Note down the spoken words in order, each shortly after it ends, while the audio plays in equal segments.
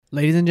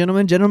Ladies and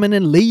gentlemen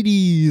and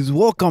ladies,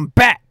 welcome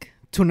back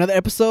to another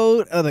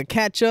episode of the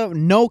Catch Up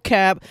No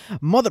Cap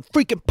Mother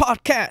Freaking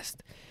Podcast.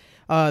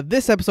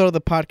 This episode of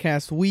the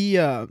podcast,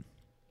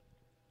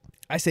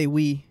 I say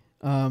we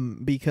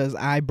because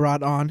I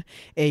brought on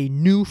a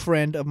new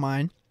friend of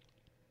mine.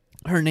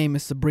 Her name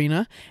is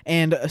Sabrina,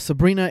 and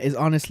Sabrina is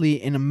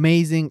honestly an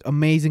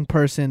amazing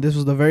person. This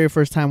was the very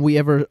first time we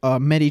ever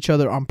met each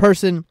other on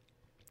person.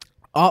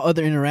 All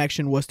other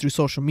interaction was through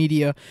social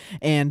media,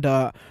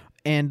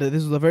 and this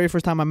was the very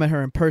first time I met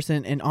her in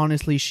person, and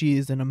honestly, she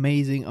is an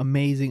amazing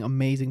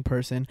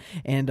person,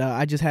 and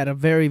I just had a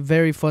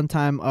very fun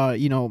time,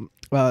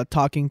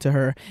 talking to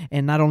her,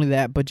 and not only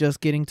that, but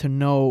just getting to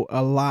know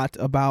a lot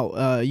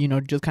about,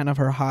 just kind of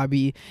her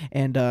hobby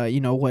and,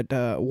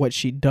 what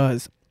she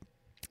does.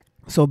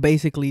 So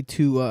basically,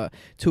 to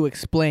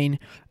explain,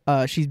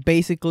 she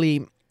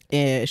basically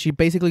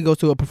goes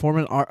to a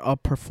performing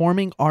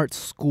arts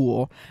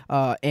school,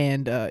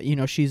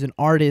 and she's an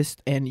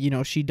artist,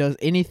 and she does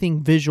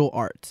anything visual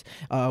arts,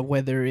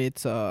 whether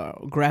it's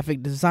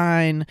graphic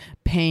design,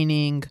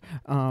 painting,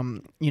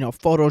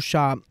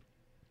 Photoshop,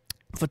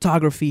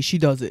 photography. She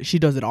does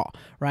it all,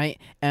 right?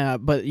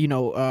 But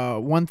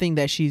one thing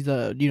that she's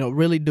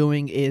really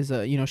doing is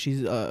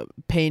she's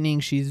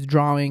painting, she's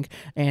drawing,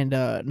 and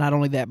not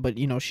only that, but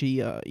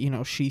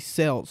she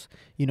sells.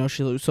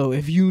 So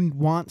if you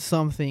want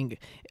something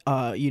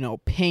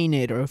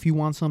painted, or if you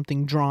want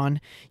something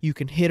drawn, you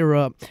can hit her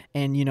up,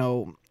 and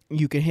you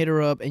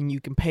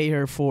can pay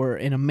her for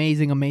an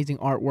amazing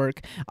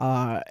artwork.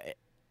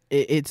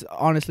 It's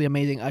honestly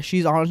amazing.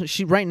 She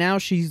right now,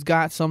 she's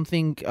got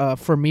something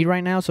for me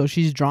right now, so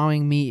she's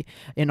drawing me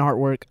an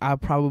artwork. I'll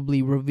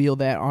probably reveal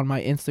that on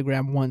my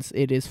Instagram once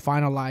it is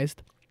finalized.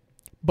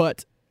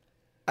 But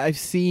I've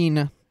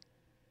seen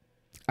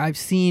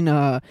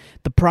the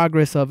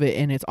progress of it,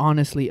 and it's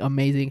honestly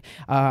amazing.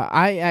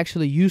 I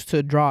actually used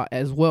to draw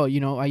as well.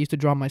 I used to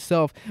draw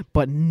myself,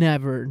 but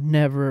never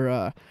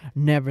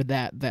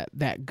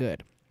that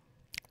good.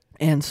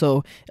 And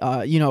so,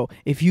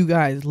 if you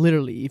guys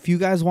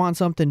want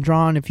something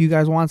drawn, if you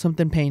guys want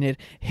something painted,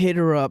 hit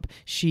her up.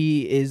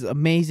 She is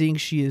amazing.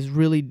 She is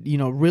really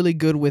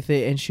good with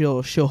it, and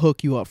she'll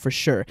hook you up for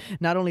sure.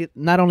 Not only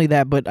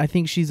that, but I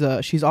think she's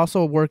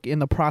also work in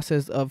the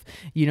process of,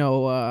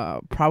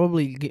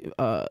 probably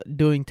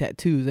doing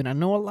tattoos. And I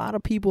know a lot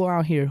of people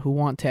out here who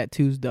want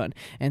tattoos done.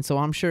 And so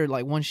I'm sure,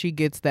 like, once she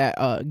gets that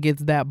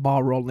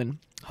ball rolling,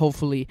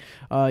 hopefully,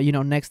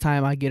 next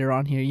time I get her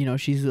on here,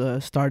 she's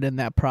starting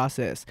that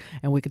process,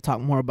 and we could talk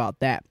more about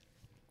that.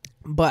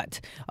 But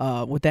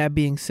with that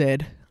being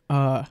said,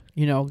 go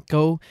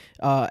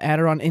add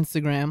her on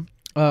Instagram.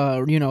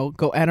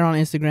 Go add her on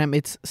Instagram.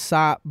 It's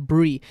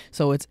Sabri,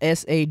 so it's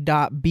SA.BRRI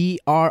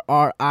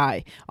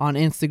on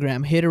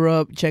Instagram. Hit her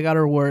up, check out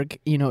her work.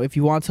 If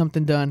you want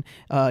something done,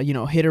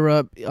 hit her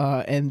up,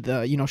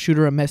 and shoot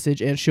her a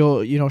message, and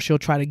she'll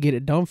try to get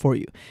it done for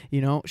you.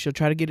 She'll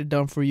try to get it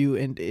done for you,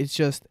 and it's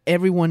just,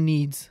 everyone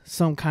needs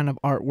some kind of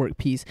artwork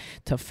piece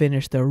to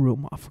finish their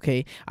room off.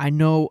 Okay, I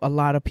know a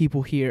lot of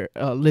people here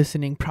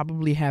listening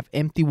probably have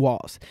empty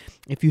walls.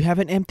 If you have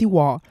an empty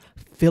wall,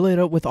 fill it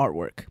up with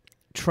artwork.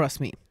 Trust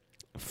me,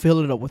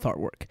 fill it up with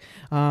artwork.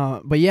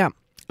 But yeah,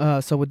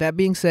 so with that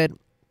being said,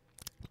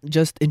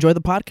 just enjoy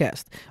the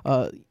podcast.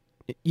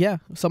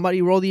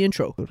 Somebody roll the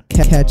intro.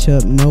 Catch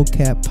Up No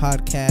Cap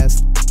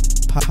Podcast.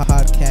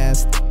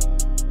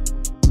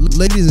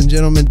 Ladies and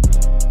gentlemen.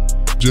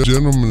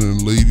 Gentlemen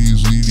and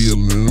ladies,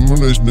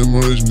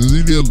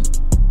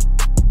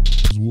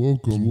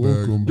 welcome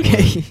back.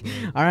 Okay,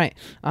 all right.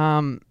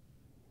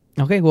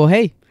 Okay, well,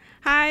 hey.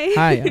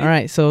 Hi. All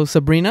right, so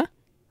Sabrina.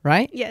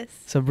 Right? Yes.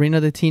 Sabrina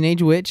the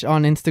Teenage Witch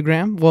on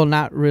Instagram. Well,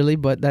 not really,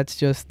 but that's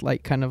just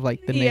like kind of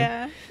like the name.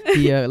 Yeah.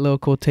 The little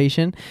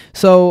quotation.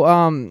 So,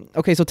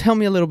 okay, so tell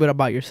me a little bit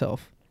about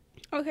yourself.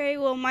 Okay,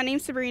 well, my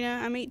name's Sabrina.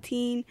 I'm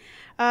 18.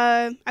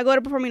 I go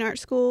to performing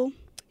arts school,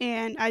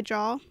 and I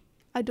draw.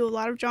 I do a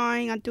lot of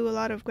drawing. I do a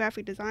lot of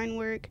graphic design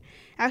work.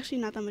 Actually,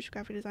 not that much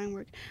graphic design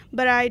work,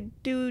 but I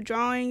do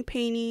drawing,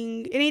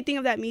 painting, anything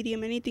of that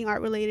medium, anything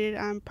art related.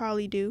 I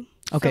probably do.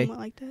 Okay. Somewhat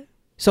like that.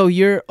 So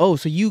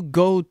you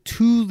go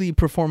to the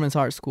performance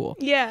art school.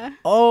 Yeah.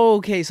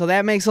 Okay, so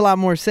that makes a lot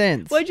more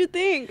sense. What'd you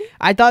think?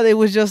 I thought it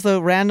was just a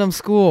random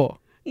school.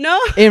 No.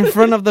 In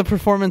front of the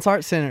Performance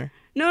Arts Center.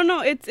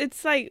 No,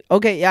 it's like.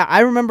 Okay, yeah, I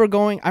remember I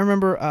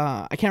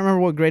can't remember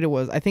what grade it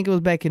was. I think it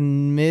was back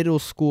in middle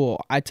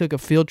school. I took a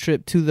field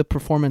trip to the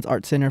Performance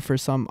Arts Center for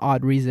some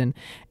odd reason,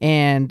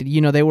 and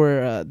they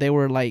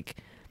were like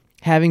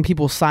having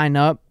people sign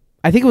up.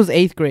 I think it was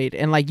 8th grade,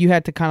 and like you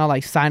had to kind of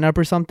like sign up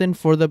or something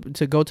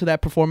to go to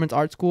that performance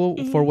art school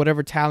for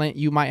whatever talent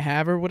you might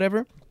have or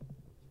whatever.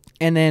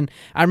 And then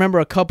I remember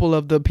a couple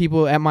of the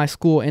people at my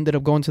school ended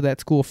up going to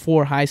that school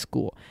for high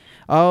school.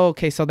 Oh,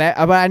 okay, so but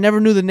I never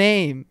knew the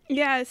name.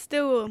 Yeah, it's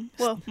Stillwell.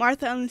 Well,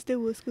 Martha Ellen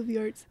Stillwell School of the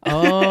Arts.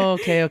 Oh,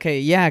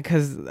 okay, yeah,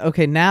 because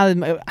now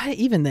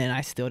even then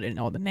I still didn't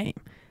know the name.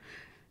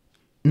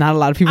 Not a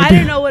lot of people I do.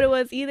 didn't know what it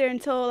was either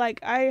until like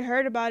I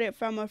heard about it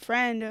from a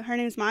friend. Her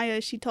name's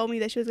Maya. She told me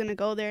that she was gonna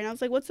go there, and I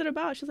was like, "What's it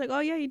about?" She was like, "Oh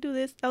yeah, you do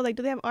this." I was like,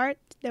 "Do they have art?"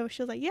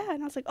 She was like, "Yeah,"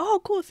 and I was like,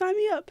 "Oh cool, sign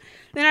me up."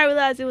 Then I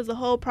realized it was a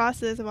whole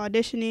process of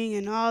auditioning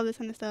and all this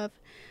kind of stuff,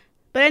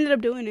 but I ended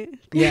up doing it.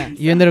 Yeah,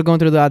 you ended up going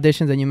through the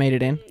auditions and you made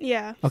it in.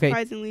 Yeah, Okay.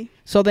 surprisingly.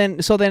 So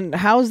then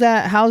how's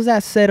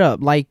that set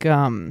up? Like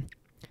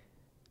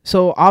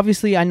so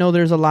obviously I know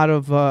there's a lot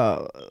of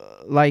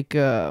like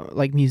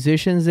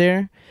musicians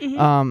there.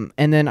 Mhm.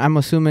 And then I'm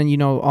assuming, you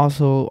know,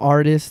 also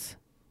artists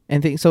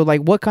and things. So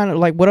like what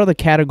are the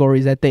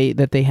categories that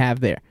they have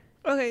there?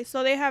 Okay,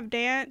 so they have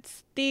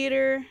dance,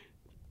 theater,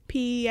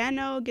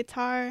 piano,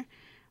 guitar,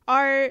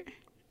 art.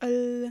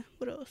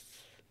 What else?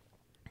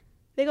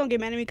 They gonna get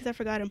mad at me because I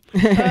forgot them.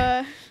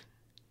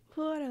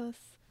 What else?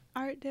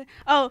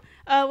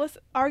 What's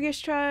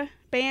orchestra,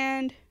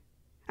 band?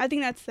 I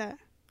think that's that.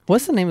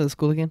 What's the name of the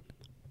school again?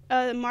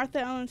 Martha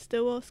Ellen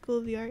Stillwell School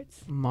of the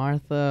Arts.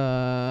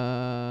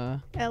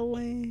 Martha.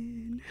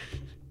 Ellen.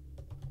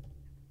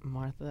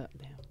 Damn.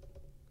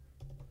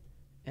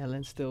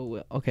 Ellen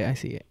Stillwell. Okay, I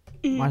see it.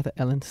 Mhm. Martha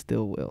Ellen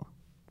Stillwell.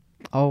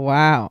 Oh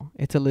wow,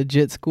 it's a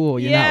legit school.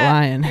 You're Yeah, not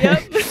lying.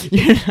 yep.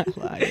 You're not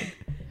lying.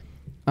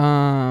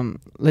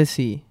 Let's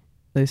see.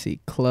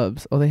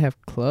 Clubs. Oh, they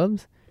have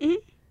clubs. Mhm.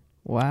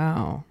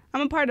 Wow.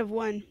 I'm a part of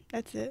one.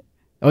 That's it.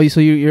 Oh,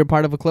 so you're a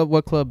part of a club?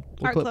 What club?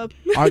 Art club.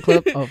 Art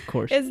club. Of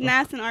course. It's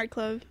NAS and Art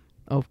Club.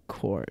 Of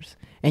course.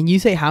 And you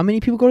say how many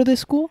people go to this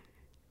school?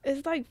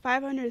 It's like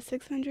 500,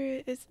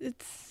 600.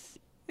 It's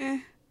a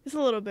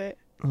little bit.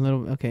 A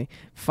little. Okay.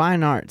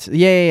 Fine arts.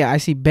 Yeah. I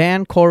see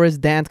band, chorus,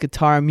 dance,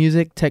 guitar,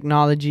 music,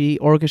 technology,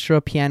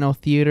 orchestra, piano,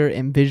 theater,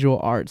 and visual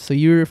arts. So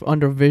you're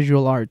under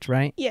visual arts,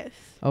 right? Yes.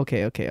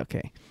 Okay.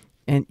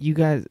 And you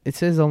guys, it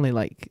says only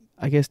like,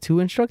 I guess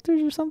 2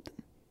 instructors or something?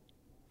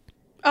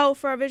 Oh,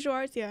 for our visual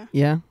arts, yeah.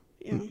 Yeah.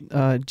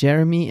 Yeah.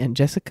 Jeremy and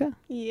Jessica?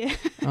 Yeah.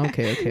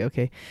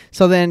 Okay.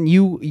 So then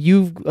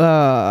you've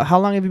how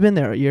long have you been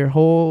there? Your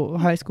whole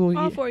high school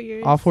All year? 4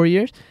 years. All 4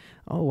 years?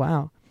 Oh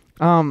wow.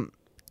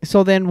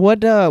 So then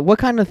what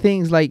kind of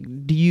things like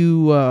do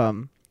you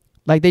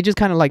like they just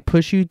kind of like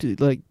push you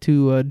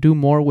to do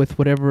more with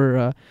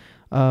whatever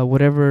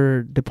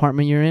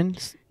department you're in?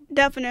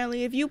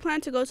 Definitely. If you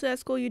plan to go to that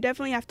school, you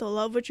definitely have to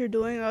love what you're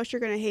doing or else you're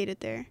going to hate it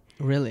there.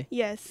 Really?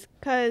 Yes,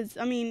 because,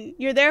 I mean,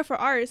 you're there for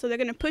art, so they're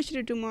going to push you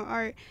to do more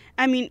art.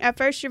 I mean, at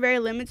first, you're very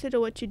limited to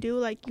what you do.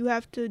 Like, you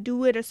have to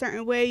do it a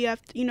certain way. You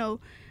have to,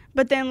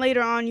 but then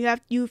later on,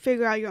 you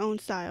figure out your own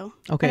style.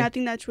 Okay. And I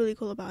think that's really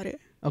cool about it.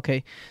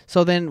 Okay.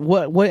 So then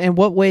in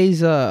what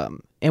ways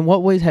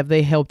have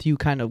they helped you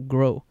kind of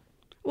grow?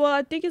 Well,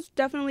 I think it's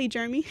definitely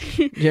Jeremy.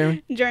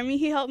 Jeremy? Jeremy,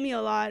 he helped me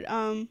a lot.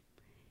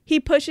 He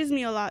pushes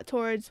me a lot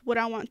towards what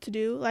I want to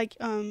do. Like,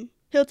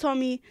 he'll tell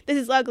me this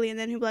is ugly, and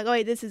then he'll be like, "Oh,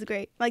 wait, this is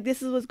great. Like,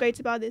 this is what's great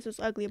about this. What's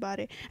ugly about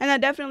it." And that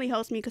definitely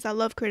helps me because I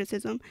love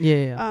criticism.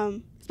 Yeah.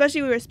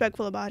 Especially we're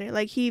respectful about it.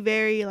 Like, he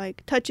very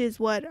touches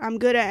what I'm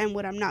good at and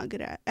what I'm not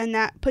good at, and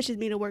that pushes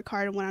me to work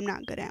hard on what I'm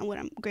not good at and what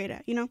I'm great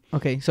at.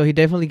 Okay, so he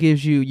definitely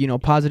gives you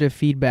positive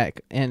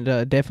feedback, and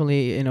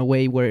definitely in a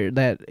way where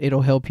that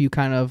it'll help you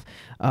kind of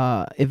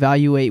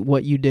evaluate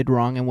what you did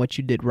wrong and what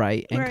you did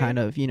right, and Right. kind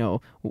of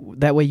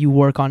that way you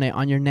work on it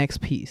on your next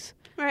piece.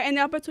 Right, and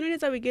the opportunities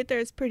that we get there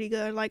is pretty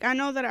good. Like, I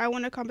know that I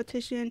won a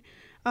competition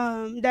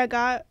I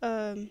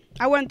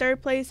won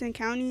 3rd place in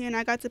county, and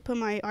I got to put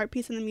my art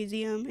piece in the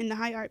museum, in the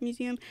High Art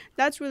Museum.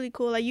 That's really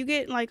cool. Like, you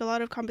get a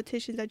lot of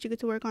competitions that you get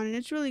to work on, and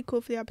it's really cool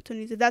for the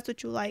opportunities if that's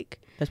what you like.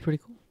 That's pretty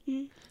cool.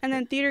 Mm-hmm. And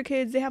then theater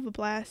kids, they have a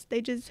blast.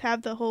 They just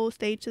have the whole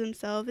stage to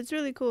themselves. It's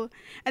really cool.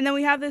 And then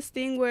we have this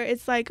thing where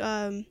it's like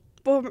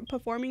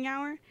performing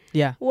hour.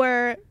 Yeah.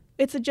 Where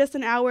it's just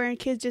an hour and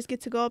kids just get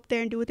to go up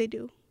there and do what they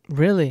do.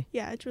 Really?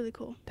 Yeah, it's really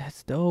cool.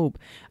 That's dope.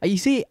 You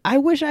see, I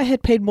wish I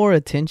had paid more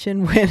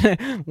attention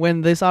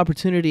when this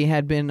opportunity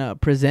had been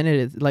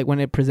presented, like when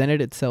it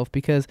presented itself,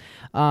 because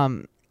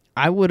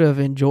I would have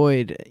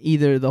enjoyed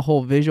either the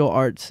whole visual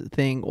arts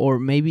thing or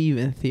maybe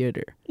even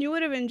theater. You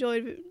would have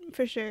enjoyed it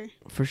for sure.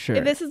 For sure.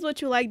 If this is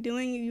what you like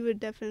doing, you would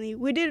definitely.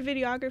 We did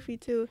videography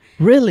too.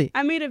 Really?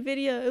 I made a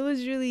video. It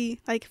was really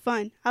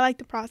fun. I like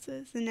the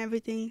process and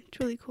everything. It's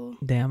really cool.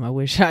 Damn, I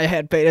wish I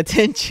had paid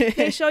attention.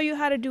 They show you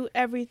how to do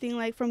everything,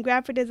 like from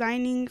graphic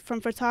designing, from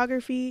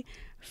photography,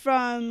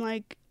 from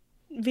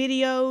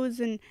videos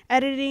and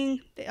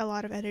editing. A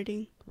lot of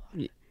editing.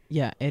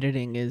 Yeah,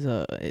 editing is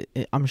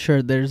I'm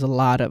sure there's a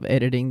lot of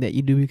editing that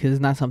you do because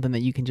it's not something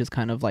that you can just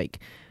kind of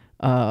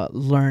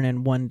learn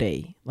in one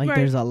day. Like Right.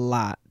 There's a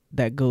lot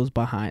that goes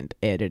behind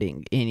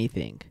editing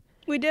anything.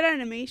 We did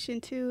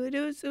animation too. It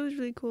was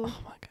really cool.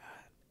 Oh my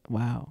god.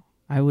 Wow.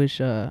 I wish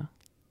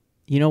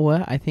you know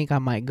what? I think I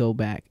might go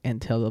back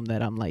and tell them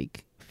that I'm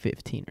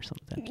 15 or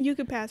something. You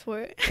could pass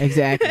for it.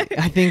 Exactly.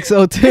 I think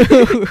so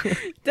too.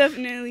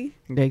 Definitely.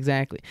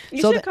 Exactly.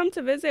 You should come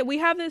to visit. We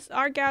have this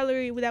art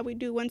gallery that we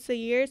do once a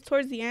year. It's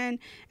towards the end,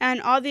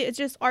 and it's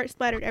just art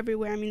splattered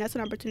everywhere. I mean, that's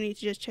an opportunity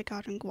to just check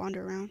out and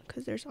wander around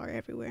because there's art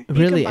everywhere. You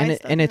Really? can buy And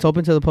stuff it's there.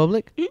 open to the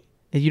public? Mhm.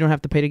 You don't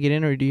have to pay to get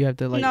in, or do you have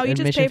to like no, you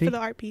just admission pay fee for the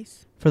art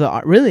piece. for the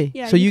art? Really?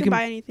 Yeah, So you you can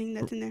buy anything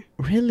that's in there.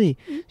 really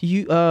Mhm.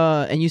 you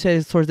and you said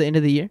it's towards the end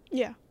of the year.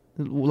 Yeah,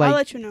 Like I'll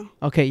let you know.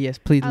 okay, yes,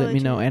 please I'll let let me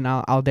you know, know. and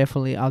I'll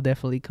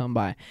definitely come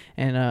by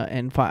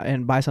and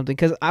buy something,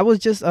 because I was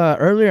just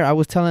earlier I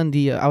was telling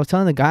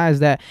the guys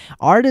that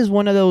art is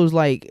one of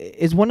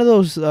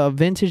those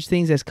vintage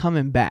things that's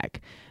coming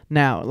back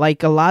now.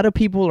 Like a lot of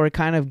people are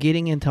kind of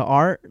getting into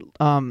art.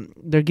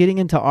 They're getting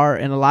into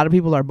art, and a lot of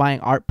people are buying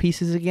art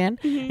pieces again,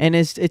 Mhm. and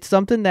it's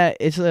something that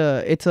it's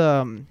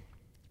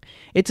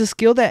a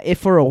skill that if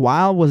for a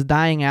while was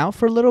dying out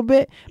for a little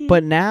bit, Mhm.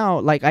 but now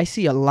like I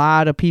see a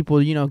lot of people,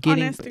 getting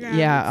Instagram,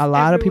 a it's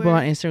lot of people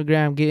on everywhere.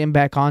 Instagram getting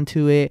back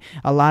onto it.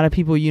 A lot of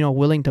people,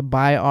 willing to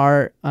buy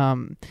art,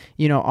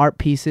 art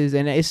pieces,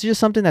 and it's just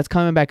something that's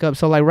coming back up.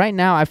 So like right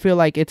now, I feel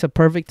like it's a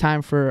perfect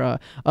time for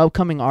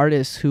upcoming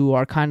artists who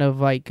are kind of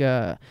like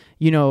in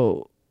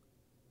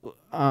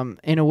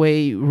a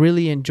way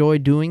really enjoy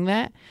doing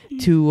that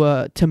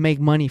to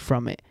make money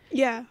from it.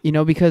 Yeah.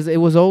 Because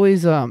it was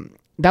always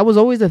that was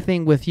always the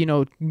thing with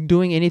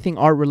doing anything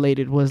art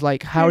related, was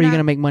like, how You're are you not-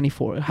 gonna make money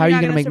for it? How are You're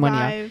you not gonna make money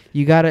out? survive.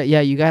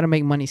 You gotta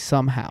make money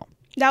somehow.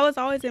 That was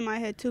always in my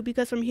head too,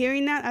 because from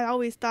hearing that, I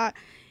always thought,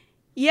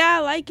 yeah,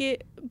 I like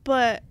it,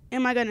 but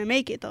am I gonna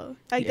make it though?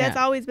 Like that's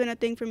Yeah. always been a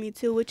thing for me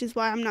too, which is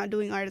why I'm not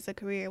doing art as a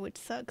career, which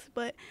sucks.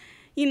 But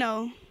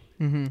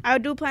Mm-hmm. I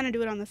do plan to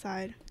do it on the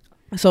side.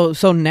 So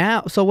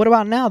what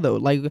about now though?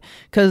 Like,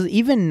 cause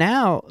even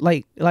now,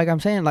 like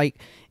I'm saying, like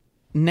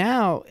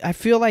now I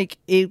feel like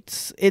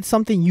it's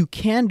something you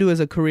can do as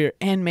a career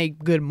and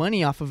make good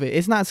money off of it.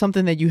 It's not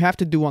something that you have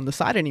to do on the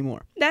side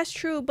anymore. That's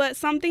true, but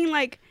something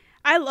like,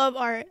 I love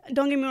art.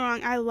 Don't get me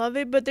wrong, I love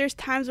it, but there's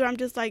times where I'm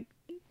just like,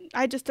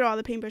 I just throw all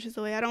the paintbrushes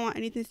away. I don't want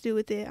anything to do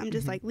with it. I'm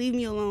just like, leave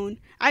me alone.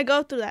 I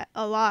go through that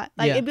a lot.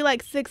 Like Yeah. it'd be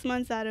like 6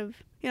 months out of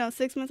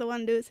 6 months I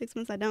want to do it, 6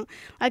 months I don't.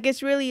 Like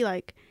it's really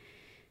like,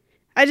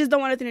 I just don't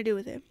want anything to do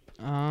with it.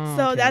 Oh,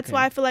 So okay, that's okay.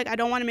 why I feel like I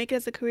don't want to make it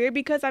as a career,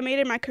 because I made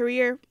it my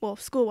career, well,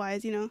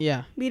 school-wise,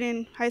 Yeah. being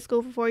in high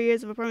school for 4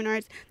 years of performing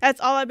arts.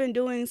 That's all I've been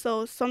doing.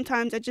 So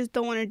sometimes I just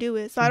don't want to do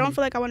it. So I don't Mhm.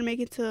 feel like I want to make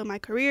it to my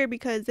career,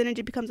 because then it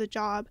just becomes a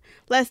job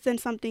less than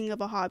something of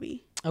a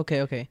hobby.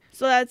 Okay.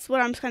 So that's what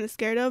I'm kind of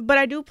scared of. But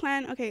I do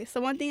plan. Okay, so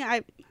one thing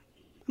I'm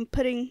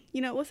putting,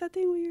 what's that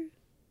thing where you're,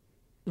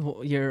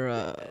 Well,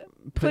 you're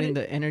putting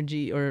the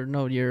energy, or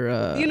no, you're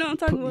You know what I'm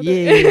talking about,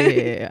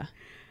 Yeah.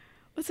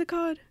 what's it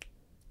called?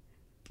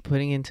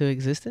 Putting into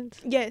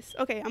existence. Yes.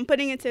 Okay, I'm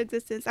putting it into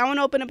existence. I want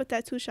to open up a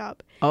tattoo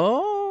shop.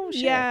 Oh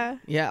shit. Yeah.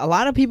 Yeah, a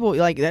lot of people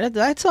like that.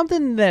 That's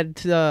something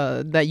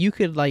that you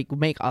could like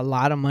make a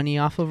lot of money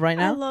off of right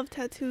I now. love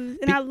tattoos,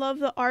 and I love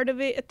the art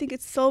of it. I think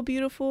it's so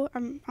beautiful. I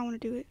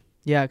want to do it.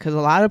 Yeah, because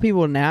a lot of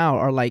people now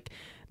are like,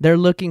 they're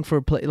looking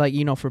for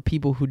for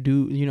people who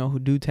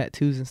do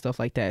tattoos and stuff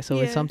like that. So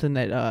it's Yeah. something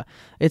that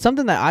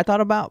I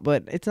thought about,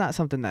 but it's not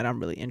something that I'm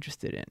really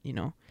interested in.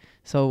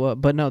 So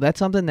but no, that's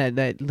something that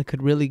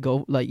could really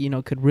go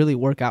could really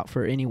work out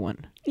for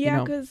anyone.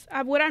 Yeah, because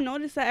what I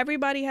noticed that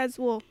everybody has,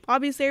 well,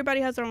 obviously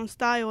everybody has their own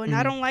style, and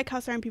I Mhm. don't like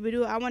how certain people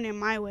do it. I want it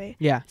my way.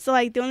 Yeah. So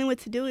like the only way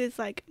to do it is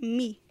like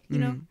me.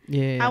 Mhm.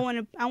 Yeah. I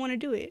want to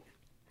do it.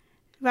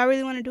 If I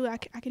really want to do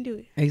it, I can do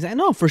it. Exactly.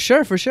 No, for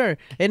sure.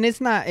 And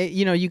it's not,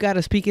 you got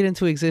to speak it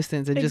into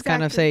existence and just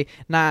kind of say,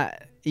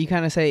 you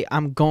kind of say,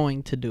 I'm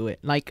going to do it.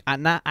 Like,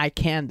 I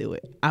can do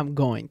it. I'm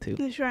going to.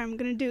 That's right. I'm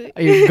gonna do it.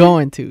 You're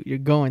going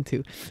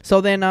to.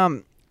 So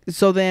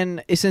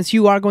then, since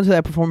you are going to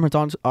that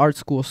performance art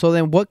school, so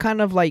then what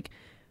kind of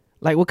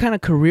what kind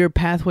of career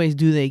pathways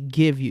do they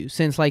give you?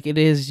 Since like it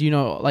is,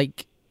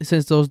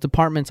 since those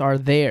departments are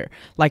there,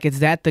 like, is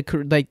that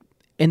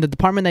in the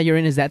department that you're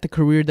in, is that the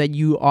career that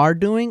you are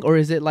doing, or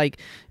is it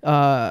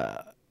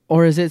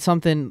or is it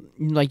something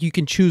like you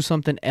can choose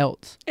something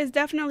else? It's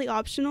definitely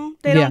optional.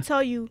 They Yeah. don't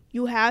tell you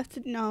have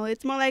to. No,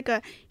 it's more like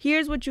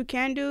here's what you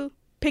can do.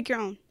 Pick your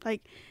own.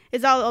 Like,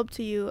 it's all up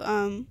to you.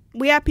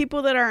 We have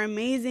people that are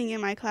amazing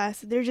in my class.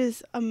 They're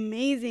just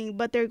amazing,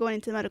 but they're going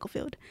into the medical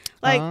field.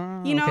 Like,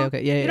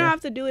 okay. Yeah, you don't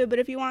have to do it, but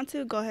if you want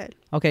to, go ahead.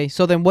 Okay,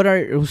 so then what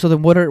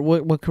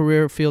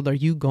career field are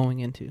you going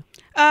into?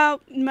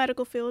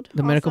 Medical field.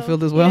 The medical also.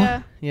 field as well?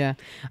 Yeah. Yeah.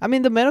 I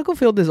mean, the medical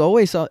field is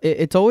always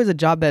it's always a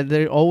job that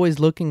they're always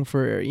looking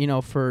for,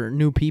 for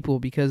new people,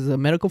 because the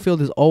medical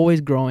field is always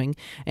growing,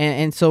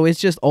 and so it's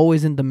just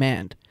always in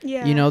demand.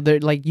 Yeah. They're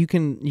like, you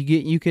can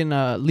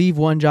leave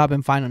one job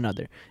and find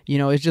another.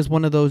 It's just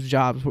one of those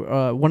jobs,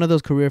 one of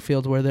those career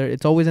fields where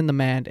it's always in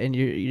demand, and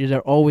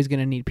they're always going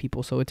to need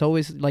people. So it's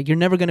always like you're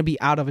never going to be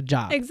out of a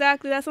job.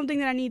 Exactly. That's something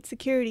that I need,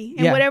 security.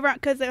 And Yeah. whatever,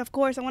 because of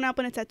course I want to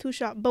open a tattoo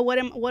shop, but what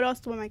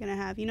else am I going to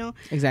have,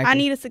 Exactly. I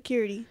need a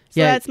security.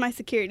 So Yeah. that's my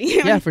security.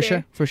 Yeah, right for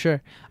there.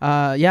 sure.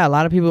 Yeah, a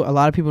lot of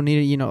people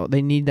need it.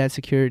 They need that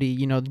security,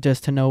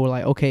 just to know,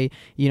 like, okay,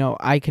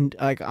 I can,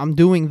 like, I'm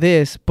doing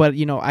this, but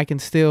I can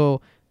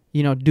still,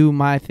 do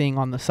my thing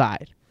on the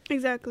side.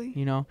 Exactly.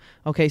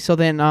 Okay, so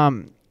then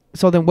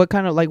what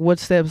kind of, like, what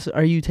steps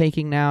are you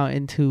taking now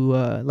into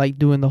like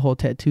doing the whole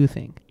tattoo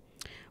thing?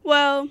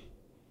 Well,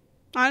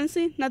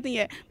 Honestly, nothing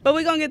yet. But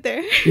we're going to get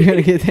there. You're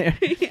gonna get there.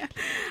 Yeah.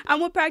 I'm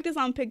going to practice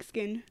on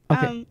pigskin.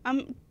 Okay.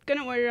 I'm going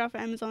to order it off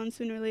Amazon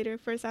sooner or later.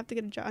 First, I have to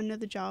get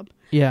another job.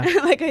 Yeah.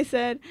 Like I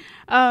said.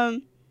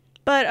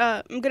 But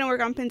I'm going to work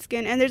on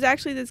pigskin. And there's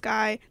actually this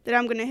guy that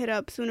I'm going to hit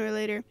up sooner or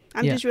later.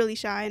 I'm Yeah. just really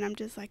shy. And I'm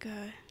just like,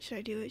 should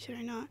I do it? Should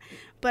I not?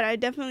 But I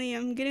definitely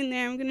am getting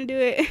there. I'm going to do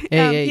it.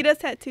 Hey. He does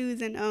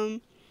tattoos.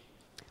 And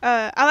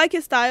I like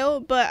his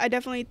style. But I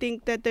definitely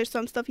think that there's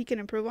some stuff he can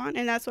improve on.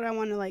 And that's what I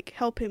want to, like,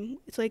 help him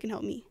so he can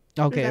help me.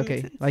 Okay. that make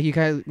Okay. sense? Like you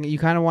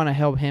kind of want to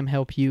help him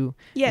help you,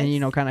 Yes.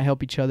 and kind of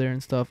help each other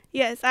and stuff.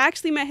 Yes. I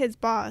actually met his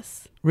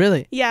boss.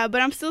 Really? Yeah,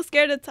 but I'm still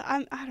scared to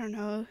I don't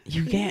know.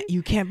 You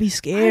can't be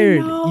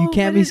scared. know, You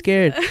can't but be it's-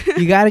 scared.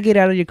 You got to get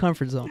out of your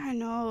comfort zone. I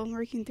know. I'm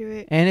working through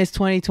it. And it's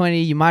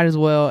 2020. You might as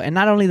well. And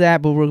not only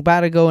that, but we're about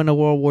to go into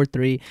World War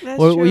III.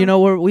 That's Or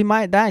true. we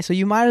might die. So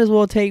you might as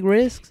well take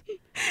risks.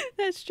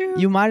 That's true.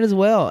 You might as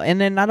well. And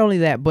then not only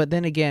that, but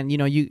then again,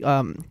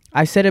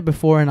 I said it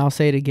before and I'll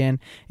say it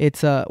again.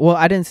 It's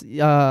I didn't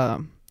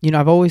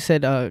I've always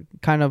said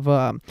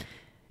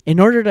in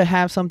order to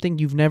have something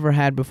you've never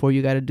had before,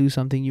 you got to do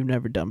something you've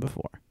never done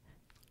before.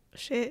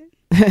 Shit.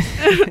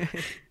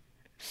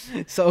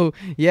 So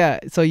yeah,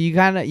 so you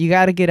got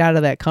to get out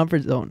of that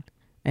comfort zone,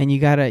 and you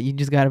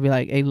just got to be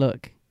like, hey,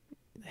 look,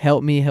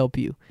 help me help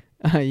you.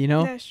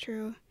 That's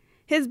true.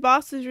 His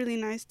boss is really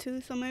nice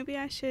too, so maybe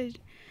I should.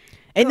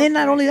 And Go then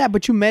not for only it. that,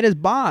 but you met his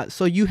boss,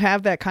 so you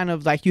have that kind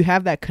of like, you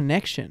have that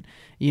connection,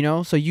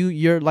 so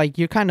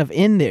you're kind of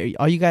in there.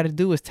 All you got to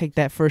do is take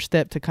that first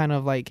step to kind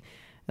of like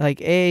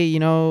hey,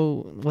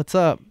 what's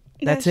up.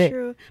 That's it.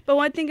 True. But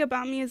one thing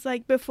about me is,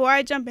 like, before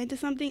I jump into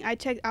something, I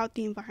check out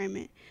the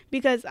environment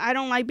because I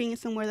don't like being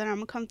somewhere that I'm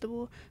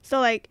uncomfortable.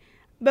 So, like,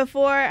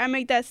 before I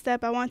make that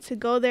step, I want to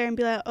go there and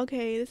be like,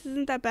 okay, this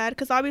isn't that bad.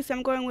 Because obviously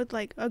I'm going with,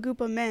 like, a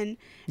group of men.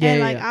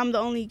 I'm the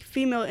only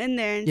female in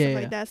there and stuff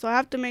like that. So I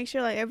have to make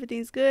sure, like,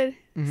 everything's good.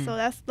 Mhm. So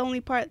that's the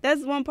only part.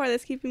 That's one part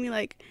that's keeping me,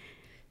 like,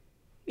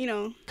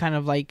 Kind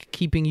of like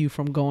keeping you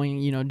from going,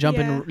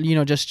 jumping,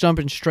 just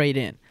jumping straight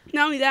in.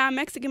 not only that, I'm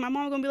Mexican. My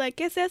mom gonna be like,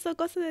 ¿Qué es eso?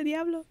 Cosa de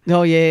diablo.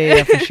 Oh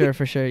yeah,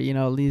 for sure.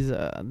 These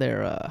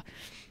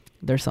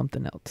they're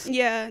something else.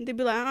 Yeah, they'd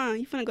be like,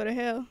 you finna go to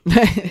hell.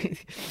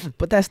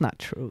 But that's not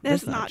true.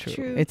 That's not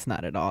true. It's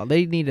not at all.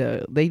 They need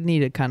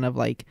to kind of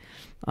like,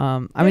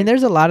 I mean,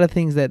 there's a lot of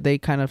things that they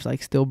kind of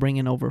like still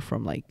bringing over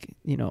from like,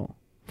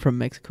 from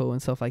Mexico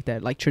and stuff like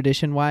that, like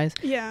tradition wise.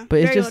 Yeah, But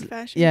it's very just,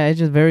 old-fashioned. yeah, it's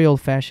just very old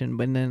fashioned.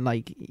 But then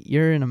like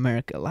you're in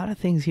America, a lot of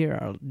things here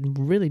are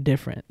really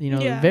different.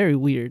 Yeah. Very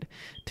weird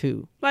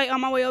too. Like,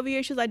 on my way over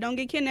here, she was like, don't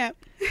get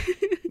kidnapped.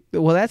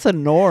 Well, that's a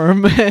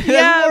norm. That's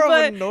Yeah, more of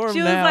but a norm she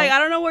was now. like, I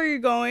don't know where you're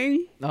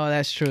going. Oh,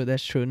 that's true.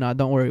 No,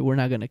 don't worry. We're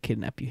not gonna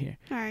kidnap you here.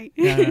 All right.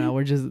 No.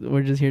 We're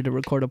just here to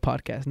record a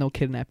podcast. No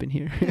kidnapping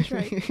here. That's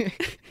right.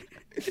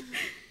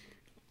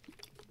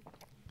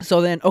 So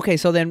then,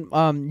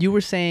 you were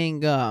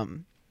saying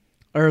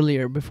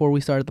earlier before we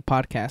started the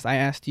podcast, I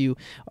asked you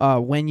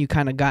when you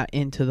kind of got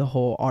into the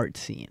whole art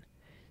scene.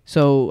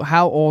 So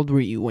how old were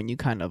you when you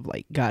kind of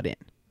like got in?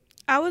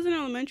 I was in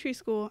elementary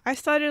school. I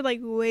started, like,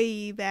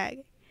 way back.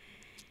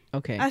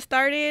 Okay. I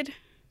started,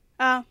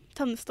 tell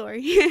them the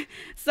story.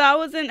 So I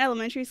was in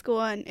elementary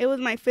school, and it was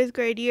my 5th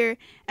grade year.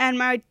 And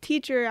my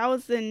teacher, I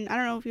don't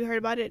know if you heard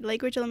about it,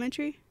 Lake Ridge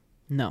Elementary.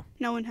 No.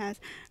 No one has.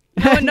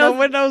 No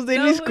one knows any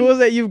no schools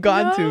that you've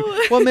gone to.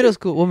 No. What middle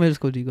school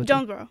do you go to?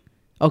 Jonesboro.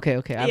 Okay.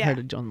 I've Yeah. heard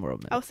of Jonesboro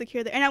Middle. I was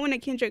secure there. And I went to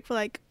Kendrick for,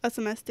 like, a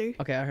semester.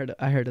 Okay, I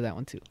heard of that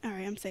one too. All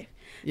right, I'm safe.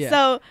 Yeah.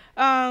 So,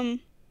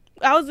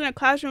 I was in a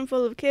classroom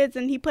full of kids,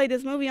 and he played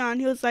this movie on.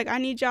 He was like, I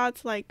need y'all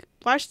to, like,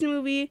 watch the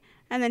movie.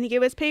 And then he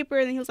gave us paper,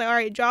 and then he was like, all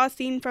right, draw a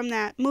scene from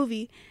that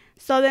movie.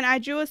 So then I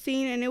drew a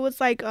scene, and it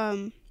was like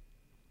a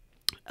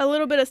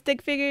little bit of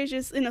stick figures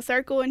just in a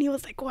circle. And he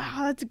was like,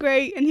 wow, that's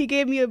great. And he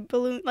gave me a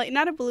balloon, like,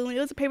 not a balloon, it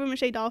was a paper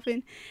mache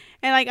dolphin.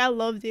 And, like, I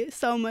loved it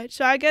so much.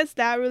 So I guess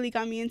that really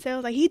got me into it. I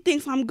was like, he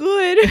thinks I'm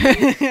good.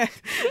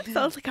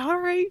 So I was like, all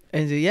right.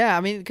 And so, yeah,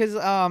 I mean, because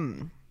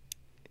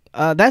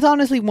that's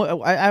honestly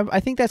I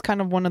think that's kind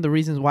of one of the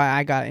reasons why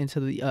I got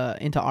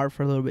into art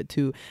for a little bit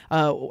too.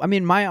 I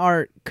mean, my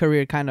art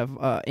career kind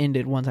of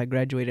ended once I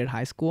graduated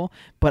high school,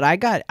 but I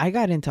got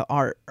into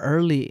art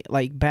early,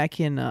 like back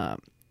in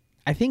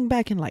I think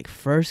back in like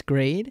 1st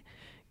grade.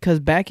 Cause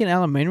back in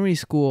elementary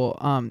school,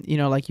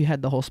 like you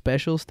had the whole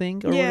specials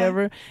thing or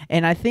whatever,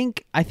 and I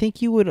think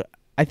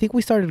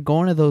we started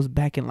going to those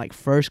back in like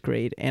 1st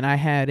grade, and I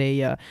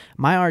had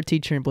my art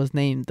teacher was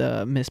named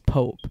Miss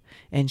Pope,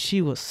 and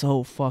she was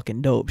so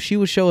fucking dope. She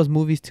would show us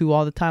movies too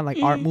all the time, like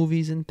art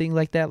movies and things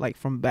like that, like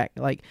from back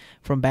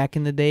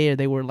in the day, or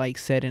they were like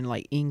set in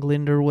like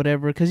England or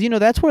whatever. Cause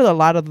that's where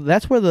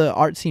the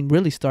art scene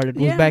really started,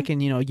 was back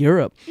in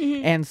Europe,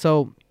 and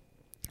so.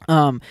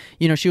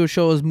 She would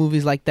show us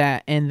movies like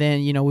that, and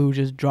then we would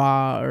just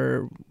draw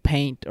or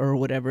paint or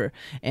whatever.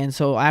 And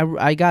so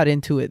I got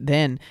into it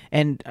then,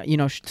 and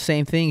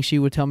same thing, she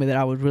would tell me that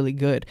I was really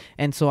good.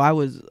 And so I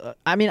was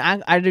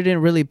I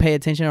didn't really pay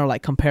attention or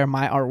like compare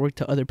my artwork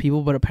to other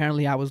people, but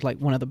apparently I was like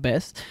one of the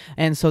best.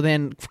 And so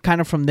then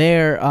kind of from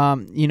there,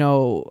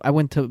 I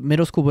went to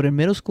middle school, but in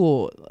middle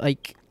school,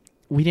 like,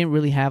 we didn't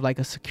really have like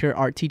a secure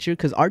art teacher,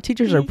 because art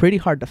teachers are pretty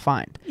hard to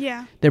find.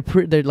 Yeah. They're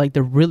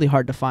really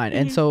hard to find.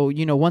 And so,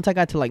 once I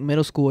got to like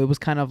middle school, it was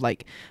kind of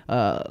like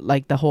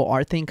the whole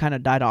art thing kind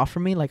of died off for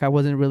me. Like, I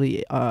wasn't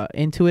really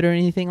into it or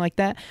anything like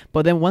that.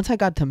 But then once I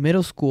got to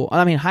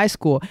high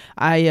school,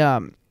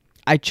 I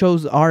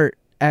chose art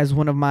as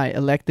one of my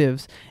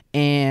electives,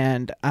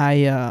 and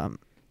I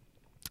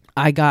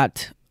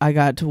got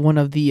one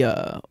of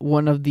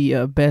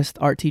the best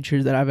art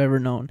teachers that I've ever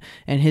known,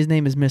 and his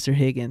name is Mr.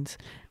 Higgins.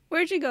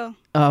 Where'd you go?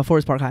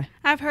 Forest Park High.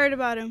 I've heard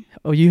about him.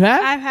 Oh, you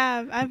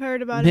have? I've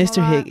heard about him.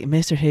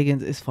 Mr.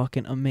 Higgins is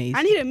fucking amazing.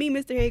 I need to meet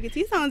Mr. Higgins.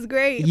 He sounds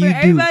great. You For do.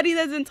 everybody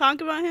that's been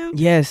talking about him.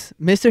 Yes,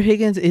 Mr.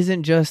 Higgins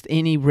isn't just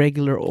any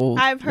regular old.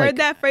 I've heard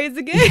that phrase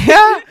again.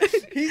 Yeah,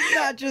 he's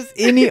not just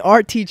any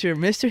art teacher.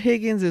 Mr.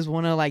 Higgins is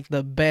one of like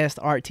the best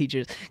art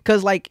teachers,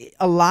 because like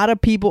a lot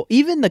of people,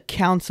 even the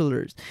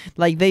counselors,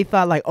 like they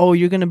thought like, oh,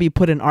 you're gonna be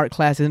put in art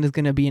class and it's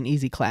gonna be an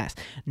easy class.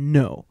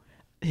 No.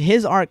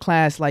 His art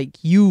class, like,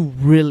 you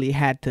really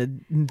had to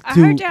do. I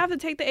heard you have to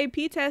take the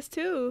AP test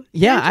too.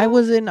 Yeah,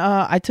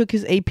 I took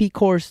his AP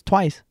course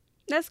twice.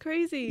 That's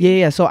crazy.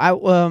 Yeah. So I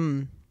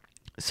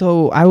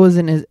was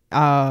in his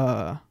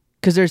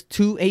because there's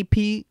 2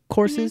 AP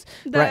courses.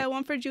 The right?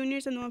 one for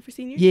juniors and the one for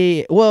seniors.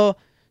 Yeah. Well,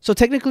 so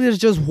technically there's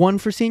just one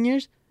for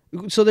seniors.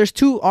 So there's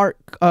 2 art.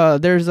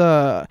 There's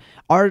a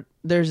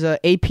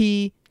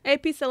AP.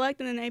 AP Select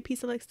and then AP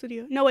Select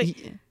Studio. No wait.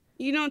 Yeah.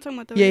 You know what I'm talking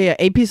about, though. Yeah.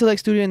 AP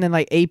Select Studio, and then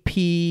like AP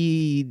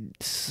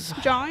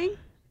drawing.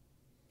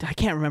 I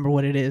can't remember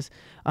what it is.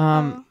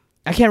 I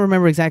can't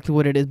remember exactly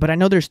what it is, but I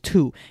know there's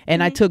 2,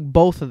 and I took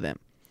both of them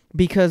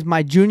because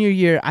my junior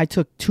year I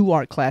took 2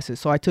 art classes.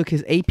 So I took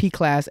his AP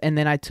class, and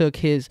then I took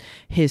his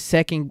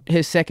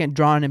second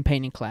drawing and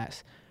painting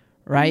class,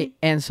 right?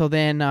 And so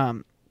then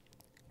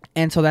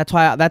and so that's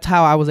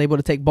how I was able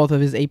to take both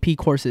of his AP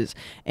courses.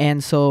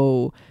 And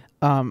so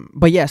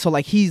but yeah, so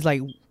like he's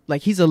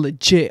a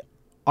legit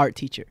art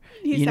teacher.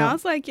 He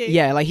sounds like it.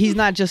 Yeah, like he's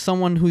not just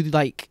someone who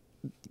like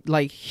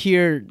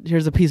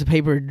here's a piece of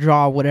paper,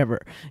 draw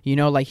whatever.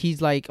 Like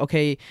he's like,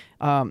 okay,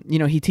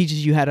 he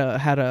teaches you how to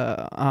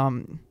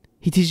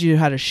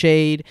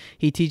shade.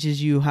 He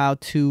teaches you how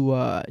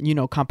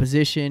to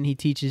composition. He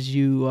teaches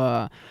you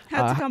how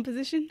to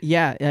composition.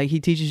 Yeah, like he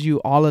teaches you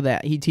all of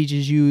that. He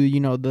teaches you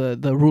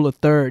the rule of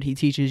third. He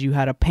teaches you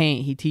how to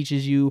paint. He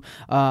teaches you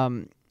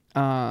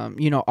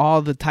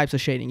all the types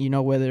of shading,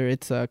 whether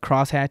it's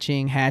cross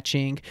hatching,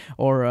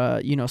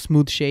 or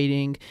smooth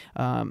shading,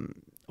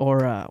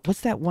 or what's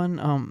that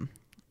one,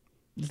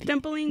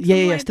 Stimpling.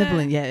 Yeah,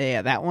 stimpling.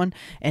 Yeah, that one.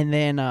 And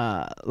then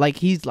like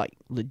he's like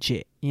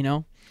legit,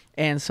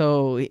 and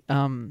so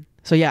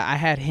yeah, I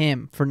had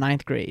him for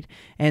 9th grade,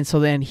 and so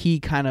then he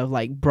kind of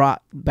like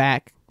brought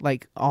back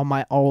like all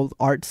my old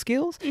art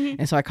skills,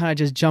 and so I kind of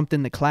just jumped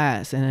in the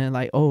class, and then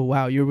like, oh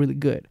wow, you're really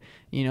good,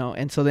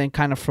 and so then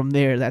kind of from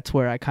there, that's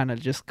where I kind of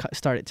just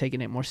started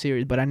taking it more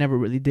serious, but I never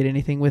really did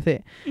anything with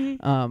it.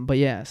 But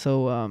yeah,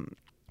 so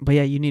but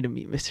yeah, you need to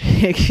meet Mr.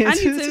 Higgins. I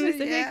need to meet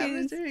Mr.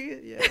 Higgins. Mr.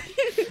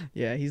 Higgins,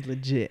 yeah, he's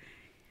legit.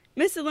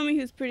 Mr.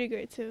 Lemonhue's pretty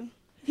great too.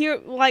 Here,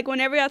 like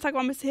whenever y'all talk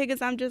about Mr.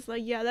 Higgins, I'm just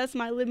like, yeah, that's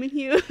my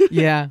Lemonhue.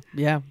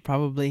 yeah,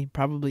 probably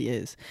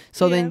is.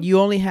 So then you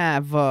only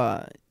have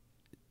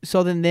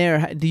so then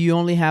do you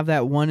only have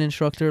that one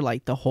instructor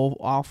like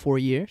all 4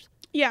 years?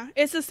 Yeah,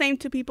 it's the same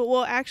 2 people.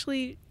 Well,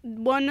 actually,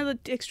 one of the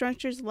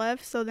instructors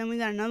left, so then we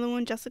got another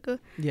one, Jessica.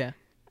 Yeah.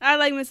 I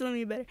like Mr.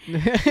 Lemmy better.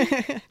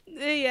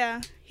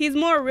 Yeah, he's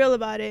more real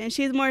about it, and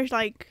she's more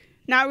like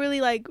not really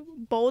like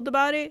bold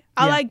about it.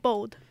 I like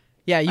bold.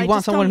 Yeah, you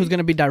want someone who's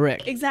gonna be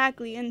direct.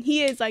 Exactly, and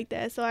he is like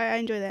that, so I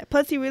enjoy that.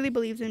 Plus, he really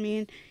believes in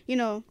me,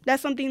 and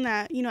that's something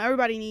that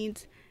everybody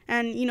needs,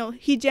 and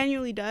he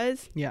genuinely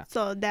does. Yeah.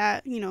 So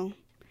that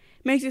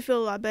makes you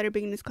feel a lot better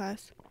being in this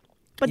class.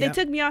 But they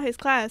took me out his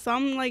class, so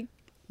I'm like.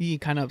 You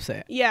kind of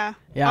upset. Yeah.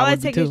 Yeah. All I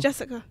take is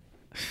Jessica.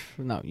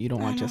 No, you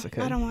don't want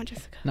Jessica. I don't want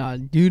Jessica. No,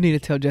 you need to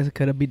tell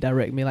Jessica to be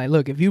direct. Be like,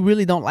 look, if you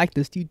really don't like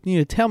this, you need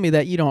to tell me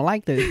that you don't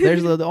like this.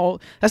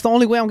 That's the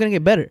only way I'm gonna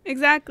get better.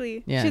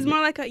 Exactly. Yeah. She's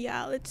more like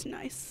it's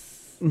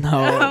nice.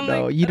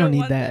 No, you don't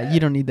need that.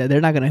 You don't need that.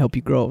 They're not gonna help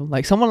you grow.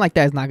 Like someone like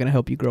that is not gonna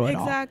help you grow at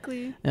all.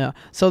 Exactly. Yeah.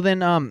 So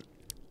then,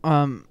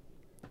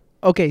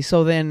 okay.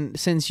 So then,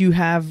 since you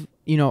have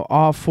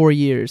all 4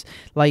 years,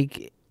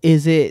 like.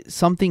 Is it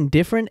something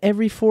different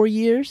every 4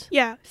 years?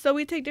 Yeah, so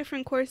we take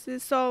different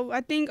courses. So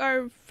I think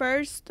our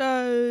first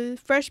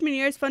freshman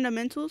year is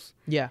fundamentals.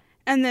 Yeah.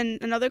 And then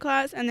another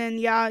class, and then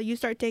you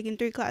start taking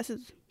 3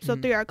 classes. So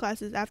 3 art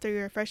classes after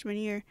your freshman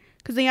year,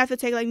 because then you have to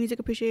take like music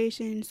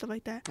appreciation and stuff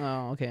like that.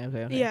 Oh, okay.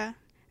 Yeah,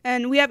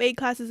 and we have 8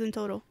 classes in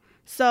total.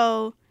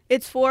 So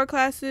it's 4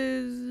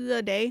 classes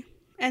a day,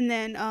 and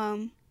then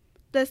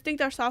I think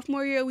our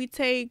sophomore year we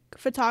take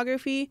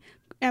photography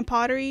and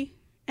pottery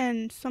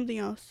and something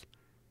else.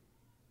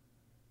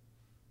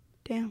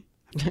 Damn,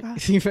 I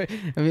forgot.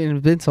 I mean,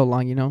 it's been so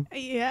long, you know.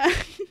 Yeah.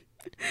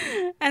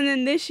 And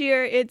then this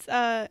year it's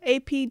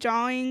AP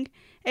drawing,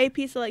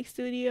 AP Select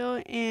Studio,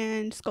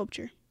 and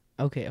sculpture.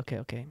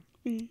 Okay.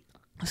 Mm.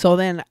 So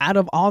then, out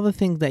of all the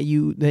things that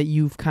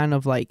you've kind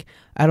of like,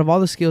 out of all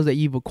the skills that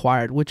you've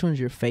acquired, which one's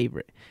your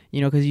favorite?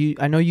 You know, because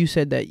I know you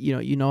said that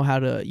you know how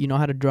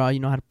to draw, you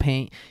know how to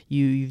paint,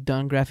 you've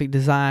done graphic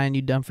design,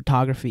 you've done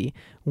photography.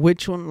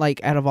 Which one,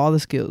 like, out of all the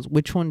skills,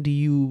 which one do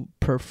you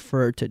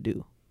prefer to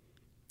do?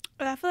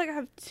 I feel like I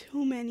have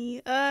too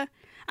many. I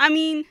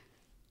mean,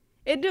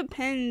 it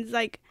depends.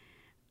 Like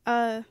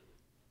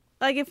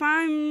if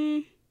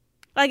I'm,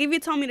 like, if you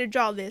told me to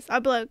draw this,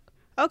 I'd be like,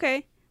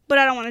 okay, but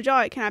I don't want to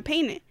draw it. Can I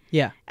paint it?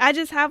 Yeah. I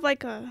just have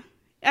like I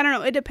don't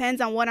know. It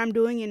depends on what I'm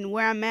doing and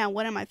where I'm at.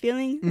 What am I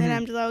feeling? Mm-hmm. And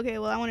I'm just like, okay,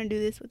 well, I want to do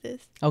this with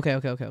this. Okay.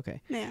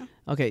 Yeah.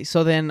 Okay.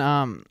 So then,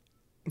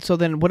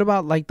 what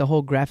about like the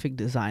whole graphic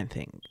design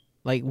thing?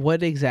 Like,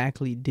 what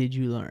exactly did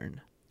you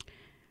learn?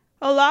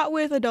 A lot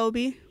with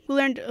Adobe. We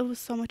learned, it was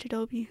so much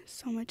Adobe,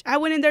 so much. I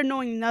went in there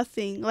knowing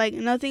nothing, like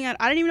nothing. I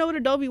didn't even know what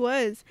Adobe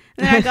was.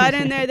 And then I got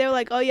in there, they were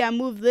like, oh yeah,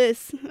 move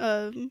this,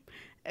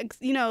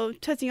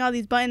 touching all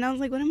these buttons. I was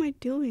like, what am I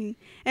doing?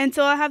 And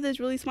so I have this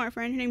really smart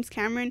friend, her name's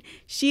Cameron.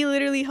 She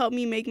literally helped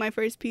me make my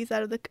first piece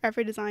out of the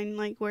graphic design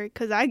like work,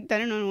 because I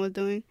didn't know what I was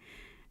doing.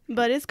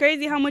 But it's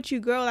crazy how much you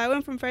grow. I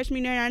went from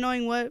freshman year not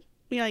knowing what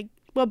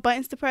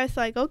buttons to press,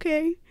 like,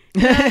 okay.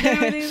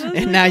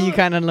 And now you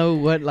kind of know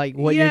what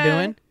you're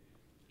doing?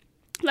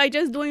 Like,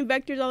 just doing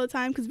vectors all the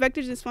time, because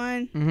vectors is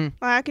fun. Mm-hmm. Like,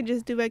 I could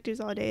just do vectors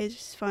all day. It's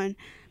just fun.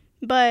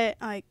 But,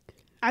 like,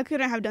 I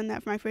couldn't have done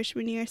that for my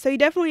freshman year. So you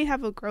definitely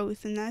have a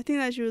growth, and I think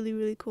that's really,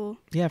 really cool.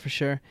 Yeah, for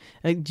sure.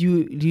 Like, do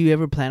you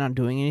ever plan on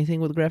doing anything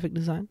with graphic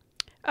design?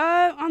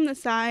 On the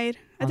side.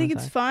 I think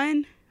it's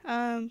fun.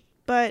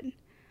 But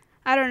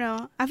I don't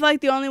know. I feel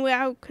like the only way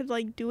I could,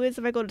 like, do it is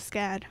if I go to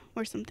SCAD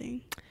or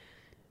something.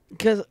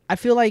 Because I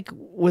feel like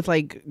with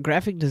like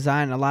graphic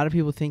design, a lot of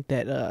people think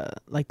that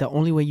like the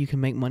only way you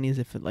can make money is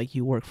if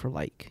you work for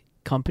like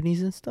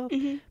companies and stuff.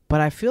 Mm-hmm.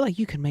 But I feel like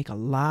you can make a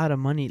lot of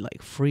money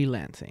like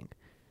freelancing,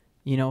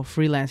 or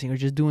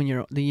just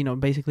doing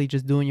basically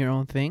just doing your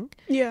own thing.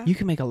 Yeah. You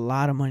can make a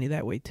lot of money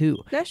that way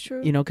too. That's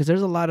true. Because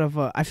there's a lot of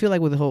I feel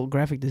like with the whole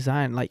graphic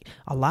design, like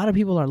a lot of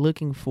people are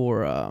looking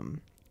for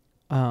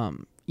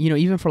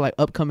even for like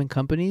upcoming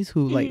companies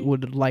who like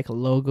would like a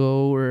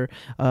logo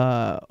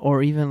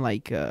or even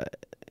like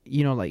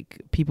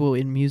like people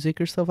in music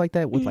or stuff like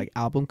that with like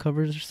album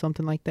covers or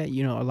something like that.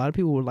 A lot of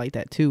people would like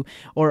that too.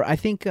 Or I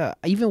think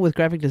even with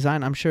graphic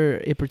design, I'm sure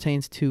it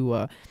pertains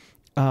to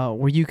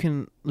where you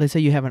can, let's say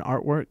you have an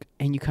artwork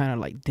and you kind of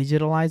like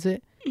digitalize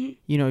it. You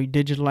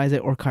digitalize it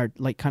or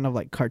kind of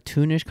like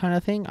cartoonish kind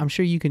of thing. I'm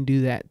sure you can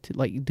do that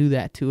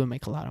too and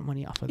make a lot of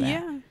money off of that.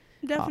 Yeah,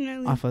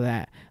 definitely. Off of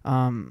that.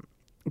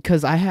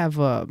 Because I have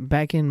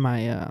back in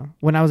my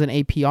when I was in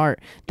AP art,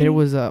 there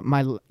was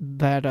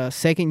that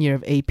second year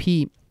of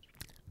AP.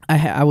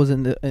 I was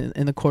in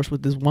the course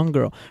with this one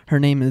girl. Her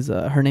name is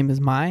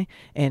Mai,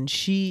 and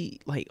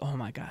she, like, oh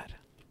my god,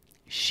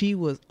 she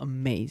was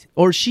amazing,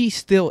 or she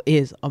still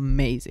is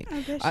amazing.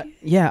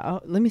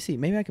 Let me see.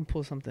 Maybe I can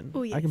pull something.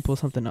 Ooh, yes. I can pull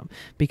something up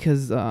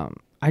because I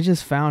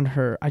just found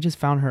her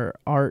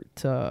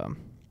art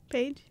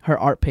page. Her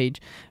art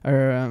page,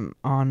 or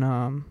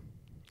on.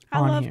 I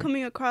love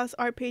coming across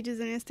art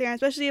pages on Instagram,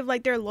 especially if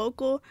like they're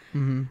local.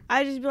 Mm-hmm.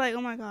 I just be like,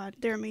 oh my god,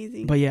 they're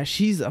amazing. But yeah,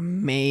 she's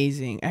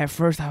amazing. At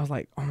first, I was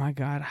like, oh my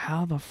god,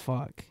 how the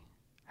fuck?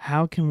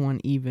 How can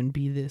one even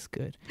be this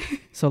good?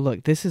 So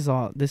look, this is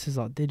all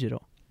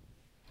digital.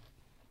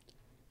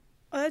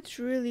 Oh, that's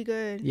really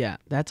good. Yeah,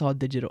 that's all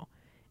digital.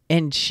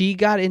 And she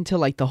got into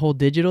like the whole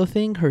digital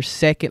thing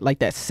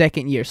that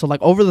second year. So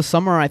like over the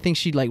summer, I think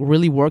she like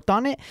really worked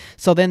on it.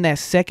 So then that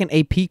second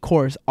AP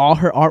course, all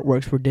her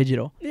artworks were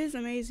digital. This is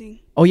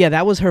amazing. Oh yeah,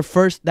 that was her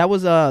first. That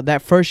was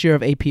that first year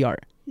of AP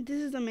art.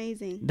 This is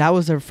amazing. That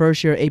was her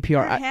first year of AP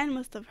art. Her hand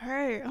must have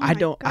hurt.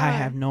 I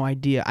have no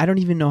idea. I don't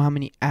even know how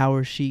many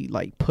hours she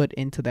like put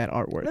into that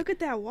artwork. Look at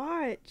that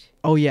watch.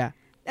 Oh yeah,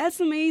 that's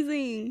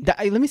amazing.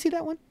 Let me see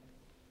that one.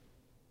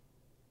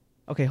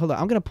 Okay, hold on.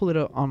 I'm gonna pull it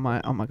up on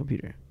my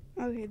computer.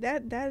 Okay,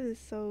 that is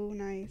so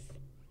nice.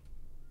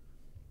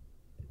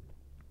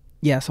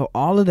 Yeah, so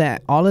all of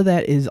that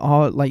is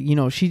all like,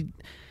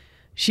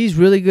 she's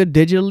really good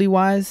digitally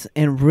wise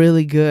and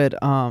really good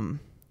Oh,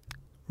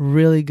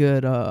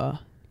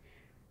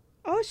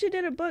 she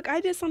did a book.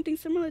 I did something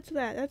similar to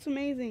that. That's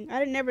amazing.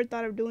 I never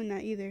thought of doing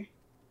that either.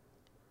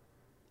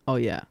 Oh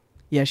yeah.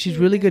 Yeah, she's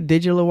really good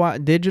digital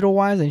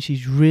wise, and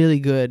she's really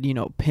good,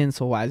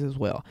 pencil wise as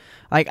well.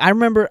 Like I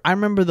remember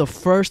the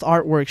first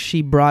artwork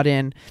she brought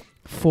in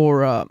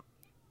for our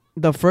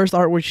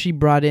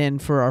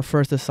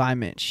first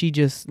assignment. She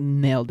just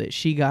nailed it.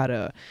 She got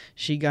a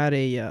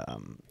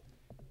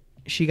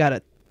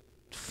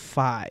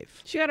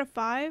 5. She got a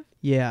 5.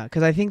 Yeah,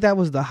 because I think that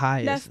was the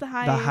highest. That's the The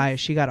highest.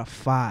 highest. She got a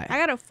 5. I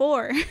got a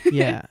 4.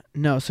 Yeah.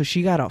 No, so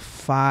she got a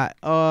 5.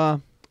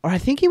 Or I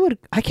think he would.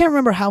 I can't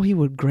remember how he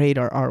would grade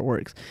our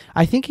artworks.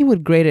 I think he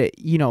would grade it,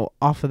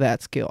 off of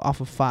that scale, off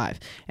of 5.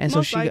 And so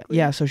Most she got, likely.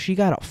 yeah, so she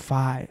got a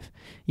 5.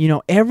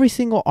 Every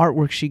single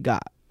artwork she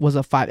got was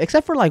a 5,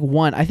 except for like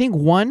one. I think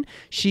one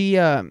she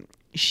had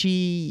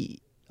she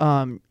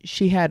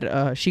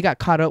got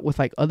caught up with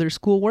like other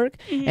schoolwork,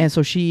 Mhm. and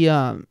so she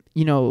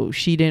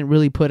she didn't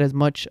really put as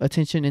much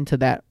attention into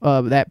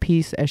that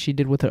piece as she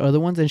did with her other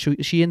ones, and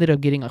she ended up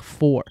getting a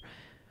 4.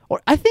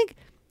 Or I think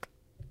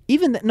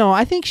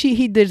I think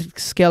he did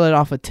scale it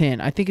off a 10.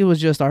 I think it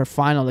was just our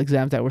final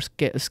exams that were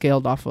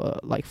scaled off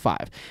like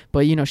 5.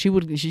 But she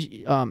would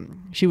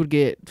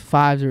get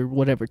 5s or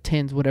whatever,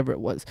 10s, whatever it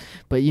was.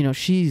 But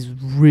she's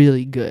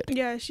really good.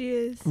 Yeah, she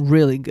is.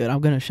 Really good. I'm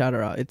gonna shout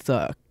her out. It's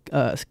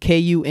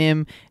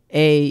KUMAMAI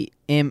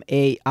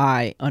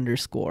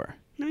 _.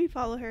 Let me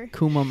follow her.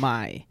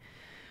 Kumamai.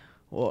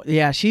 Well,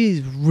 yeah,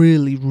 she's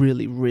really,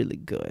 really, really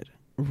good.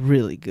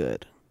 Really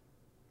good.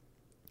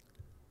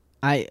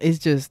 It's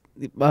just,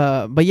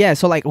 but yeah,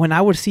 so like when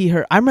I would see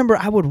her, I remember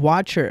I would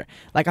watch her,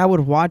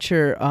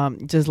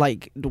 just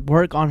like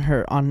work on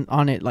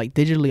it, like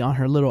digitally on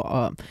her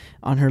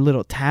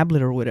little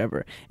tablet or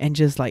whatever. And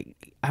just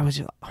like, I was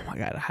just, oh my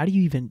God, how do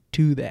you even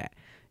do that?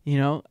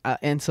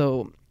 And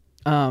so,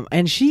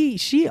 and she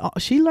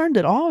learned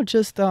it all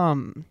just,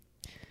 through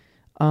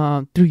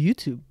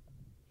YouTube.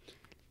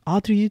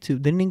 All through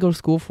YouTube. Didn't even go to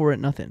school for it,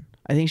 nothing.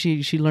 I think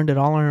she learned it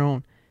all on her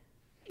own.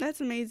 That's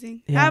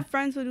amazing. Yeah. I have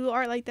friends who do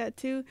art like that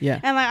too.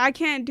 Yeah. And like I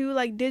can't do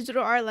like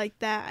digital art like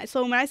that.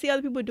 So when I see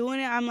other people doing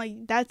it, I'm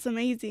like, that's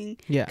amazing.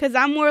 Yeah. Cause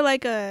I'm more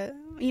like I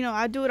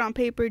do it on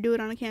paper, do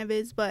it on a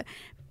canvas, but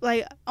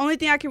like only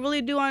thing I can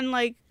really do on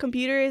like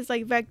computer is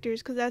like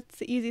vectors, cause that's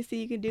the easiest thing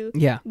you can do.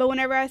 Yeah. But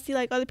whenever I see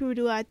like other people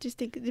do it, I just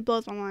think it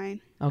blows my mind.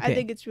 Okay. I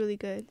think it's really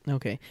good.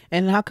 Okay.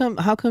 And how come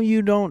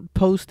you don't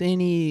post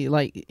any of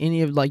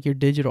like your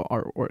digital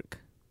artwork?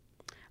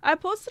 I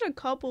posted a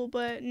couple,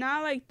 but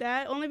not like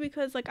that. Only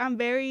because like I'm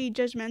very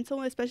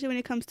judgmental, especially when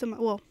it comes to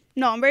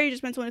I'm very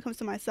judgmental when it comes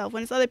to myself.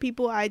 When it's other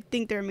people, I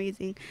think they're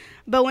amazing,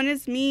 but when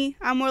it's me,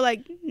 I'm more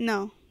like,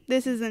 no,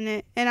 this isn't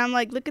it. And I'm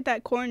like, look at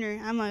that corner.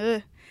 I'm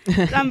like,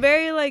 ugh. I'm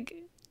very like,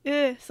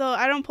 ugh. So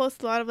I don't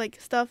post a lot of like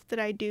stuff that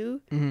I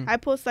do. Mm-hmm. I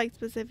post like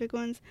specific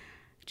ones,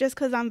 just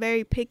because I'm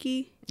very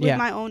picky with Yeah.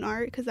 my own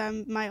art, because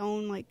I'm my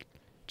own like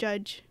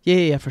judge.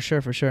 Yeah, for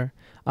sure.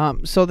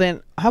 So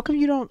then, how come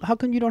you don't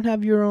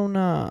have your own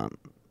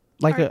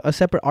like a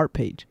separate art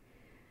page?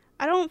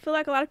 I don't feel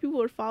like a lot of people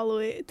would follow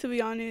it, to be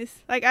honest.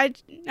 Like I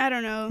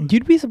don't know.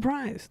 You'd be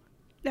surprised.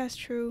 That's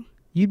true.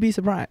 You'd be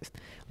surprised.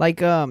 Like,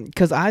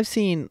 cause I've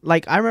seen,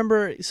 like, I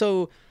remember,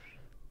 so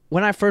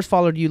when I first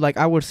followed you, like,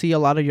 I would see a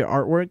lot of your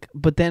artwork,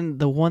 but then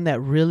the one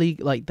that really,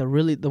 like, the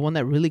one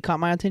that really caught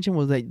my attention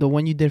was like the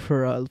one you did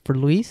for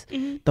Luis,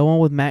 Mm-hmm. the one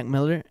with Mac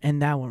Miller,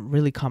 and that one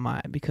really caught my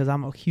eye because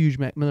I'm a huge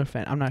Mac Miller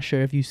fan. I'm not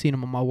sure if you've seen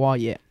him on my wall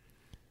yet.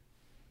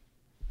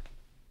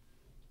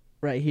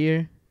 Right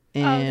here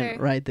and okay.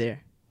 right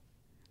there.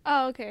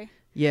 Oh, okay.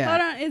 Yeah.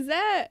 Hold on. Is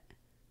that?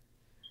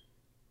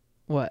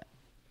 What?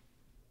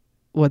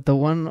 What, the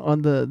one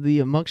on the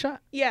mugshot?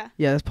 Yeah.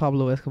 Yeah, that's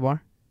Pablo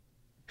Escobar.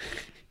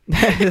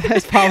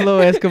 That's Pablo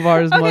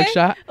Escobar's Okay.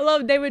 mugshot. I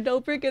love David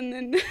Dobrik, and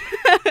then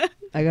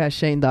I got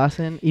Shane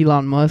Dawson,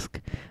 Elon Musk,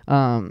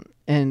 and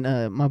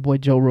my boy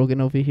Joe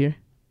Rogan over here.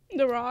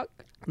 The Rock.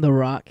 The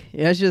Rock.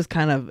 Yeah, it's just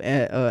kind of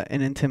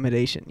an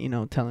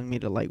intimidation, telling me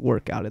to like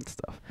work out and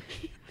stuff.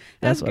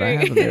 That's what I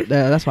have great. him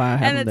there. That's why I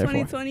have And him the there for.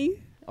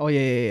 2020. Oh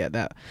yeah.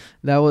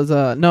 That was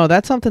no,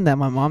 that's something that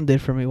my mom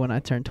did for me when I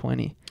turned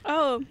 20.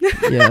 Oh.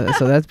 Yeah,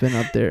 so that's been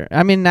up there.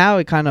 I mean, now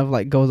it kind of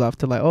like goes off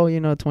to like,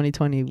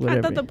 2020, whatever.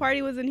 I thought the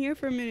party was in here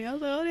for a minute. I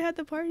was like, oh, they had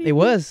the party. It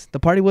was. The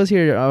party was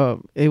here.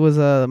 It was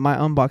my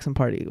unboxing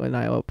party when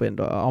I opened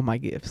all my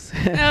gifts.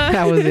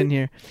 I was in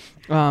here.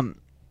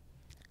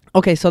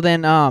 Okay, so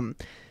then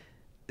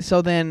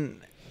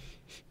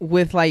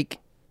with like,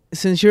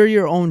 since you're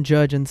your own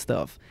judge and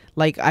stuff,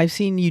 like I've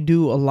seen you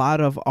do a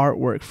lot of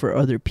artwork for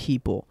other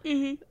people.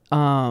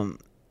 Mm-hmm.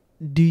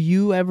 Do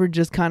you ever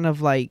just kind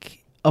of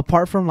like,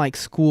 apart from like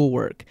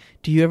schoolwork,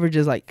 do you ever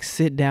just like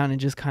sit down and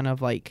just kind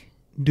of like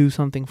do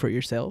something for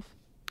yourself?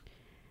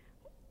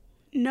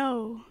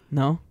 No.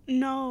 No?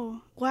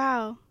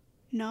 Wow.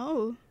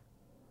 No.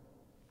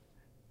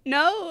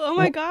 Oh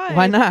my God.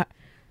 Why not?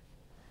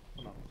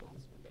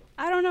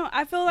 I don't know.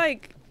 I feel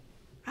like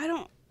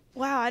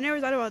wow, I never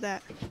thought about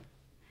that.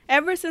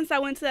 Ever since I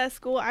went to that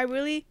school,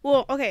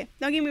 okay,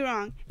 don't get me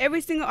wrong.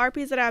 Every single art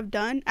piece that I've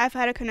done, I've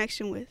had a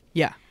connection with.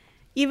 Yeah.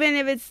 Even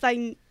if it's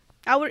like,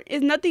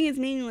 nothing is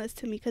meaningless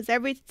to me, because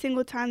every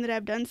single time that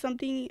I've done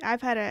something,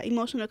 I've had an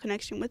emotional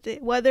connection with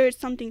it, whether it's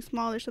something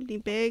small or something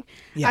big.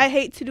 Yeah. I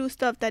hate to do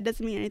stuff that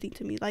doesn't mean anything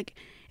to me. Like,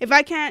 if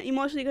I can't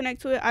emotionally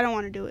connect to it, I don't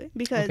want to do it,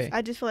 because Okay.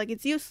 I just feel like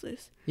it's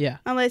useless. Yeah.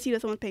 Unless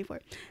someone's paying for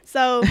it.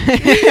 So,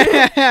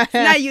 it's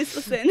not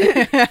useless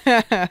then.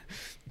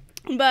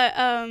 But,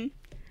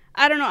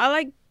 I don't know. I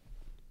like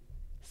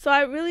So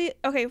I really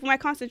for my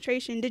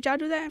concentration. Did y'all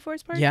do that in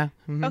Forest Park? Yeah.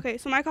 Mhm. Okay,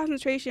 so my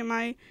concentration,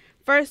 my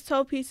first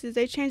 12 pieces,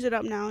 they changed it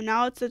up now.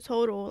 Now it's a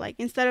total. Like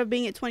instead of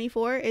being at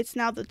 24, it's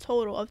now the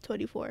total of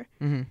 24.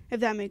 Mhm. If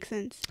that makes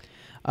sense.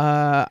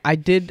 I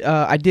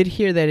did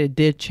hear that it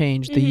did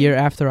change the Mhm. year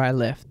after I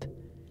left.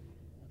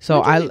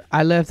 So When did it-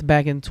 I left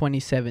back in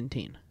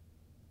 2017.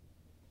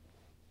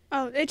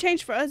 Oh, it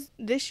changed for us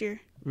this year.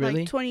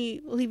 Really?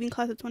 Like leaving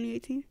class of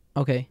 2018.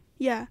 Okay.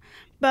 Yeah,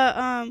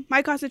 but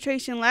my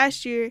concentration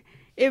last year,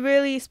 it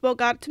really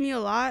spoke out to me a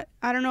lot.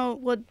 I don't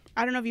know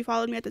if you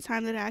followed me at the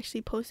time that I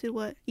actually posted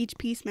what each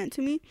piece meant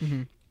to me.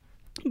 Mhm.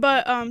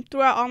 But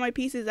throughout all my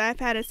pieces, I've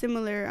had a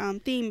similar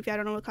theme. If I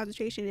don't know what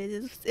concentration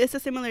is, it's a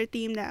similar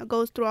theme that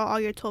goes throughout all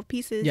your 12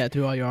 pieces. Yeah,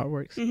 through all your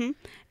artworks.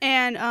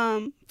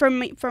 And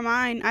for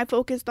mine, I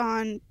focused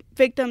on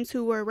victims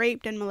who were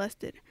raped and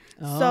molested.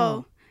 Oh.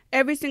 So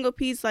every single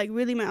piece like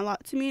really meant a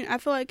lot to me. I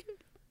feel like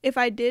if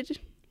I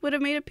would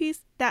have made a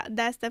piece,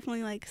 that's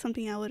definitely like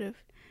something I would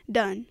have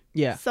done.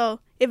 Yeah. So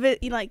if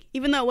it like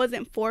even though it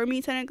wasn't for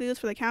me technically, it was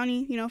for the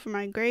county, for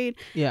my grade.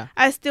 Yeah.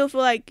 I still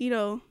feel like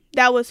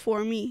that was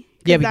for me.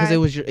 Yeah, because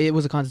it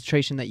was a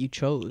concentration that you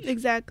chose.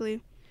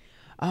 Exactly.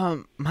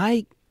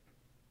 My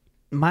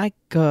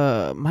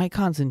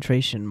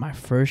concentration my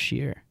first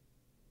year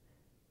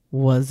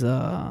was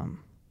I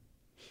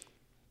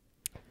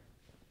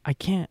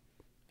think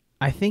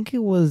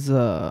it was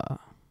no,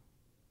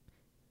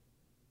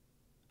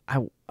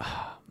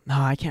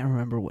 I can't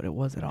remember what it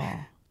was at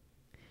all.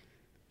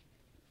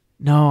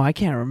 No, I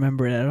can't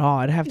remember it at all.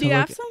 I'd have to Do you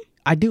look. have some?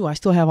 I do. I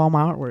still have all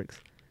my artworks.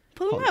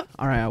 Pull them Hold up. on.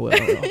 All right, I will.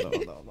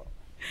 Hold on.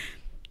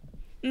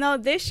 No,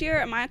 this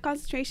year my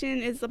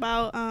concentration is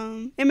about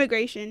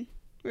immigration,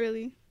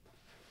 really.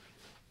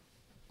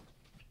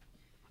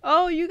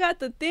 Oh, you got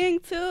the thing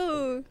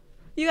too.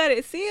 You got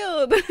it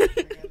sealed.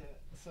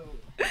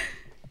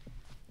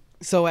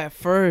 So at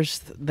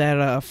first,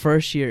 that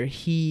first year,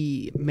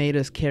 he made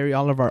us carry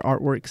all of our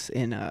artworks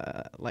in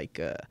like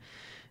a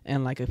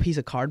piece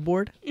of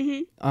cardboard.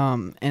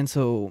 And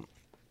so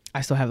I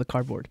still have the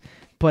cardboard.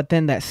 But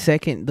then the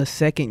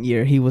second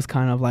year, he was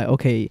kind of like,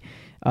 okay,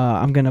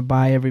 I'm gonna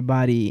buy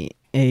everybody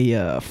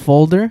a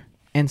folder.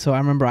 And so I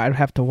remember I'd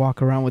have to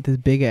walk around with this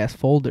big ass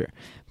folder.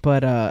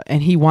 But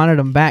and he wanted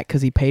them back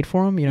because he paid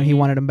for them. He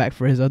wanted them back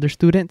for his other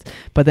students.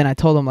 But then I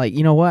told him, like,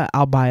 you know what?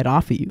 I'll buy it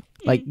off of you.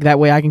 Like, that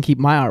way I can keep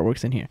my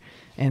artworks in here.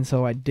 And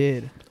so I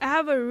did. I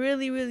have a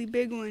really, really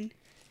big one.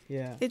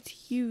 Yeah. It's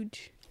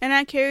huge. And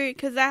I carry it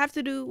because I have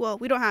to do, well,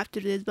 we don't have to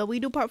do this, but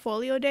we do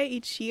portfolio day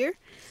each year.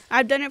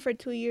 I've done it for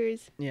 2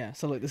 years. Yeah.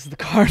 So, look, this is the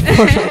cardboard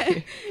right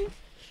here.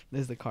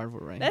 This is the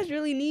cardboard right That's here.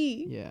 really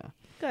neat. Yeah.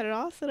 Got it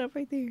all set up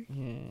right there.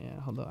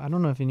 Yeah. Hold on. I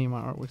don't know if any of my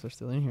artworks are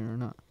still in here or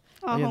not.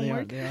 All yeah,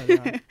 homework. They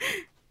are.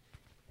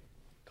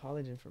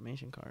 College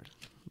information card.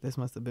 This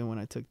must have been when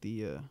I took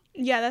the...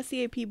 Yeah, that's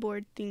the AP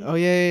board thing. Oh,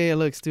 yeah.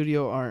 Look,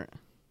 studio art.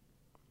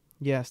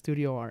 Yeah,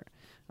 studio art.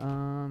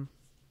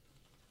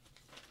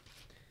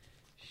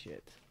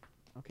 Shit.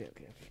 Okay.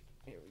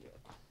 Here we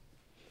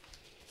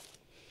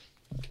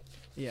go.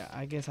 Yeah,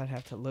 I guess I'd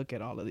have to look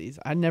at all of these.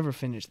 I never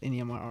finished any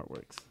of my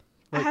artworks.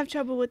 I Look. have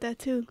trouble with that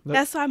too. Look.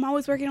 That's why I'm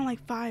always working on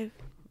like 5.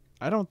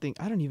 I don't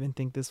even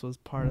think this was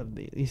part of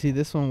the... You see,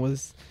 this one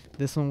was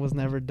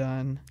never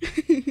done.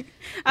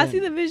 I see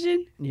the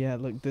vision. Yeah,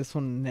 look, this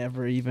one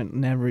never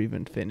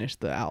even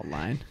finished the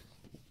outline.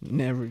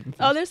 Never even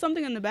finished. Oh, there's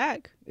something in the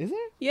back. Is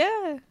there?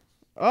 Yeah.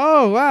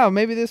 Oh, wow,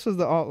 maybe this was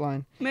the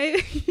outline.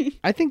 Maybe.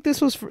 I think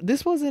this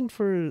wasn't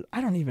for...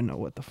 I don't even know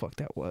what the fuck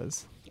that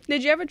was.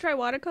 Did you ever try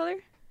watercolor?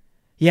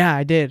 Yeah,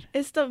 I did.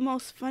 It's the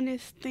most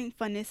funnest thing.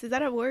 Funnest, is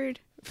that a word?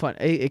 Fun.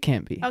 It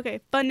can't be.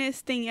 Okay, funnest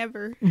thing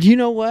ever. You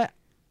know what?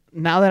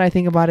 Now that I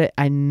think about it,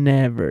 I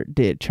never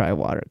did try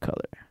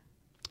watercolor.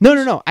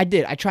 No. I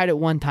did. I tried it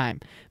one time,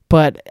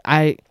 but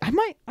I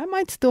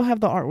might still have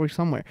the artwork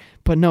somewhere.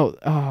 But no.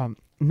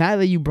 Now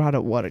that you brought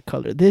up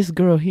watercolor, this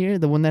girl here,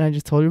 the one that I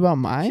just told you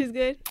about, She's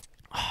good.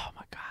 Oh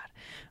my god,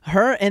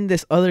 her and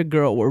this other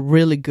girl were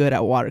really good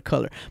at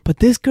watercolor. But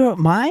this girl,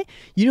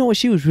 you know what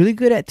she was really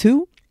good at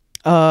too?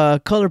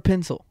 Color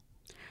pencil.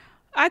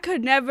 I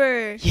could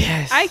never.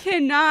 Yes. I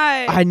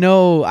cannot. I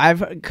know.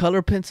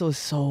 Color pencil is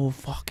so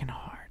fucking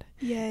hard.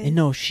 Yes. And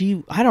no,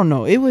 I don't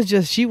know.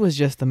 She was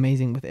just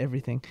amazing with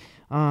everything.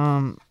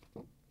 None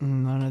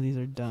of these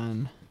are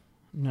done.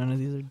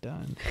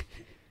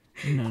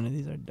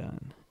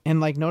 And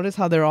like, notice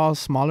how they're all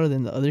smaller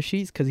than the other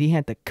sheets, because he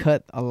had to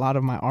cut a lot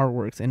of my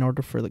artworks in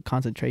order for the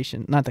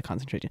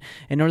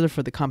in order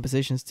for the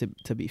compositions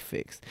to be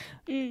fixed.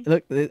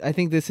 Look, I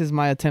think this is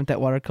my attempt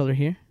at watercolor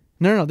here.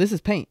 No, this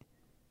is paint.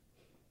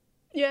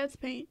 Yeah, it's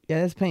paint.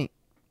 Yeah, that's paint.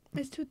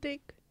 It's too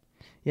thick.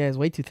 Yeah, it's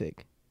way too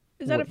thick.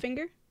 Is that a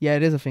finger? Yeah,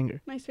 it is a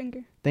finger. Nice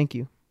finger. Thank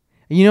you.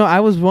 You know,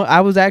 I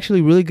was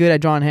actually really good at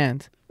drawing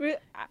hands.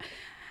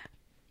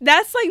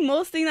 That's like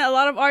most thing that a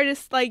lot of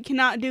artists like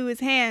cannot do is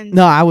hands.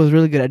 No, I was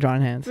really good at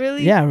drawing hands.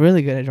 Really? Yeah,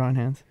 really good at drawing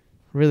hands.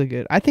 Really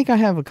good. I think I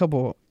have a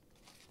couple.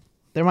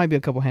 There might be a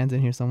couple hands in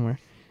here somewhere.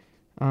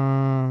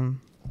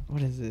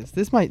 What is this?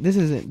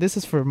 This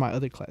is for my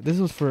other class. This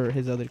was for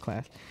his other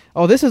class.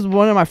 Oh, this is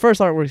one of my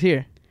first artworks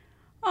here.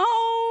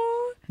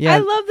 Oh, Yeah. I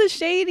love the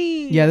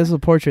shading. Yeah, this was a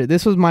portrait.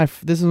 This was my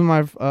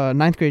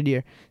ninth grade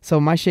year.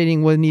 So my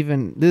shading wasn't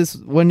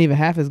even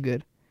half as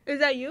good. Is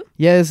that you?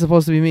 Yeah, it's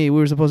supposed to be me. We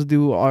were supposed to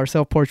do our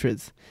self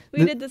portraits.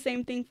 We did the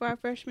same thing for our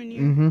freshman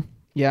year. Mm-hmm.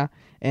 Yeah,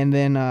 and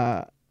then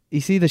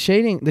you see the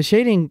shading. The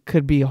shading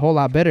could be a whole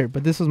lot better,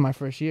 but this was my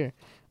first year.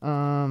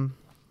 Let's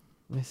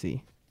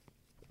see.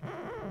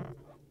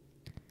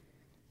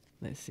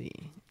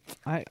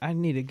 I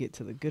need to get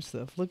to the good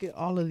stuff. Look at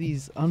all of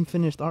these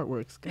unfinished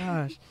artworks.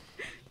 Gosh.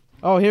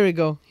 Oh, here we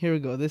go.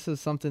 This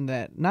is something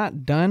that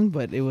not done,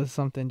 but it was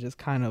something just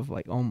kind of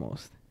like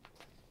almost.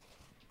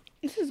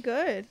 This is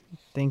good.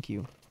 Thank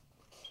you.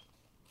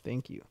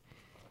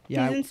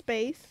 Yeah. He's in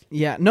space.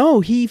 Yeah.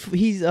 No,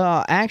 he's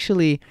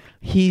actually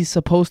he's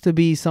supposed to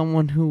be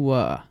someone who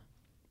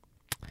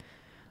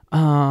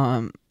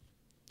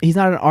he's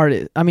not an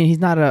artist. I mean, he's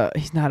not a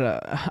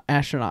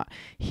astronaut.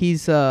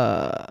 He's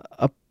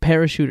a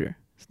parachuter.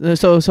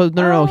 So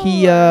no,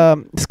 he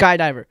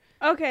skydiver.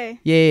 Okay.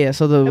 Yeah.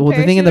 So the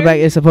thing in the back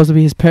is supposed to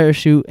be his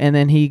parachute, and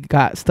then he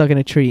got stuck in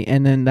a tree,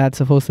 and then that's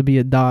supposed to be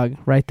a dog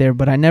right there.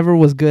 But I never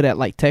was good at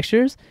like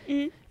textures.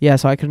 Mm-hmm. Yeah,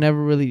 so I could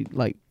never really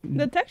like.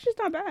 The texture's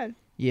not bad.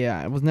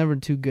 Yeah, I was never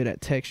too good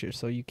at texture,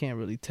 so you can't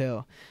really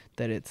tell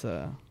that it's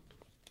And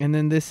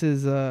then this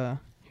is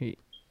here.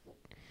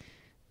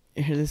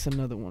 This is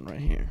another one right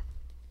here.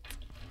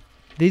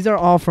 These are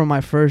all from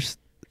my first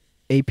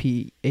AP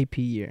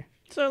year.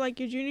 So like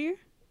your junior year?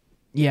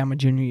 Yeah, my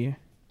junior year.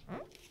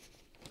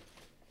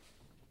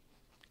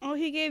 Oh,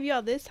 he gave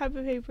y'all this type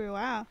of paper.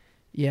 Wow.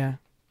 Yeah.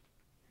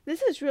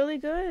 This is really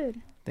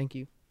good. Thank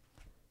you.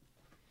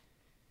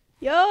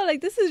 Yo, like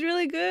this is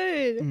really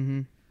good.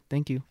 Mhm.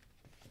 Thank you.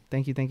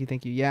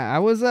 Yeah, I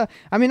was I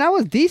mean, I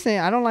was decent.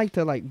 I don't like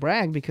to like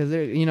brag because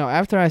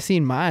after I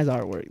seen Maya's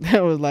artwork,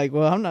 that was like,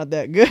 well, I'm not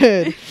that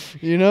good,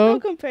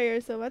 Don't compare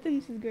yourself. I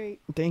think this is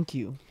great. Thank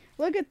you.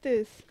 Look at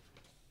this.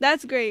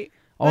 That's great.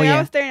 Oh, like, yeah. I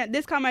was staring at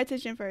this. Caught my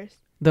attention first.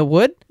 The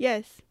wood?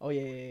 Yes. Oh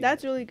yeah.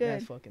 That's really good.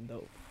 That's fucking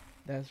dope.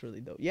 That's really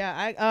dope.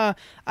 Yeah,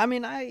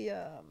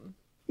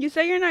 You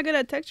say you're not good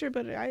at texture,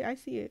 but I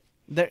see it.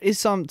 there is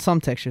some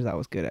textures I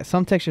was good at.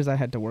 Some textures I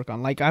had to work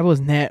on. Like I was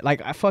I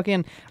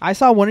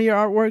saw one of your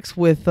artworks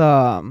with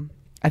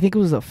I think it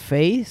was a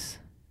face.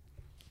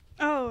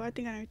 Oh, I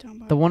think I know what you're talking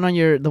about. The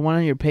one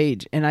on your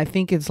page, and I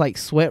think it's like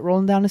sweat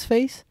rolling down his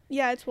face.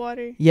 Yeah, it's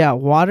water. Yeah,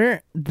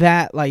 water.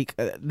 That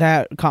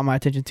that caught my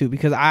attention too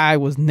because I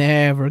was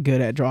never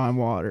good at drawing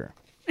water.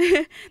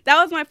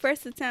 That was my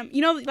first attempt.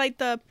 Like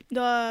the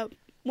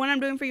one I'm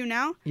doing for you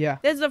now. Yeah.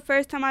 This is the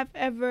first time I've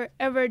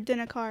ever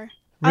done a car.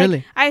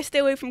 Really? I stay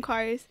away from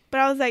cars, but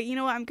I was like, you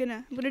know what, I'm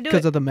gonna do it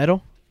Because of the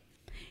metal.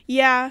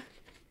 Yeah.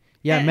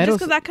 Yeah, metal.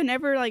 Just because I could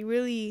never like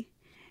really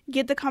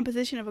get the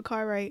composition of a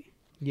car right.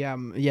 Yeah.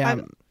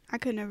 I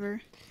could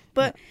never,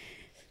 but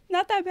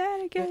not that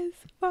bad, I guess.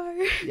 Far.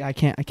 Yeah, I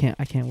can't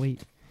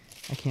wait.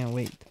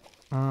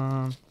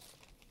 I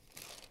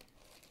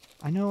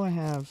know I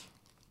have.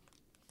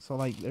 So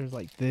like, there's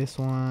like this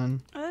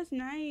one. Oh, that's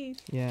nice.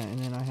 Yeah, and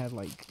then I had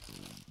like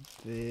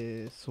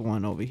this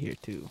one over here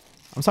too.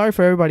 I'm sorry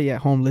for everybody at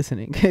home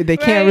listening. They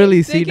can't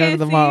really see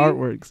none of my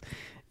artworks,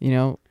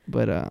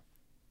 but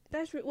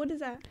what is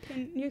that?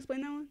 Can you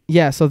explain that one?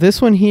 Yeah, so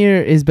this one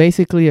here is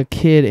basically a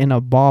kid in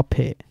a ball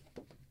pit.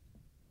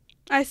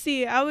 I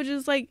see. I was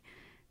just like,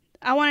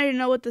 I wanted to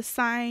know what the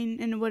sign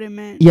and what it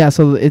meant. Yeah,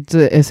 so it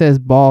says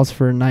balls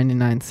for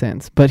 99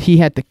 cents, but he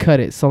had to cut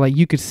it. So like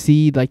you could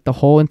see like the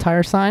whole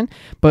entire sign,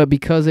 but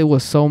because it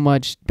was so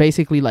much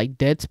basically like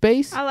dead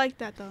space. I like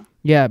that though.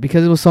 Yeah,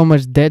 because it was so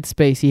much dead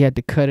space, he had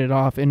to cut it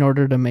off in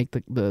order to make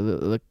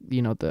the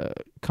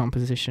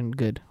composition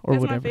good or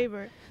That's whatever. That's my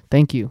favorite.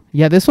 Thank you.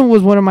 Yeah, this one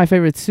was one of my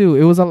favorites too.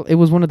 It was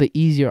one of the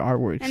easier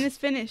artworks. And it's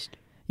finished.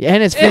 Yeah,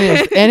 and it's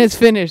finished. And it's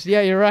finished.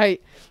 Yeah, you're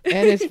right.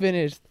 And it's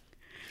finished.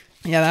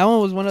 Yeah, that one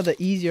was one of the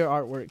easier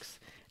artworks.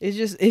 It's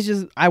just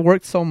I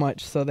worked so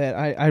much so that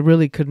I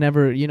really could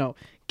never,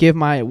 give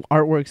my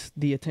artworks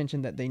the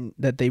attention that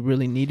they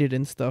really needed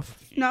and stuff.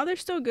 No, they're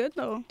still good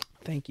though.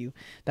 Thank you.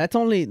 That's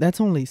only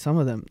some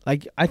of them.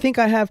 Like I think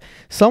I have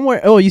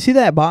somewhere. Oh, you see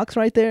that box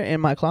right there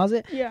in my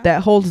closet? Yeah.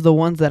 That holds the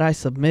ones that I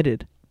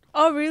submitted.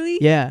 Oh, really?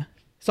 Yeah.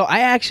 So I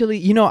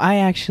actually I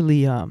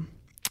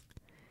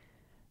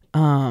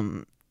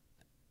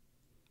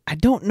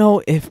don't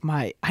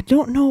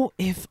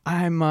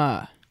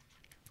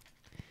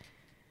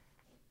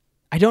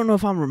know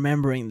if I'm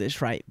remembering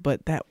this right,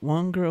 but that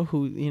one girl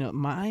who,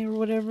 Maya or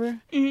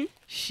whatever,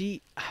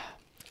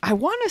 I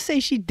want to say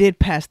she did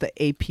pass the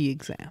AP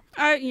exam.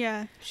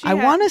 Yeah. I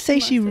want to say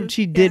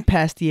she did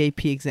pass the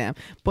AP exam,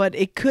 but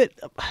it could,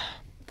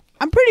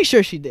 I'm pretty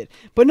sure she did.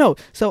 But no,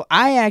 so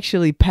I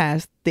actually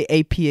passed the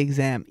AP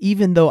exam,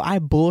 even though I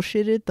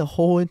bullshitted the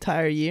whole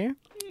entire year.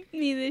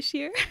 Me this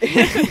year.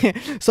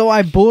 So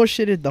I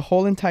bullshitted the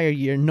whole entire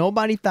year.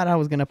 Nobody thought I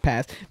was going to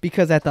pass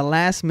because at the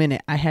last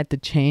minute I had to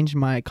change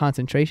my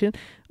concentration.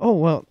 Oh,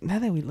 well, now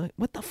that we look,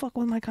 what the fuck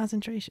was my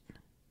concentration?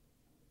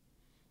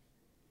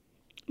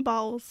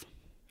 Balls.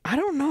 I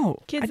don't know.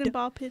 Kids in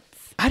ball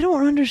pits. I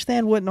don't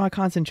understand what my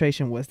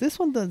concentration was. This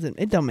one doesn't.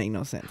 It don't make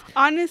no sense.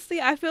 Honestly,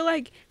 I feel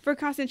like for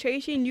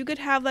concentration, you could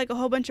have like a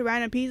whole bunch of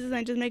random pieces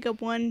and just make up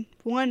one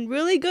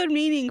really good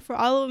meaning for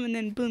all of them, and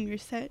then boom, you're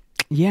set.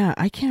 Yeah,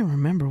 I can't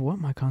remember what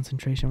my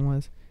concentration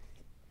was.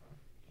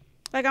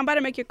 Like, I'm about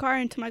to make your car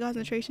into my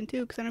concentration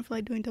too, because I don't feel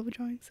like doing double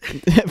drawings.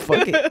 Fuck it.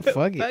 Fuck it.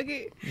 Fuck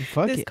it.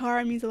 Fuck This it.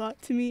 car means a lot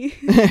to me.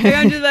 Maybe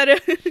I'm just about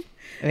to.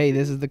 Hey,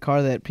 this is the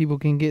car that people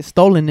can get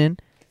stolen in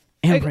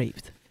and Okay.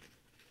 raped.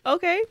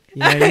 Okay.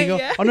 Yeah, there you go.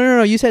 Yeah. Oh,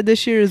 no. You said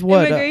this year is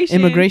what? Immigration.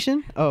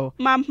 Immigration? Oh.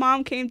 My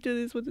mom came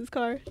through this with this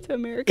car to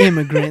America.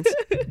 Immigrants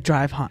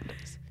drive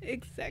Hondas.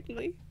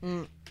 Exactly.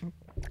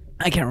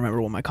 I can't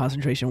remember what my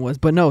concentration was.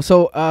 But no,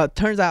 so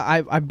turns out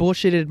I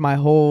bullshitted my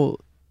whole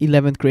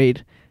 11th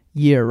grade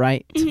year,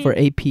 right? Mhm. For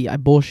AP. I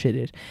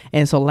bullshitted.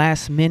 And so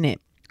last minute,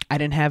 I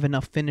didn't have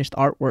enough finished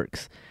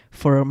artworks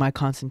for my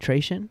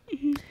concentration.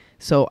 Mhm.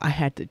 So I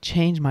had to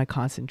change my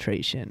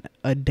concentration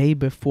a day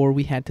before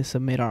we had to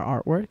submit our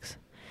artworks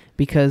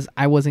because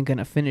I wasn't going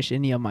to finish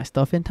any of my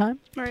stuff in time.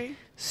 Right.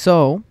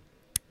 So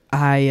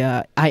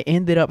I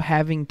ended up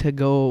having to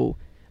go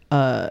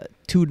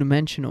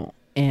two-dimensional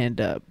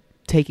and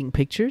taking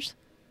pictures.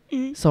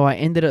 Mhm. So I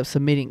ended up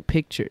submitting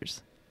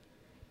pictures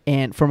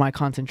and for my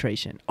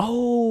concentration.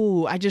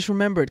 Oh, I just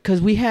remembered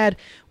cuz we had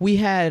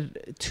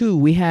two.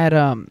 We had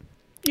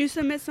You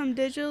submit some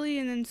digitally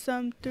and then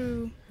some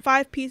through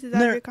 5 pieces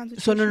out of your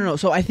concentration. So no.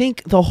 So I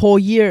think the whole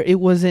year it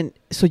wasn't.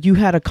 So you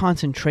had a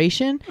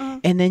concentration,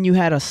 and then you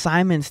had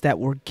assignments that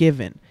were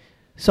given.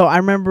 So I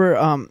remember.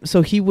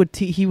 So he would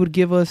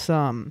give us.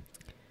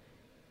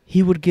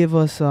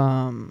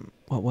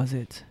 What was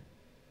it?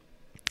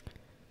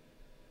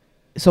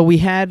 So we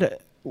had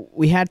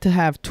to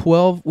have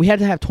 12. We had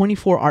to have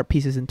 24 art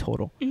pieces in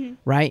total, Mhm.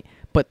 right?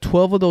 But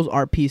 12 of those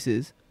art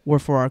pieces were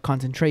for our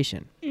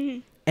concentration.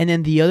 Mhm. And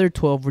then the other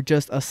 12 were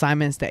just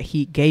assignments that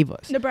he gave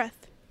us. The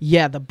breath.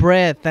 Yeah, the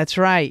breath. That's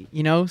right.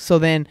 So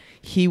then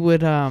he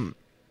would, and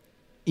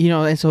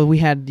so we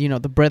had,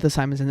 the breath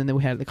assignments, and then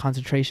we had the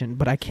concentration.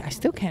 But I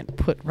still can't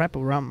wrap it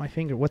around my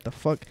finger. What the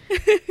fuck?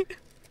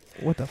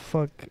 What the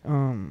fuck?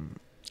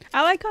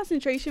 I like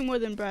concentration more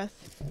than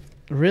breath.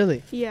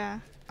 Really? Yeah.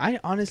 I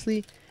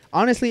honestly,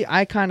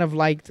 I kind of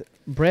liked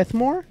breath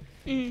more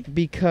Mhm.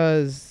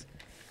 because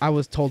I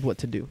was told what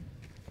to do.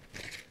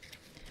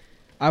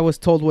 I was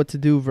told what to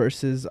do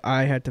versus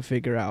I had to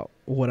figure out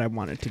what I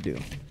wanted to do.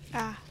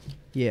 Ah.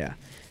 Yeah.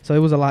 So it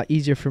was a lot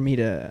easier for me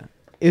to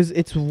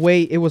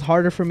it was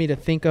harder for me to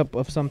think up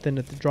of something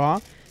to draw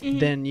Mhm.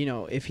 than,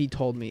 if he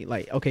told me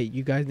like, okay,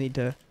 you guys need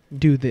to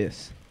do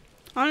this.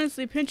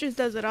 Honestly, Pinterest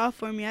does it all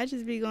for me. I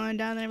just be going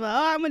down there and be like,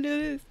 oh, I'm going to do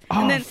this.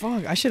 Oh, And then,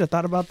 fuck. I should have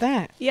thought about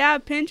that. yeah,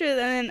 Pinterest.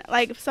 And then,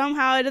 like,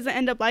 somehow it doesn't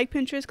end up like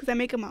Pinterest because I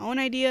make up my own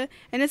idea.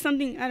 And it's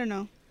something, I don't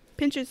know.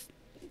 Pinterest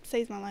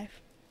saves my life.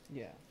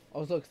 Yeah.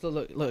 Oh,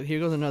 look, here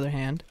goes another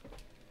hand.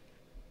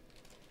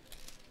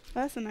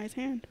 That's a nice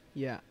hand.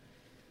 Yeah.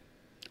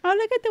 Oh,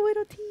 look at the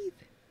little teeth.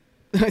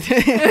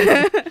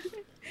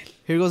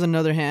 Here goes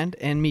another hand,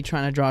 and me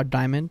trying to draw a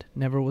diamond.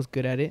 Never was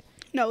good at it.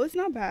 No, it's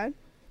not bad.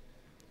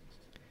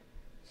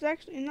 It's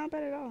actually not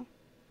bad at all.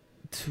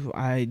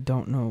 I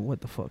don't know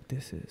what the fuck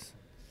this is.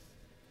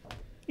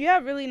 You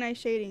have really nice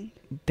shading.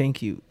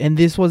 Thank you. And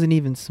this wasn't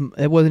even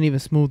it wasn't even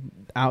smooth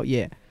out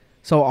yet.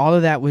 So all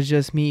of that was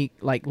just me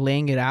like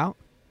laying it out.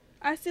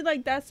 I see,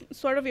 like, that's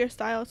sort of your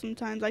style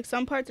sometimes. Like,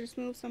 some parts are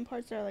smooth, some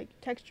parts are, like,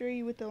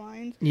 textury with the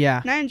lines.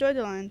 Yeah. And I enjoy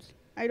the lines.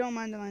 I don't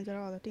mind the lines at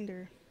all. I think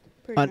they're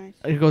pretty nice.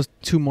 It goes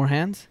 2 more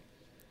hands.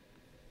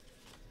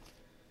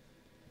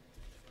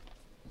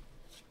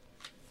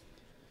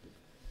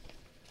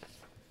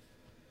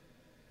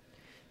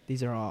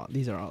 These are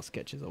all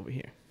sketches over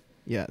here.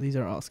 Yeah, these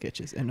are all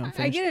sketches and I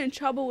unfinished. get in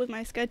trouble with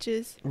my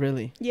sketches.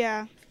 Really?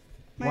 Yeah.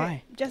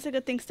 Why?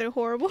 Jessica thinks they're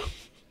horrible.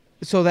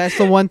 So that's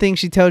the one thing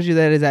she tells you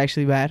that is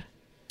actually bad?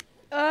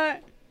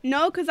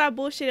 No, because I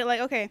bullshit it. Like,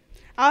 okay,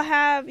 I'll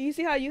have, you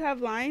see how you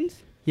have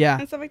lines Yeah.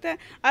 and stuff like that?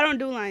 I don't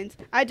do lines.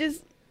 I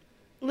just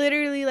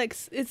literally, like,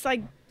 it's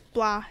like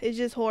blah. It's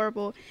just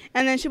horrible.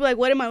 And then she'll be like,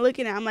 what am I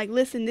looking at? I'm like,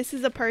 listen, this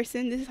is a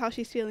person. This is how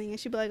she's feeling. And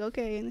she'll be like,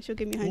 okay. And then she'll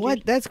give me 100.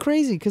 What? That's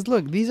crazy. Cause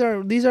look, these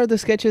are the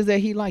sketches that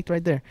he liked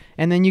right there,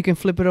 and then you can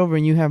flip it over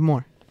and you have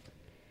more.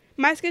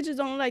 My sketches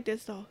don't look like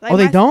this, though. Like, Oh,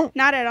 they don't?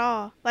 Not at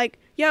all. Like,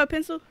 you have a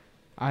pencil?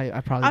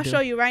 I probably. I'll do. show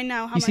you right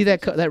now. How You my see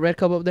that sketches- that red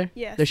cup up there?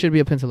 Yes. There should be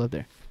a pencil up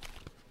there.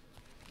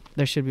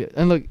 There should be.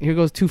 And look, here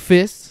goes 2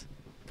 fists.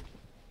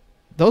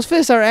 Those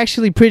fists are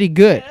actually pretty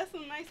good. Yeah, that's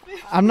some nice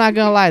fists. I'm not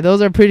gonna lie,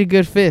 those are pretty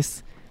good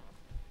fists.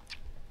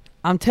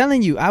 I'm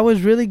telling you, I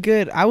was really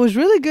good. I was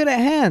really good at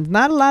hands.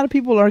 Not a lot of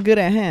people are good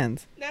at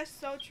hands. That's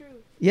so true.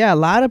 Yeah, a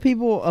lot of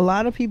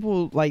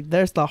people like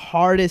there's the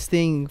hardest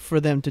thing for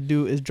them to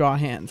do is draw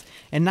hands.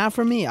 And not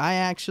for me.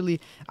 I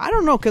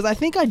don't know, cuz I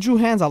think I drew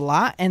hands a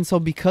lot, and so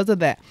because of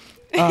that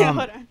Hold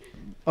on.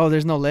 oh,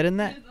 there's no lead in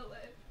that? There's a lead.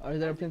 Or is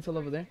there a pencil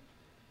over there?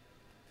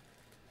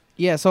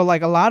 Yeah, so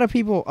like a lot of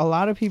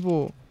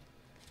people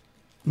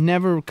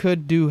never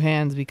could do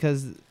hands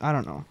because I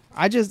don't know.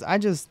 I just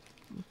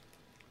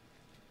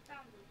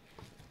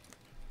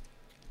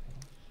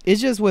It's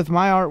just with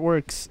my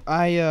artworks,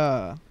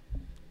 I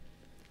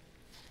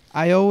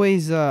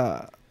always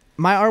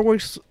my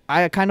artworks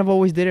I kind of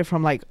always did it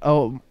from like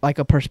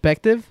a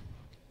perspective.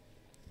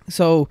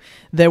 So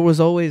there was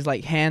always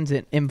like hands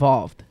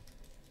involved.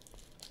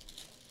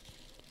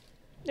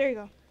 There you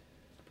go.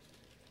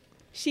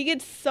 She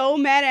gets so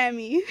mad at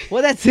me.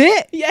 Well, that's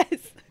it. Yes.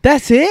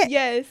 That's it.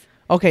 Yes.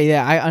 Okay,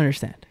 yeah, I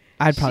understand.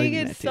 I'd probably She do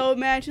gets that too. so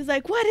mad. She's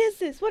like, "What is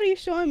this? What are you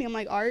showing me?" I'm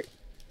like, "Art."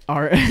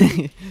 Art.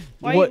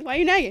 Why are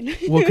you nagging?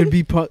 what could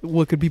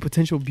be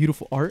potential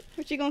beautiful art?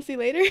 What you gonna see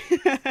later?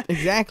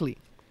 Exactly.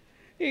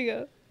 Here you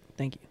go.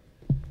 Thank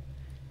you.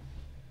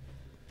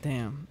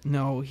 Damn.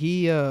 No,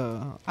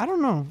 I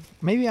don't know.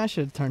 Maybe I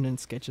should have turned in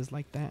sketches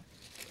like that.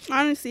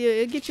 Honestly,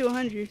 it'll get you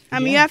 100. I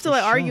mean, Yeah, you have to for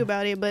like argue sure.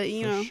 about it, but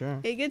you For know, sure.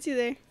 it gets you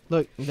there.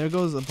 Look, there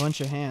goes a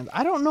bunch of hands.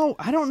 I don't know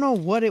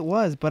what it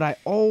was, but I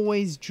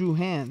always drew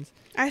hands.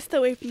 I stay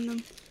away from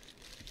them.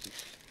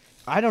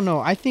 I don't know.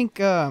 I think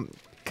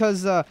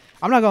cuz I'm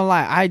not going to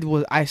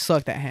lie, I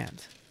sucked at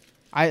hands.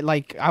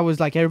 I was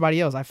like everybody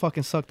else. I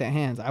fucking sucked at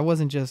hands. I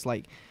wasn't just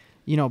like,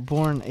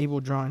 born able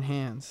drawing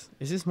hands.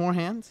 Is this more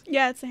hands?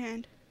 Yeah, it's a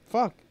hand.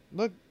 Fuck.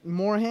 Look,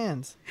 more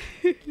hands.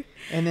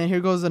 And then here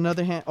goes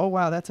another hand. Oh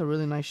wow, that's a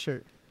really nice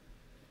shirt.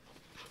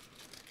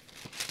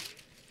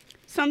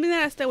 Something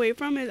that I stay away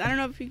from is, I don't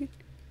know if you can.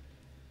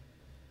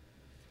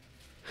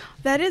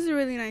 That is a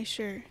really nice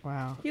shirt.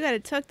 Wow. You got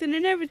it tucked in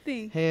and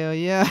everything. Hell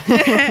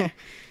yeah.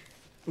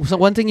 So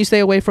one thing you stay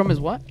away from is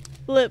what?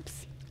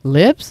 Lips.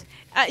 Lips?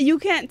 You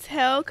can't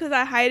tell because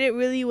I hide it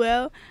really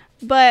well.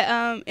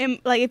 But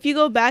like if you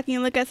go back and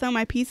you look at some of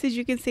my pieces,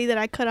 you can see that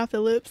I cut off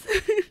the lips.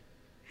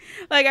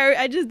 Like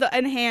I just,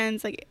 and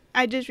hands, like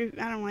I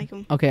don't like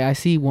them. Okay, I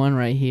see one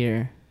right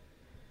here.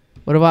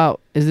 What about,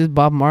 is this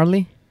Bob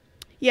Marley?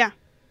 Yeah.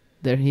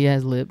 There, he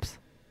has lips.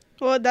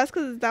 Well, that's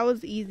because that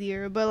was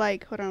easier. But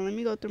like, hold on, let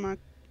me go through my.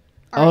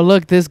 Oh,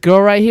 look, this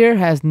girl right here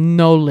has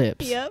no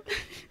lips. Yep.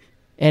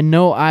 And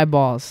no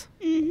eyeballs.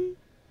 Mhm.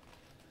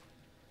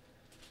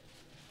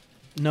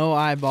 No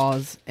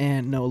eyeballs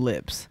and no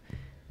lips.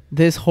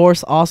 This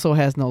horse also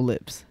has no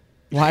lips.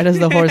 Why does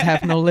the horse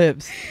have no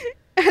lips?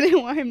 I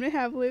didn't want him to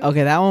have lips.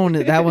 Okay,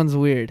 that one's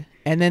weird.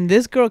 And then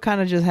this girl kind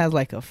of just has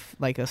like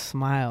a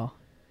smile.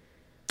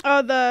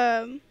 Oh,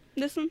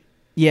 this one.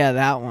 Yeah,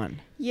 that one.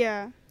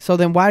 Yeah. So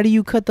then why do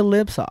you cut the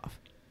lips off?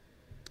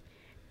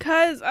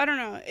 Cause I don't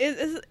know,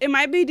 it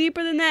might be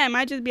deeper than that. It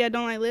might just be I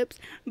don't like lips.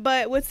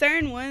 But with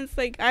certain ones,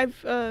 like I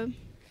don't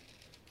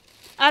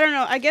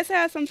know. I guess it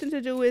has something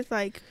to do with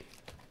like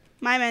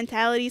my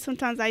mentality.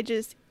 Sometimes I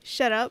just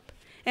shut up,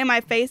 and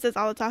my face does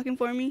all the talking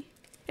for me.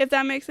 If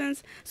that makes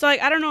sense. So like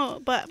I don't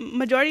know, but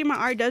majority of my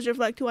art does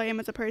reflect who I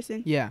am as a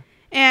person. Yeah.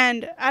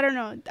 And I don't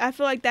know. I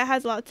feel like that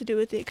has a lot to do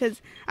with it.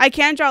 Cause I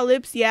can draw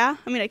lips. Yeah.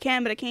 I mean I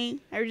can, but I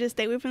can't. I just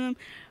stay away from them.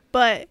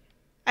 But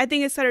I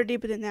think it's sort of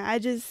deeper than that. I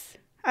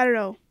don't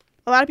know.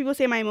 A lot of people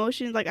say my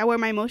emotions, like I wear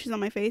my emotions on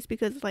my face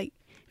because like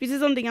if you say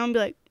something, I'm gonna be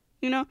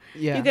like,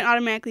 Yeah. you can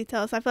automatically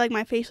tell. So I feel like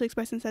my facial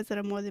expression says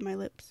that more than my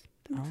lips.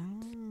 Oh,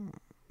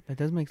 that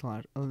does make a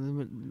lot.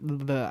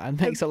 That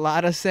makes a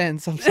lot of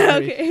sense. I'm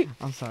sorry. Okay.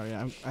 I'm sorry.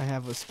 I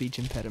have a speech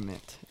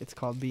impediment. It's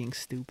called being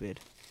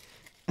stupid.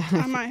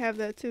 I might have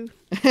that too.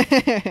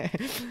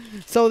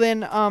 So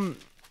then,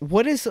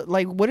 what is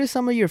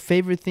some of your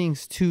favorite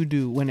things to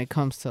do when it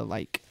comes to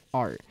like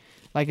art?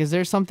 Like, is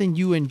there something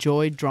you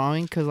enjoy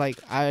drawing? Cause like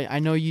I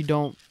know you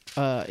don't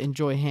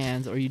enjoy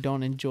hands or you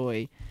don't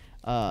enjoy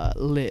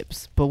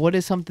lips, but what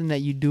is something that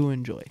you do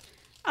enjoy?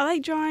 I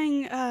like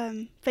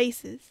drawing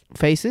faces.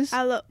 Faces?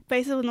 I love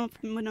faces with no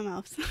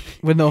mouths.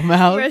 With no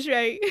mouth? That's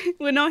right.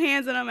 With no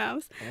hands and no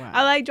mouths. Wow.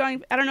 I like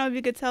drawing. I don't know if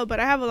you could tell, but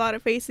I have a lot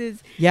of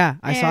faces. Yeah,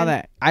 I saw And-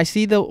 that. I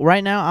see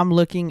right now I'm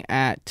looking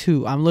at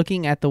two. I'm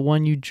looking at the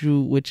one you drew,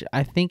 which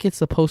I think it's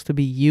supposed to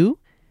be you.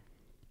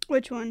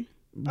 Which one?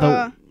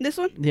 The This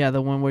one? yeah,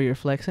 the one where you're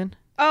flexing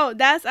Oh,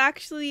 that's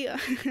actually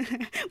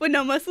with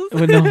no muscles.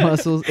 with no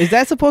muscles. Is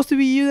that supposed to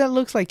be you? That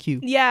looks like you.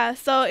 Yeah,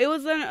 so it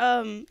was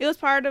it was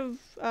part of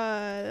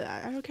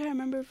I can't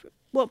remember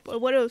what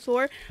it was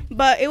for,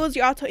 but it was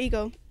your alter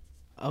ego.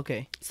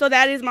 Okay. So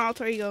that is my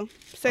alter ego,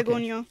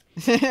 Seguño.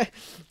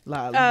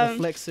 The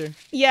flexor.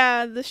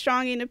 Yeah, the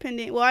strong,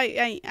 independent. Well,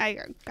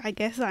 I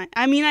guess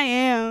I mean I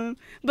am,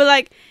 but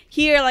like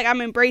here, like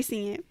I'm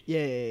embracing it.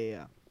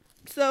 Yeah.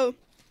 So,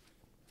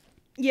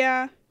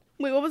 yeah.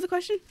 Wait, what was the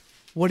question?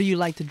 What do you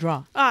like to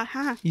draw?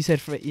 Haha. You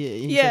said you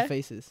Yeah. said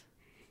faces.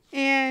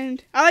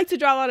 And I like to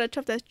draw a lot of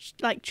stuff that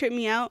like trip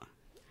me out.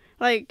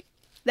 Like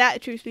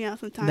that trips me out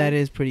sometimes. That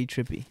is pretty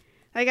trippy.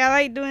 Like I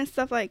like doing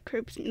stuff like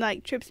trips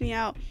me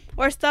out,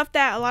 or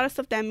a lot of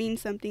stuff that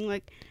means something.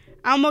 Like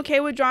I'm okay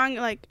with drawing,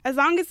 like as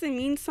long as it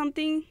means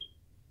something.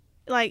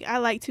 Like I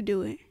like to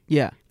do it.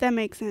 Yeah. That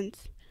makes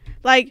sense.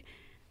 Like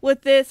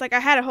with this, like I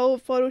had a whole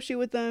photo shoot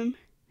with them,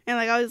 and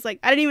like I was like,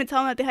 I didn't even tell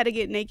them that they had to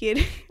get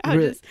naked.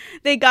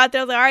 They got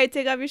there. I was like, all right,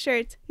 take off your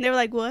shirts. And they were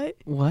like, what?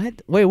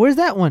 What? Wait, where's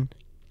that one?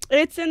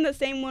 It's in the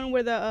same one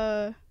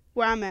where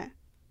I'm at.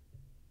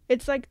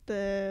 It's like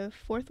the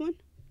fourth one.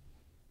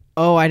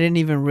 Oh, I didn't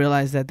even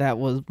realize that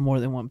was more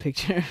than one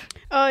picture.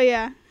 Oh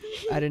yeah.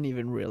 I didn't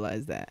even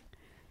realize that.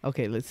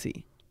 Okay, let's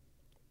see.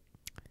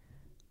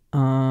 No,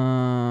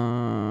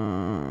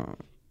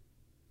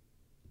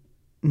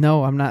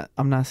 I'm not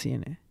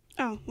seeing it.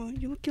 Oh well,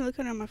 you can look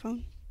at it on my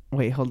phone.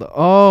 Wait, hold on.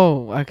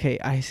 Oh, okay.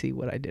 I see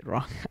what I did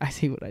wrong. I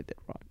see what I did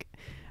wrong.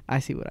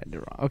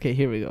 Okay,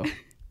 here we go.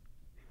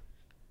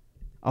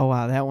 Oh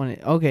wow, that one.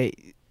 Okay.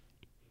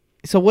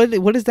 So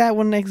what is that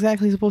one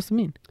exactly supposed to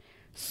mean?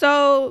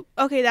 So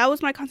okay, that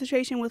was my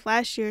concentration with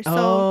last year. So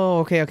Oh,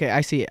 okay.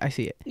 I see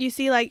it. you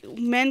see, like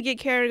men get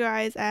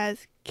categorized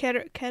as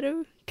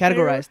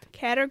categorized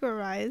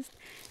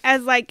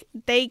as like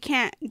they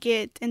can't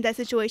get in that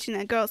situation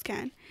that girls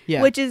can.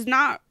 Yeah. Which is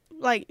not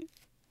like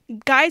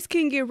guys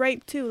can get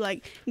raped too.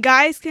 Like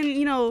guys can,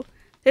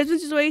 there's been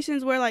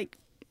situations where like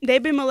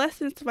they've been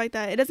molested and stuff like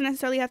that. It doesn't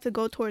necessarily have to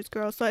go towards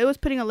girls. So it was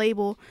putting a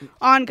label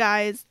on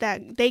guys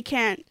that they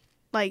can't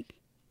like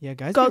Yeah,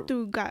 guys go get,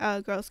 through.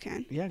 Girls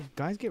can. Yeah,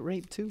 guys get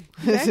raped too.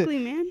 Exactly,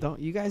 man. Don't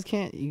you guys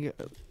can't?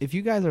 If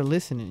you guys are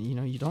listening,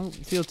 you don't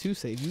feel too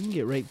safe. You can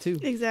get raped too.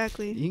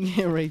 Exactly. You can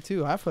get raped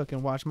too. I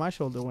fucking watch my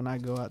shoulder when I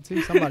go out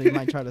too. Somebody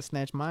might try to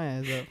snatch my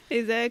ass up.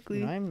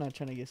 Exactly. I'm not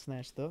trying to get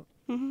snatched up.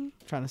 Mm-hmm.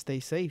 I'm trying to stay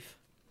safe.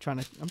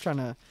 I'm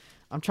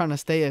trying to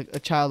stay a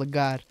child of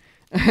God.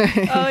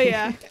 Oh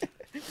yeah.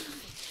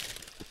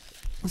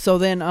 So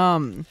then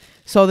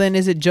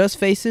is it just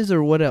faces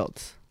or what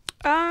else?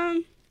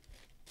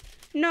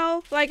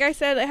 No, like I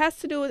said, it has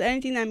to do with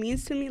anything that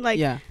means to me. Like,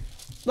 yeah,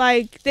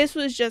 like this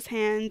was just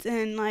hands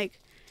and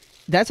like.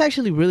 That's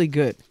actually really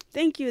good.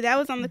 Thank you. That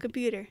was on the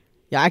computer.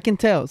 Yeah, I can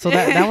tell. So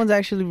that one's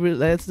actually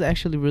that's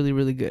actually really,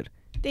 really good.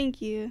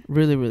 Thank you.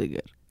 Really, really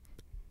good.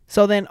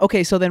 So then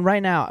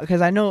right now, because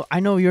I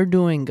know you're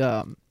doing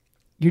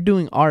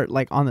art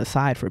like on the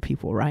side for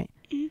people, right?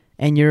 Mm-hmm.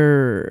 And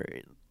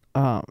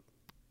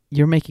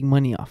you're making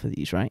money off of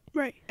these, right?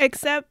 Right.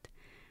 Except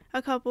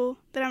a couple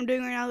that I'm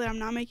doing right now that I'm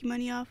not making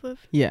money off of.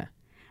 Yeah.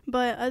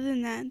 But other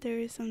than that, there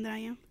is some that I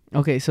am.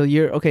 Okay, so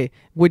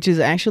which is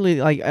actually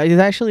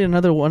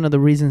another one of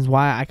the reasons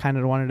why I kind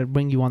of wanted to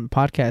bring you on the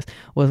podcast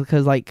was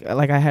because like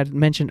I had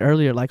mentioned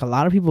earlier, like a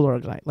lot of people are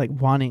like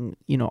wanting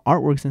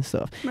artworks and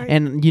stuff, Right.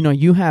 and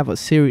you have a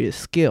serious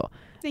skill.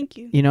 Thank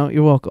you.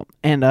 You're welcome,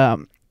 and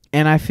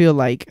I feel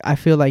like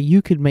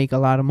you could make a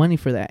lot of money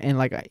for that, and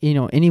like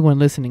anyone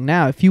listening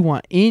now, if you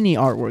want any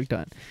artwork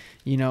done.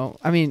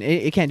 I mean,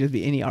 it can't just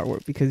be any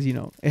artwork because,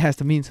 it has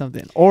to mean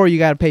something. Or you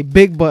got to pay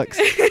big bucks.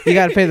 You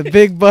got to pay the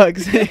big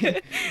bucks.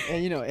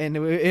 and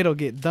it'll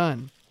get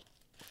done.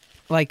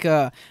 Like,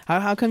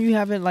 how come you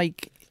haven't,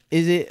 like,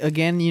 is it,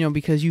 again,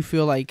 because you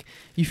feel like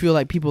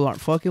people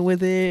aren't fucking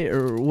with it?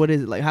 Or what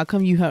is it? Like, how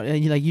come you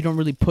don't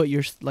really put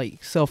your,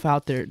 like, self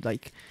out there,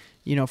 like,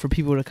 for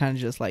people to kind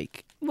of just,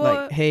 like,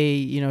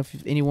 hey,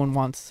 if anyone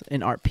wants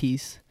an art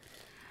piece.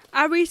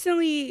 I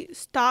recently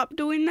stopped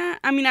doing that.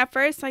 I mean, at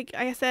first, like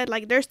I said,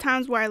 like there's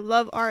times where I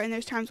love art and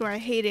there's times where I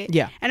hate it.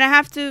 Yeah. And I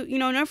have to,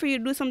 in order for you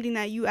to do something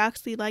that you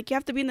actually like, you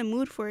have to be in the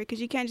mood for it because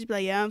you can't just be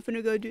like, yeah, I'm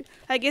finna go do.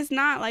 Like, it's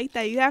not like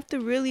that. You have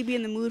to really be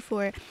in the mood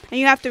for it and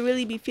you have to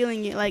really be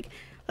feeling it. Like,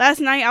 last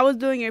night I was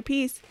doing your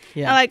piece.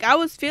 Yeah. And, like, I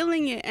was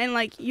feeling it and,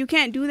 like, you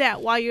can't do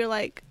that while you're,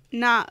 like,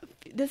 not.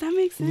 Does that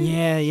make sense?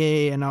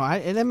 Yeah. No,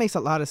 that makes a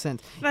lot of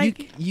sense.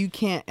 Like, you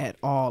can't at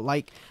all.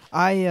 Like,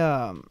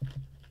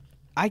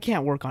 I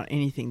can't work on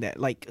anything that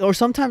like, or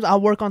sometimes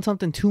I'll work on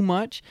something too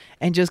much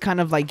and just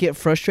kind of like get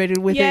frustrated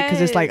with it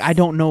because it's like I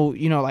don't know,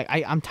 like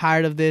I'm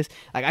tired of this.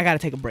 Like I gotta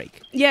take a break.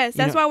 Yes,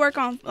 that's why I work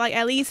on like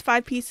at least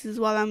 5 pieces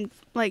while I'm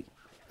like.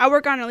 I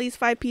work on at least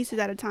 5 pieces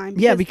at a time.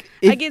 Yeah,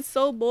 I get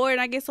so bored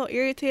and I get so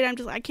irritated. I'm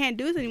just I can't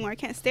do this anymore. I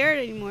can't stare at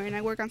it anymore, and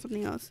I work on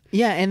something else.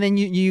 Yeah, and then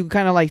you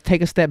kind of like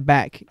take a step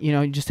back.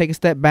 You just take a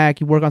step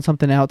back. You work on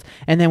something else,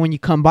 and then when you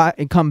come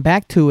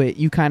back to it,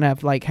 you kind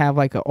of like have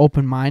like an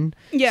open mind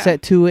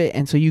set to it,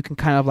 and so you can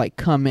kind of like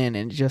come in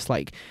and just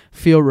like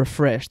feel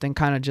refreshed and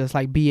kind of just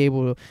like be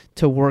able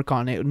to work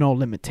on it with no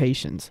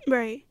limitations.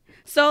 Right.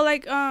 So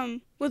like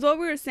with what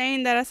we were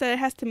saying that I said it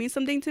has to mean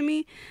something to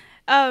me.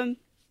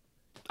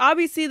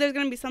 Obviously, there's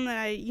going to be some that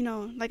I,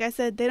 like I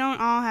said, they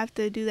don't all have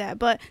to do that.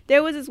 But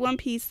there was this one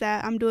piece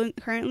that I'm doing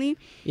currently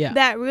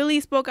that really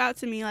spoke out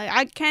to me. Like,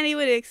 I can't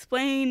even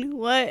explain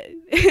what,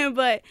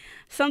 but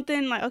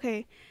something like,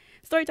 okay,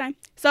 story time.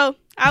 So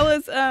I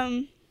was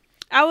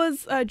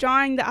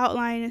drawing the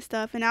outline and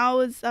stuff. And I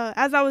was,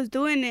 as I was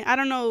doing it, I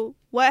don't know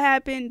what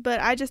happened,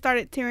 but I just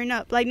started tearing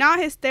up. Like, not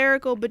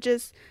hysterical, but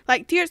just,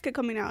 like, tears kept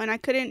coming out. And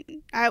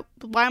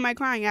why am I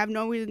crying? I have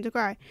no reason to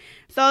cry.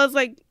 So I was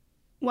like,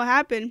 what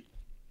happened?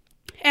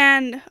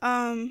 And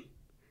I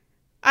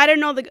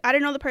didn't know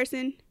the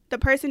person. The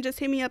person just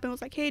hit me up and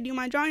was like, "Hey, do you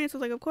mind drawing this?" I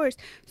was like, "Of course."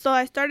 So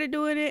I started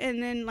doing it,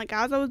 and then like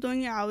as I was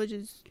doing it,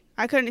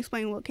 I couldn't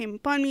explain what came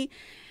upon me.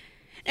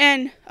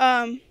 And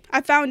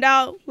I found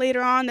out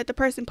later on that the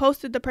person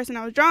posted the person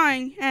I was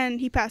drawing, and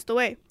he passed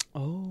away.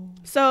 Oh.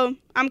 So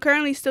I'm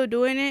currently still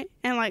doing it,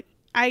 and like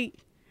I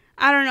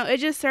don't know.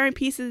 It's just certain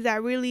pieces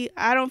that really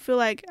I don't feel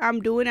like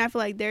I'm doing. I feel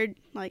like they're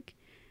like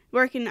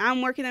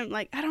I'm working them,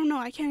 like, I don't know,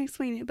 I can't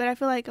explain it, but I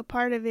feel like a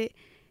part of it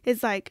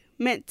is like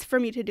meant for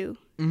me to do,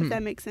 if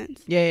that makes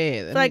sense.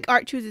 Yeah. So like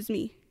art chooses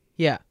me.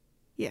 Yeah.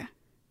 Yeah.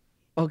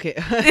 Okay.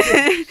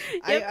 Yep.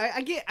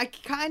 I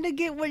kind of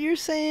get what you're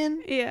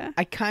saying. Yeah.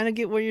 I kind of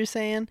get what you're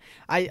saying.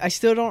 I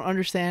still don't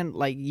understand,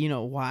 like,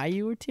 why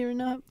you were tearing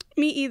up.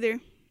 Me either.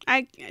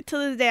 To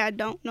this day, I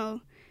don't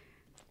know.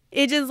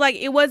 It just, like,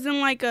 it wasn't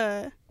like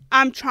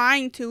I'm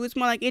trying to. It's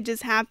more like it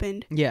just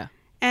happened. Yeah.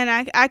 And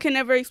I can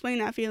never explain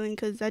that feeling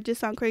because that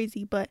just sounds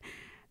crazy. But,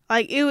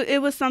 like,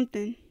 it was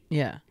something.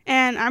 Yeah.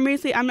 And I'm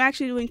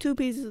actually doing 2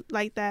 pieces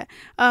like that.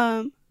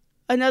 One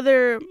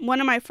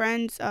of my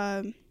friends,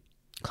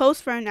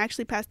 close friend,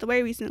 actually passed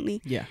away recently.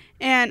 Yeah.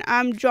 And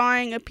I'm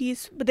drawing a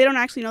piece, but they don't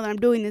actually know that I'm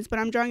doing this, but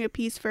I'm drawing a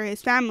piece for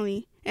his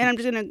family. And I'm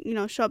just going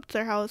to, show up to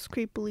their house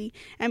creepily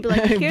and be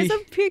like, here's a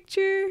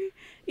picture,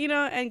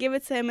 and give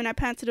it to him. And I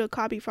plan to do a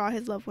copy for all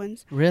his loved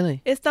ones.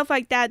 Really? It's stuff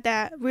like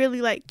that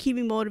really, like, keep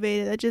me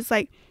motivated. That just,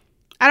 like,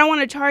 I don't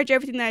want to charge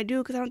everything that I do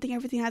because I don't think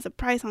everything has a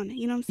price on it.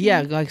 You know what I'm saying?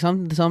 Yeah, like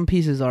some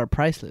pieces are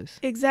priceless.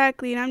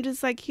 Exactly. And I'm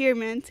just like, here,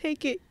 man,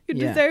 take it. You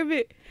Yeah. deserve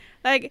it.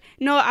 Like,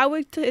 no, I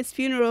went to his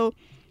funeral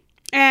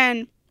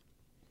and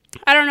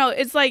I don't know.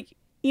 It's like,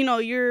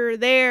 you're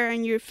there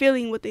and you're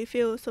feeling what they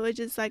feel. So it's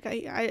just like,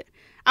 I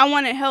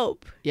want to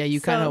help. Yeah, you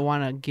kind of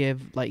want to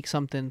give, like,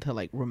 something to,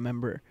 like,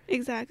 remember.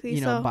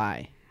 Exactly.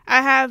 By.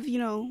 I have,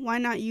 why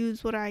not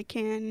use what I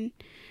can?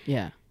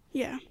 Yeah.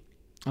 Yeah.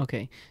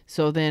 Okay.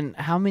 So then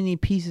how many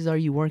pieces are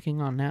you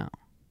working on now?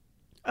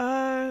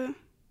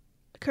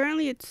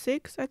 Currently it's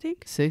 6, I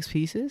think. 6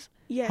 pieces?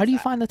 Yes. How do you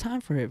find the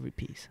time for every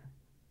piece?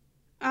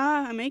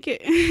 I make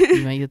it.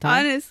 You make the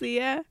time? Honestly,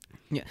 yeah.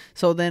 Yeah.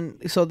 So then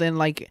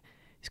like,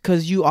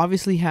 because you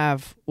obviously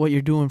have what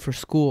you're doing for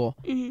school,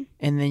 Mm-hmm.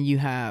 and then you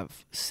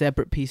have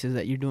separate pieces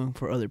that you're doing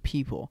for other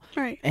people,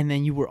 Right. and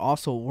then you were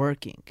also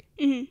working.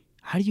 Mm-hmm.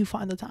 How do you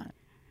find the time?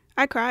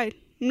 I cried.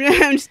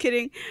 I'm just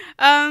kidding.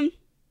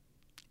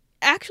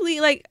 Actually,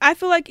 like, I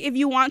feel like if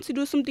you want to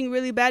do something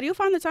really bad, you'll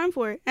find the time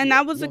for it. And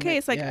that was the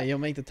case. Like, you'll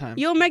make the time.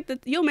 you'll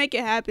make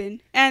it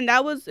happen. And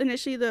that was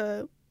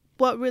initially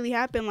what really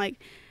happened.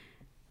 Like,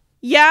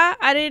 yeah,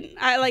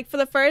 for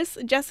the first,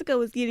 Jessica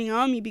was getting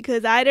on me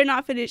because I did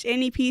not finish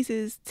any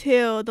pieces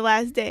till the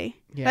last day.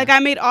 Yeah. Like, I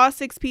made all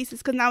 6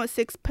 pieces because now it's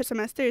 6 per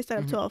semester instead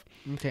of 12.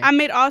 Okay. I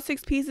made all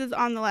 6 pieces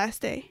on the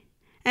last day.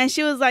 And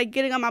she was, like,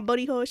 getting on my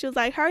booty hole. She was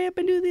like, hurry up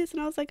and do this.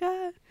 And I was like,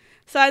 ah.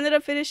 So I ended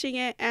up finishing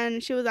it,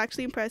 and she was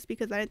actually impressed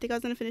because I didn't think I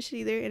was going to finish it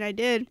either, and I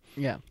did.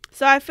 Yeah.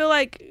 So I feel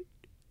like,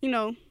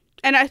 and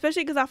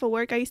especially because off of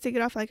work, I used to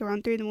get off, like,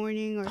 around 3 in the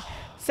morning, or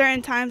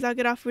certain times I'll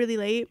get off really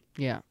late.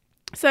 Yeah.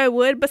 So I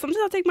would, but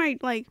sometimes I'll take my,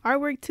 like,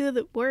 artwork to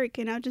the work,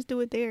 and I'll just do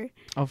it there.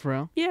 Oh, for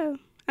real? Yeah.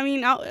 I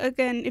mean,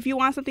 again, if you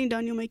want something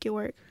done, you'll make it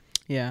work.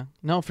 Yeah.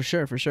 No, for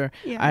sure.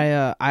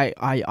 Yeah.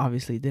 I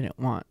obviously didn't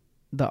want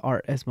the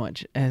art as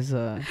much as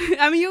I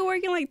mean, you were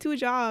working, like, 2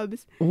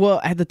 jobs.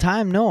 Well, at the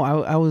time, no.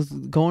 I was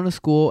going to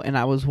school and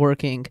I was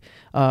working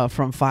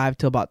from 5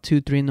 to about 2,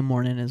 3 in the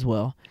morning as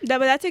well. But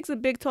that takes a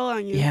big toll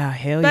on you. Yeah,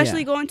 hell Especially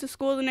yeah. going to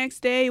school the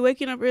next day,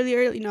 waking up really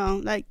early. No,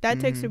 like, that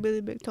takes a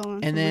really big toll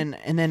on someone.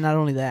 And then not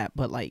only that,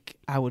 but, like,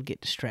 I would get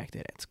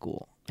distracted at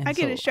school. And I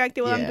get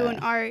distracted while I'm doing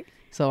art.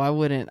 So I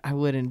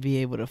wouldn't be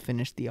able to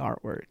finish the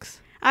artworks.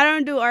 I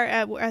don't do art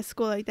at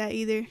school like that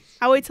either.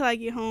 I wait till I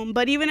get home.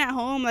 But even at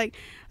home, like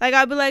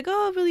I'll be like,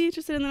 oh, I'm really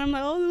interested, and then I'm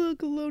like, oh,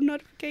 look, a little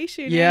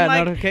notification. Yeah, and,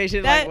 like,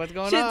 notification. That like, what's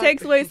going shit on?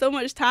 takes away so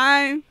much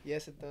time.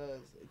 Yes, it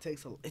does.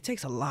 It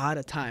takes a lot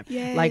of time.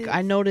 Yes. Like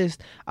I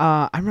noticed.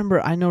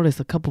 I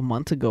noticed a couple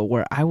months ago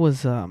where I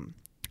was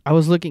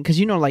looking, because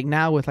like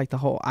now with like the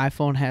whole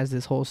iPhone has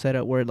this whole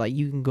setup where like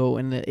you can go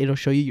and it'll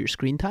show you your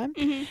screen time,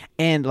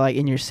 and like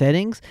in your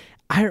settings.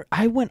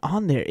 I went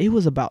on there. It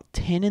was about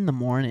 10 in the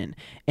morning,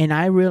 and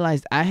I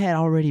realized I had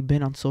already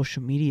been on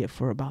social media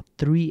for about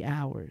 3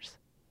 hours.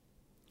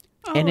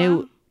 Oh,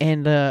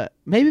 And wow.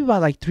 maybe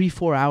about like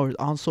 3-4 hours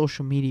on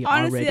social media.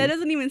 Honestly, already. that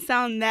doesn't even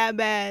sound that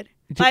bad.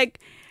 Like,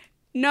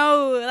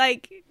 no,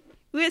 like,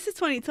 this is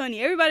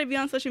 2020. Everybody be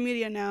on social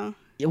media now.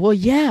 Well,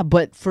 yeah,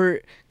 but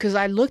because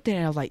I looked at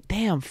it, I was like,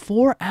 damn,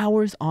 4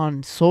 hours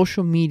on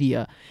social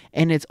media,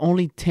 and it's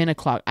only 10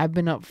 o'clock. I've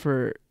been up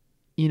for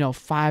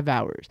 5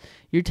 hours.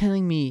 You're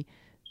telling me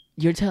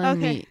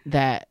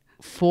that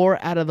 4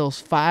 out of those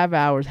 5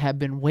 hours have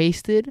been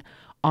wasted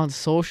on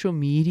social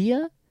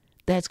media?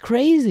 That's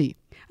crazy.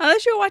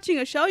 Unless you're watching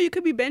a show, you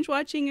could be binge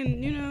watching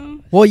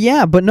and Well,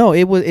 yeah, but no,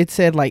 it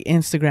said like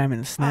Instagram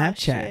and Snapchat.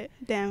 shit.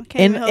 Damn,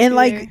 can't even help And you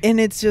like there. and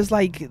it's just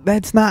like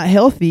that's not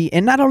healthy.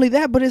 And not only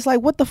that, but it's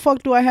like, what the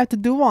fuck do I have to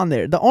do on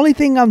there? The only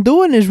thing I'm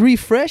doing is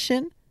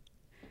refreshing.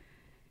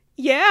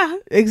 Yeah.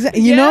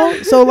 Exactly.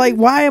 Yeah. So like,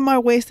 why am I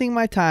wasting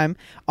my time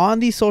on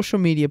these social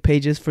media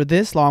pages for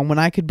this long when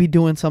I could be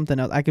doing something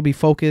else? I could be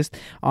focused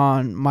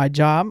on my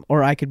job,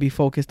 or I could be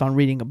focused on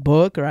reading a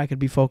book, or I could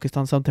be focused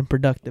on something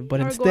productive.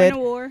 But Or instead, going to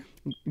war.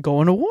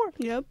 going to war.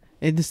 Yep.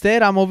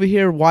 Instead, I'm over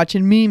here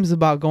watching memes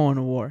about going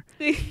to war.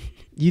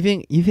 You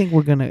think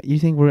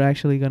we're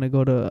actually gonna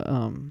go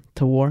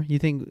to war? You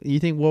think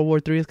World War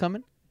III is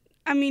coming?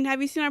 I mean,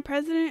 have you seen our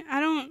president? I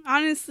don't,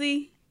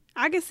 honestly,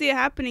 I can see it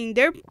happening.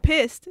 They're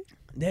pissed.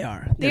 They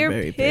are. They're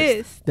very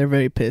pissed. They're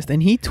very pissed.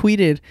 And he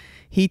tweeted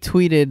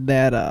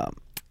that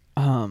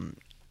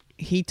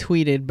he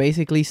tweeted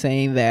basically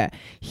saying that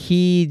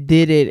he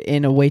did it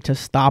in a way to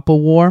stop a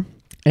war,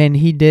 and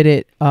he did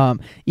it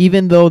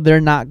even though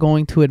they're not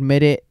going to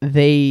admit it.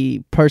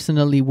 They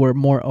personally were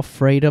more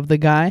afraid of the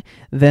guy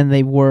than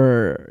they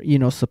were,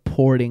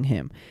 supporting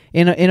him.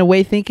 In a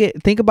way, think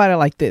about it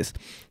like this.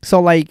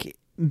 So like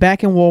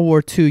back in World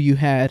War II, you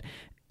had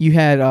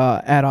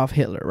Adolf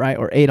Hitler, right?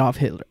 Or Adolf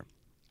Hitler.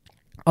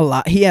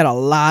 He had a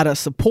lot of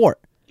support.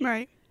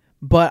 Right.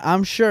 But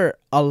I'm sure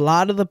a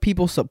lot of the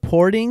people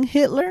supporting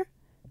Hitler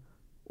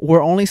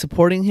were only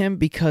supporting him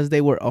because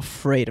they were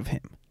afraid of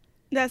him.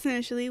 That's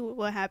initially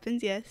what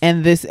happens, yes.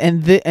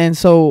 And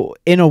so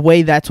in a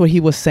way, that's what he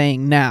was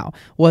saying now,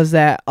 was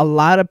that a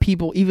lot of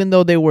people, even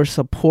though they were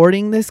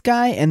supporting this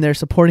guy and they're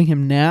supporting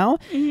him now,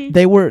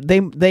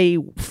 they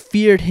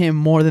feared him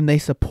more than they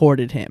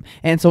supported him.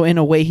 And so in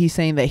a way, he's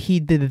saying that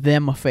he did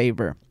them a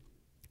favor.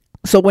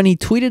 So when he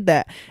tweeted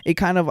that,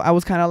 I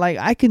was kind of like,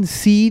 I can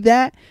see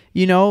that,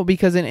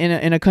 because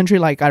in a country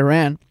like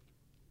Iran,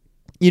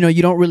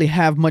 you don't really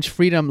have much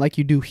freedom like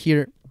you do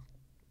here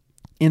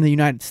in the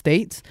United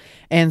States.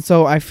 And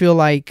so I feel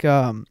like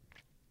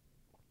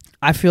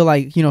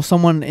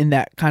someone in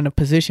that kind of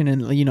position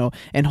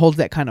and holds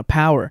that kind of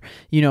power,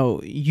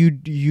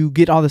 you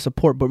get all the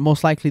support, but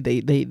most likely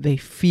they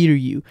fear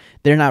you.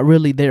 They're not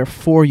really there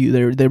for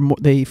you.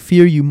 They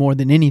fear you more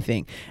than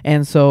anything.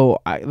 And so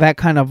I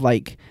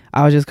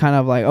was just kind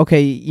of like,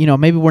 okay,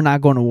 maybe we're not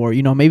going to war.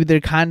 Maybe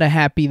they're kind of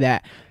happy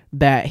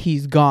that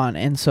he's gone,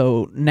 and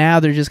so now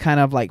they're just kind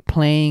of like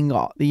playing,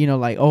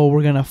 like, oh,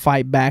 we're gonna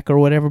fight back or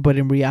whatever, but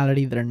in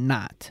reality they're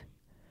not.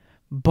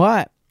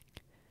 But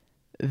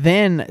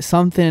then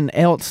something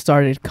else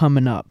started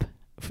coming up,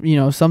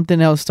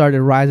 something else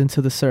started rising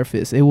to the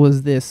surface. It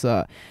was this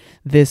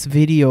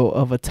video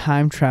of a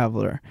time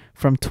traveler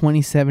from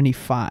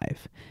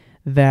 2075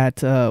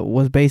 that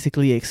was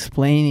basically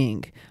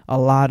explaining a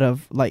lot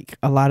of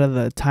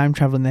the time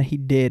traveling that he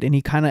did, and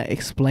he kind of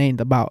explained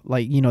about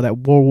that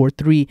World War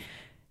III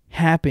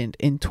happened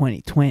in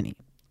 2020.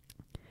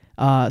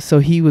 So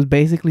he was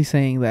basically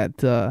saying that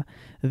the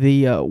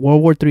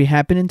World War III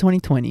happened in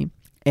 2020,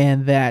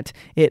 and that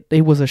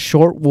it was a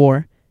short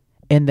war,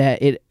 and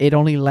that it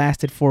only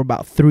lasted for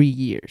about 3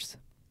 years,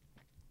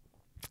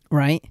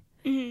 right?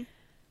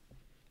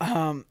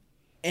 Mm-hmm.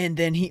 And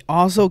then he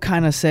also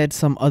kind of said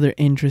some other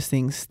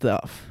interesting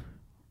stuff,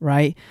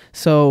 right?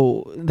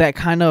 So that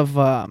kind of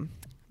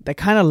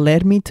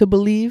led me to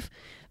believe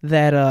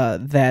that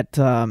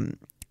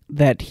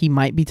he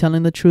might be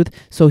telling the truth.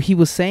 So he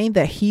was saying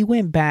that he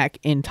went back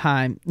in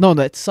time. No,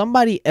 that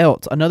somebody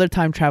else, another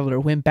time traveler,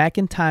 went back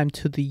in time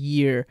to the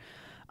year.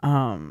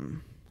 I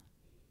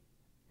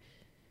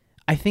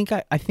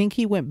think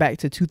he went back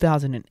to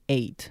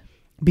 2008,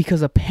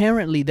 because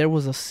apparently there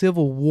was a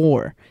civil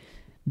war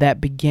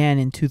that began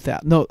in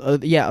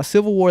a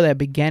civil war that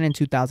began in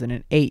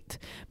 2008,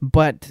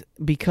 but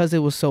because it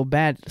was so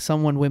bad,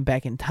 someone went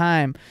back in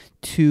time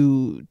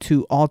to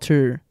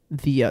alter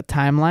the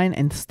timeline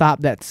and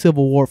stop that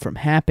civil war from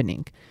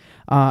happening,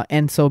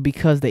 and so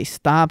because they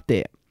stopped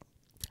it,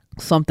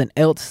 something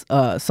else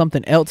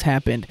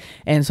happened,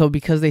 and so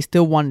because they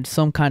still wanted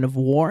some kind of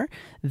war,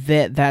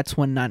 that's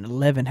when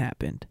 9/11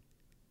 happened.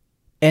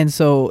 And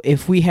so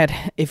if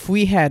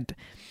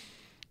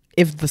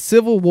the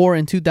Civil War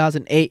in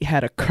 2008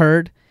 had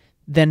occurred,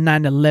 then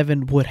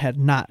 9/11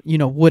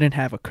 wouldn't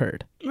have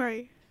occurred.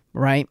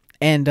 Right.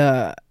 And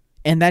I've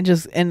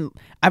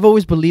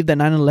always believed that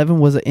 9/11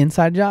 was an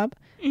inside job.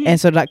 Mm-hmm. And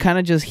so that kind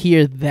of just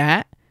hear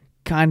that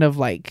kind of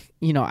like,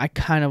 I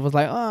kind of was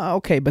like, oh,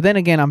 okay. But then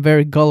again, I'm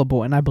very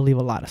gullible and I believe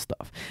a lot of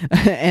stuff.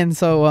 And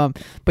so,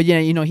 but yeah,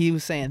 he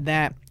was saying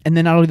that. And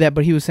then not only that,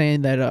 but he was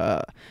saying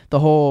that the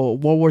whole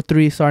World War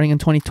III starting in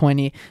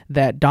 2020,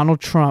 that Donald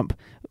Trump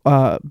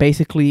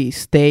basically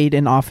stayed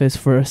in office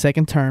for a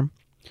second term.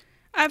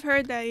 I've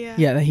heard that, yeah.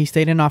 Yeah, that he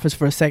stayed in office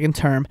for a second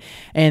term,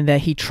 and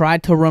that he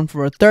tried to run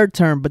for a third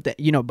term, but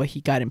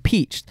he got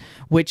impeached,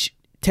 which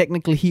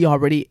technically he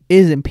already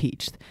is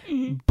impeached.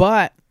 Mm-hmm.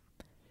 But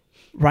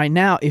right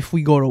now, if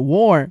we go to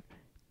war,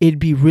 it'd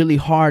be really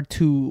hard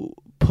to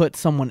put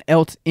someone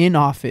else in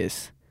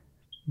office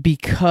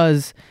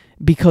because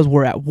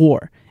we're at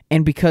war,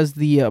 and because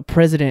the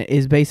president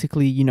is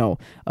basically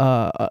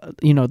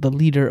the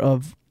leader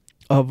of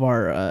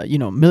our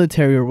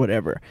military or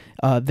whatever,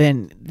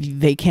 then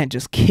they can't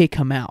just kick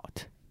him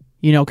out,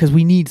 because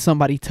we need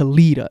somebody to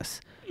lead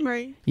us,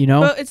 right?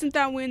 But isn't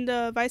that when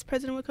the vice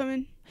president would come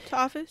in to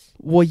office?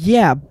 Well,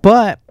 yeah,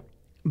 but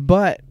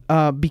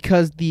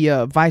because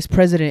the vice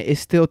president is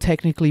still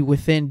technically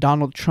within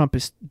Donald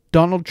Trump's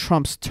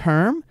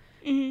term,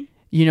 mm-hmm.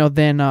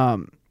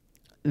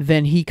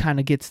 Then he kind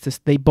of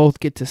they both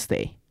get to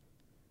stay.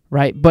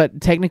 Right,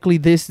 but technically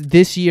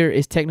this year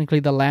is technically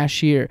the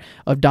last year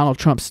of Donald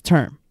Trump's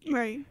term.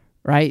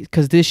 right?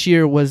 Because this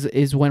year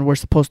is when we're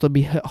supposed to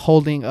be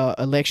holding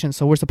elections.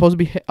 So we're supposed to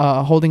be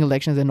holding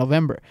elections in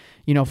November,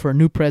 for a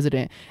new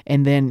president,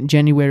 and then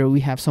January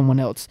we have someone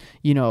else,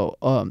 take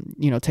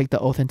the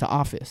oath into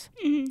office.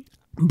 Mm-hmm.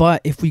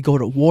 But if we go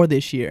to war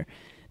this year,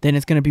 then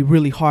it's going to be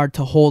really hard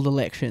to hold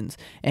elections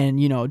and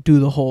do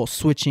the whole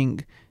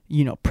switching,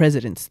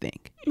 presidents thing.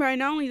 Right.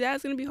 Not only that,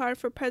 it's going to be hard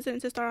for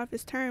president to start off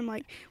his term,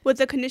 like with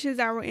the conditions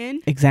that we're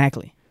in.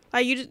 Exactly.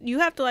 Like you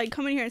have to like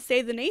come in here and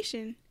save the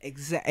nation.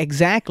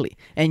 Exactly.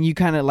 And you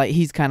kind of like,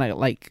 he's kind of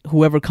like,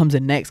 whoever comes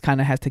in next kind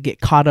of has to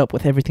get caught up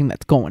with everything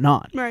that's going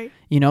on. Right.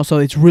 So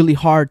it's really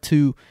hard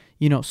to,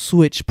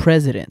 switch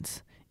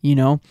presidents,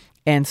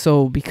 and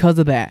so because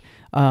of that,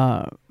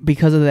 Donald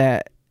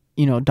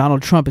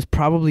Trump is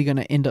probably going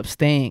to end up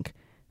staying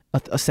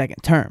a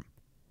second term.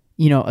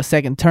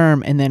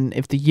 And then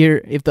if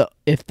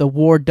the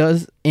war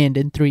does end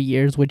in 3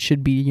 years, which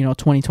should be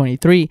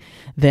 2023,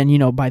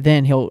 then by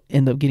then he'll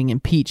end up getting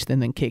impeached and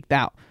then kicked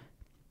out.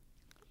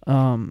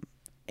 And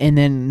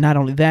then not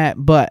only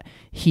that, but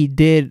he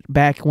did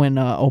back when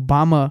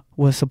Obama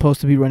was supposed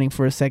to be running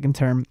for a second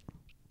term.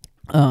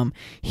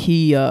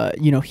 He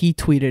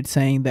tweeted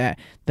saying that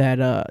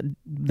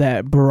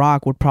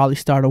Barack would probably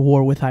start a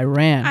war with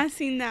Iran. I've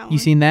seen that one. You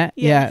seen that?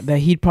 Yes. Yeah, that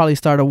he'd probably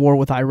start a war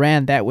with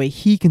Iran. That way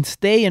he can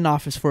stay in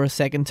office for a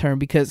second term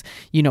because,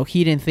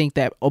 he didn't think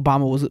that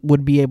Obama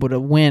would be able to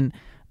win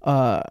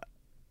for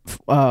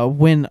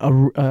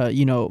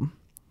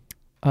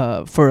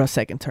a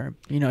second term,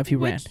 if he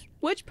ran.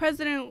 Which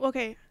president,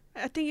 okay,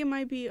 I think it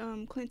might be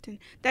Clinton,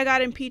 that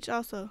got impeached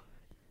also.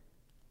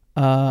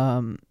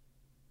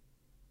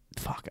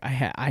 Fuck,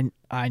 I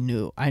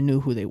knew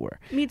who they were.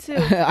 Me too.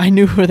 I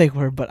knew who they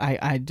were, but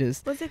I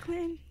just... Was it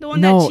Clinton? The one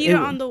that cheated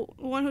on the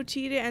one who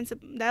cheated, and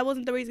that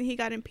wasn't the reason he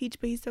got impeached,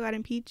 but he still got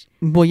impeached.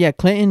 Well, yeah,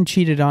 Clinton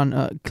cheated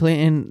on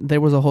Clinton.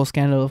 There was a whole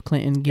scandal of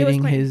Clinton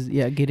getting his...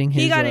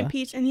 He got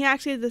impeached, and he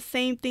actually did the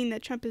same thing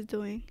that Trump is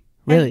doing.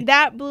 Really? And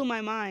that blew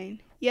my mind.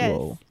 Yes.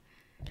 Whoa.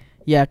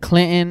 Yeah,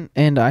 Clinton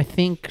and I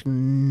think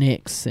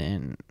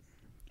Nixon.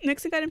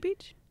 Nixon got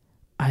impeached?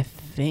 I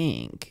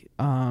think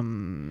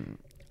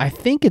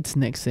it's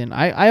Nixon.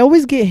 I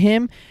always get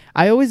him.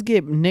 I always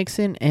get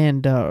Nixon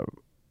and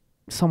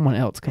someone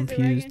else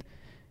confused.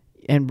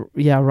 And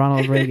yeah,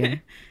 Ronald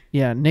Reagan.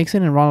 Yeah,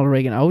 Nixon and Ronald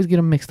Reagan. I always get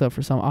them mixed up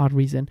for some odd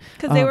reason.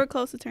 Because they were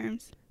close to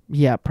terms.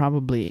 Yeah,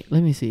 probably.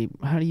 Let me see.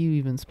 How do you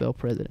even spell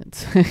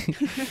presidents?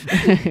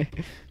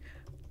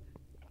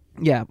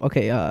 Yeah,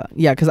 okay.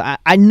 Yeah, because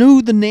I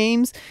knew the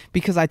names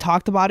because I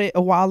talked about it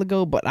a while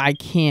ago, but I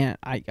can't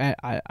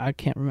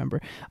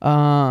remember.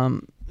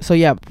 So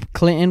yeah,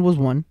 Clinton was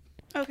one.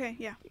 Okay,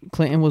 yeah.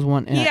 Clinton was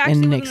one, he actually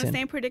and was Nixon. in the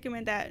same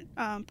predicament that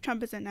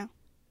Trump is in now.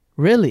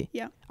 Really?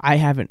 Yeah. I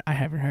haven't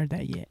heard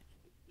that yet.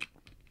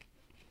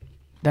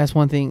 That's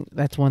one thing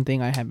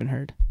I haven't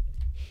heard.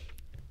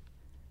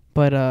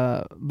 But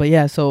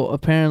yeah, so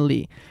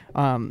apparently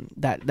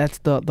that's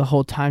the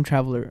whole time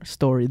traveler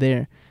story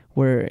there,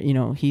 where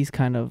he's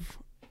kind of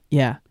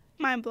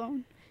mind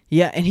blown.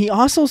 Yeah, and he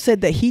also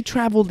said that he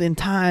traveled in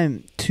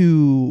time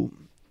to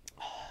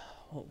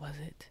what was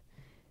it?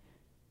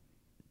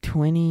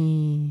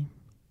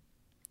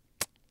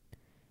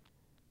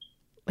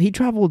 He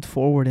traveled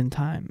forward in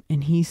time,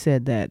 and he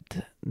said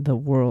that the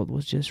world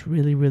was just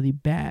really, really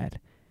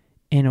bad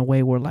in a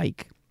way where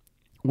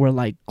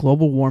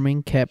global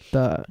warming kept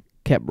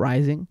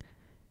rising.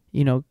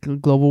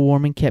 Global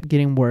warming kept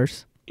getting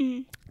worse.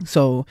 Mm.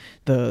 So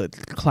the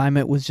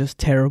climate was just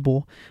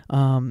terrible.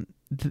 And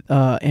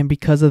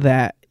because of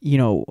that,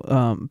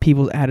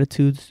 people's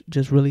attitudes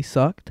just really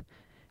sucked.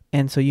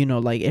 And so,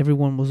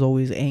 everyone was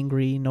always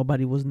angry.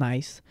 Nobody was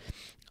nice.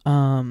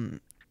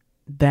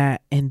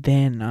 That, and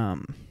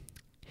then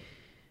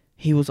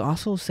he was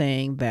also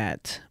saying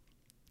that,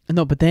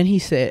 no, but then he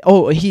said,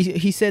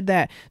 he said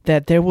that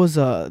there was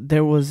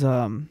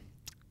an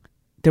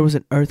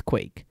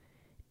earthquake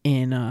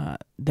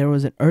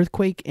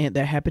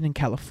that happened in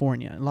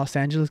California, in Los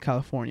Angeles,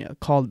 California,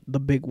 called the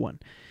Big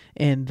One.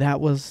 And that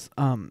was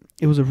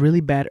it was a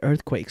really bad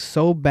earthquake,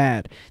 so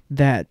bad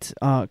that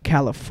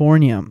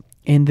California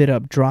ended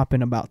up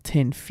dropping about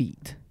 10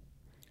 feet.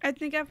 I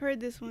think I've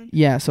heard this one.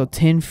 Yeah, so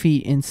 10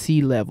 feet in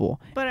sea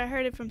level. But I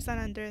heard it from San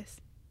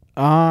Andres.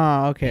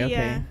 Ah, okay.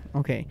 Yeah.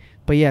 Okay.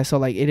 But yeah,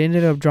 so it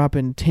ended up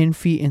dropping 10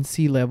 feet in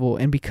sea level,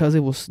 and because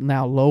it was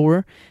now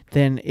lower,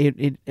 then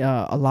it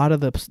a lot of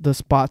the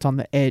spots on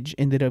the edge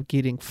ended up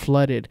getting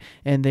flooded,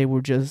 and they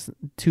were just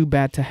too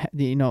bad to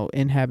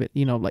inhabit,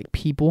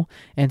 people,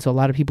 and so a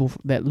lot of people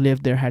that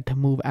lived there had to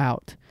move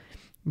out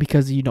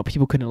because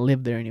people couldn't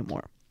live there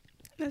anymore.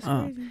 That's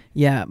crazy.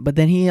 Yeah, but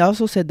then he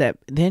also said that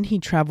then he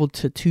traveled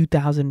to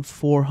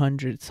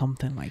 2,400,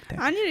 something like that.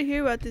 I need to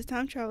hear about this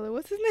time traveler.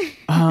 What's his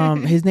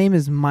name? His name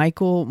is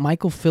Michael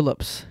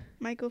Phillips.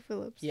 Michael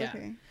Phillips. Yeah.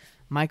 Okay.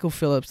 Michael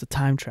Phillips, the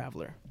time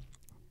traveler.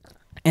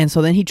 And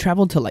so then he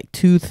traveled to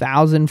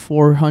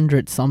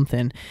 2,400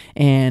 something,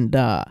 and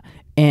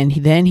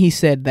then he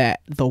said that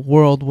the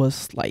world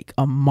was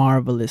a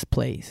marvelous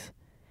place.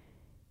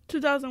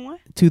 2000 what?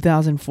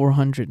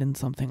 2,400 and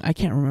something. I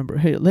can't remember.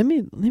 Hey, let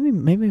me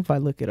maybe if I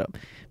look it up.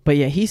 But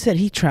yeah, he said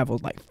he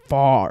traveled like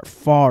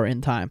far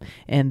in time,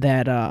 and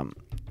that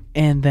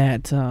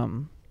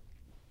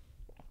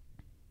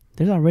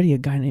there's already a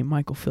guy named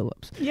Michael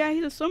Phillips. Yeah,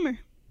 he's a swimmer.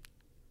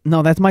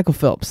 No, that's Michael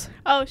Phelps.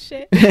 Oh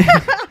shit.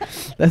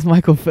 That's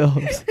Michael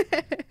Phelps.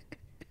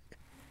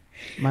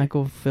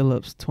 Michael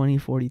Phillips,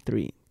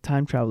 2043,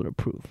 time traveler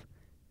proof.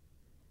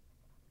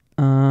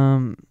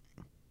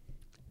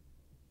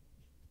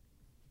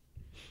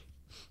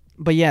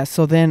 But yeah,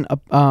 so then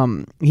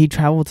he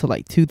traveled to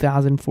like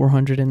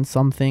 2,400 and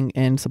something,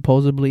 and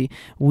supposedly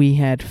we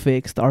had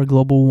fixed our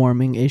global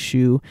warming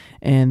issue,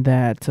 and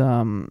that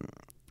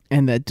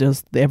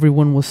just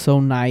everyone was so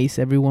nice,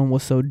 everyone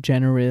was so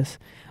generous,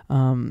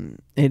 and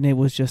it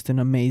was just an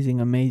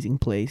amazing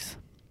place.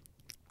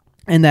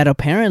 And that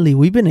apparently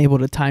we've been able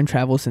to time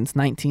travel since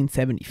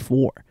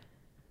 1974.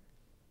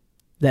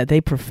 That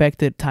they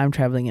perfected time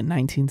traveling in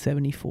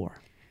 1974.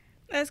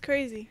 That's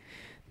crazy.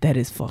 That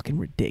is fucking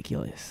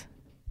ridiculous.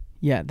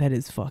 Yeah, that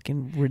is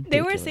fucking ridiculous.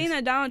 They were saying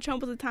that Donald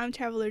Trump was a time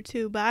traveler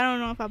too, but I don't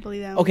know if I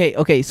believe that.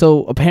 Okay.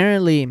 So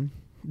apparently,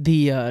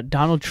 the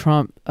Donald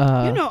Trump.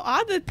 You know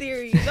all the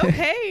theories.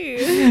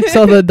 Okay.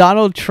 So the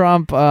Donald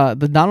Trump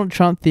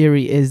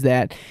theory is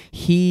that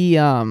he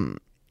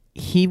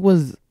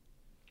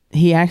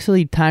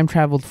actually time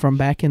traveled from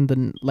back in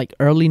the like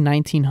early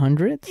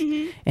 1900s,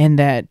 Mm-hmm. and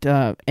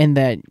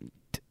that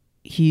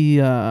he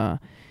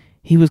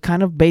was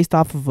kind of based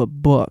off of a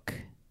book,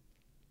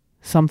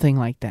 something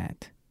like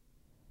that.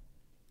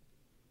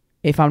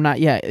 If I'm not,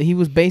 yeah, he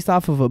was based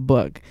off of a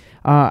book.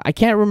 I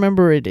can't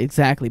remember it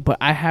exactly, but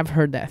I have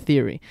heard that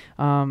theory.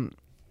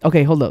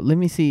 Okay, hold up. Let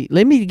me see.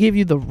 Let me give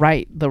you the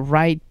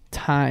right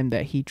time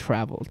that he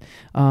traveled.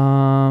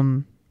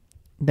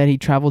 That he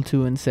traveled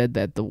to and said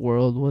that the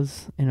world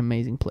was an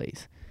amazing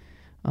place.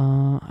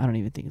 I don't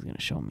even think it's gonna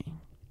show me.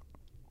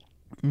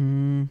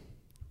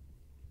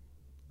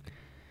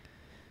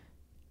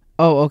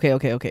 Oh, okay.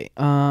 Okay,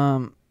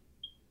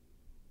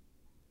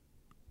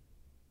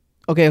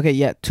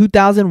 yeah.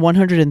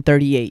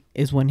 2,138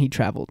 is when he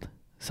traveled.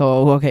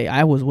 So, okay,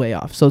 I was way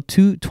off. So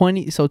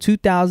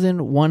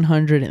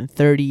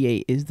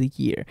 2,138 is the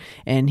year.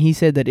 And he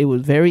said that it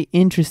was very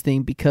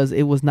interesting because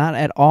it was not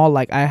at all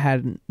like I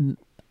had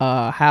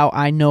how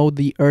I know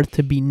the earth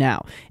to be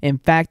now. In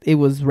fact, it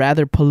was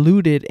rather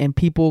polluted and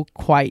people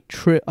quite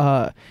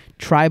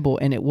tribal,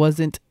 and it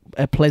wasn't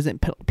a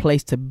pleasant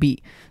place to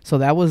be. So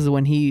that was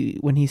when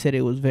he said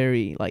it was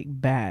very like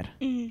bad.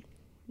 Mm-hmm.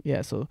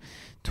 Yeah, so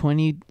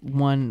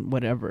 21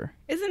 whatever.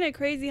 Isn't it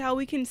crazy how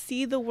we can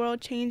see the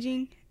world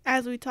changing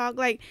as we talk?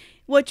 Like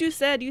what you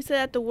said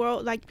that the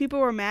world, like people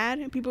were mad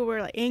and people were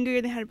like angry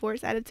and they had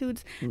worse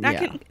attitudes. And I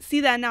can see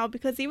that now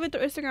because even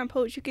through Instagram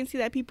posts, you can see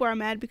that people are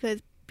mad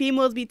because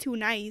females be too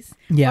nice,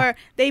 or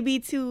they be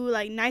too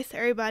like nice to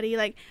everybody.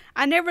 Like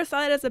I never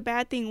saw it as a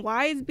bad thing.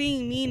 Why is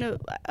being mean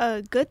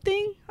a good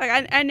thing?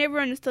 Like I never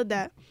understood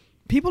that.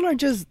 People are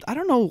just, I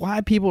don't know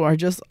why people are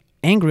just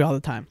angry all the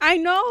time. I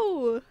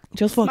know.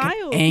 Just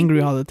fucking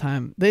angry all the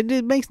time.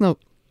 It makes no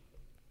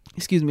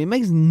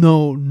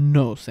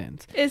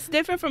sense. It's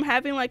different from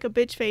having like a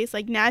bitch face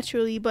like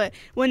naturally, but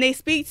when they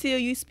speak to you,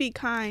 you speak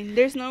kind.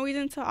 There's no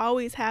reason to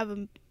always have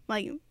a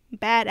like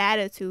bad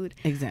attitude.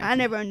 Exactly. I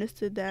never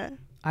understood that.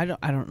 I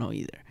don't know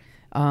either.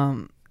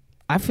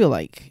 I feel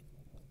like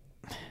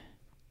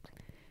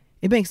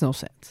it makes no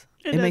sense.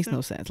 It makes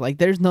no sense. Like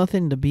there's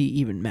nothing to be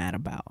even mad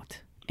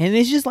about. And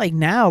it's just like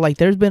now, like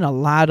there's been a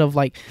lot of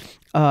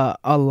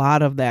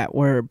that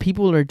where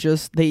people are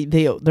just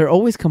they're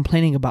always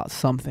complaining about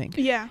something.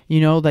 Yeah. You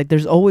know, like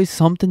there's always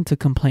something to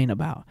complain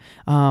about.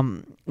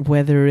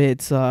 Whether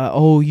it's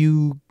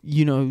you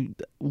know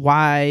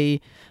why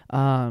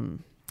I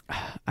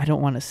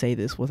don't want to say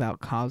this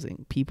without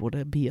causing people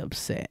to be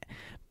upset,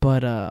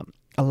 but a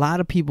lot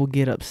of people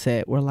get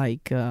upset. We're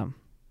like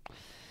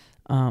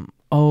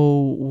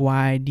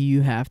why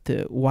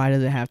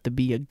does it have to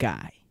be a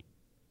guy?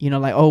 You know,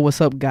 like, oh,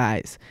 what's up,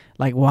 guys?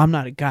 Like, well, I'm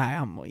not a guy.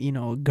 I'm, you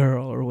know, a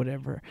girl or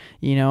whatever,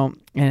 you know?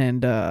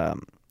 And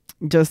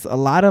just a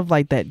lot of,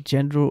 like, that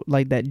gender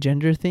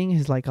thing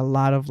is, like, a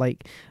lot of,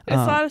 like... It's a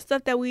lot of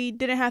stuff that we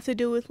didn't have to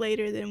deal with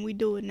later than we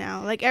do it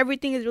now. Like,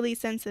 everything is really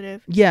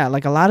sensitive. Yeah,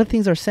 like, a lot of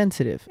things are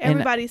sensitive.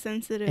 Everybody's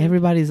sensitive.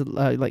 Everybody's,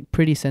 like,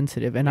 pretty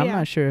sensitive. And I'm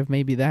not sure if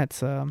maybe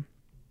that's... you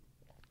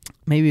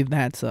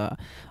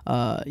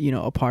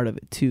know, a part of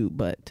it, too.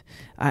 But,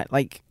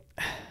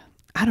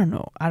 I don't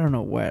know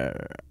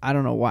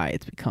why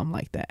it's become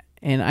like that.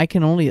 And I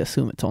can only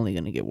assume it's only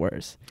going to get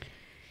worse.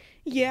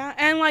 Yeah,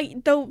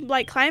 and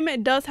the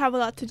climate does have a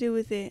lot to do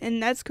with it,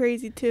 and that's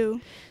crazy too.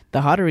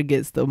 The hotter it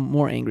gets, the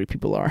more angry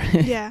people are.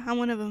 Yeah, I'm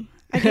one of them.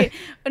 I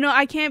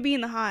can't be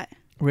in the hot.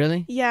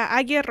 Really? Yeah,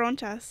 I get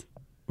ronchas.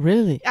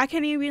 Really? I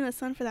can't even be in the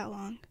sun for that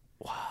long.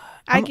 What?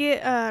 I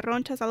get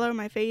ronchas all over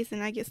my face,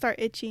 and I start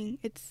itching.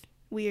 It's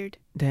weird.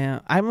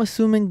 Damn. I'm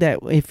assuming that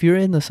if you're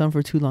in the sun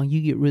for too long,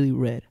 you get really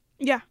red.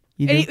 Yeah.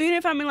 You do? Even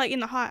if I'm in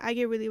the hot, I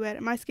get really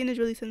red. My skin is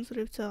really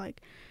sensitive to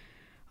like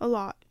a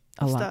lot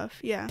of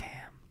stuff. Yeah.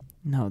 Damn.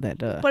 No, that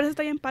Por eso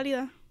estoy en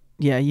pálida.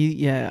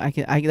 yeah,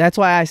 that's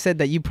why I said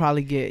that you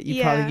probably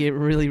get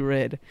really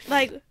red.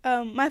 Like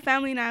my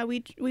family and I,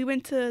 we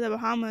went to the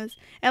Bahamas,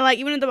 and like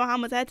even in the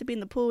Bahamas I had to be in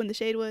the pool when the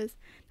shade was.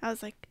 I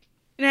was like,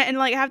 and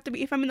like I have to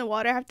be, if I'm in the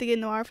water I have to get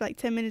in the water for like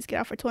 10 minutes, get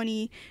out for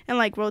 20, and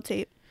like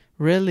rotate.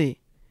 Really?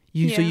 So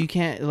Yeah. you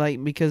can't,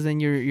 like, because then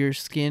your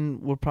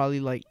skin will probably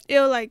like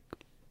It'll like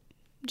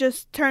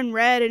just turn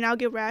red, and I'll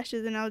get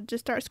rashes, and I'll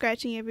just start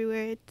scratching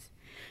everywhere. It's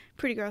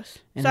pretty gross.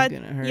 and So it's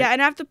gonna hurt. yeah,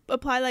 and I have to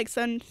apply like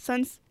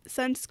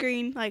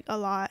sunscreen like a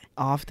lot.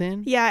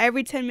 Often? Yeah,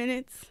 every 10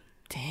 minutes.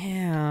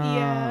 Damn.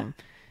 Yeah.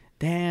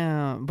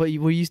 Damn. But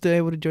were you still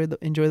able to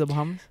enjoy the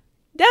Bahamas?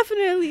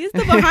 Definitely, it's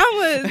the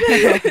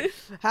Bahamas.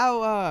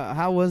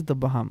 How was the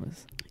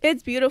Bahamas?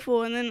 It's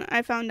beautiful, and then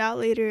I found out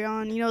later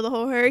on, the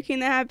whole hurricane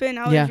that happened.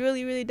 I was Yeah.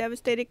 really, really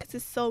devastated because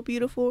it's so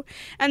beautiful,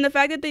 and the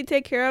fact that they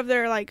take care of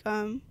their like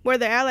where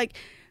they're at, like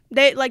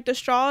they like the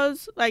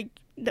straws, like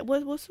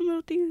what's some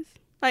little things,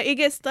 like it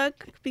gets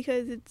stuck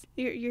because it's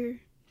you're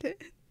What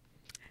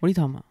are you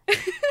talking about?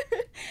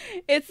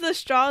 it's the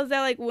straws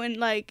that like when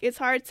like it's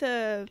hard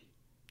to,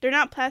 they're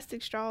not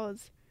plastic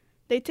straws,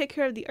 they take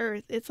care of the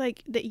earth. It's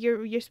like that your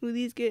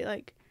smoothies get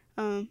like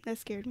that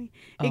scared me.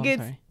 Oh, It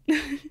gets sorry.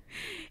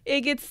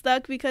 it gets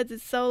stuck because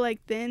it's so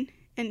like thin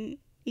and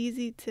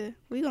easy to.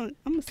 I'm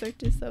gonna search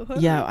this so.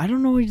 Yeah, I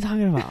don't know what you're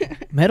talking about.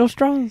 Metal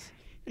straws?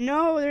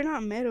 No, they're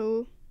not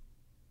metal.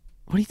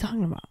 What are you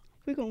talking about?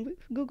 We gonna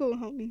Google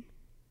help me.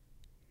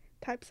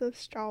 Types of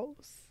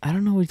straws. I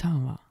don't know what you're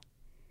talking about.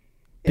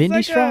 It's Bendy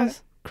like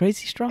straws?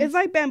 Crazy straws? It's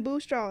like bamboo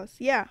straws.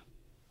 Yeah,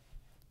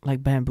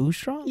 Like bamboo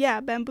straws? yeah,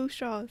 bamboo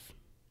straws.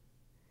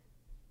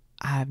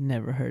 I've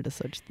never heard of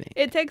such thing.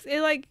 It helps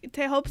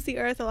the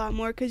earth a lot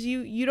more because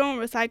you don't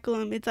recycle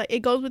them. It's like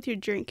it goes with your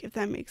drink, if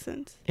that makes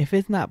sense. If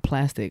it's not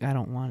plastic, I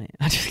don't want it.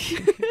 I just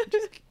kidding.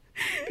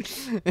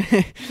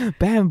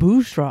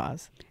 Bamboo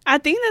straws. I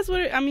think that's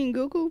what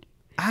Google.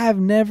 I've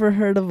never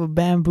heard of a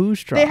bamboo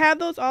straw. They have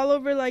those all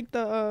over like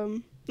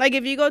the like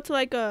if you go to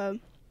like a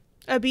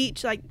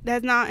beach, like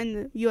that's not in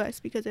the US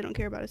because they don't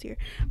care about us here,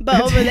 but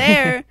over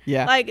there,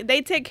 Yeah. like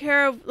they take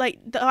care of, like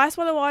the last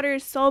one, the water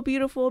is so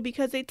beautiful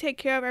because they take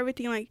care of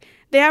everything. Like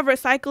they have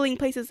recycling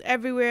places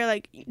everywhere,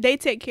 like they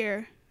take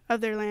care of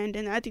their land,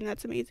 and I think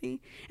that's amazing.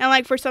 And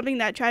like for something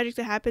that tragic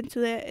to happen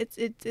to it,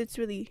 it's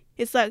really,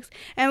 it sucks.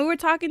 And we were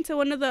talking to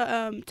one of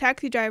the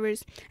taxi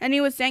drivers, and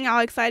he was saying how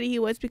excited he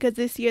was because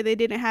this year they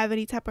didn't have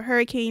any type of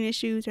hurricane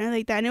issues or anything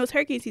like that, and it was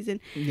hurricane season.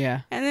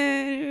 Yeah. And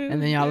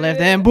then y'all left,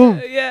 and boom.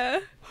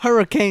 Yeah.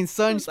 Hurricane,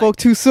 son, was spoke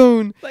too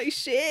soon. Like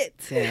shit.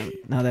 Damn.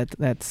 No,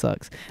 that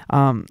sucks.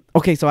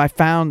 Okay, so I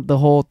found the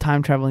whole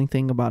time traveling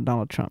thing about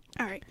Donald Trump.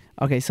 All right.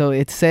 Okay, so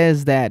it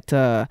says that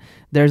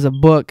there's a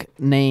book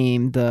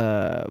named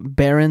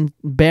Baron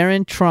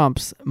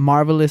Trump's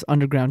Marvelous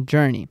Underground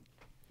Journey.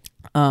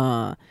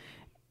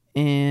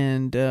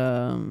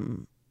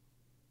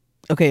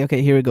 Okay,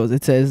 here it goes.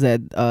 It says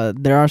that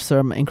there are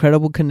some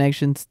incredible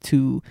connections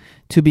to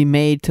be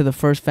made to the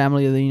first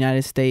family of the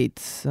United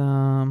States.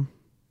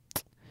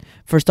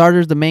 For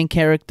starters, the main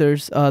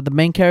character's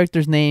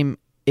name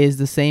is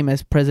the same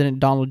as President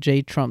Donald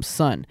J. Trump's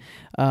son.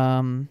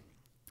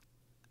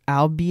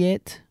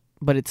 Albeit,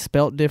 but it's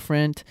spelt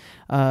different.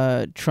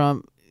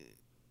 Trump,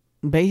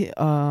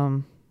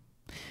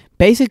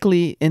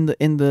 basically in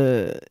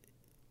the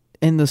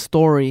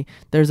story,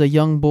 there's a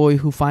young boy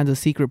who finds a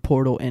secret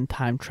portal and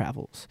time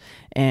travels,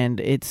 and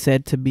it's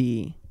said to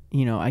be,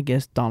 I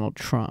guess Donald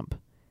Trump.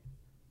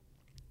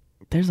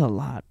 There's a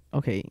lot.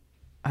 Okay,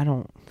 I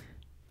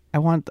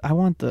want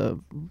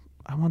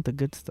the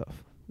good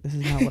stuff. This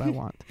is not what I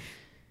want.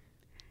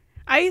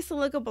 I used to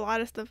look up a lot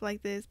of stuff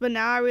like this, but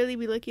now I really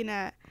be looking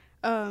at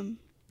a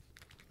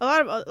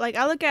lot of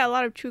I look at a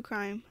lot of true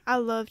crime. I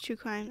love true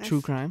crime.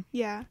 True crime?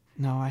 Yeah.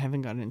 No, I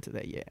haven't gotten into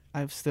that yet.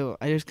 I just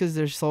because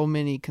there's so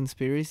many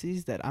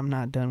conspiracies that I'm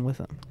not done with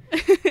them.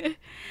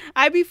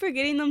 I be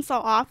forgetting them so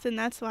often,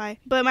 that's why.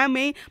 But my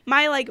mind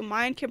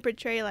can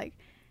portray like,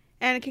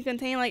 and it can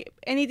contain like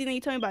anything that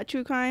you tell me about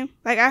true crime.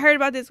 Like I heard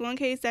about this one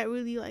case that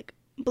really like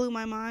blew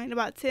my mind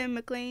about Tim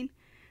McLean.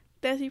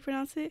 That's how you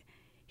pronounce it.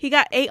 He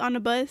got 8 on the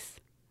bus.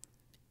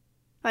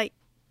 Like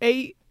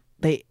 8.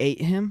 They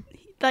ate him?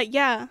 Like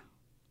yeah.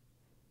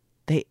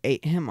 They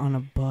ate him on a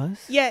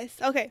bus? Yes.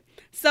 Okay.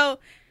 So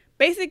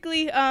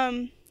basically,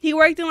 he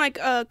worked in like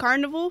a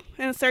carnival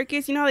and a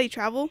circus. You know how they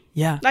travel?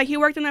 Yeah. Like he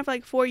worked in that for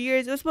like 4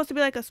 years. It was supposed to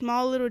be like a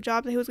small little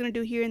job that he was gonna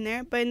do here and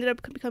there, but it ended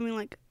up becoming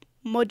like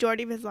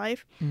majority of his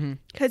life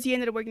because he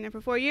ended up working there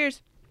for 4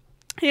 years.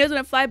 And he was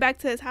gonna fly back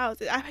to his house.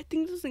 I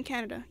think this was in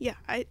Canada. Yeah,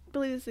 I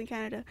believe this was in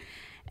Canada.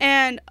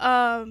 And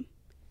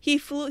he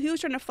was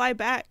trying to fly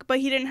back, but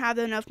he didn't have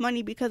enough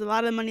money because a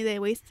lot of the money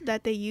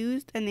that they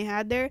used and they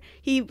had there,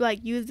 he like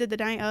used it the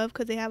night of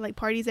because they had like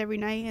parties every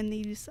night and they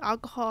used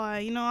alcohol,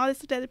 all this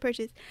stuff that they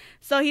purchased.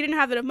 So he didn't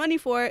have enough money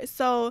for it.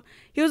 So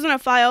he was gonna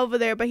fly over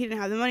there, but he didn't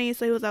have the money.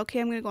 So he was like, okay,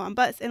 I'm gonna go on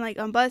bus. And like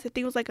on bus, I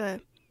think it was a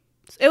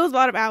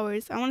lot of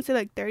hours. I want to say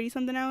like 30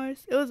 something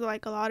hours. It was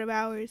like a lot of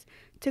hours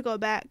to go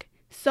back.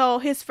 So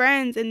his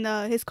friends and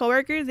his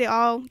coworkers, they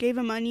all gave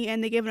him money,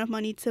 and they gave enough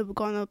money to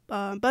go on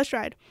a bus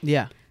ride.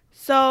 Yeah.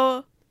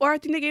 So, or I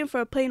think they gave him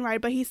for a plane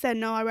ride, but he said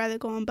no, I'd rather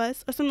go on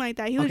bus or something like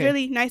that. He was Okay.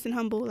 really nice and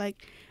humble.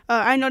 Like,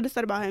 I noticed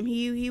that about him.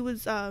 He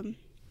was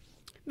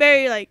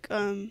very like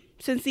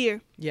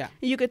sincere. Yeah.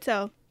 You could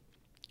tell.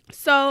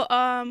 So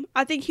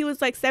I think he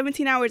was like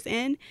 17 hours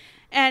in,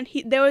 and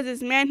there was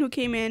this man who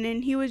came in,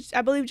 and he was,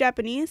 I believe,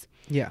 Japanese.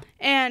 Yeah.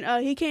 And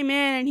he came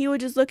in, and he was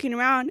just looking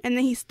around, and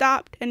then he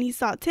stopped, and he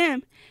saw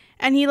Tim,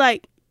 and he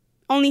like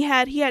he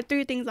had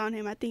 3 things on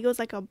him. I think it was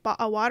like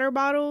a water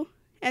bottle,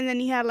 and then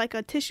he had like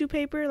a tissue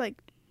paper, like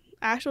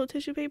actual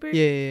tissue paper.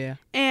 Yeah.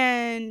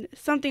 And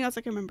something else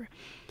I can remember.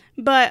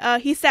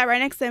 But he sat right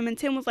next to him, and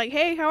Tim was like,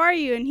 "Hey, how are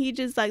you?" And he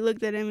just like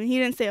looked at him, and he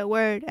didn't say a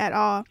word at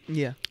all.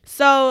 Yeah.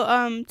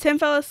 So Tim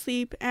fell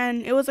asleep,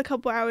 and it was a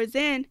couple hours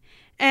in,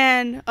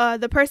 and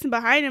the person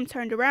behind him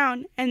turned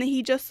around, and then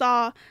he just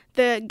saw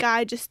the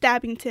guy just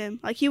stabbing Tim.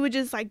 Like, he was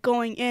just like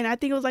going in. I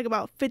think it was like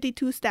about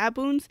 52 stab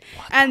wounds.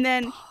 And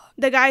then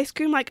the guy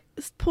screamed like,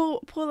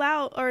 pull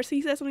out, or so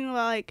he said something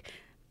about like,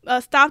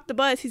 stop the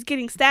bus, he's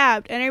getting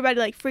stabbed. And everybody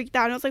like freaked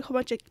out, and it was like a whole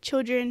bunch of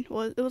children.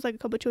 Well, it was like a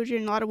couple of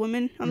children and a lot of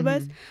women on the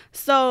bus.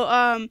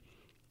 So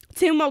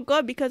Tim woke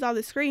up because of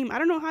the scream. I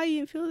don't know how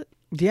you feel it.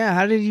 Yeah,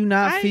 how did you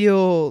not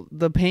feel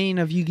the pain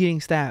of you getting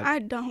stabbed? I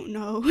don't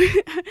know.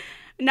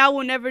 Now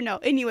we'll never know.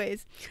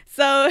 Anyways,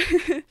 so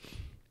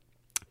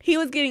he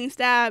was getting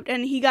stabbed,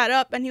 and he got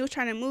up, and he was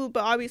trying to move,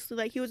 but obviously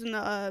like he was in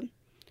the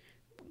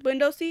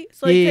window seat,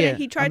 so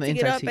he tried to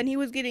get up seat. And he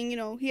was getting,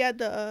 he had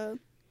the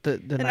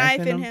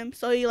knife in him.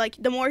 So he like,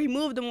 the more he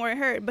moved, the more it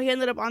hurt, but he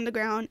ended up on the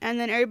ground.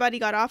 And then everybody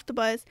got off the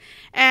bus,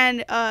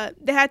 and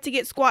they had to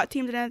get SWAT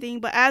teams and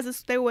everything. But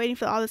as they were waiting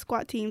for all the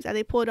SWAT teams, and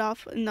they pulled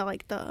off in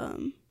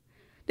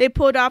they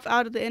pulled off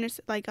out of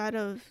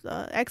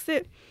the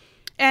exit.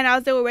 And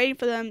as they were waiting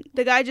for them,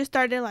 the guy just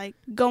started like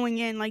going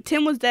in. Like,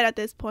 Tim was dead at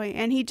this point,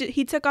 and he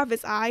took off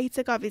his eye, he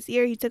took off his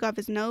ear, he took off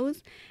his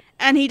nose,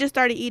 and he just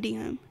started eating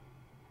him.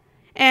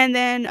 And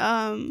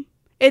then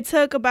it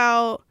took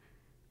about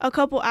a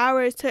couple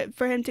hours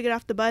for him to get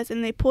off the bus,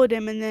 and they pulled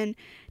him, and then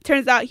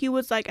turns out he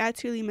was like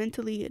actually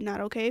mentally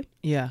not okay.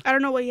 Yeah. I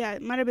don't know what he had.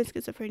 It might have been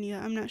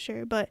schizophrenia. I'm not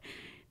sure, but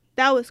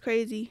that was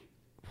crazy.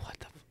 What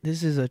the?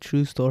 This is a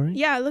true story?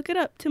 Yeah, look it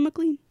up. Tim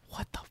McLean.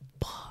 What the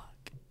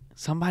fuck?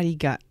 Somebody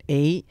got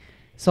ate.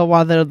 So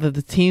while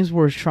the teams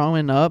were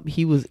showing up,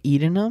 he was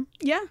eating them?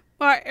 Yeah.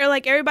 Or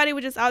like everybody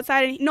was just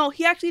outside. And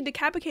he actually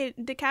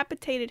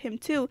decapitated him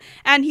too.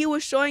 And he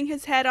was showing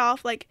his head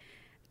off, like,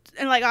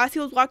 and like as he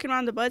was walking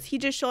around the bus, he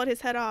just showed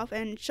his head off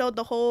and showed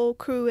the whole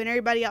crew and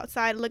everybody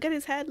outside, look at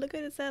his head, look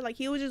at his head. Like,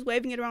 he was just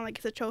waving it around like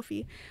it's a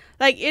trophy.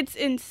 Like, it's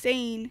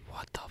insane.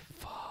 What the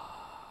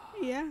fuck?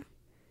 Yeah.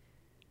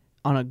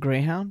 On a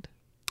Greyhound?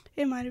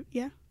 It might have,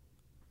 yeah.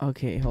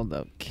 Okay, hold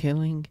up.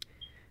 Killing.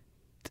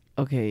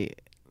 Okay,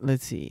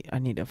 let's see. I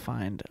need to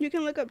find. You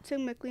can look up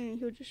Tim McLean and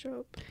he'll just show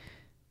up.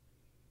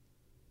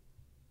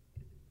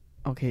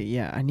 Okay,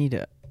 yeah, I need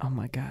to. Oh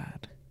my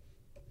god.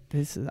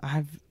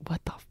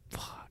 What the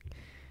fuck?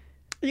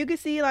 You can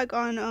see like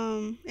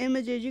on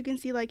images, you can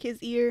see like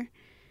his ear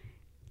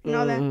and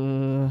all that.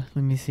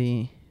 Let me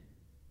see.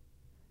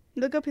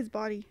 Look up his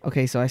body.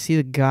 Okay, so I see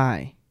the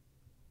guy.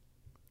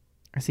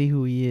 I see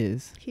who he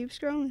is. Keep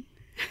scrolling.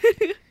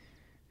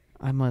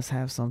 I must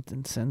have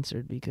something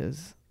censored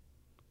because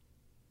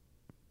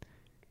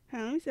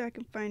let me see if I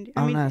can find it.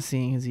 I'm not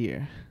seeing his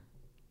ear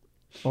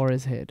or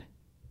his head.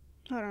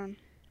 Hold on,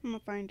 I'm gonna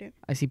find it.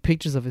 I see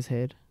pictures of his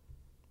head,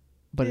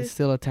 but it's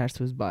still attached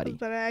to his body.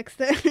 But I asked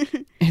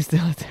that. It's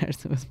still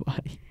attached to his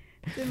body.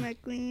 Tim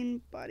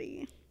McLean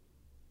body.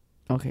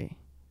 Okay,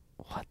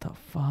 what the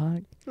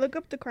fuck? Look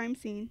up the crime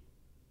scene.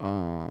 If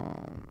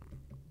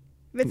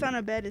it's on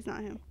a bed, it's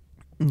not him.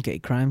 Okay,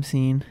 crime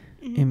scene,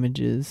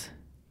 images.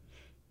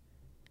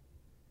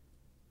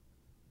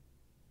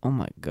 Oh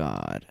my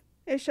god.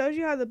 It shows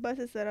you how the bus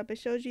is set up. It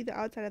shows you the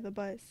outside of the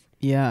bus.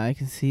 Yeah, I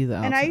can see the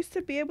outside. And I used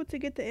to be able to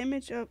get the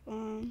image of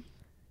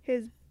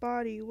his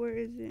body. Where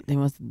is it? They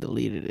must have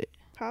deleted it.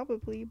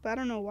 Probably, but I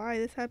don't know why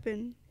this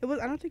happened. I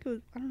don't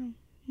know.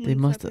 They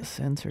must have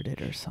censored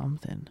it or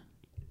something.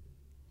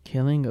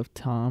 Killing of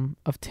Tim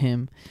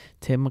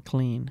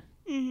McLean.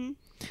 Mm-hmm.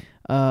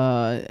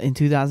 In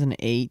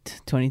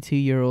 2008,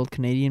 22-year-old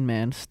Canadian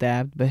man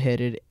stabbed,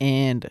 beheaded,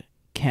 and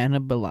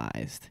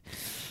cannibalized.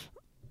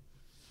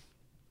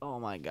 Oh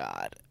my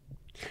god.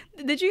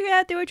 Did you hear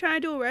that they were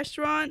trying to do a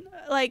restaurant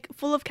like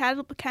full of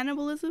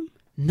cannibalism?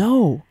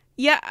 No.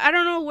 Yeah, I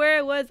don't know where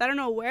it was. I don't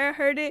know where I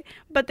heard it,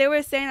 but they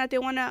were saying that they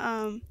want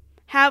to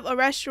have a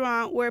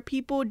restaurant where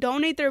people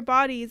donate their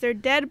bodies, their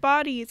dead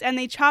bodies, and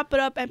they chop it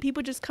up, and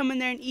people just come in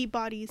there and eat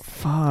bodies.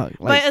 Fuck.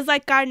 But it's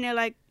like carne,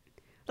 like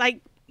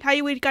how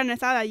you eat carne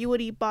asada, you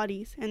would eat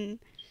bodies, and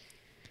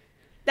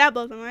that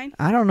blows my mind.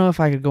 I don't know if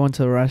I could go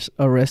into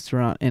a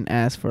restaurant and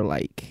ask for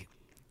like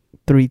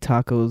 3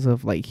 tacos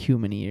of like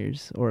human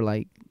ears or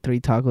like 3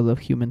 tacos of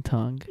human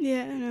tongue.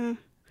 Yeah, no.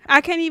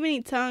 I can't even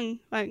eat tongue.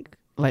 Like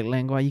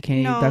lengua? You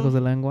can't eat tacos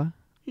of lengua?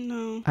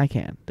 No. I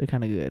can. They're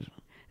kind of good.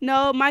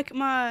 No,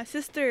 my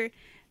sister,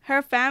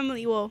 her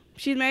family. Well,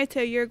 she's married to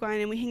a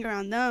Uruguayan, and we hang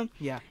around them.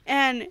 Yeah.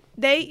 And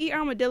they eat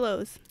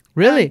armadillos.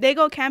 Really? They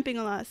go camping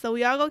a lot, so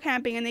we all go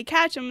camping, and they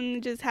catch them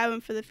and just have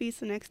them for the feast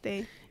the next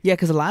day. Yeah,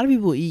 because a lot of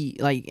people eat,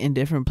 like, in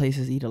different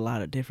places, eat a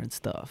lot of different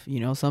stuff. You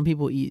know, some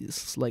people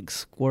eat, like,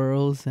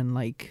 squirrels and,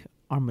 like,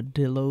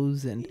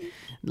 armadillos. And,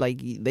 like,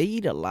 they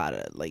eat a lot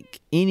of,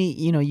 like,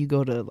 you know, you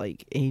go to,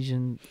 like,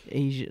 Asia,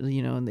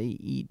 you know, and they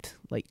eat,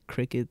 like,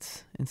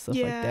 crickets and stuff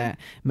like Yeah. that.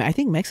 I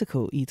think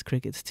Mexico eats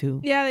crickets,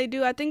 too. Yeah, they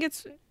do. I think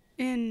it's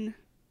in...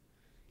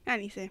 I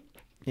need to say.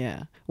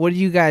 Yeah. What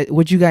you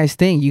guys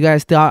think? You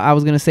guys thought I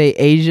was gonna say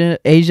Asia,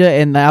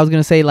 and I was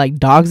gonna say like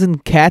dogs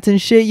and cats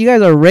and shit. You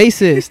guys are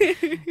racist.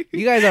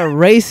 You guys are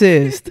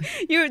racist.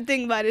 You would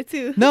think about it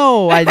too.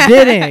 No, I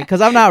didn't,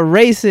 because I'm not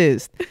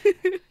racist.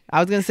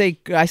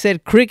 I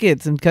said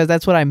crickets, and because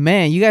that's what I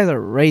meant. You guys are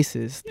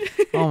racist.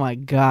 Oh my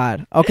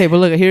god. Okay, but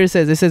look, here it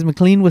says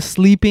McLean was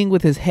sleeping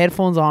with his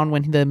headphones on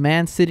when the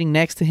man sitting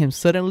next to him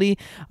suddenly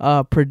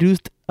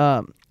produced.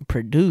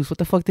 What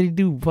the fuck did he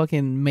do?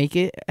 Fucking make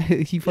it?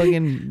 He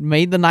fucking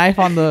made the knife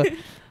on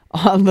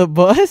the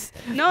bus?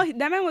 No,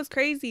 that man was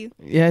crazy.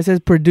 Yeah, it says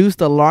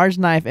produced a large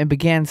knife and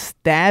began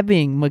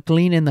stabbing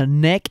McLean in the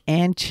neck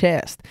and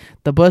chest.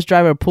 The bus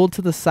driver pulled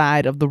to the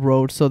side of the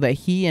road so that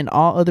he and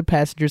all other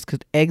passengers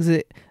could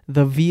exit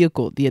the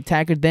vehicle. The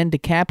attacker then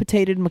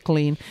decapitated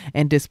McLean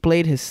and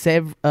displayed his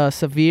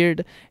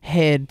severed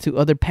head to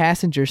other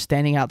passengers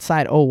standing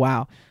outside. Oh,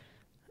 wow.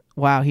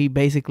 Wow, he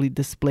basically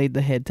displayed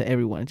the head to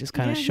everyone, just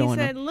kind of showing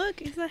he said, them.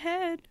 "Look, it's a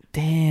head."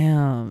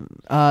 Damn.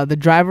 The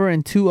driver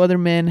and two other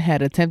men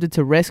had attempted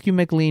to rescue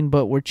McLean,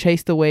 but were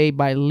chased away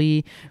by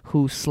Lee,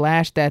 who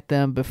slashed at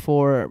them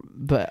from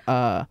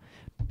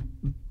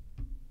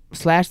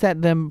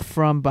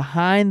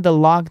behind the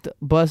locked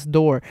bus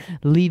door.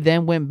 Lee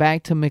then went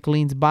back to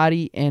McLean's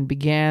body and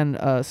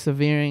began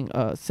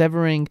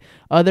severing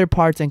other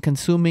parts and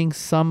consuming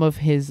some of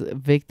his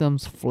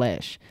victim's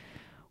flesh.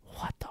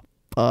 What the fuck?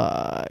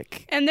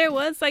 And there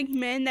was like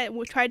men that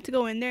tried to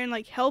go in there and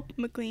like help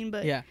McLean,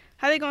 but Yeah.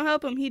 how they gonna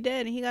help him? He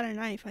dead and he got a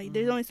knife. Like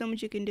there's only so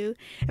much you can do.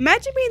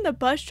 Imagine being the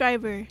bus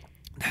driver.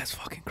 That's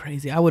fucking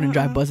crazy. I wouldn't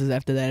drive buses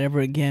after that ever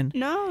again.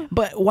 No.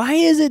 But why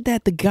is it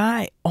that the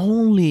guy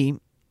only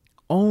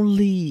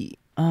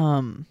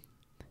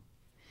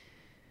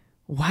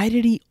why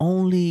did he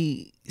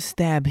only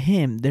stab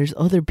him? There's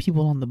other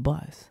people on the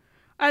bus.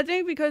 I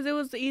think because it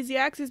was the easy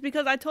access.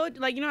 Because I told,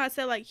 like, you know, I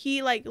said like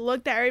he like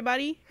looked at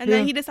everybody and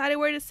then he decided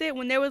where to sit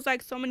when there was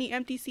like so many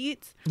empty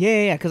seats.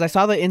 Yeah, because I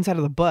saw the inside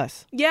of the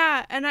bus.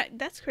 Yeah, and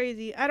that's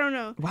crazy. I don't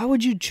know. Why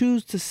would you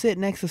choose to sit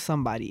next to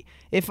somebody?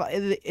 If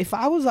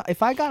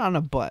I got on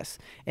a bus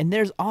and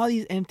there's all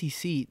these empty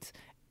seats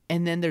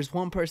and then there's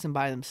one person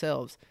by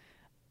themselves,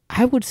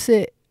 I would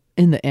sit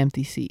in the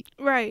empty seat.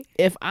 Right.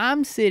 If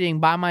I'm sitting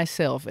by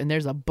myself and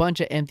there's a bunch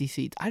of empty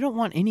seats, I don't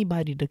want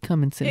anybody to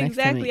come and sit next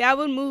to me. Exactly. I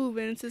would move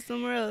and sit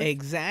somewhere else.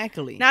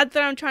 Exactly. Not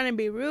that I'm trying to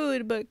be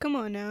rude, but come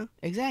on now.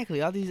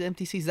 Exactly. All these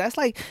empty seats. That's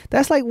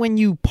like when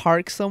you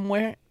park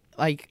somewhere,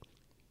 like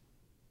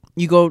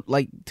you go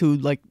like to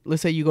like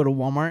let's say you go to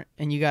Walmart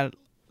and you got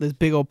this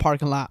big old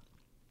parking lot,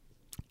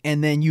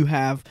 and then you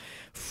have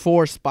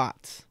 4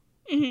 spots.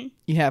 Mm-hmm.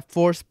 You have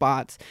 4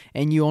 spots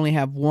and you only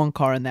have one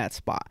car in that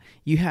spot.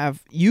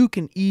 You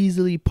can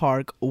easily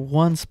park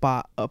one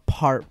spot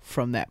apart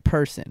from that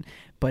person,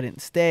 but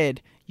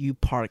instead you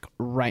park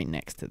right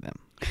next to them.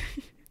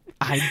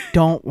 I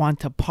don't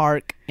want to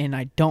park, and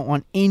I don't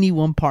want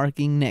anyone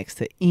parking next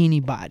to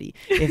anybody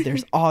if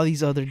there's all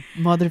these other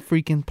mother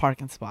freaking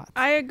parking spots.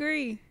 I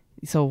agree.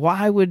 So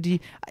why would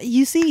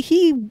you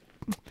see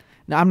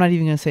no, I'm not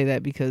even going to say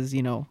that because,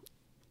 you know,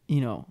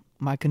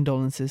 my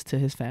condolences to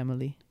his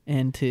family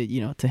and to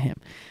him.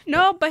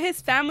 No, but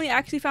his family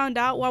actually found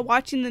out while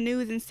watching the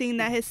news and seeing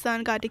that his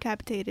son got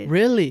decapitated.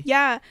 Really?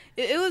 Yeah,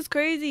 it was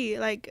crazy.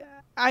 Like,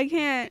 I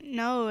can't,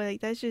 no, like,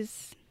 that's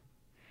just,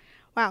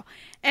 wow.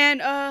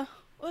 And, what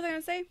was I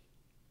going to say?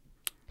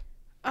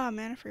 Oh,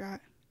 man, I forgot.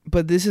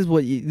 But this is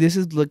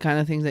the kind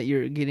of things that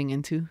you're getting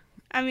into?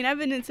 I mean, I've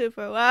been into it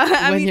for a while.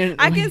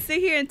 I can sit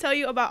here and tell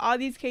you about all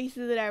these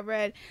cases that I've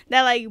read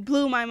that, like,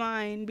 blew my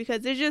mind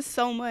because there's just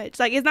so much.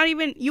 Like, it's not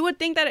even, you would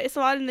think that it's a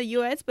lot in the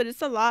U.S., but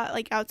it's a lot,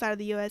 like, outside of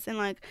the U.S. and,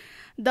 like,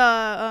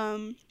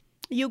 the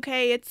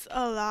U.K., it's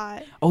a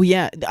lot. Oh,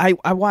 yeah. I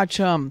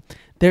watch,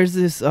 there's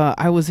this,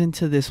 I was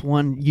into this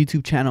one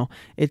YouTube channel.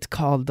 It's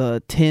called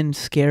the 10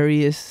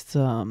 Scariest,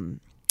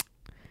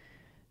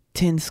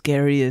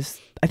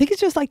 I think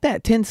it's just like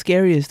that, 10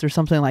 Scariest or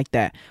something like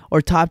that,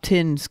 or top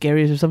 10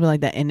 Scariest or something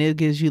like that, and it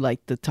gives you like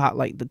the top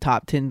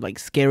 10 like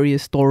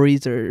scariest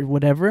stories or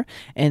whatever.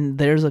 And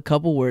there's a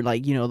couple where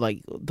like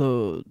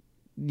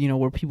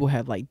where people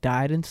have like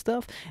died and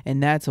stuff,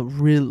 and that's a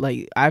real,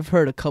 like, I've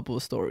heard a couple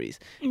of stories.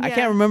 Yeah. I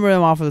can't remember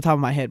them off of the top of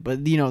my head,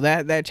 but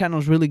that channel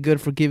is really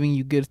good for giving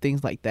you good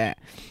things like that.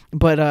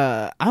 But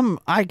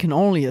I can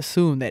only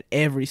assume that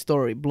every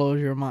story blows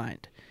your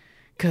mind.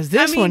 Cause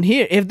this one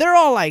here, if they're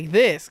all like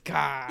this,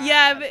 God.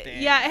 Yeah, but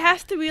damn. yeah, it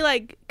has to be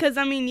like, cause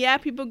I mean, yeah,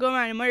 people go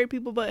around and murder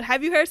people, but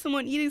have you heard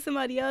someone eating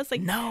somebody else?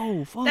 Like,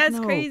 No, fuck that's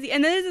no. crazy.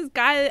 And then there's this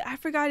guy, I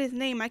forgot his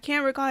name. I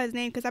can't recall his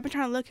name because I've been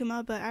trying to look him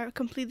up, but I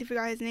completely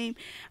forgot his name.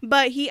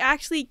 But he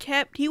actually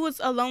he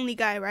was a lonely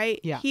guy, right?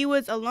 Yeah. He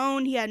was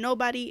alone. He had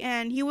nobody,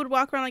 and he would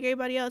walk around like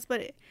everybody else.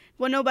 But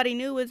what nobody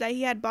knew was that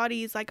he had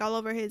bodies like all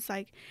over his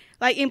like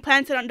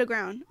implanted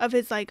underground of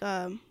his like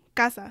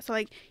casa. So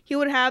like he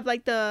would have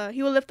like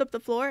he would lift up the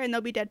floor and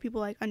there'll be dead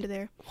people like under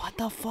there. What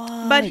the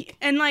fuck? But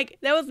and like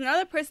there was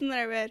another person that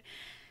I read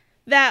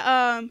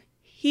that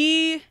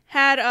he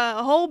had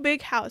a whole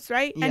big house,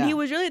 right? And Yeah. he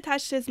was really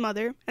attached to his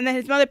mother, and then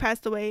his mother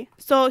passed away.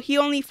 So he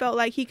only felt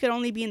like he could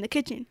only be in the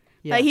kitchen.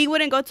 Yeah. Like he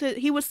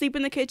would sleep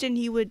in the kitchen,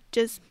 he would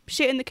just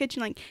shit in the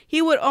kitchen, like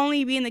he would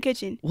only be in the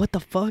kitchen. What the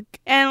fuck?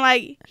 And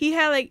like he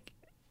had like,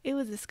 it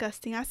was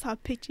disgusting. I saw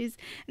pictures.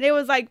 And there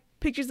was like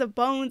pictures of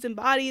bones and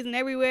bodies and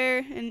everywhere.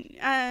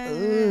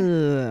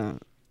 And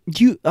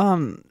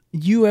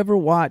You ever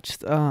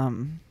watched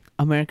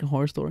American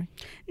Horror Story?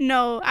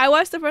 no, I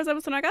watched the first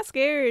episode and I got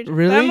scared.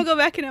 Really? But I'm gonna go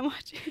back and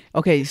watch it.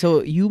 Okay,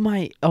 so you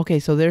might. Okay,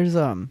 so there's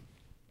the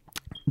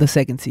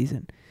second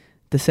season.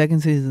 The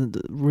second season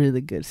is a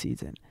really good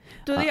season.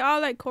 Do they all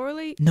like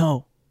correlate?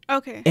 No,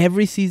 Okay.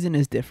 every season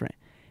is different.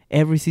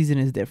 Every season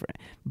is different,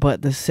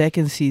 but the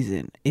second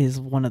season is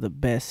one of the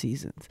best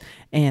seasons.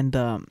 And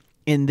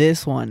in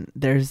this one,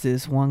 there's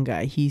this one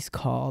guy. He's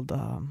called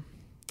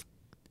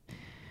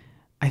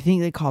I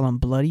think they call him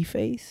Bloody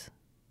Face.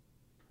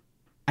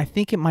 I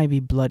think it might be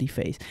Bloody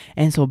Face.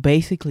 And so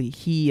basically,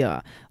 he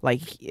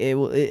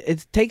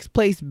it takes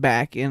place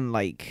back in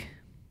the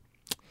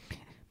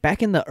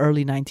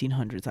early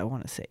 1900s, I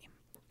want to say.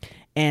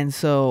 And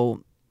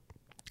so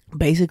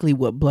basically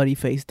what Bloody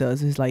Face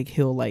does is like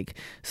he'll like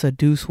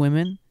seduce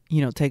women,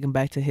 take them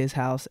back to his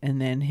house, and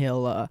then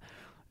he'll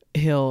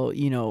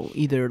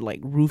either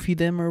like roofie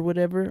them or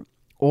whatever,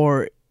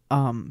 or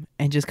and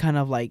just kind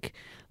of like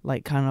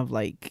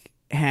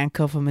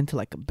handcuff them into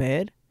like a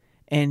bed,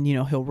 and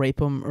he'll rape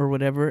them or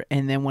whatever,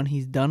 and then when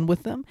he's done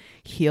with them,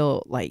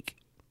 he'll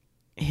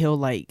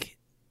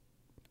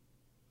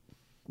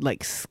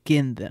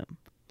skin them.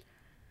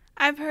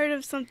 I've heard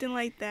of something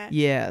like that.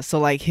 Yeah, so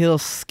like he'll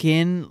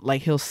skin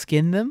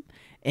them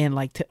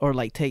and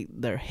take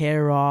their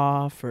hair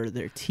off or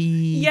their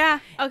teeth. Yeah.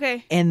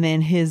 Okay. And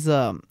then his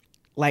all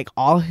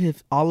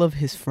of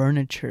his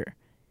furniture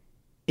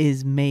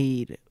is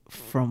made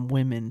from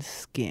women's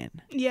skin.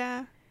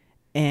 Yeah.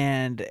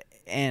 And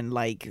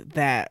like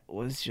that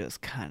was just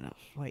kind of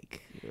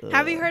like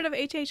Have you heard of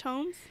H.H.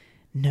 Holmes?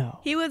 No.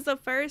 He was the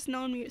first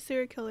known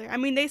serial killer. I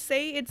mean, they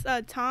say it's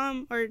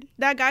Tom, or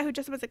that guy who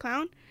dressed up as a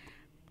clown.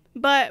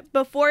 But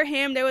before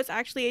him, there was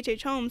actually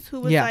H.H. Holmes, who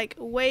was like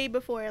way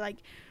before. Like,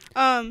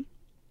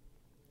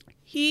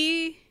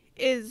 he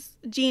is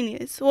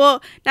genius.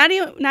 Well, not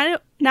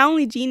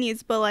only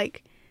genius, but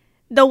like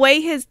the way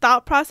his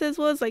thought process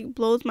was like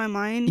blows my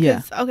mind.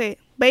 Yeah. Okay.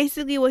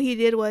 Basically, what he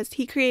did was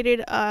he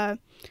created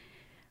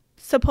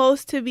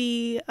supposed to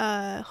be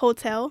a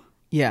hotel.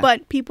 Yeah.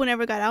 But people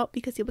never got out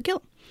because he would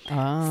kill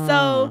them.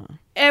 So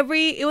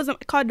it was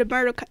called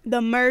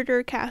the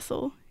Murder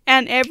Castle,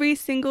 and every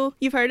single,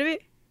 you've heard of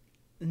it?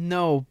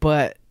 No,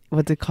 but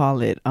what to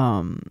call it?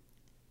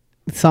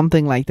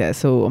 Something like that.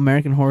 So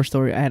American Horror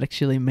Story, I had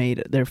actually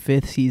made their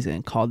 5th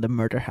season called The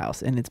Murder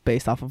House, and it's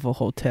based off of a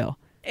hotel.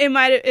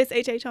 It's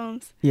H.H.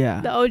 Holmes,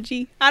 Yeah. the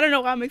OG. I don't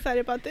know why I'm excited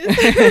about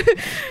this.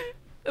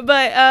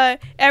 But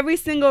every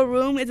single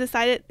room is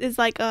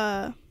like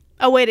a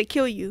way to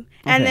kill you.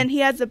 And Okay. then he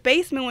has a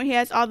basement where he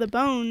has all the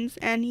bones,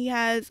 and he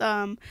has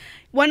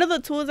one of the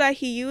tools that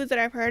he used that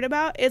I've heard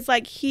about is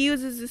like he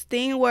uses this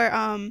thing where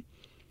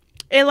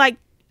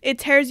it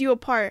tears you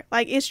apart.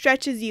 Like it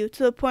stretches you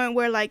to the point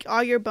where like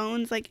all your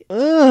bones like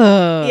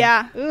Ugh.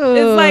 yeah. Ugh.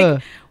 It's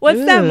like,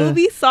 what's that Ugh.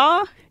 movie,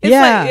 Saw? It's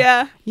Yeah. like,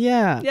 yeah.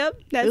 Yeah. Yep,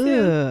 that's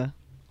him. Ugh.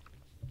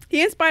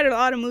 He inspired a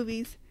lot of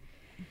movies.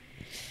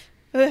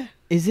 Ugh.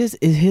 Is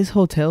his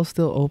hotel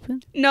still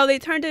open? No, they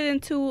turned it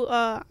into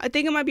I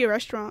think it might be a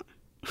restaurant.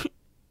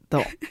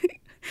 Bill.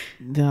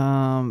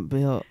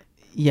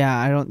 Yeah,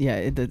 I don't. Yeah,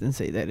 it doesn't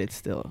say that. It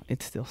still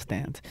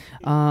stands.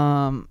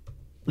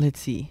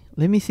 Let's see.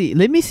 Let me see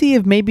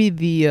if maybe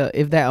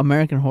if that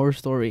American Horror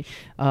Story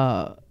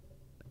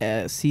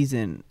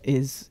season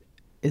is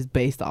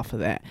based off of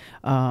that.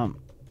 Yeah,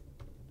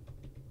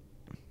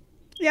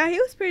 he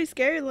was pretty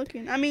scary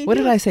looking. I mean, What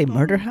he did I was say? small.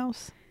 Murder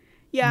House?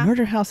 Yeah.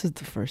 Murder House is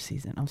the first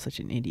season. I'm such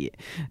an idiot.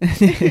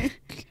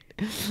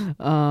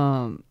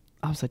 I'm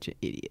such an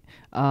idiot.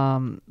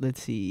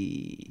 Let's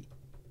see.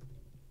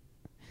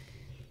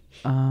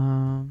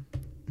 No,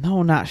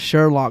 not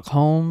Sherlock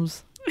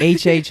Holmes.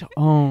 H.H.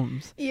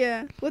 Holmes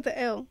Yeah, with the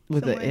L.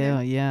 with the somewhere in L.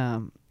 there. Yeah.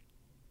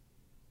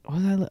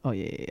 What was I? Oh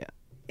yeah.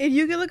 If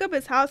you can look up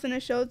his house and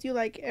it shows you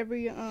like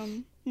every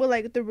what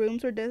like the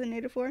rooms were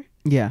designated for.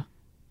 Yeah.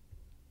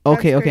 That's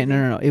Okay. crazy.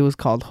 No. It was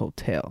called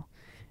Hotel.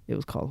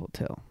 This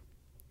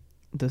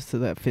to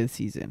that 5th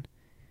season.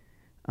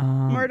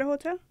 Murder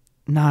Hotel?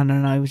 No.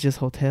 It was just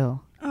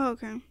Hotel. Oh,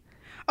 okay.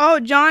 Oh,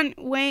 John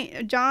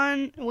Wayne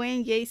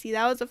Gacy.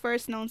 That was the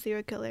first known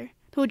serial killer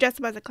who dressed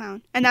up as a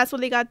clown, and that's what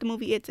they got the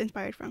movie It's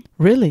inspired from.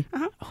 Really?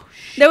 Uh-huh. Oh,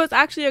 there was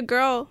actually a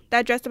girl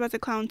that dressed up as a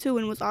clown too,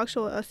 and was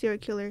also a serial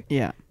killer.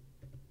 Yeah.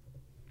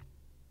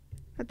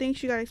 I think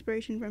she got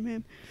inspiration from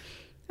him.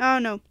 I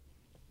don't know.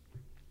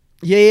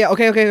 Yeah.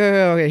 Okay.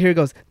 Here it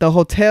goes. The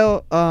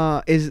hotel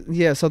so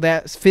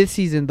that 5th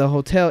season, the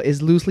hotel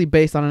is loosely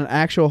based on an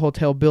actual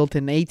hotel built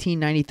in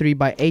 1893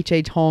 by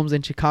H.H. Holmes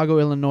in Chicago,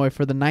 Illinois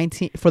for the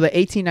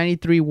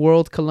 1893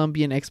 World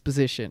Columbian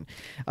Exposition.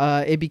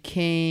 It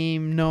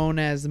became known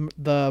as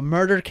the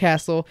Murder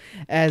Castle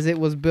as it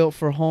was built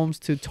for Holmes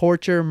to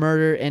torture,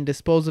 murder, and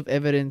dispose of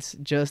evidence,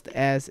 just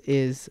as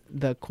is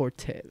the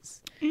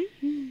Cortez.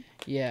 Mm-hmm.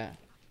 Yeah.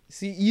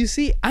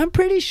 See, I'm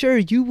pretty sure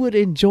you would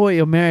enjoy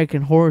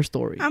American Horror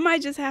Story. I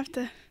might just have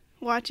to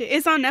watch it.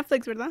 It's on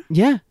Netflix, ¿verdad?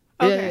 Yeah.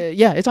 Okay.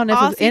 Yeah, it's on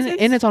Netflix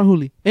and it's on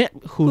Hulu.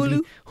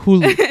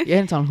 Hulu.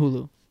 Yeah, it's on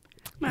Hulu.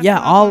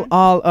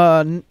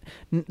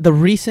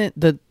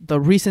 The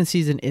recent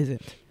season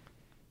isn't.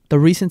 The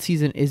recent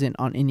season isn't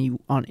on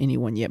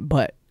anyone yet,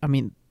 but I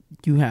mean,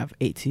 you have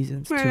 8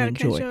 seasons to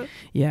enjoy.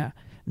 Yeah.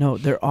 No,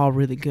 they're all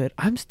really good.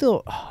 I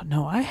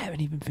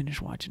haven't even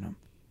finished watching them.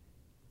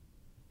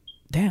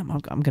 Damn,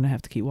 I'm gonna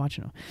have to keep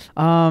watching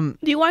them.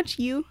 Do you watch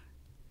You?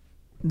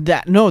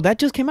 That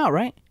just came out,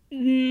 right?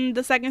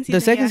 The second season. The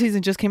second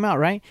season just came out,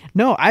 right?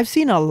 No, I've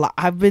seen a lot.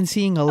 I've been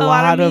seeing a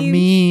lot of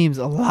memes.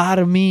 A lot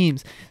of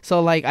memes.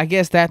 So like, I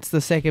guess that's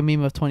the second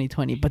meme of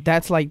 2020. But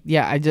that's like,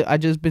 yeah, I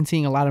just been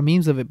seeing a lot of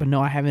memes of it. But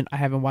no, I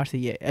haven't watched it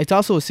yet. It's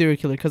also a serial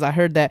killer because I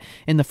heard that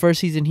in the first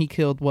season he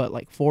killed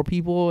 4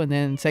 people, and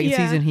then second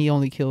season he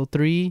only killed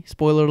 3.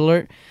 Spoiler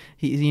alert.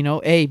 He's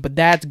but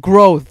that's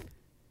growth.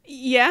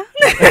 Yeah.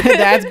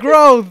 That's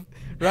growth,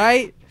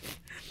 right?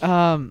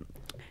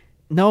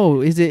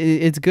 No,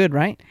 it's good,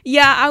 right?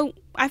 Yeah,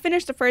 I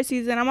finished the first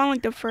season. I'm on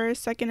like the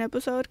second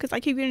episode because I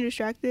keep getting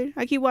distracted.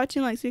 I keep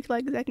watching like Speak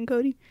Like Zack and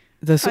Cody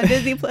on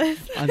Disney Plus.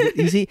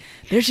 You see,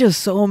 there's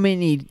just so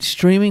many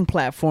streaming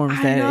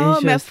platforms that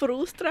it's just, me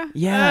frustra.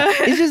 Yeah,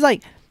 it's just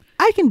like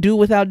I can do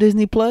without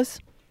Disney Plus.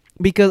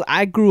 Because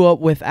I grew up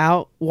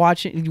without I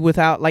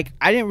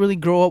didn't really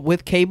grow up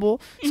with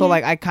cable. So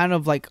like I kind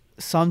of like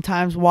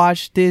sometimes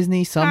watch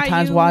Disney,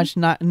 sometimes watch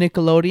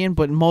Nickelodeon,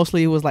 but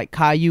mostly it was like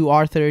Caillou,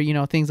 Arthur,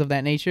 things of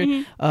that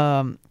nature.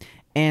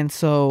 And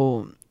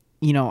so,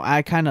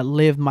 I kind of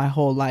lived my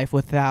whole life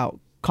without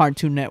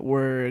Cartoon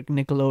Network,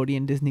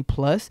 Nickelodeon, Disney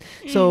Plus.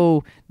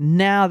 So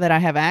now that I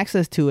have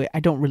access to it,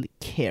 I don't really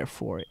care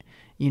for it.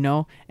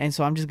 And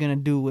so I'm just gonna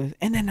do with,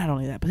 and then not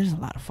only that, but there's a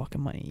lot of fucking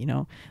money,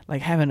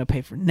 like having to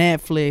pay for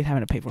Netflix,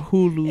 having to pay for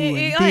Hulu and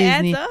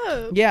Disney. Adds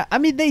up. Yeah, I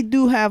mean they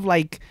do have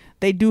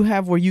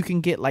where you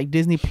can get like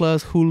Disney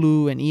Plus,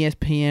 Hulu, and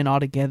ESPN all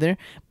together,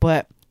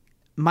 but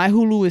my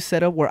Hulu is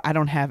set up where I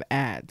don't have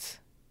ads.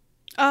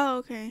 Oh,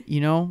 okay.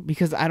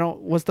 Because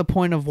what's the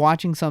point of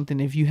watching something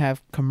if you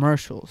have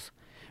commercials?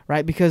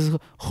 Right, because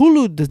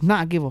Hulu does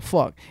not give a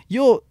fuck.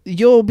 You'll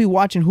be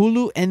watching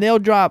Hulu and they'll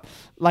drop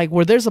like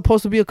where there's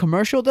supposed to be a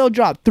commercial, they'll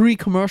drop 3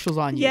 commercials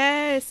on you.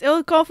 Yes,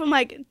 it'll go from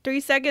like 3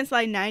 seconds,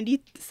 like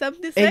 90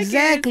 something seconds.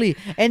 Exactly,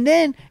 and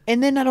then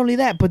not only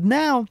that, but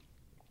now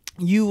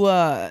you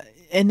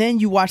and then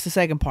you watch the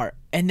second part,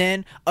 and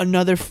then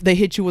they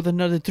hit you with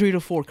another 3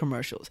 to 4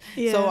 commercials.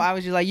 Yeah. So I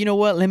was just like, you know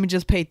what? Let me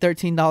just pay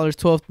 $13,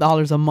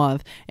 $12 a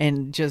month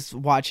and just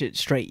watch it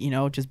straight.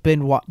 Just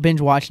binge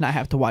watch, not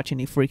have to watch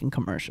any freaking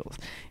commercials.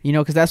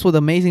 Because that's what the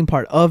amazing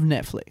part of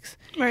Netflix.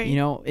 Right.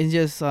 It's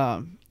just.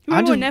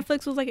 Remember when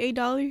Netflix was like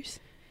 $8?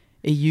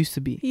 It used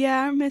to be.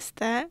 Yeah, I missed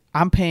that.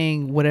 I'm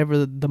paying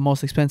whatever the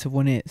most expensive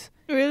one is.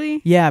 Really?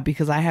 Yeah,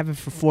 because I have it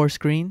for 4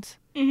 screens.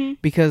 Mm-hmm.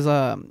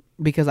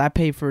 Because I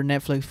pay for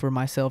Netflix for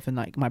myself and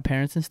like my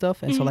parents and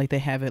stuff, and so like they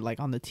have it like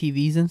on the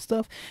TVs and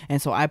stuff,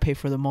 and so I pay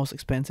for the most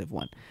expensive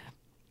one,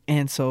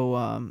 and so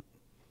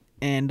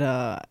and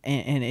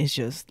it's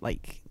just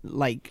like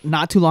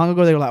not too long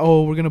ago they were like,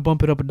 oh, we're gonna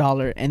bump it up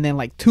 $1, and then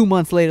like 2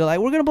 months later, like,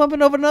 we're gonna bump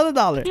it up another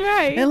 $1,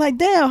 right? And like,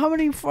 damn, how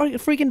many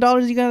freaking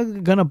dollars you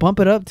gonna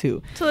bump it up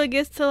to till it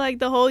gets to like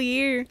the whole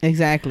year?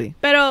 Exactly.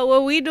 But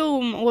what we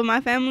do with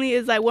my family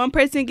is like one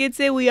person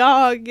gets it, we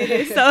all get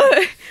it. So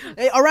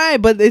hey, all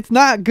right, but it's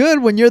not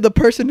good when you're the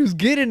person who's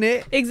getting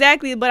it.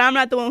 Exactly, but I'm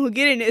not the one who's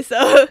getting it.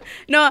 So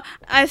no,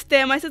 my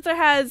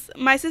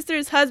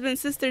sister's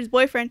husband's sister's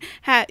boyfriend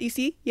had, you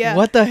see, yeah,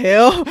 what the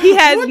hell, he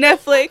has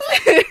Netflix.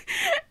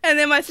 And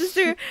then my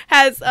sister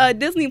has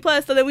Disney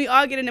Plus, so then we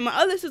all get it. And my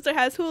other sister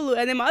has Hulu,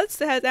 and then my other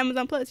sister has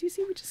Amazon Plus. You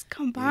see, we just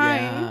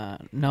combine. Yeah,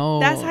 no,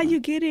 that's how you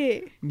get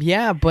it.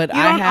 Yeah, but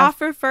you don't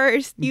offer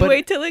first. You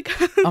wait till it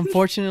comes.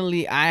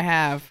 Unfortunately, I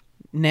have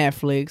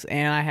Netflix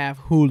and I have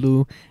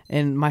Hulu,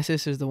 and my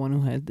sister's the one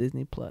who has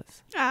Disney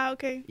Plus. Ah,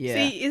 okay. Yeah.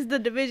 See, it's the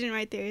division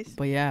right there.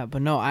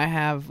 But no, I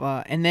have,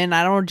 and then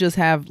I don't just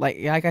have like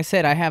I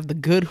said, I have the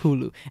good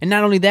Hulu, and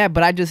not only that,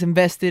 but I just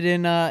invested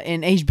in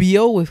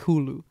HBO with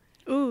Hulu.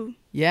 Ooh.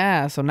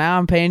 Yeah, so now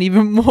I'm paying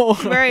even more.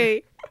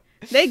 Right.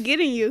 They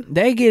getting you.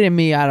 They getting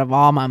me out of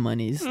all my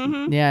monies.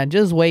 Mhm. Yeah,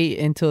 just wait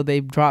until they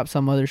drop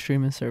some other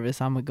streaming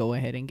service. I'm gonna go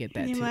ahead and get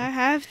that You too. might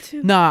have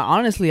to. Nah,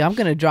 honestly, I'm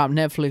gonna drop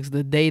Netflix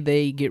the day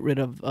they get rid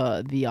of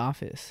The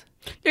Office.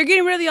 They're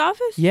getting rid of The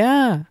Office?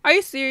 Yeah, Are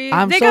you serious?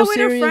 I'm they so got rid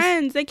serious. of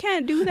Friends. They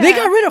can't do that. they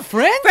got rid of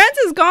Friends. Friends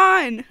is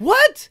gone.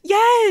 What?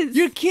 Yes.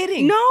 You're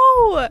kidding?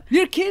 No.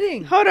 You're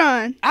kidding. Hold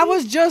on. I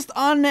was just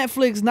on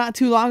Netflix not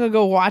too long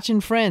ago watching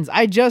Friends.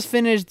 I just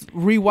finished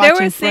rewatching They were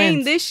Friends.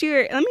 saying this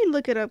year. Let me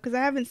look it up because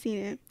I haven't seen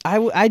it.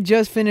 I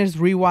just finished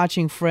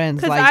rewatching Friends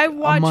Because like I a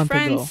watch month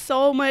Friends ago.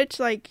 so much.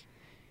 Like,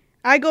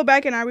 I go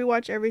back and I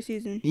rewatch every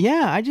season.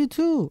 Yeah, I do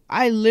too.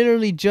 I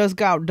literally just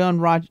got done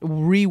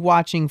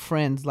rewatching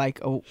Friends. Like,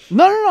 oh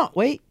no,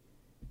 wait.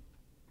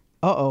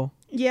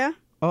 Yeah.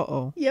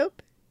 Uh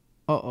Yep.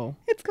 oh.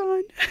 It's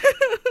gone.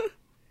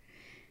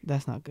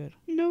 That's not good.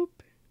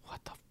 Nope.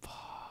 What the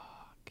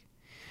fuck?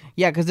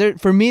 Yeah, because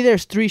for me,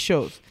 there's 3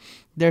 shows.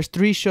 There's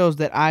 3 shows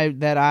that I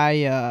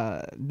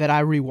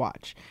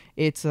rewatch.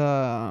 It's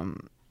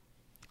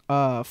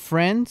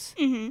Friends,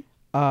 Mhm.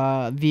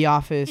 The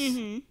Office,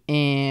 Mhm.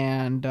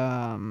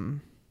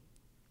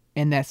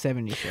 and that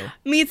 70s show.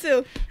 Me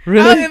too.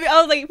 Really? I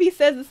was like, if he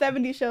says the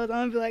 70s shows,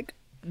 I'm gonna be like,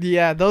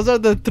 Yeah, those are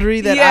the 3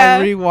 that Yeah.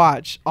 I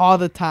rewatch all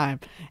the time.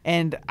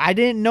 And I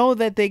didn't know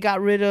that they got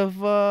rid of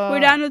we're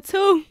down to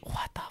 2.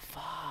 What the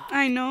fuck?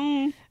 I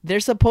know. They're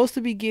supposed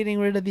to be getting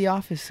rid of The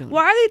Office soon.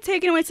 Why are they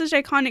taking away such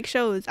iconic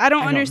shows? I don't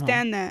I don't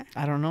understand that.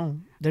 I don't know.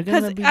 They're gonna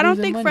Because be I don't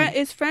losing think money.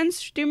 is Friends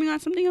streaming on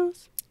something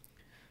else.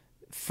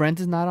 Friends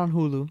is not on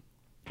Hulu.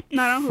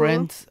 Not on Hulu.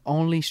 Friends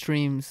only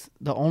streams.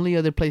 The only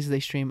other places they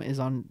stream is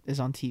on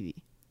TV.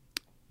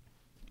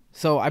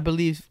 So I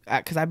believe,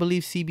 because I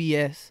believe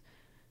CBS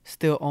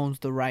still owns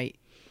the right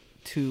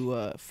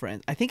to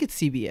Friends. I think it's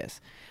CBS.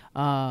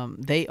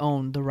 They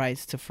own the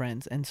rights to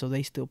Friends, and so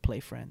they still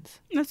play Friends.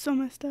 That's so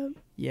messed up.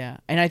 Yeah,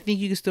 and I think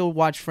you can still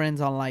watch Friends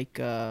on like.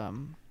 I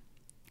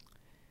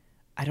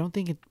don't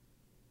think it.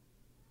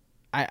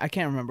 I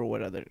can't remember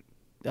what other,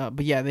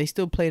 but yeah, they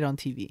still play it on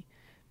TV,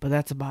 but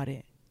that's about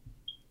it.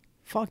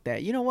 Fuck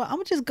that. You know what? I'm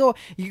gonna just go.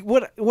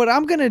 What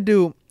I'm gonna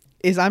do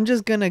is I'm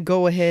just gonna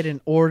go ahead and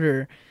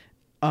order,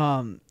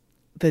 the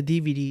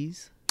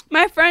DVDs.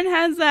 My friend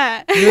has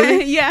that.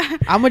 Really? Yeah.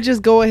 I'm gonna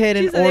just go ahead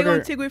She and said they're order.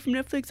 gonna take away from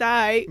Netflix.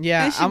 Alright.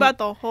 Yeah, And she I'm- bought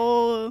the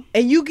whole.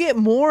 And you get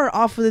more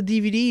off of the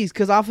DVDs,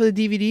 because off of the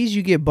DVDs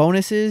you get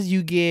bonuses,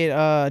 you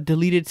get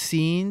deleted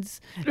scenes.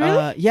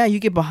 Really? Yeah, you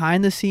get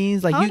behind the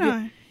scenes. Like Hold you get.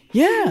 on.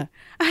 Yeah.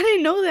 I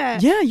didn't know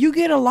that. Yeah, you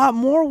get a lot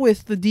more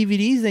with the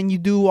DVDs than you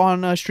do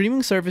on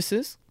streaming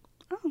services.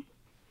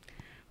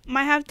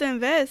 Might have to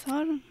invest.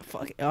 Hold on.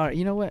 Fuck. All right,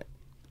 you know what?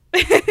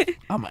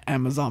 I'm gonna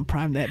Amazon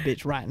Prime that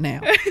bitch right now.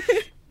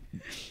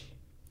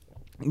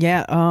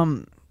 Yeah.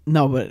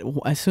 No, but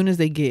as soon as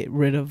they get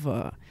rid of,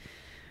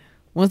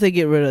 once they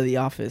get rid of The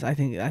Office, I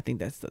think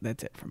that's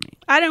it for me.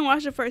 I didn't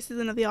watch the first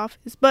season of The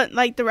Office, but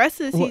like the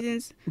rest of the What?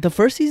 seasons. The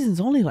first season's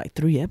only like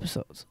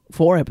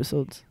 4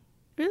 episodes.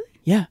 Really?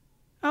 Yeah.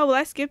 Oh well,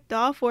 I skipped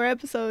all 4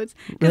 episodes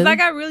because Really? I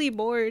got really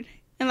bored,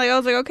 and like I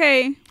was like,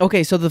 okay.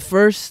 Okay, so the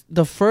first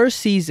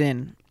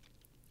season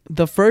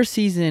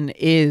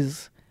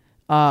is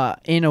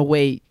in a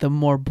way the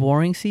more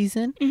boring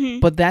season,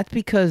 Mhm. but that's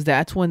because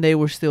that's when they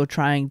were still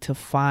trying to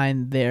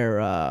find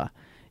their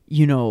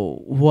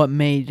what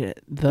made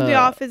The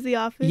Office.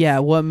 yeah,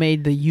 what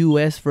made the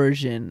US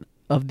version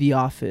of The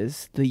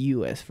Office the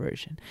US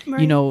version.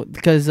 Right. You know,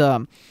 because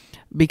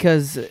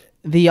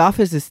The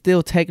Office is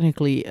still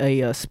technically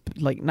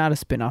like not a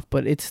spin-off,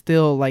 but it's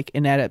still like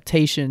an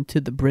adaptation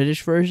to the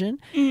British version.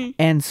 Mhm.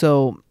 And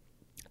so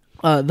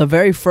the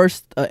very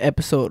first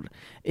episode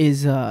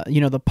is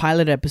the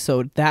pilot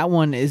episode. That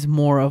one is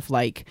more of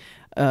like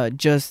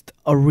just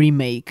a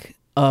remake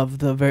of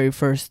the very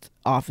first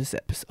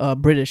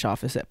British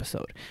Office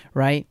episode,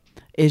 right?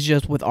 It's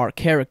just with our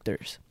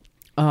characters.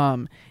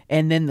 And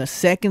then the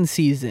second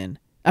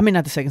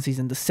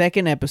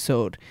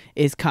episode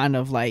is kind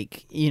of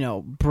like,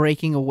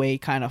 breaking away,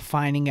 kind of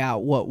finding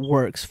out what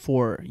works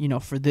for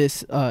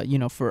this,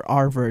 for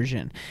our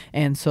version.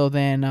 And so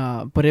then,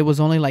 but it was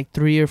only like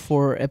 3 or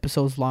 4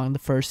 episodes long, the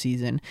first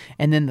season.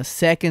 And then the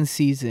second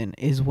season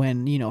is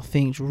when,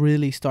 things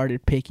really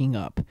started picking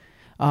up.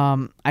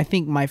 I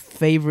think my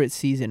favorite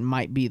season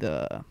might be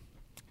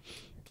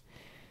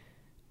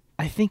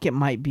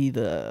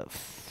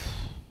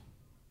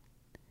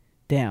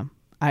damn.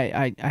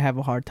 I have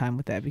a hard time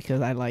with that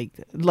because I like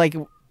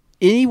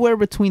anywhere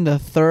between the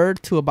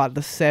 3rd to about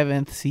the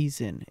 7th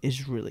season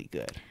is really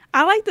good.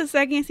 I like the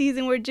second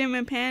season where Jim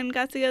and Pam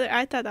got together.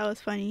 I thought that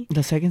was funny.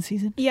 The second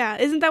season? Yeah,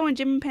 isn't that when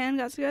Jim and Pam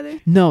got together?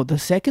 No, the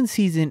second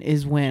season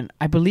is when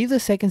I believe the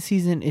second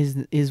season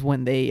is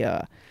when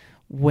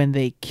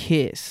they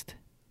kissed.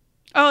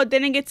 Oh,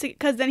 didn't get to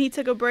because then he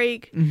took a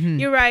break. Mm-hmm.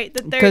 You're right.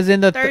 The 'Cause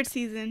in the third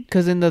season.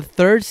 Because in the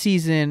third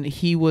season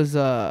he was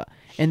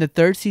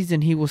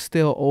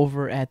still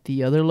over at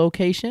the other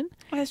location.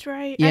 That's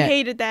right. Yeah. I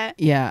hated that.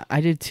 Yeah,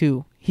 I did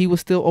too. He was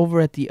still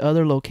over at the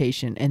other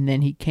location, and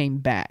then he came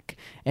back,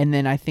 and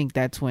then I think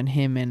that's when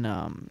him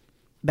and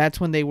that's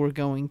when they were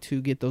going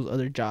to get those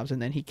other jobs,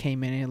 and then he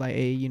came in and like,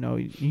 hey, you know,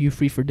 you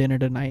free for dinner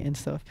tonight and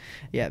stuff.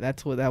 Yeah,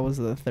 that was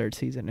the third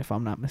season, if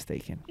I'm not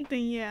mistaken.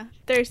 Then yeah,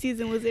 third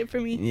season was it for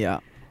me. Yeah.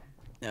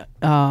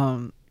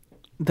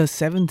 The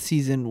seventh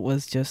season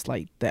was just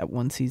like that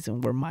one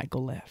season where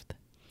Michael left.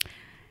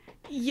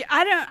 Yeah,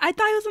 I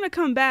thought he was gonna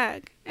come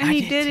back, and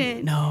he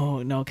didn't.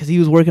 No, because he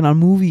was working on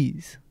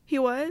movies. He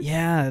was.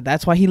 Yeah,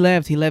 that's why he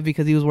left. He left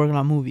because he was working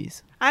on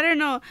movies. I don't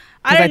know.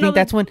 I think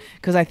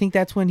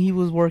that's when he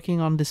was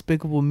working on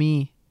Despicable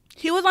Me.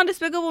 He was on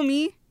Despicable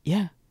Me.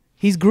 Yeah,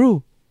 he's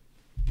Gru.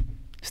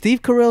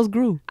 Steve Carell's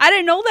Gru. I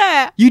didn't know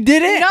that. You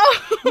didn't? No.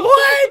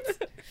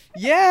 What?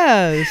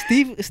 Yeah,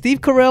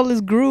 Steve Carell is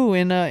Gru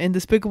in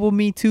Despicable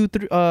Me 2,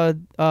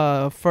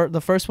 for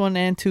the first one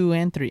and 2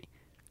 and 3.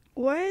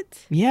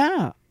 What?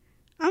 Yeah.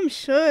 I'm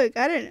shook.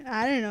 I didn't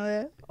know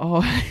that.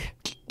 Oh.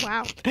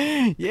 Wow.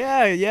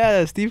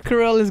 Yeah. Steve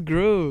Carell is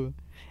Gru,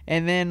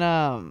 and then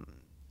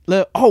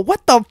look. Oh,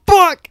 what the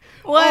fuck?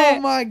 What? Oh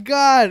my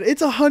God!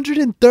 It's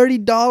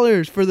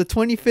 $130 for the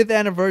 25th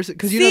anniversary.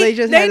 Because you know they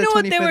just had the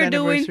 25th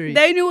anniversary.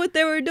 They knew what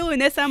they were doing.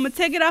 They said, I'm gonna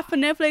take it off of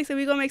Netflix and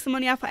we're gonna make some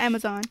money off of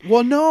Amazon.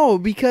 Well, no,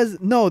 because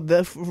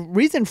the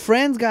reason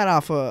Friends got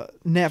off of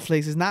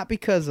Netflix is not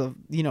because of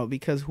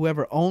because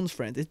whoever owns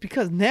Friends. It's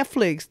because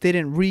Netflix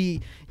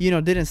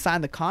didn't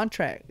sign the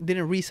contract,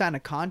 didn't re-sign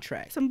the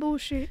contract. Some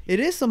bullshit. It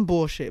is some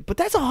bullshit, but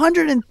that's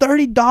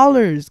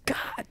 $130.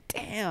 God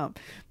damn.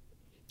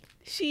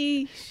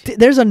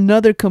 There's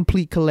another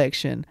complete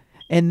collection,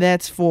 and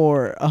that's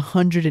for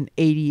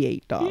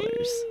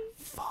 $188.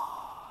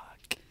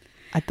 Fuck.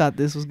 I thought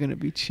this was gonna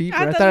be cheaper.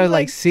 I thought it was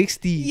like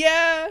 60.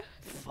 Yeah.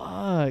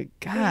 Fuck.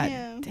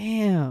 God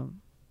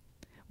damn.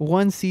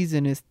 One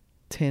season is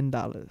 $10.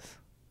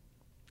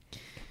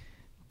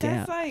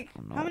 That's like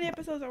how many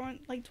episodes are on?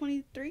 Like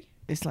 23.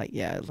 It's like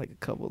it's like a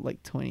couple,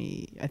 like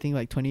 20. I think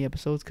like 20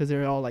 episodes because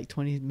they're all like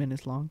 20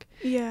 minutes long.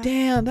 Yeah.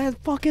 Damn,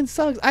 that fucking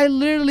sucks. I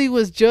literally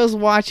was just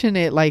watching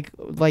it like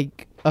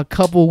a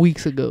couple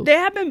weeks ago. They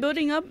have been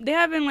building up. They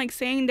have been like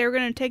saying they're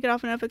gonna take it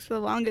off Netflix for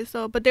the longest.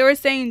 But they were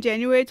saying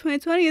January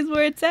 2020 is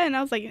where it's at, and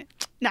I was like,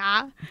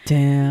 nah.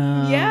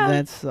 Damn. Yeah.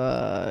 That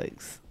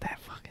sucks. That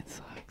fucking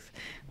sucks.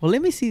 Well,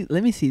 let me see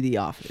The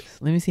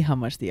Office. Let me see how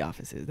much The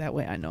Office is. That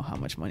way I know how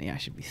much money I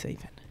should be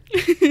saving.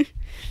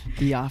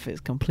 The Office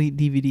complete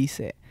DVD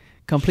set.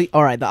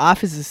 All right, The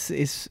Office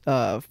is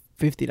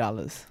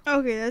 $50.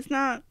 Okay, that's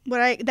not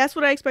that's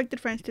what I expected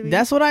Friends to be.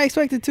 That's what I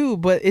expected too,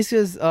 but it's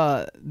just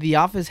The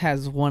Office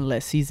has one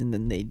less season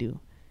than they do.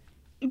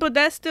 But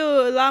that's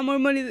still a lot more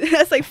money.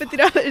 That's like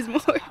 $50 more.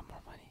 A lot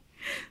more money.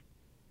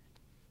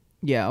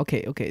 Yeah,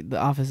 okay. The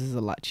Office is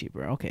a lot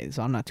cheaper. Okay,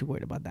 so I'm not too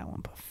worried about that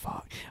one. But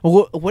fuck,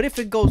 what if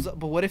it goes up?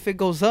 But what if it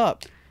goes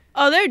up?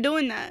 Oh, they're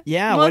doing that.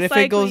 Yeah, what if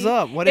it goes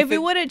up? What if we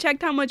would have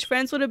checked how much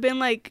Friends would have been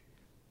like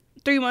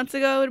 3 months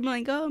ago, it would have been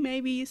like, oh,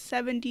 maybe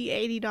 $70,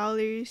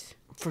 $80.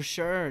 For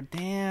sure.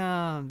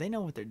 Damn, they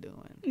know what they're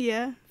doing.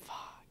 Yeah.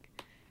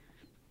 Fuck.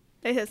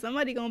 They said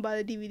somebody gonna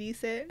buy the DVD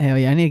set. Hell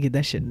yeah, I need to get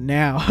that shit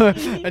now. I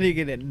need to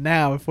get it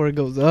now before it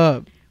goes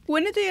up.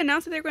 When did they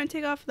announce that they were gonna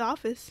take off The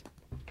Office?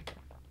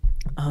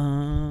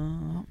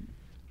 I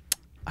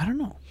don't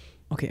know.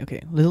 Okay.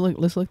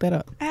 Let's look that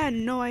up. I had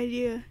no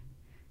idea.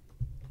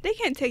 They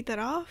can't take that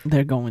off.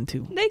 They're going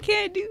to. They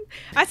can't do.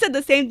 I said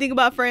the same thing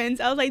about Friends.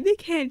 I was like, they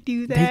can't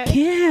do that. They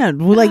can't.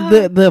 Well,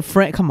 like the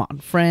friend. Come on,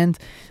 Friends.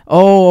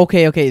 Oh,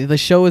 okay. The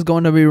show is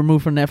going to be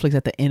removed from Netflix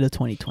at the end of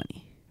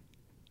 2020.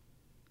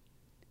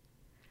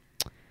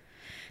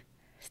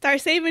 Start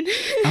saving.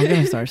 I'm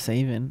gonna start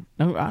saving.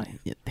 No,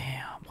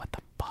 damn. What the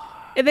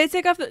fuck? If they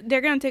take off,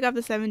 they're gonna take off the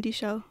 70s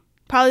show.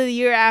 Probably the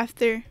year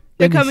after.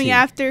 They're coming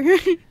after.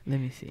 Let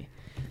me see.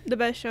 The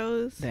best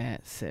shows.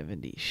 That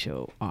 70s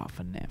show off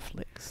of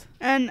Netflix.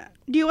 And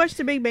do you watch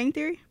The Big Bang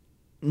Theory?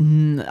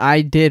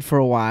 I did for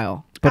a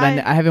while, but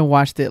I haven't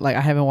watched it. Like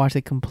I haven't watched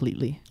it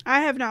completely.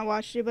 I have not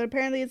watched it, but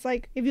apparently it's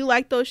like if you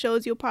like those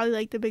shows, you'll probably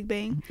like The Big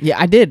Bang. Yeah,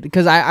 I did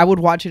because I would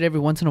watch it every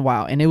once in a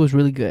while, and it was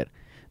really good.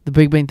 The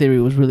Big Bang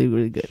Theory was really,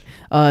 really good.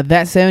 That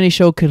 70s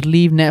show could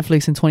leave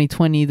Netflix in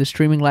 2020. The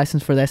streaming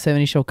license for that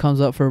 70s show comes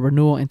up for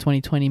renewal in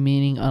 2020,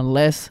 meaning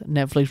unless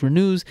Netflix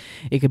renews,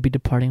 it could be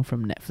departing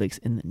from Netflix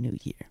in the new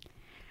year.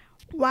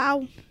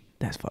 Wow.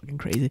 That's fucking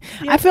crazy.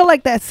 Yeah. I feel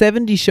like that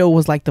 70s show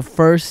was like the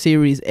first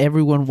series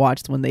everyone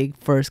watched when they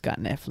first got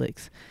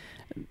Netflix.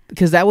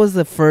 Because that was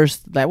the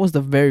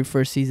very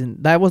first season.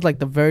 That was like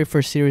the very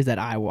first series that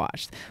I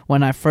watched.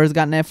 When I first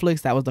got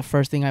Netflix, that was the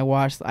first thing I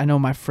watched. I know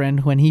my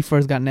friend, when he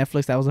first got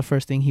Netflix, that was the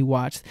first thing he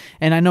watched.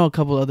 And I know a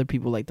couple other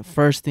people, like the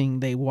first thing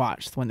they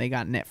watched when they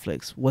got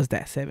Netflix was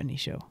that 70s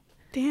show.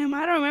 Damn,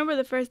 I don't remember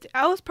the first.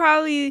 I was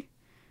probably.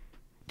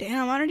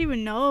 Damn, I don't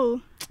even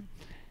know.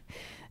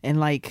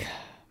 And like,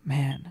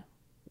 man,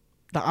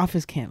 The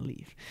Office can't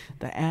leave.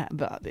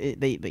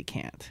 They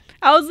can't.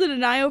 I was in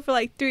denial for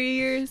like 3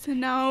 years,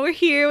 and now we're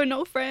here with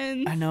no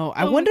friends. I know.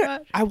 Oh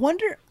I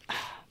wonder.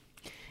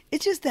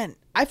 It's just that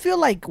I feel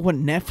like what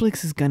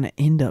Netflix is gonna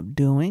end up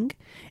doing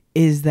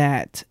is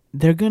that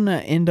they're gonna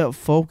end up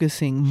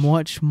focusing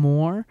much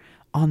more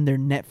on their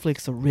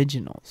Netflix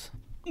originals.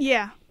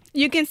 Yeah,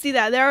 you can see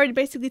that they're already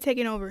basically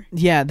taking over.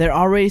 Yeah, they're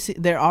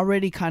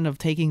already kind of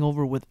taking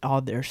over with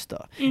all their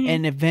stuff,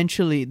 and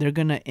eventually they're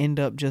gonna end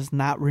up just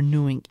not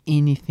renewing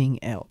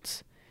anything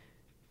else.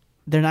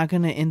 They're not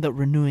gonna end up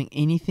renewing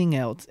anything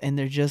else, and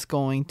they're just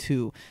going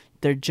to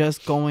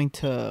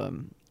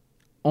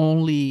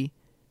only,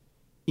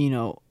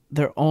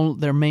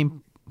 their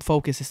main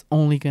focus is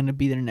only gonna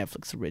be their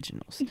Netflix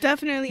originals.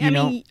 Definitely. You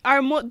know? mean,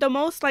 the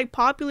most like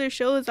popular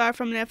shows are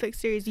from Netflix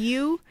series.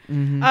 Is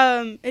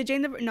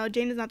Jane no,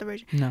 Jane is not the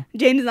virgin. No,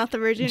 Jane is not the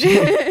virgin.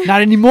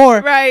 not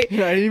anymore. Right.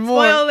 Not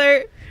anymore.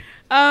 Spoiler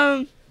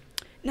alert.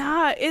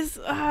 Nah, it's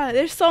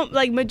there's so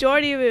like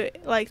majority of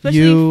it like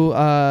especially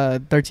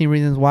 13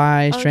 Reasons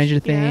Why, Stranger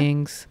yeah.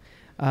 Things,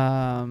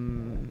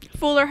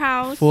 Fuller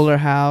House. Fuller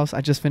House.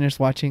 I just finished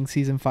watching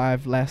season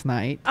 5 last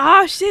night.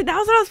 Oh shit, that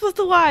was what I was supposed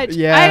to watch.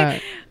 Yeah.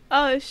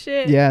 Oh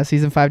shit. Yeah,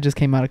 season 5 just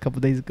came out a couple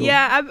days ago.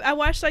 Yeah, I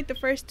watched like the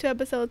first 2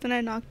 episodes and I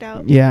knocked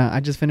out. Yeah,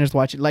 I just finished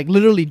watching, like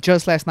literally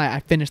just last night.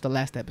 I finished the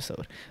last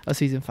episode of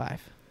season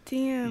 5.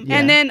 Damn. Yeah.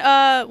 And then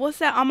what's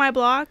that, On My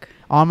Block?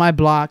 On My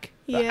Block.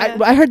 Yeah.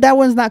 I heard that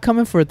one's not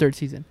coming for a 3rd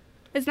season.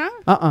 It's not?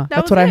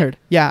 That's was what I it? heard.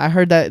 Yeah, I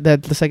heard that the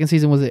 2nd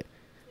season was it.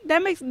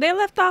 They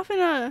left off in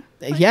a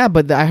Yeah,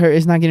 but I heard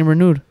it's not getting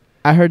renewed.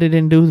 I heard it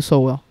didn't do so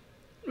well.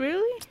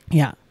 Really?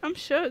 Yeah, I'm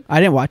shook.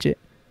 I didn't watch it.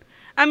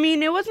 I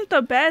mean, it wasn't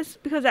the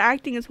best because the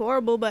acting is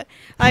horrible, but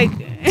like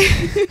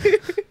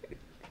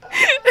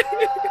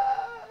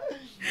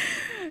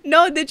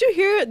No, did you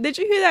hear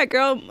that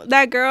girl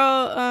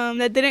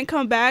that didn't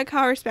come back,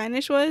 how her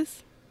Spanish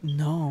was?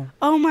 No.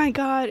 Oh my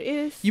god,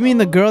 it's You mean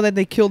the girl that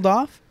they killed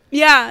off?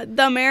 Yeah,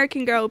 the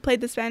American girl who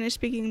played the Spanish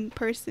speaking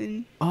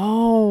person.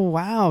 Oh,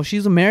 wow.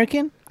 She's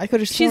American? I could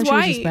have sworn She's she was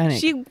white. Hispanic.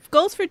 She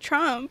goes for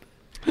Trump.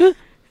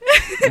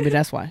 Maybe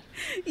that's why.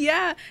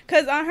 Yeah,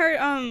 because on her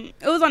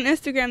it was on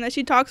Instagram that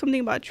she talked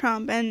something about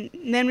Trump, and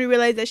then we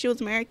realized that she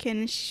was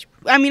American.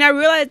 And I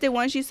realized it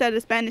once she said a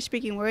Spanish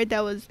speaking word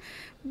that was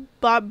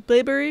Bob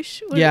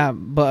Blibberish. Yeah,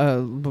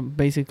 but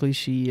basically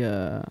she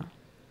didn't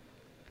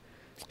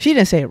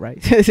say it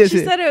right. She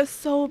said it was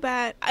so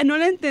bad. I no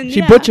entendía.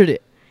 She butchered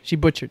it. She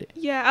butchered it.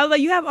 Yeah, I was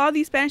like, you have all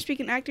these Spanish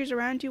speaking actors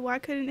around you. Why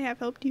couldn't they have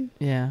helped you?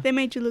 Yeah. They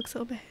made you look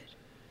so bad.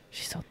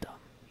 She's so dumb.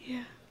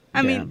 Yeah.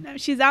 I mean,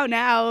 she's out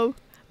now. But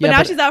Yeah, now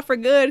but- she's out for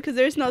good because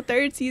there's no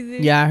 3rd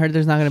season. Yeah, I heard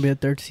there's not gonna be a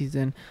 3rd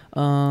season.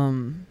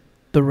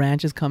 The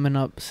Ranch is coming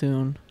up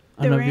soon.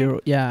 I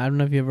don't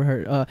know if you ever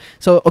heard.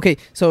 So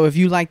if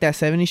you like that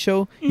 70s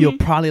show, you'll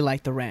probably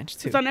like The Ranch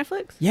too. It's on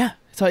Netflix? Yeah,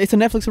 so it's a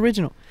Netflix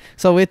original.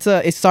 So it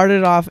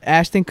started off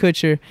Ashton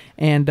Kutcher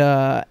and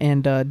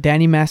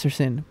Danny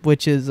Masterson,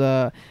 which is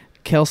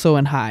Kelso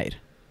and Hyde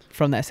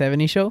from that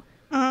 70s show.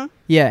 Uh-huh.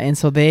 Yeah, and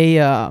so they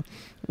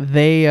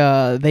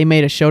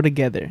made a show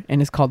together, and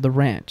it's called The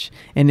Ranch,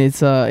 and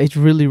it's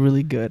really,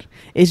 really good.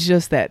 It's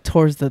just that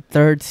towards the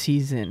 3rd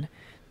season,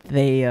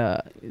 they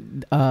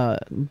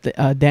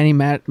Danny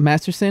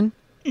Masterson,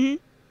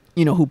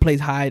 who plays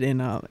Hyde in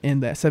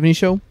that 70s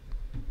show,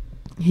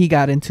 he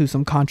got into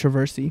some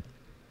controversy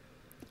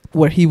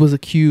where he was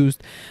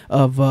accused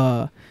of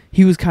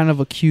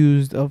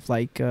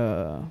like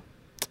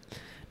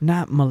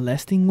not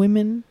molesting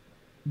women,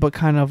 but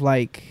kind of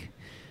like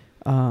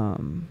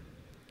something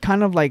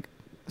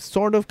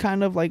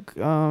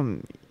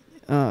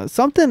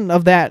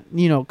of that,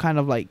 kind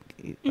of like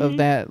of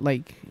that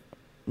like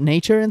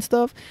nature and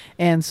stuff.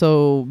 And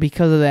so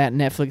because of that,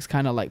 Netflix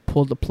kind of like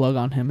pulled the plug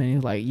on him, and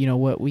he's like, you know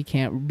what, we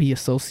can't be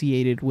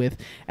associated with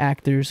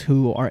actors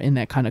who are in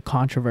that kind of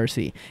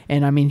controversy.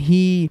 And I mean,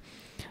 he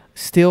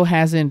still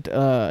hasn't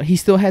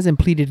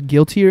pleaded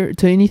guilty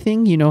to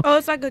anything, Oh,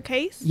 it's like a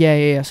case?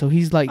 Yeah. So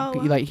he's like, Oh,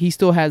 wow. like he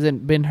still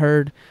hasn't been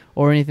heard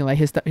or anything. Like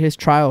his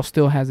trial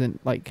still hasn't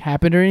like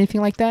happened or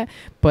anything like that.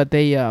 But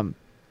they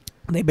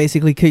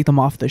basically kicked him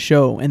off the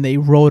show, and they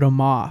wrote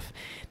him off.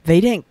 They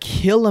didn't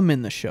kill him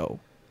in the show.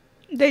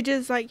 They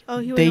just like, oh,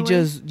 he went They away.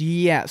 just,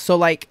 yeah. So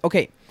like,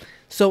 okay,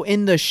 so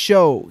in the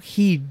show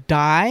he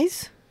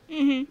dies,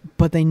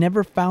 but they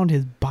never found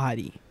his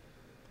body.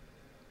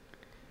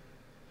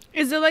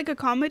 Is it like a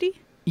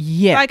comedy?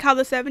 Yeah. Like how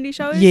the 70s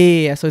show is?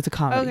 Yeah. So it's a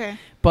comedy. Okay.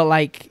 But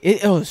like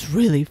it was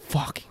really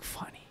fucking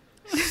funny.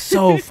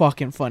 So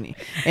fucking funny.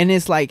 And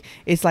it's like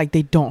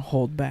they don't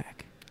hold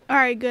back. All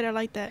right, good. I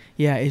like that.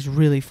 Yeah, it's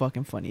really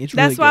fucking funny. It's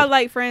That's really why I good.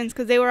 like Friends,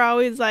 because they were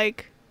always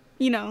like,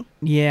 Yeah.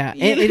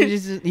 It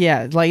is,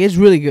 yeah, like it's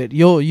really good.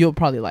 You'll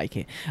probably like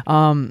it.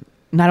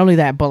 Not only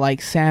that, but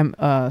like Sam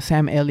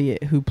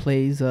Elliott who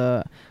plays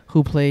their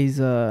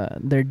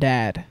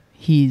dad.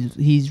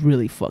 He's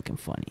really fucking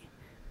funny.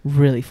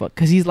 Really fuck,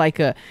 because he's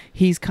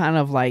kind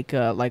of like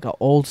a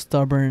old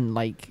stubborn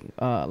like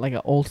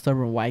an old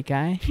stubborn white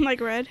guy.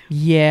 like Red.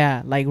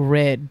 Yeah, like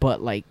Red,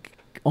 but like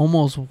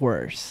almost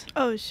worse.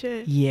 Oh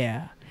shit.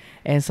 Yeah,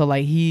 and so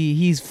like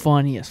he's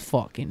funny as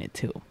fuck in it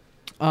too.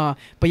 But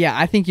yeah,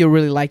 I think you'll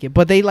really like it.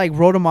 But they like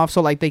wrote him off,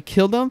 so like they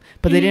killed him,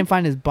 but they didn't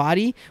find his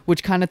body,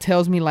 which kind of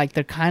tells me like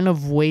they're kind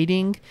of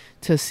waiting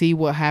to see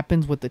what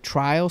happens with the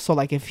trial. So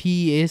like if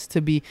he is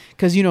to be,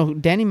 because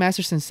Danny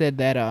Masterson said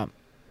that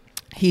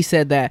he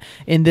said that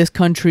in this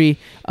country,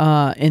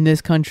 no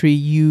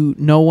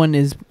one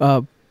is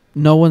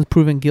no one's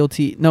proven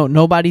guilty. No,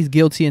 nobody's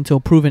guilty until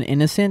proven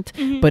innocent.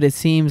 Mhm. But it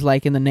seems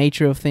like in the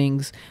nature of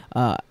things,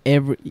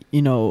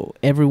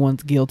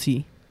 everyone's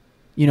guilty,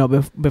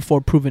 before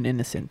proven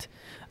innocent.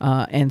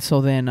 And so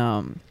then,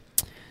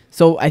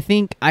 so I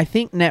think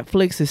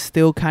Netflix is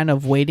still kind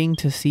of waiting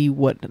to see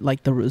what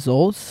like the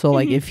results. So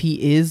like Mhm. if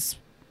he is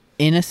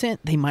innocent,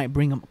 they might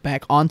bring him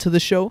back onto the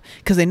show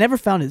because they never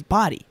found his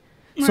body.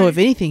 So Right. if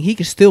anything, he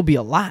could still be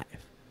alive.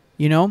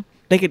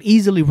 They could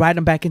easily write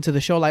him back into the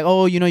show like,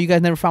 oh, you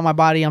guys never found my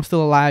body. I'm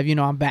still alive.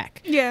 I'm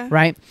back. Yeah.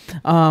 Right.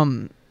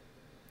 But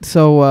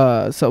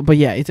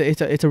yeah,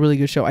 it's a really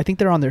good show. I think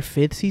they're on their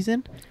 5th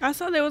season. I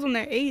saw they was on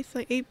their 8th.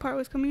 Like 8th part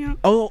was coming out.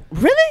 Oh,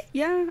 really?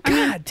 Yeah.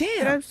 God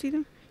Did I damn. see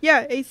them?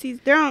 Yeah, 8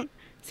 seasons. They're on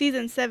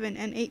season 7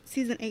 and 8.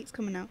 Season 8's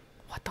coming out.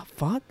 What the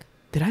fuck?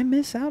 Did I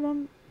miss out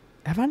on?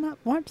 Have I not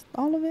watched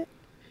all of it?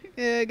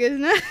 Yeah, I guess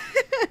not.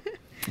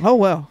 Oh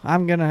well,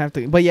 I'm gonna have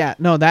to. But yeah,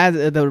 no, that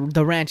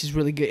the ranch is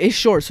really good. It's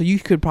short, so you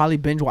could probably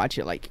binge watch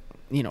it like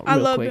real I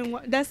love quick.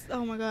 That's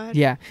oh my god.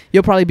 Yeah,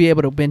 you'll probably be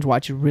able to binge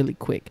watch it really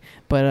quick.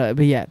 But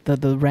yeah,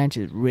 the ranch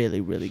is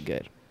really really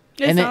good.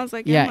 It And then, sounds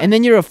like yeah, it. and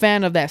then you're a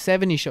fan of that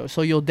 '70s show,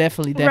 so you'll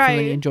definitely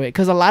Right. enjoy it.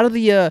 Because a lot of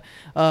the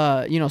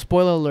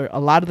spoiler alert, a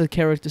lot of the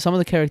characters, some of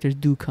the characters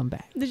do come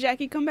back. Did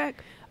Jackie come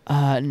back?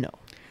 No.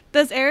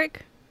 Does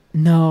Eric?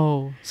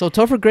 No. So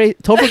Topher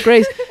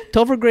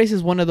Grace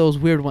is one of those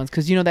weird ones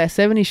because that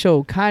 '70s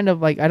show kind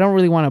of like I don't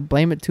really want to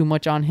blame it too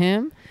much on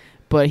him,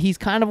 but he's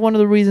kind of one of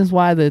the reasons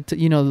why that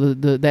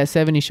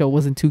 '70s show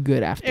wasn't too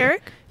good after.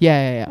 Eric?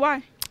 Yeah.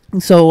 Why?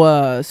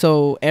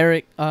 So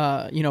Eric,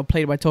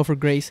 played by Topher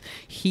Grace,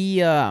 he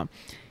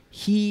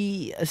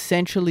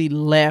essentially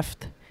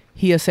left.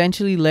 He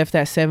essentially left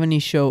that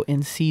 '70s show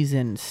in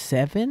season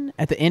 7.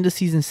 At the end of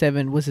season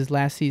 7 was his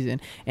last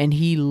season, and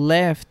he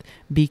left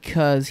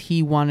because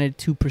he wanted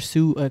to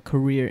pursue a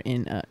career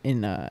in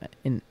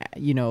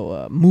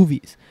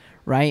movies,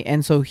 right?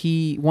 And so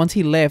once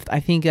he left, I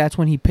think that's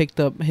when he picked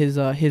up his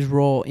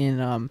role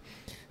in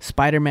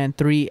Spider-Man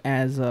 3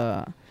 as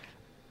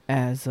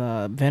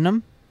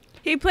Venom.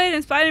 He played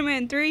in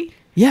Spider-Man 3.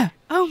 Yeah,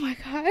 Oh my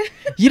god.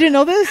 you didn't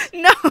know this?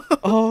 No.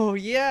 Oh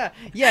yeah.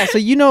 So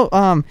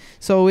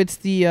so it's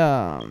the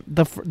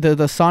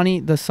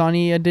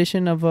Sony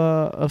edition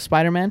of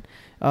Spider-Man,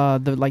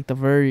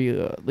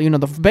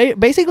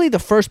 basically the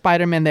first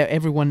Spider-Man that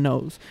everyone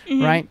knows,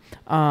 Mhm. right?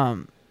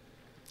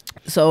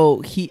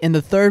 So he in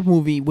the 3rd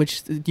movie,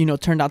 which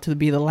turned out to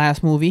be the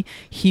last movie,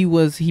 he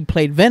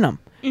played Venom,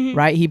 Mhm.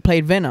 right? He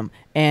played Venom,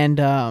 and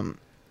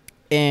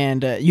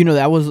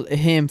that was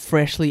him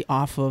freshly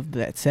off of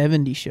that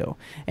 '70s show,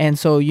 and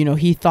so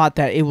he thought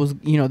that it was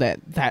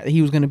that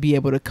he was going to be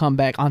able to come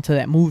back onto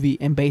that movie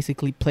and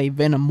basically play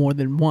Venom more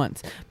than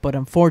once, but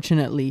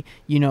unfortunately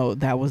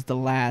that was the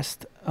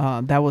last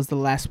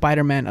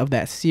Spider-Man of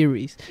that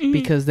series, Mhm.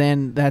 because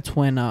then that's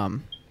when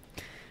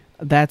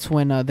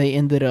they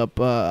ended up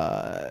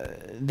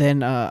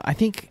I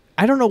think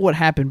I don't know what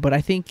happened, but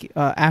I think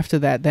after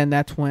that then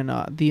that's when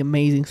the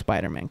Amazing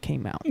Spider-Man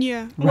came out.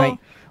 Yeah. Right.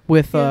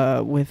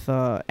 Well, With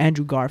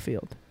Andrew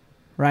Garfield,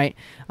 right?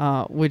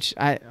 Which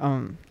I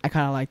kind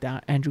of like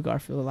that Andrew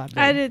Garfield a lot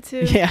better. I did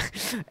too. Yeah.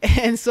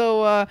 And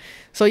so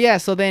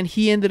then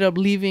he ended up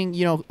leaving,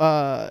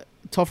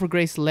 Topher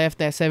Grace left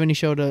that '70s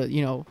show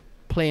to,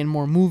 play in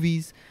more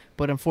movies,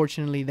 but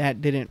unfortunately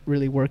that didn't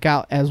really work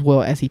out as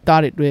well as he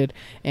thought it did,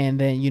 and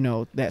then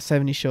that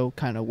 '70s show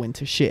kind of went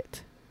to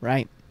shit,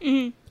 right?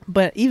 Mhm.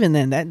 But even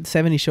then, that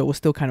 '70s show was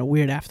still kind of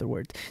weird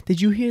afterwards.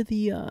 Did you hear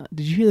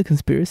the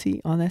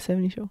conspiracy on that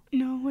 '70s show?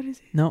 No, what is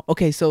it? No.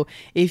 Okay, so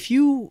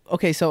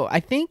so I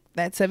think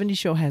that '70s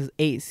show has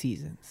 8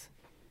 seasons,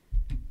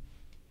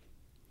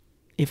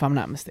 if I'm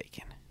not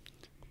mistaken.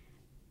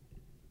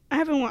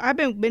 I've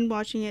been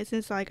watching it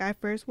since like I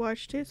first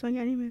watched it, so I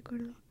can't even go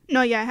to.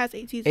 No, yeah, it has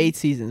 8 seasons. 8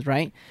 seasons,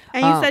 right?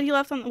 And you said he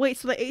left on. Wait,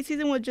 so the 8th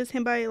season was just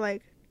him by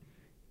like.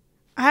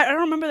 I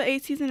don't remember the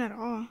 8th season at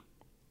all.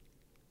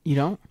 You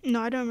don't?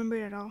 No, I don't remember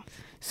it at all.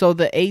 So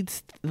the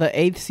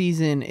eighth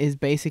season is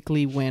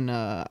basically when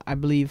I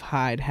believe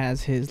Hyde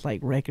has his like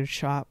record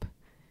shop.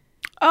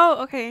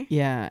 Oh, okay.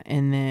 Yeah,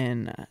 and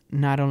then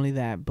not only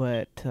that,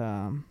 but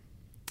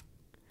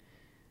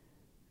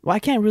I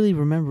can't really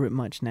remember it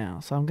much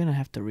now, so I'm gonna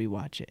have to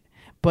rewatch it.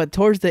 But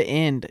towards the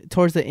end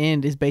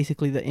is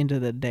basically the end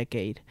of the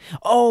decade.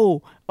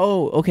 Oh,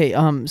 okay.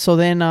 So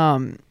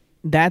then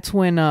that's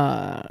when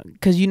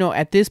because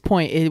at this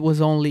point it was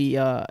only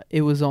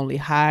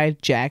Hyde,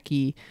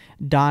 Jackie,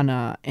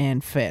 Donna,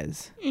 and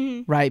Fez,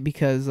 right?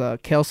 Because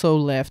Kelso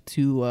left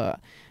to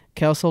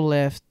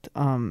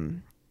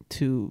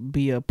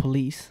be a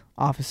police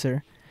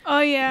officer. Oh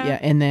yeah. Yeah,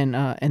 and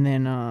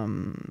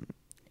then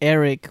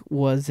Eric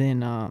was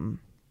in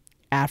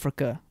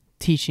Africa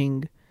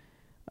teaching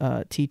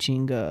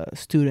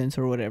students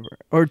or whatever,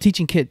 or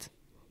teaching kids.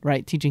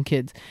 Right, teaching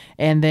kids.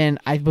 And then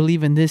I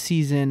believe in this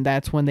season,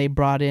 that's when they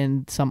brought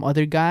in some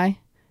other guy,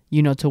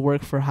 to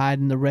work for Hyde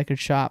in the record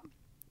shop.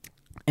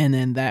 And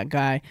then that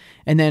guy,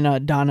 and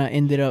then Donna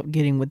ended up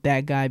getting with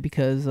that guy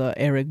because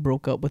Eric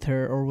broke up with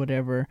her or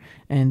whatever.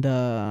 And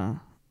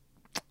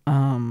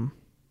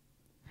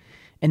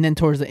then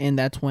towards the end,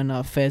 that's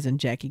when Fez and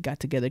Jackie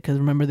got together. Because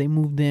remember, they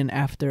moved in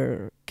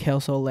after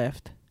Kelso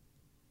left.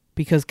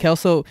 Because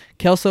Kelso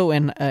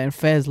and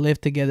Fez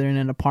lived together in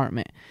an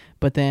apartment.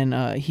 But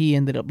then he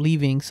ended up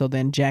leaving. So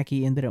then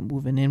Jackie ended up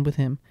moving in with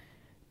him.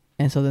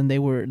 And so then they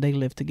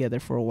lived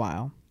together for a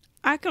while.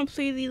 I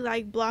completely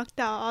like blocked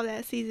out all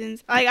that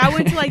seasons. Like I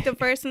went to like the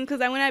first one because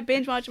when I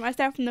binge watched them, I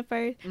started from the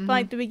first, from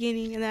like the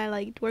beginning, and then I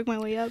like worked my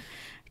way up.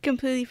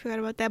 Completely forgot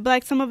about that, but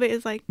like some of it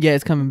is like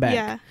it's coming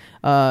back.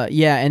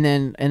 Yeah. And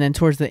then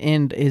towards the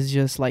end is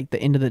just like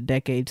the end of the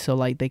decade. So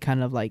like they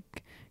kind of like,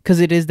 because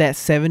it is that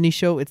 70s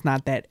show, it's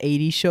not that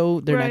 80s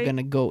show. They're not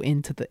gonna go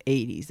into the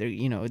 80s.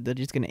 They're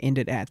just gonna end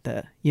it at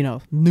the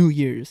New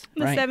Year's.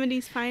 The right?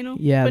 70s final.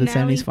 Yeah,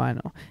 finale. the 70s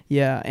final.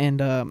 Yeah,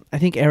 and I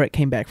think Eric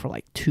came back for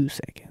like 2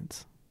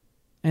 seconds,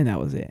 and that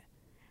was it.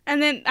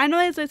 And then I know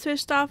they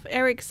switched off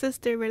Eric's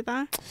sister,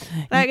 ¿verdad?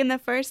 Like in the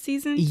first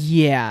season.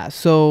 Yeah,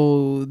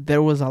 so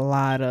there was a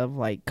lot of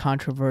like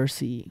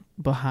controversy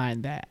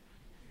behind that.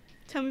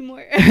 Tell me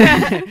more.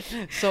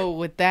 So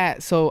with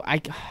that,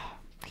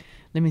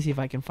 let me see if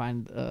I can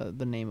find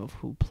the name of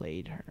who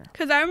played her.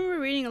 Because I remember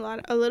reading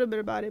a little bit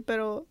about it,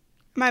 but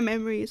my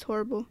memory is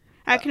horrible.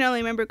 I can only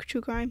remember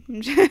true crime.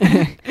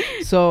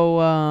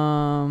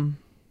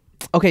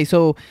 Okay,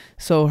 so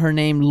her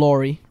name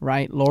Lori,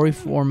 right? Lori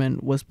Foreman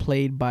was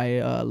played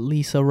by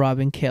Lisa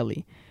Robin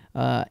Kelly,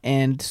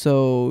 and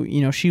so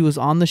she was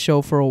on the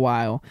show for a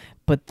while,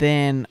 but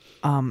then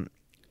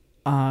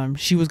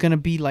she was gonna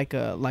be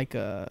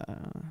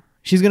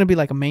she's gonna be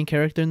like a main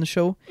character in the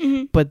show,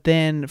 but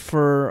then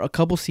for a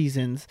couple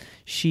seasons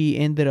she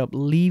ended up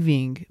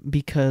leaving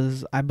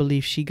because I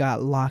believe she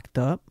got locked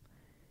up.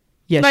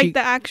 Yeah, like the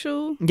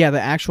actual. Yeah, the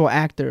actual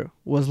actor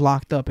was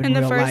locked up in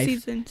real the first life.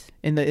 seasons.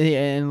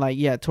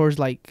 Towards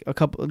like a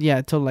couple,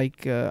 till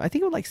like I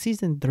think it was like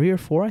season 3 or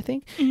 4. I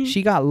think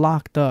she got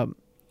locked up.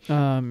 She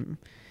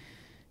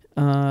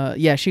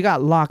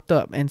got locked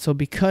up, and so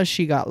because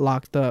she got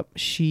locked up,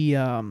 she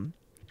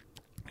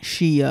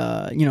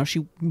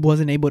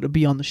wasn't able to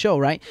be on the show,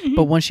 right?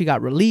 But when she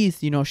got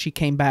released, she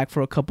came back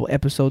for a couple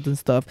episodes and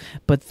stuff.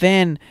 But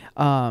then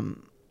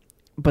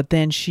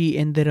she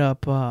ended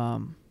up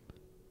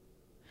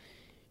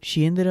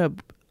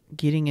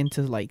getting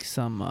into like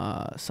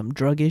some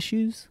drug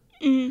issues.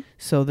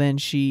 So then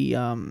she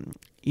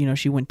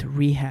she went to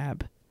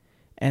rehab,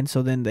 and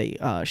so then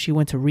she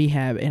went to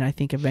rehab, and I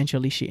think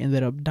eventually she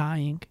ended up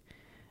dying,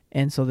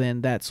 and so then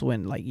that's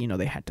when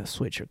they had to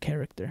switch her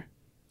character.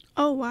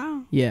 Oh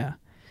wow. Yeah,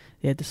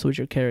 they had to switch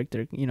her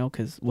character,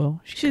 because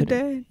she's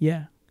dead.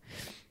 Yeah.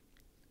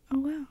 Oh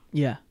wow.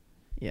 Yeah.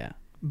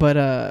 But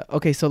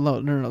okay, so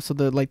no. So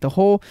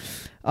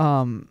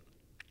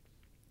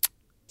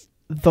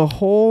the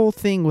whole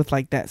thing with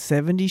like that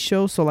 70s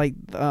show, so like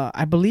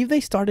I believe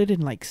they started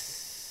in like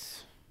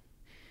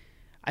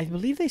 76. I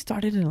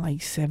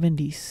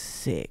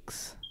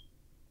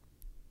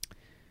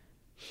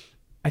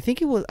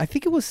think it was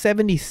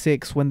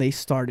 76 when they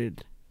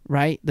started,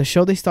 right? The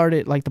show they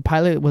started, like the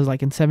pilot was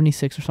like in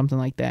 76 or something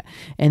like that,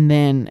 and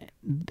then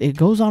it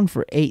goes on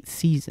for 8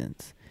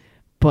 seasons,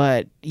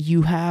 but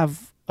you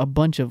have a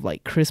bunch of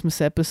like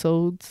Christmas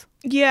episodes.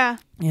 Yeah.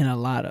 And a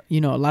lot of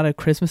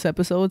Christmas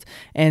episodes,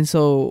 and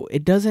so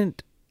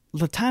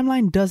the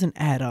timeline doesn't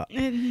add up.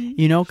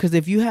 Because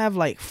if you have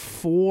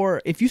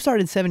if you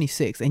start in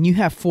 76 and you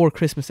have 4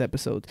 Christmas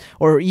episodes,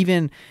 or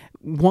even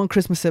 1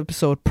 Christmas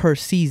episode per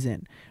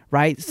season,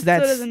 right? So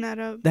that still doesn't add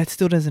up. That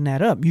still doesn't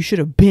add up. You should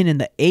have been in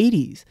the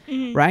 80s,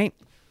 right?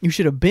 You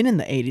should have been in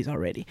the 80s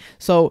already.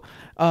 So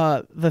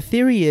the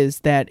theory is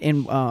that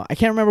I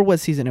can't remember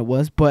what season it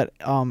was, but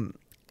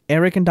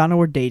Eric and Donna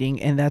were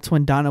dating, and that's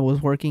when Donna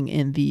was working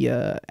in the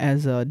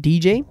as a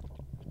DJ,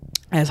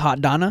 as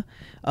Hot Donna,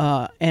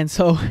 and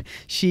so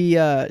she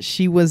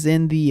was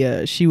in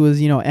the she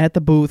was at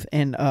the booth,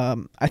 and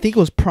I think it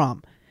was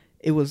prom.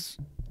 It was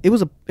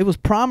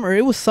prom, or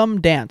it was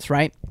some dance,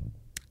 right?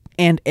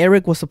 And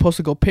Eric was supposed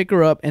to go pick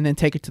her up and then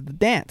take her to the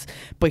dance,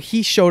 but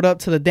he showed up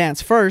to the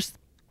dance first.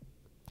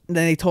 And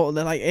then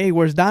they're like, "Hey,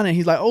 where's Donna?" And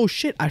he's like, "Oh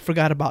shit, I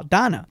forgot about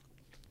Donna."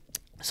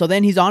 So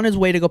then he's on his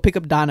way to go pick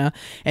up Donna,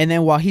 and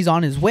then while he's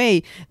on his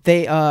way,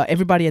 they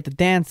everybody at the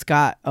dance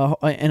got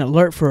an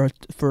alert for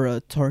a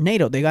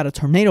tornado. They got a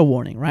tornado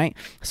warning, right?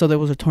 So there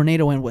was a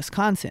tornado in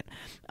Wisconsin,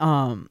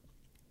 and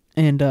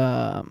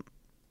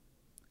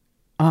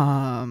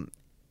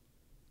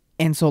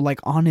so like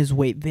on his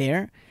way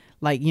there,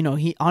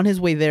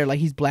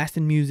 he's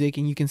blasting music,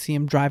 and you can see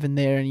him driving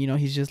there, and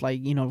he's just like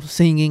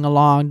singing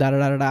along, da da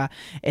da da da,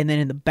 and then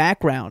in the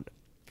background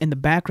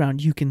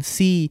you can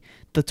see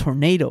the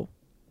tornado.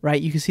 Right,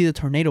 you can see the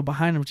tornado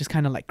behind him, just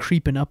kind of like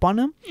creeping up on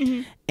him,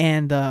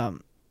 and then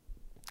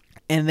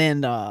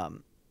then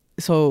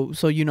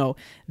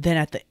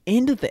at the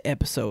end of the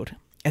episode,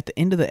 at the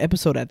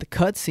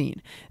cutscene,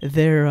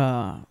 they're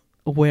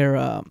where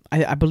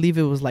I believe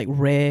it was like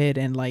Red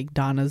and like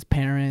Donna's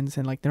parents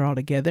and like they're all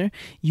together.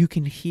 You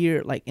can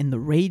hear like in the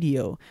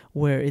radio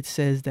where it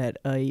says that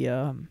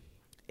a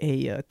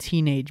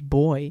teenage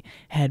boy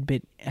had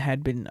been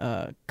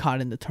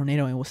caught in the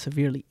tornado and was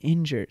severely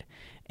injured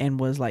and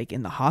was like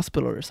in the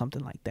hospital or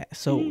something like that.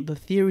 So the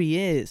theory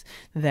is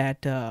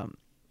that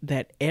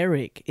that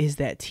Eric is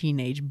that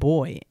teenage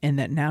boy and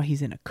that now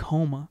he's in a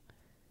coma.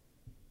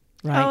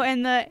 Right? Oh,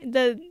 and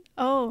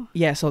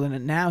Yeah, so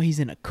then now he's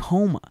in a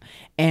coma.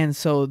 And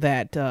so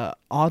that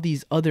all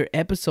these other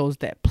episodes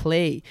that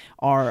play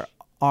are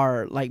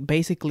like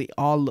basically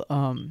all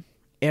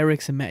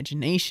Eric's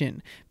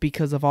imagination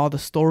because of all the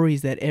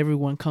stories that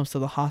everyone comes to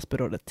the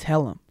hospital to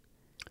tell him.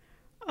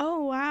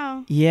 Oh,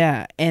 wow.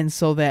 Yeah, and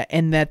so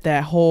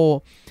that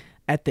whole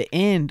at the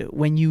end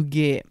when you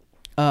get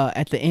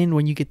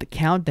the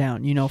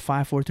countdown,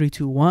 5, 4, 3,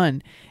 2,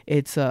 1,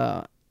 it's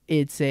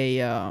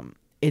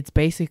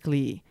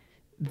basically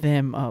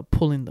them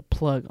pulling the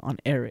plug on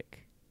Eric.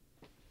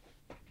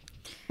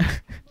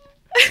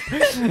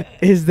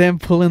 Is them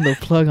pulling the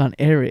plug on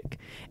Eric.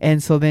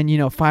 And so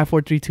then 5,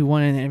 4, 3, 2,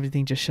 1 and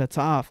everything just shuts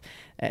off.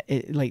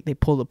 Like they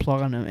pull the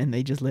plug on him and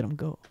they just let him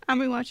go. I'm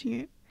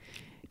rewatching it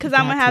because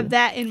I'm gonna have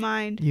that in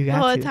mind the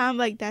whole time.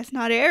 Like, that's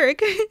not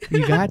Eric.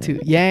 You got to.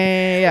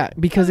 Yeah.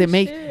 Because it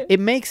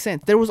makes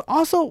sense. There was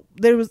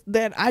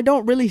that I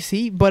don't really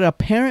see, but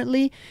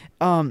apparently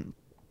they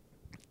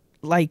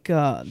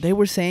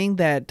were saying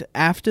that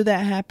after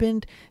that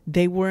happened,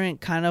 they weren't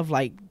kind of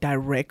like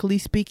directly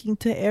speaking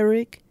to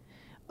Eric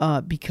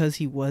because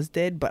he was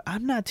dead, but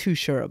I'm not too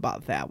sure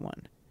about that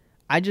one.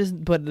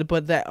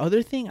 But that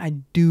other thing, I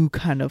do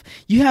kind of,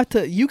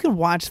 you can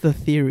watch the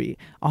theory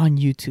on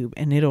YouTube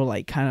and it'll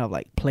like kind of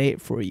like play it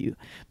for you.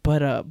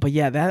 But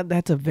yeah,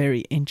 that's a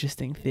very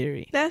interesting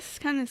theory. That's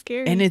kind of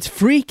scary. And it's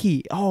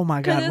freaky. Oh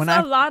my God. Because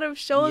there's a lot of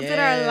shows that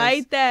are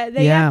like that.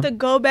 They have to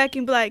go back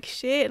and be like,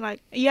 shit,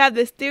 like you have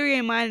this theory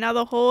in mind and now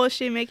the whole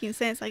shit making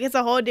sense. Like it's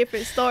a whole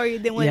different story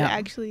than what it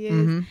actually is.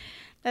 Mm-hmm.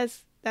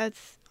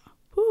 That's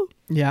whew.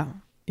 Yeah.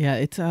 Yeah,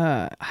 it's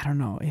I don't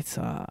know, it's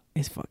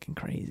fucking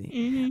crazy.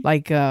 Mm-hmm.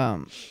 Like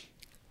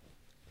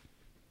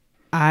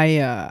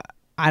I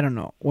don't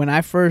know. When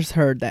I first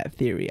heard that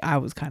theory, I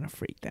was kind of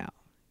freaked out.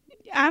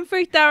 I'm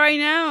freaked out right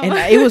now. And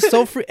it was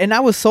I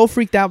was so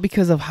freaked out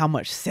because of how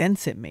much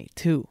sense it made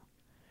too.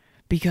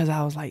 Because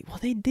I was like, well,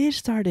 they did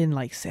start in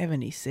like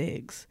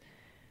 76,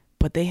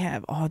 but they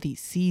have all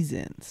these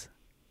seasons.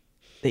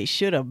 They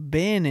should have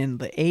been in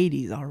the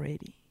 80s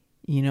already,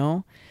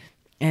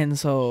 And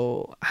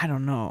so I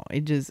don't know.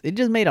 It just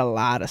made a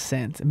lot of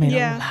sense. It made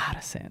a lot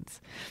of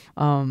sense.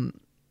 And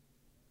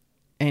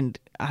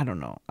I don't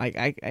know. Like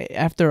I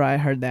after I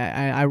heard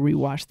that, I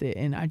rewatched it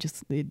and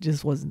it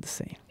just wasn't the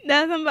same.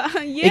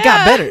 It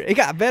got better. It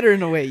got better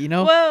in a way,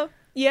 Well,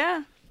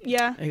 yeah.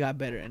 It got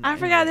better. I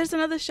forgot. There's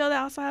another show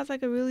that also has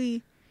like a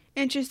really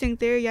interesting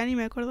theory. I don't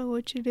even remember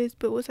what it is,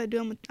 but once I do,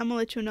 I'm gonna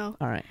let you know.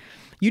 All right.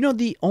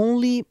 The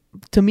only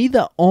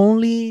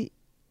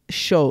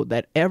show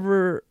that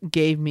ever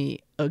gave me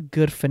a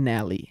good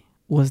finale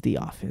was The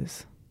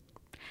Office.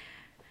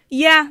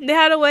 Yeah, they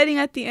had a wedding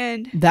at the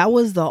end. That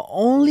was the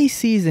only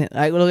season.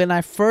 Like when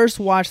I first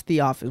watched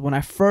The Office, when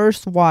I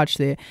first watched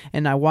it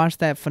and I watched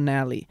that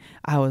finale,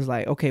 I was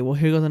like, okay, well,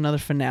 here goes another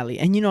finale.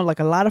 And like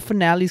a lot of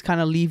finales kind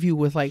of leave you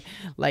with like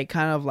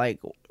kind of like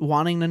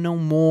wanting to know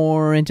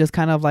more and just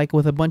kind of like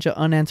with a bunch of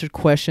unanswered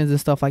questions and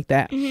stuff like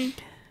that. Mm-hmm.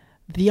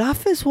 The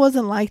Office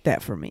wasn't like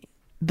that for me.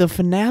 The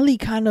finale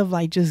kind of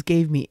like just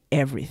gave me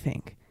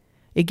everything.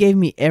 It gave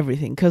me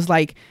everything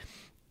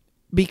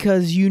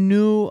because you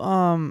knew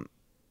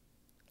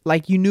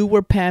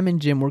where Pam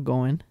and Jim were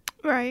going.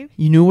 Right.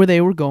 You knew where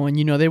they were going.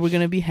 They were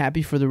going to be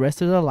happy for the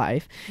rest of their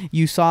life.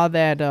 You saw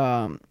that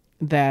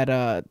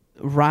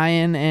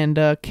Ryan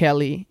and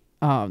Kelly,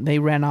 they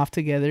ran off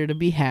together to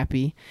be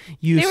happy.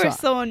 They were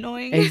so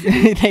annoying.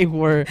 They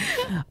were.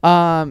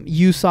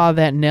 You saw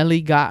that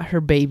Nelly got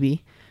her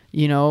baby.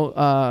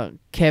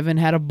 Kevin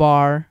had a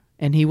bar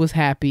and he was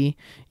happy.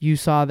 You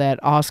saw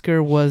that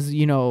Oscar was,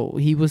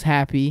 he was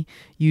happy.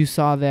 You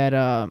saw that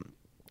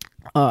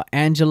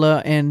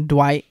Angela and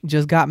Dwight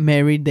just got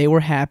married. They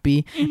were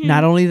happy. Mm-hmm.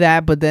 Not only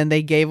that, but then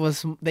they gave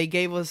us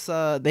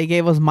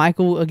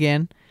Michael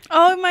again.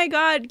 Oh my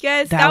God!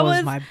 Yes, that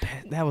was my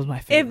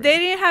favorite. If they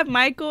didn't have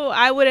Michael,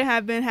 I wouldn't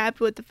have been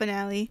happy with the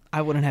finale.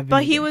 I wouldn't have been.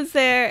 But he was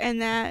there,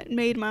 and that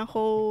made my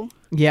whole.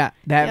 Yeah,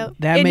 that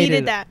made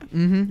needed that.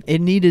 Mm-hmm,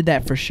 it needed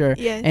that for sure.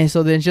 Yes. And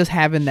so then just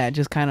having that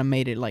just kind of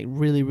made it like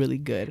really, really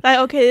good. Like,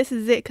 okay, this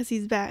is it because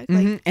he's back.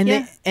 Mm-hmm.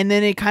 And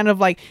then it kind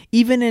of like,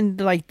 even in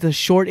like the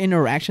short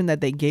interaction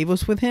that they gave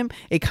us with him,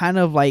 it kind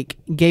of like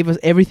gave us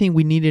everything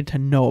we needed to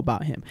know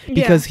about him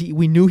because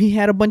we knew he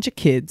had a bunch of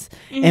kids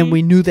and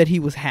we knew that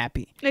he was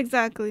happy.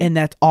 Exactly. And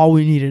that's all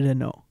we needed to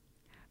know.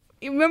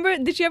 Remember,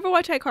 did you ever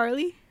watch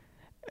iCarly?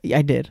 Yeah,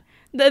 I did.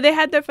 They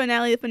had their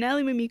finale. The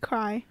finale made me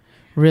cry.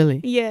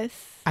 Really? Yes.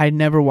 I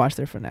never watched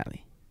their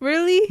finale.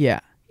 Really?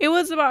 Yeah. It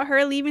was about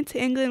her leaving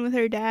to England with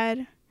her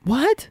dad.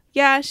 What?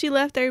 Yeah, she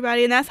left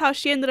everybody, and that's how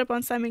she ended up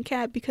on Simon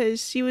Cat,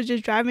 because she was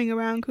just driving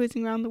around,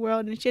 cruising around the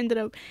world, and she ended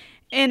up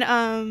in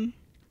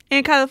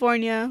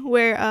California,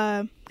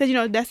 where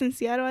because that's in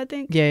Seattle, I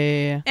think.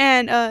 Yeah.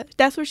 And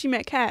that's where she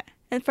met Kat,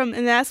 and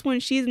that's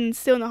when she's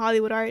still in the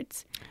Hollywood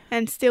Arts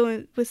and still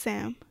with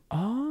Sam.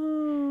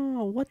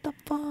 Oh, what the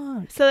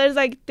fuck? So there's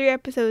like 3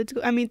 episodes.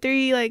 I mean,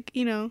 3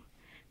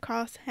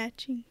 cross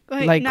hatching.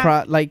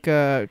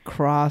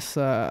 Cross.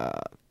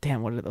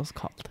 Damn, what are those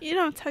called? You know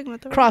what I'm talking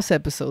about. Cross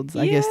episodes.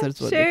 I guess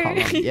that's what they call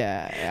them. Sure.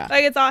 Yeah.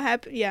 Like it's all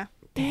happened. Yeah.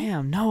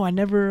 Damn, no, I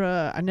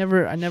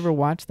never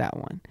watched that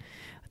one.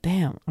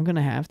 Damn, I'm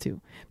gonna have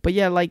to. But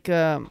yeah,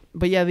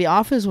 The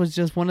Office was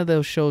just one of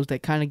those shows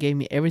that kind of gave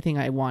me everything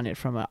I wanted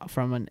from a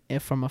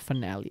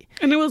finale.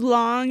 And it was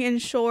long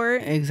and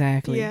short.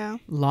 Exactly. Yeah.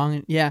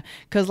 Long. Yeah,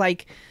 cause I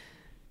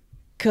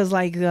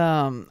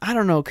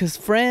don't know, cause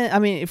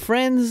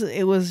Friends,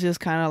 it was just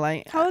kind of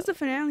like. How was the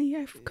finale?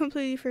 I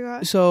completely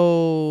forgot.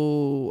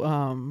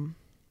 So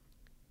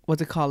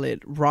what's it called?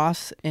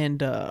 Ross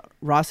and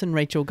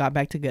Rachel got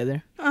back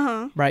together.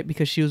 Right,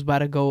 because she was about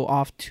to go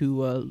off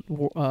to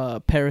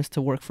Paris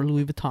to work for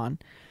Louis Vuitton.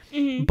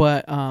 Mm-hmm.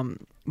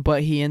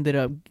 But he ended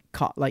up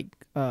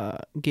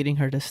getting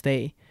her to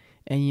stay,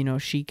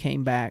 and she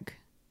came back.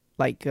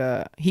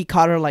 He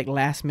caught her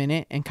last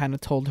minute and kind of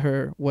told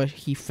her what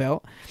he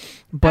felt,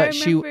 but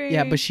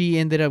she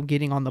ended up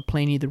getting on the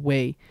plane either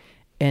way,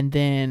 and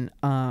then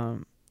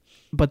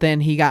but then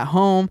he got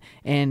home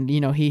and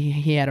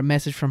he had a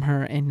message from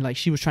her, and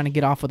she was trying to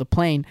get off of the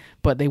plane,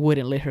 but they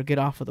wouldn't let her get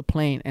off of the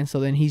plane, and so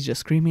then he's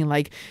just screaming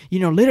let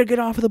her get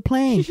off of the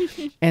plane.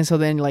 And so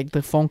then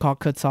the phone call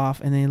cuts off,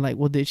 and then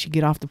well, did she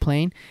get off the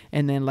plane?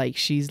 And then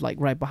she's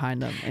right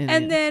behind them,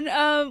 and then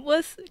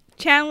was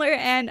Chandler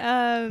and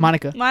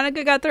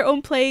Monica got their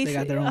own place. They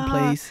got their own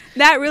place.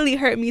 That really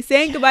hurt me,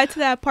 saying goodbye to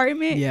that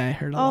apartment. Yeah, it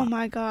hurt a lot. Oh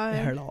my god,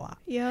 it hurt a lot.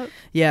 Yep.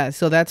 Yeah,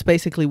 so that's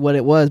basically what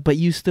it was, but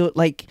you still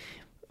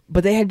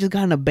but they had just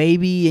gotten a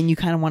baby, and you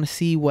kind of want to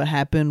see what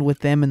happened with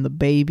them and the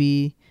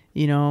baby.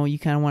 You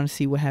kind of want to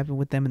see what happened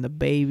with them and the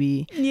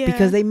baby. Yeah.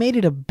 Because they made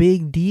it a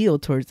big deal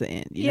towards the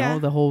end, you Yeah. know,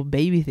 the whole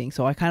baby thing.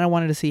 So I kind of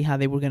wanted to see how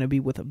they were going to be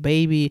with a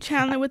baby.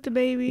 Chandler with the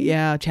baby.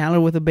 Yeah,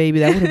 Chandler with a baby.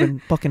 That would have been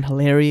fucking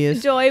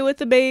hilarious. Joy with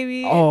the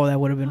baby. Oh, that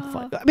would have been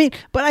fun. I mean,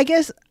 but I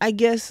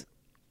guess,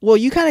 well,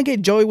 you kind of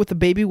get Joey with the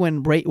baby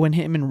when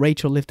him and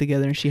Rachel lived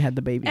together and she had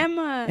the baby.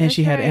 Emma. And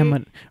she had right.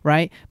 Emma,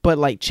 right?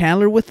 But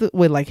Chandler with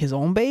his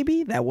own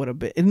baby, that would have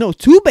been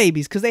 2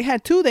 babies, because they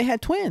had 2. They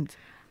had twins.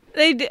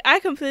 They did. I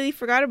completely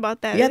forgot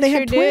about that. Yeah, they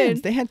had twins.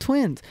 Did. They had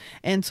twins,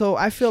 and so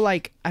I feel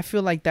like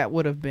that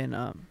would have been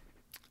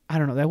I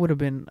don't know, that would have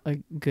been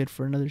good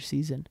for another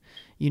season,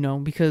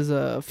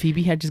 because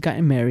Phoebe had just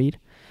gotten married.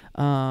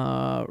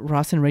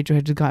 Ross and Rachel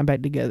had just gotten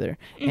back together,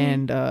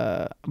 and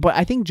but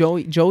I think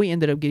Joey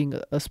ended up getting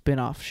a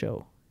spin-off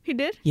show. He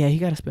did? Yeah, he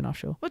got a spin-off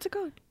show. What's it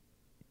called?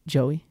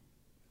 Joey.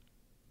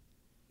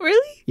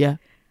 Really? Yeah.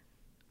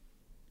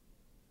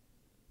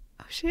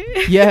 Oh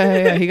shit.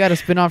 Yeah, he got a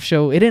spin-off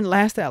show. It didn't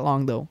last that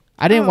long though.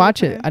 I didn't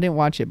watch okay.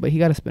 it, but he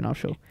got a spin-off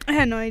show. I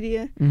had no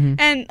idea. Mm-hmm.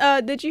 And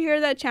did you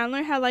hear that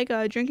Chandler had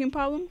a drinking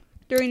problem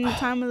during the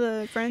time of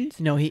the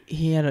Friends? No,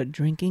 he had a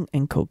drinking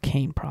and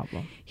cocaine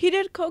problem. He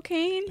did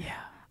cocaine? Yeah.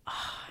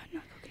 Oh, no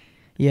cocaine.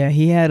 Yeah,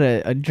 he had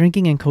a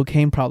drinking and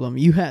cocaine problem.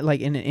 You had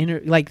in an inner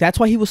that's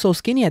why he was so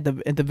skinny at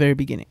the very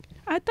beginning.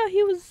 I thought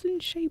he was in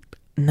shape.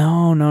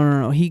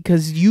 No.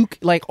 Because you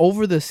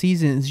over the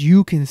seasons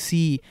you can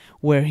see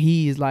where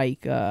he's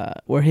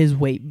where his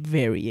weight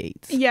varies.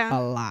 Yeah,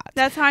 a lot.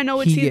 That's how I know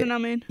what season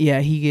I'm in.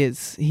 Yeah, he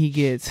gets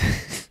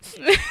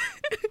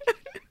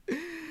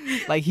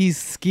he's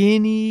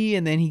skinny,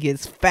 and then he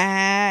gets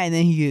fat, and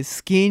then he gets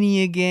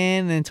skinny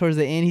again, and then towards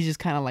the end he's just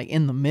kind of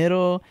in the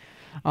middle.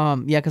 Yeah,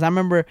 because I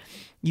remember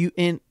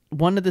in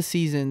one of the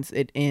seasons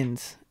it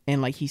ends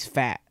and he's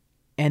fat,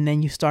 and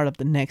then you start up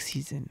the next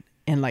season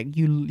and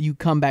you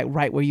come back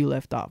right where you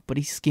left off, but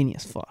he's skinny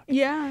as fuck.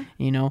 Yeah.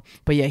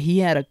 But yeah, he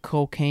had a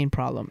cocaine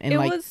problem, and it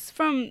was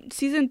from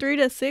season 3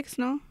 to 6,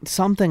 no?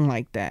 Something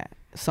like that.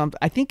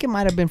 I think it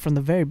might have been from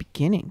the very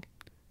beginning.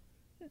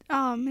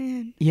 Oh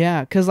man.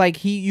 Yeah, cause I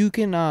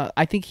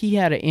think he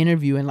had an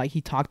interview and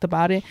he talked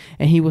about it,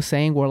 and he was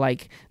saying where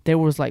there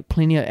was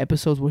plenty of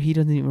episodes where he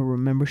doesn't even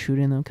remember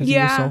shooting them because he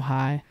was so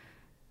high.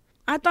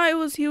 I thought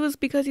he was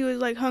because he was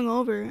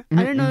hungover. I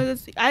didn't know it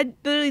was. I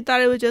literally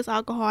thought it was just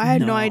alcohol. I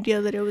had no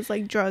idea that it was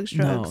drugs.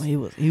 No, he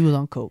was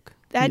on coke.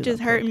 That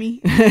just hurt me.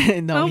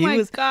 No, oh he my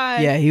was.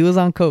 God. Yeah, he was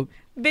on coke.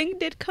 Bing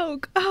did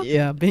coke. Oh.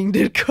 Yeah, Bing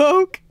did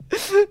coke.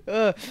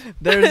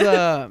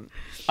 There's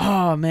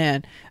oh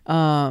man,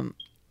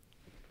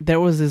 there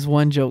was this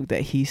one joke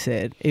that he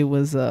said. It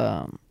was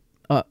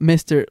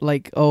Mr.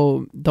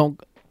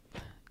 Don't,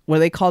 where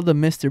they called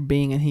him Mr.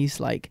 Bing, and he's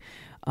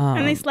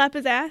and they slap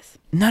his ass?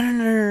 No.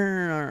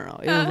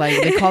 It was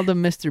they called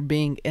him Mr.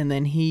 Bing, and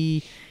then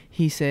he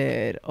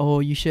said, "Oh,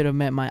 you should have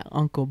met my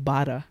Uncle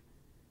Bada."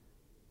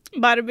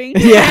 Bada Bing.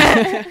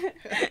 Yeah.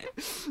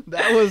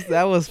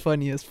 That was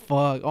funny as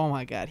fuck. Oh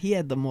my God, he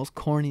had the most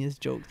corniest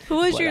jokes. Who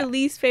was your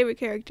least favorite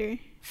character?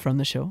 From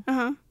the show,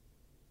 Uh-huh.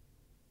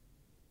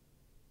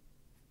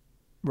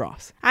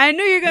 Ross. I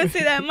knew you were gonna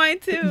say that. Mine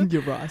too.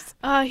 You're Ross.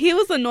 He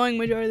was annoying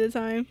majority of the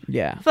time.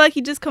 Yeah. I feel like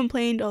he just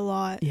complained a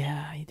lot.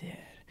 Yeah, he did.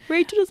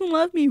 Rachel doesn't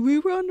love me. We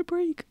were on the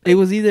break. It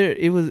was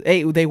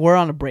they were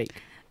on a break.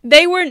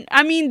 They were.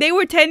 I mean, they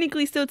were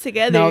technically still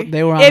together. No,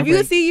 they were on If a you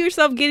break. see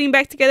yourself getting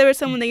back together with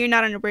someone, then you're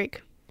not on a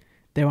break.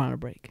 They were on a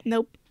break.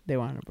 Nope. They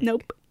were on a break.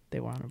 Nope. They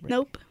were on a break.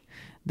 Nope.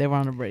 They were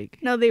on a break.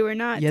 No, they were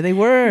not. Yeah, they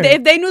were.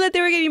 If they knew that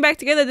they were getting back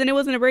together, then it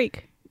wasn't a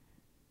break.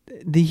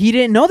 He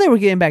didn't know they were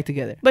getting back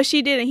together. But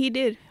she did, and he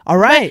did. All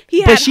right.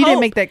 He But had she didn't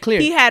hope. make that clear.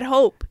 He had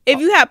hope. If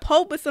you have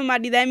hope with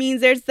somebody, that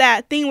means there's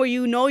that thing where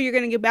you know you're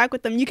gonna get back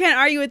with them. You can't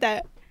argue with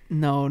that.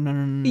 No.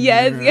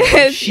 Yes, no.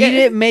 yes, She yes.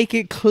 didn't make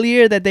it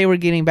clear that they were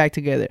getting back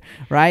together,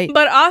 right?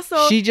 But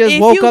also, She just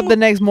if woke you up the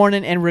next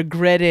morning and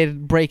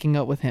regretted breaking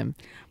up with him.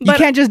 You But-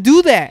 can't just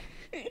do that.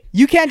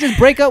 You can't just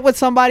break up with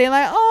somebody and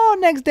like, oh,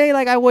 next day,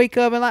 like I wake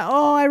up and like,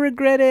 oh, I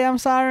regret it. I'm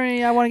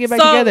sorry. I want to get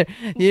back So, together.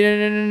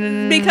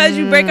 Yeah, because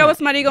you break up with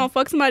somebody, you gonna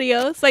fuck somebody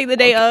else like the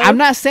day of. I'm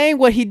not saying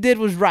what he did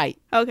was right.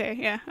 Okay,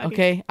 yeah.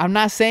 Okay. I'm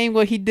not saying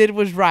what he did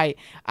was right.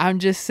 I'm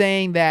just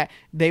saying that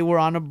they were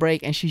on a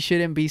break and she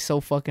shouldn't be so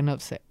fucking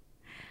upset.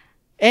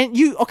 And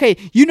you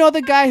know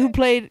the guy who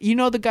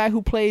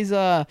plays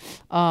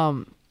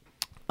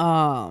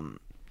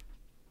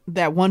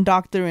that one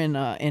doctor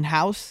in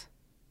House?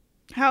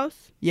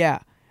 House. Yeah.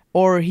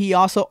 Or he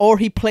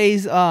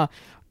plays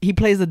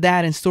the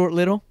dad in Stuart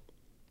Little.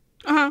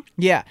 Uh-huh.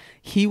 Yeah,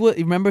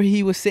 remember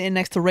he was sitting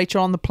next to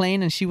Rachel on the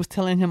plane and she was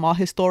telling him all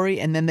his story,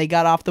 and then they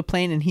got off the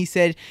plane and he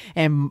said,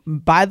 and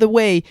by the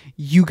way,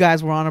 you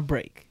guys were on a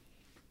break.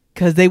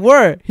 Because they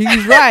were. He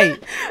was right.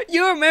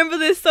 You remember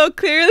this so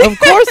clearly. Of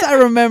course I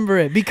remember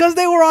it. Because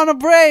they were on a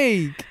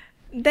break.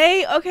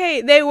 They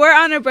were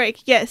on a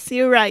break. Yes,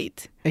 you're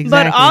right.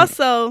 Exactly. But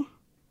also,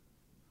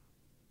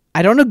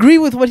 I don't agree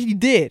with what he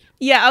did.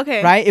 yeah,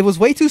 okay. Right? It was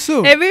way too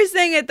soon. If you're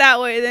saying it that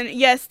way, then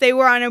yes, they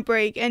were on a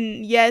break,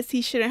 and yes,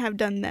 he shouldn't have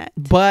done that.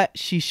 But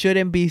she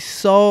shouldn't be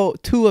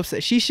too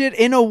upset. She should,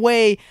 in a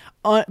way,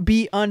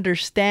 be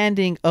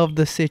understanding of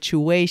the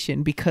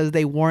situation because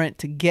they weren't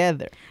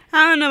together.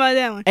 I don't know about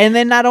that one. And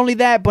then not only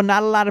that, but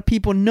not a lot of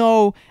people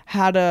know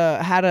how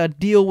to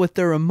deal with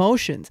their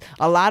emotions.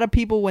 A lot of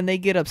people, when they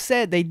get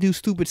upset, they do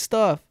stupid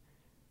stuff,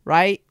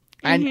 right?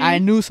 Mm-hmm. I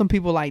knew some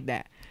people like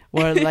that,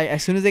 where like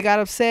as soon as they got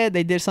upset,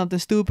 they did something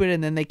stupid,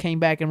 and then they came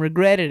back and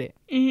regretted it,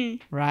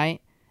 Mm-hmm.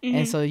 right? Mm-hmm.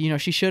 And so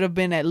she should have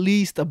been at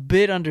least a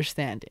bit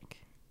understanding.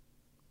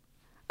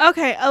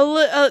 Okay,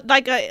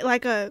 like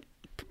a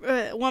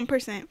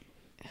 1%.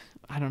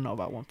 I don't know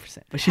about 1%,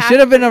 but she Half should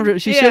have been.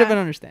 percent. She should have Yeah. been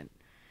understanding.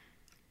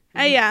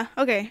 Yeah.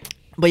 Okay.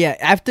 But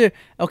yeah,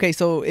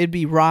 so it'd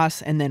be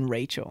Ross and then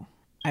Rachel.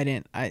 She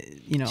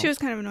was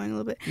kind of annoying a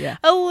little bit. Yeah.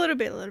 A little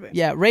bit.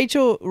 Yeah,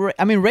 Rachel.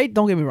 I mean,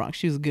 don't get me wrong.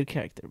 She was a good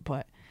character,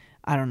 but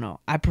I don't know.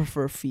 I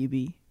prefer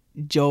Phoebe.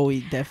 Joey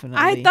definitely.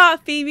 I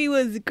thought Phoebe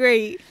was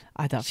great.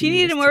 I thought She Phoebe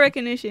needed was more too.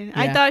 recognition.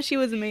 I Yeah. thought she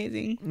was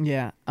amazing.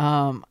 Yeah.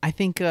 I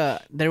think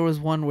there was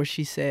one where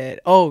she said,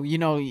 "Oh,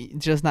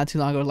 just not too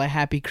long ago, like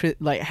Happy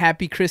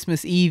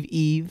Christmas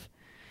Eve."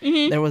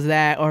 Mm-hmm. There was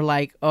that, or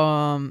like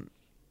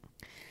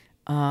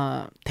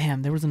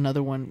damn, there was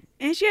another one.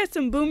 And she had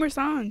some boomer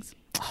songs.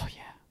 Oh yeah.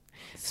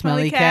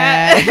 Smelly Smelly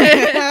Cat.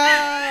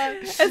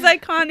 It's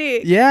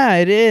iconic. Yeah,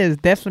 it is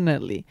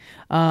definitely.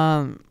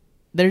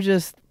 They're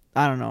just,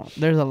 I don't know.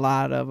 There's a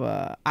lot of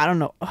I don't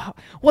know.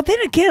 Well,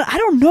 then again, I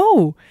don't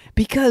know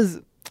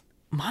because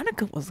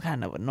Monica was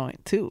kind of annoying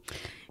too.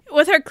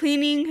 With her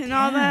cleaning and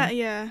all Yeah. that,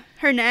 yeah.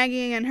 Her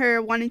nagging and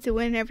her wanting to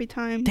win every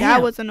time. Damn,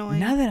 that was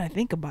annoying. Now that I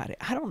think about it,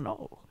 I don't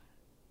know.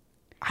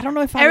 I don't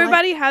know if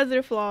Everybody has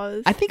their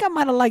flaws. I think I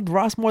might have liked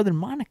Ross more than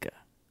Monica.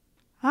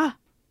 I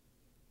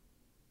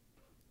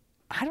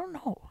don't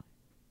know.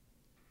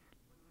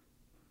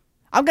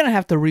 I'm gonna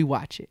have to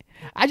rewatch it.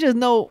 I just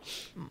know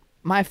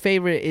my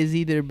favorite is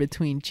either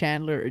between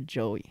Chandler or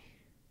Joey.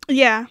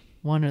 Yeah.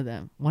 One of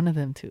them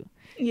two.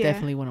 Yeah.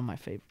 Definitely one of my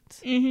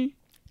favorites.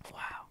 Mm-hmm.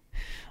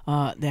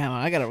 Wow. Damn,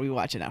 I gotta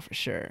rewatch it now for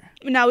sure.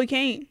 No, we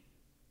can't.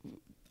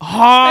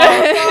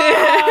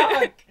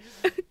 Oh, fuck!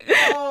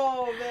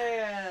 Oh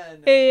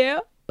man. Yeah.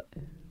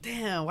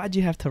 Damn, why'd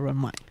you have to run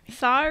mine?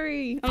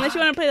 Sorry. Unless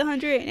you want to play the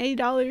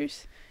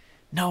 $180.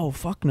 No,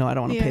 fuck no. I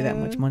don't want to pay that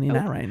Yeah. much money.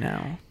 Not right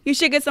now. You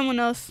should get someone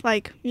else,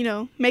 like,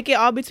 make it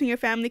all between your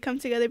family, come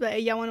together, be like, hey,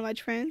 y'all want to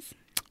watch Friends?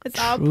 Let's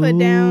all put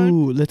down.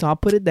 Ooh, let's all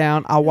put it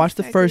down. I'll watch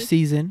the Exactly. first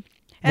season.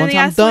 And Once then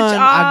y'all I'm switch done,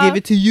 I'll give off.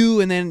 it to you,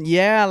 and then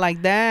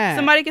like that.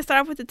 Somebody can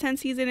start off with the 10th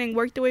season and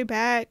work their way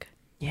back.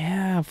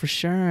 Yeah, for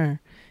sure.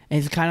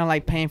 It's kind of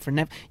like paying for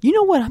Netflix. You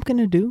know what I'm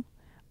gonna do?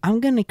 I'm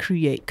gonna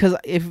create, because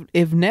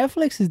if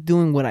Netflix is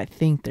doing what I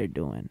think they're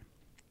doing,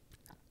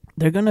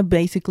 they're gonna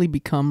basically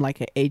become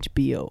like a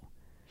HBO,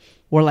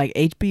 where like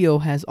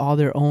HBO has all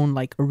their own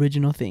like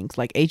original things.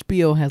 Like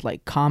HBO has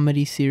like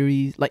comedy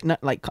series, like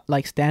not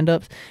like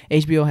stand-ups.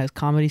 HBO has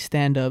comedy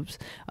stand-ups.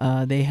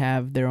 They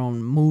have their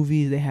own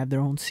movies. They have their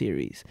own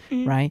series,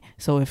 Mhm. right?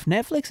 So if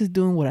Netflix is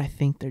doing what I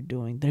think they're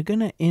doing, they're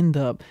gonna end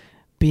up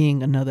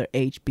being another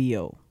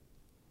HBO.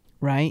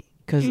 right?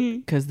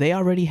 Because they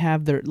already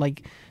have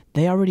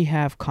they already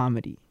have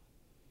comedy,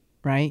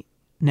 right?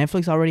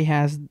 Netflix already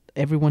has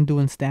everyone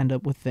doing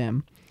stand-up with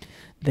them.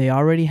 They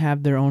already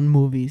have their own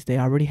movies. They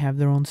already have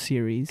their own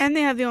series. And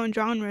they have their own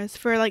genres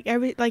for like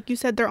you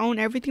said, their own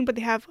everything, but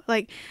they have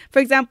like, for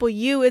example,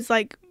 is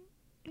like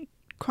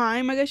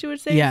crime, I guess you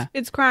would say. Yeah.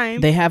 It's crime.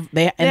 They have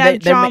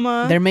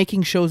drama. They're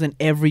making shows in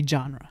every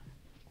genre.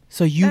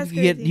 So you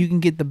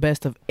can get the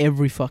best of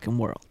every fucking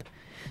world.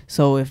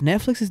 So if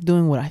Netflix is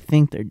doing what I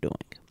think they're doing,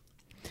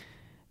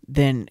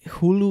 then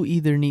Hulu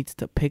either needs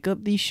to pick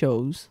up these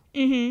shows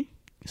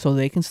so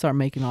they can start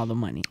making all the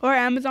money. Or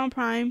Amazon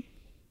Prime.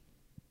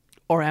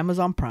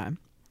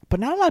 But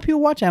not a lot of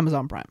people watch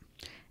Amazon Prime.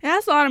 It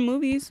has a lot of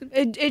movies.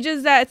 It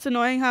just that it's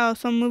annoying how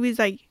some movies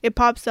like it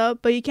pops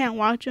up but you can't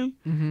watch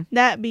them.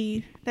 That'd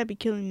be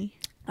killing me.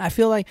 I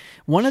feel like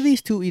one of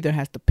these two either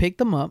has to pick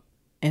them up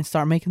and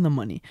start making the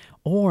money,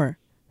 or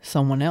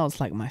someone else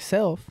like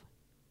myself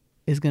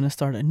is going to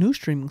start a new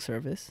streaming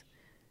service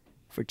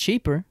for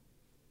cheaper,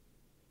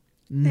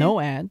 no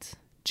ads,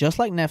 just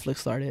like Netflix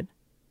started,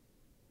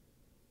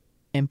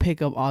 and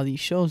pick up all these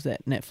shows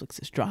that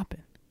Netflix is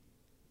dropping.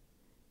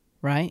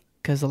 Right?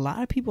 Because a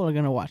lot of people are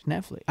going to watch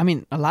Netflix. I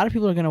mean, a lot of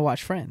people are going to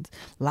watch Friends.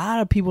 A lot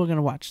of people are going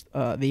to watch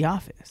The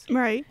Office.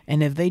 Right.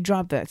 And if they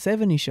drop that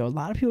 70s show, a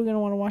lot of people are going to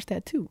want to watch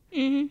that too.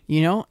 Mm-hmm.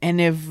 You know? And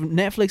if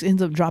Netflix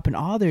ends up dropping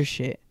all their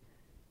shit,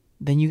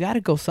 then you got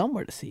to go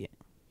somewhere to see it.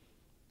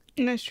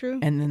 That's true.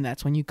 And then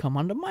that's when you come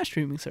onto my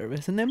streaming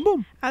service. And then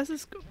boom.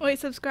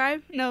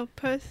 Subscribe? No,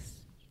 post.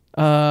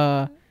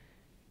 Yeah,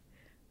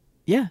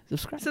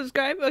 subscribe.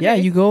 Subscribe? Okay. Yeah,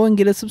 you go and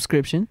get a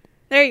subscription.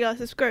 There you go,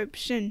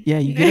 subscription. Yeah,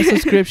 you get a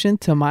subscription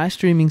to my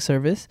streaming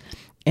service,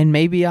 and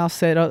maybe I'll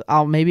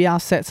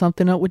set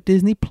something up with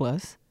Disney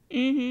Plus,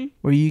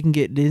 where you can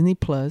get Disney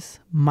Plus,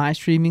 my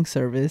streaming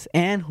service,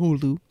 and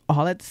Hulu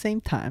all at the same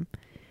time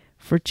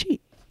for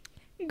cheap.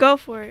 Go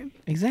for it.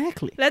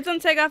 Exactly. Let them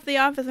take off The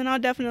Office, and I'll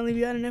definitely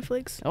be on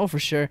Netflix. Oh, for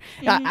sure.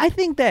 I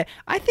think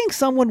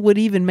someone would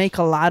even make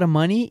a lot of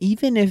money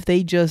even if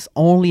they just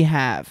only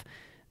have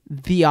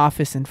The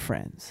Office and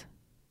Friends.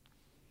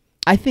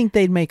 I think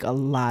they'd make a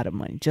lot of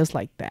money just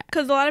like that.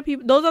 Because a lot of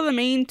people, those are the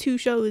main two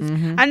shows.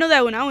 I know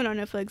that when I went on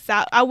Netflix,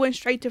 I went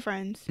straight to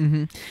Friends.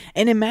 And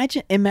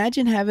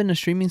imagine having a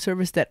streaming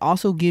service that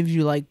also gives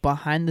you like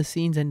behind the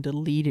scenes and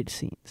deleted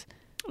scenes.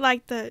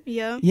 Like that,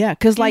 yeah. Yeah,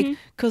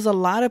 because a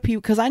lot of people,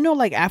 because I know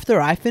like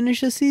after I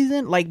finished the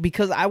season, like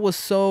because I was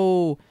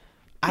so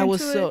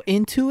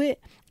into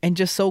it and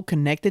just so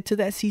connected to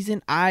that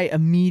season, I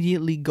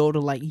immediately go to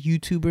like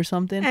YouTube or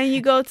something. And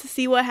you go to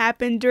see what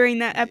happened during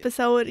that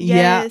episode.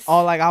 Yes. Yeah,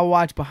 or like I'll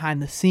watch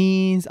behind the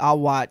scenes, I'll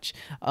watch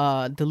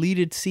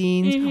deleted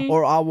scenes,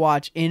 or I'll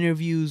watch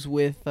interviews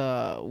with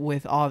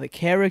all the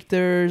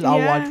characters. I'll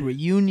watch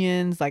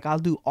reunions. Like I'll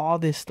do all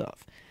this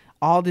stuff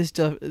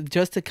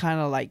just to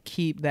kind of like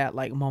keep that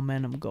like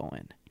momentum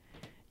going.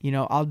 You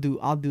know, I'll do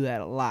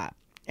that a lot.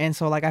 And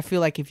so, like, I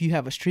feel like if you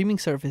have a streaming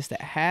service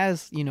that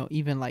has, you know,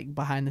 even like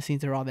behind the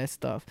scenes or all that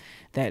stuff,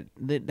 that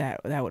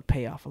would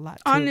pay off a lot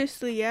too.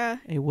 Honestly, yeah,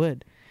 it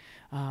would.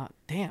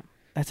 Damn,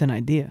 that's an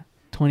idea.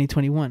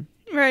 2021.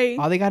 Right.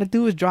 All they got to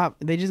do is drop.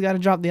 They just got to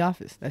drop The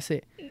Office. That's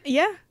it.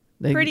 Yeah.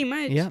 Pretty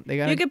much. Yeah. They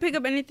got. You can pick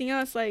up anything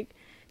else, like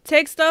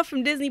take stuff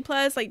from Disney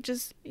Plus, like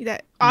just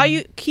that.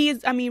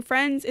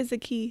 Friends is the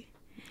key,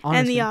 honestly.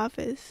 And The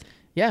Office.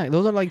 Yeah,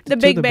 those are like the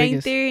Big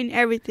Bang Theory and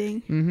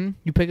everything.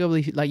 You pick up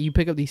these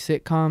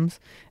sitcoms,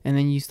 and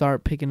then you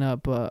start picking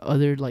up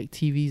other like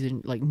TVs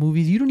and like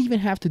movies. You don't even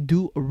have to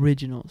do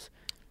originals.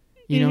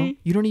 You know,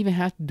 you don't even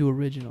have to do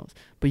originals,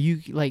 but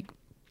you like,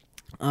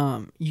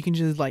 you can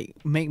just like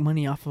make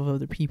money off of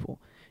other people.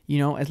 You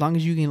know, as long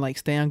as you can like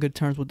stay on good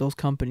terms with those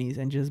companies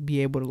and just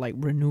be able to like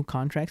renew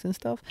contracts and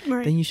stuff,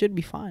 then you should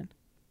be fine.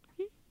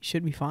 You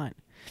should be fine.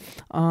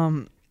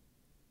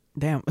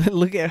 Damn,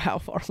 look at how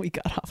far we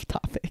got off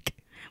topic.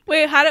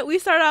 Wait, how did we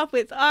start off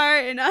with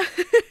art and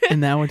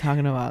and now we're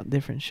talking about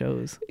different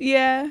shows?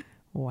 Yeah.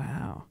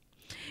 Wow.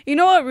 You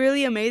know what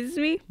really amazes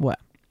me? What?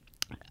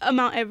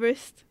 Mount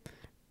Everest.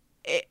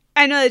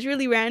 I know it's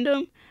really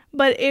random,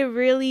 but it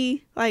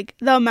really, like,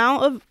 the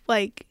amount of,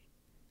 like,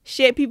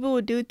 shit people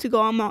would do to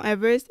go on Mount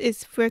Everest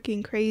is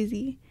freaking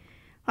crazy.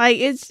 Like,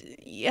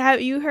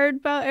 have you heard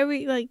about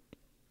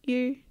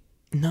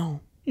No.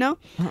 No?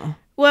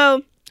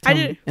 Well,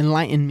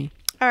 Enlighten me.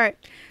 All right.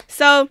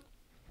 So,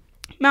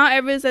 Mount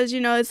Everest, as you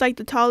know, it's like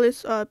the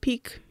tallest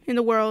peak in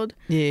the world.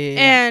 Yeah.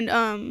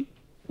 And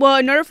well,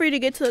 in order for you to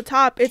get to the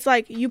top, it's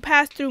like you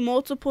pass through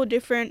multiple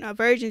different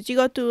versions. You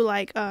go through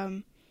like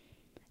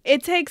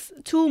it takes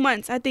 2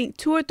 months, I think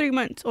 2 or 3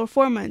 months or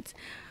 4 months,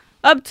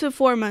 up to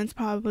 4 months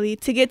probably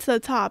to get to the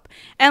top.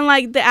 And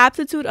like the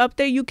altitude up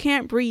there, you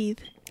can't breathe.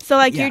 So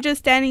like you're just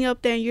standing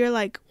up there and you're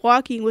like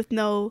walking with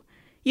no.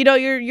 You know,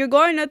 you're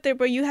going up there,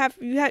 but you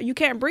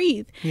can't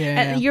breathe.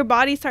 And your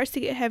body starts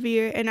to get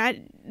heavier, and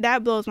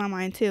that blows my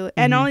mind too.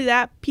 And not only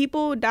that,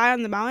 people die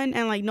on the mountain,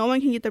 and like no one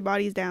can get their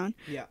bodies down.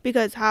 Yeah.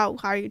 Because how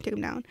are you gonna take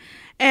them down?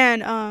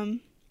 And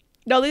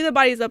they'll leave the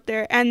bodies up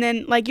there, and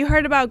then like you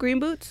heard about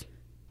green boots?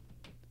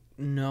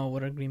 No,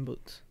 what are green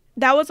boots?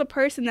 That was a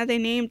person that they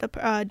named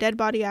the dead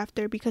body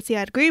after because he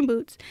had green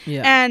boots.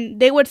 Yeah. And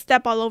they would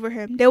step all over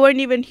him. They wouldn't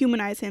even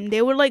humanize him.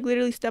 They would like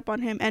literally step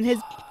on him, and his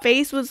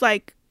face was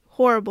like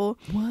horrible.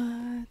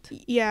 What?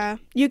 Yeah,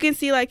 you can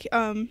see like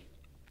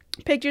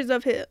pictures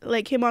of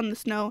him on the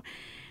snow,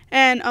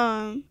 and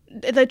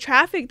the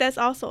traffic that's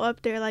also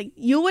up there. Like,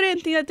 you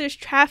wouldn't think that there's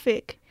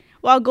traffic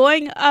while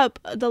going up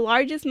the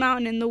largest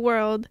mountain in the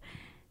world,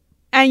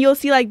 and you'll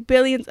see like not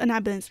billions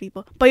of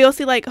people, but you'll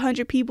see like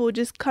 100 people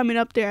just coming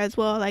up there as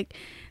well. Like,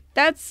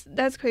 that's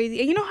crazy.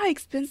 And you know how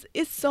expensive?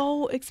 It's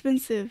so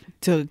expensive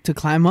To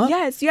climb up?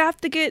 Yes, you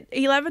have to get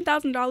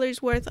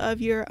 $11,000 worth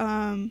of your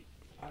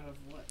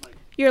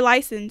your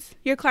license,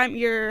 your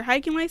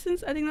hiking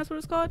license. I think that's what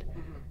it's called.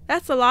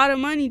 That's a lot of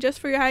money just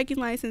for your hiking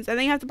license, and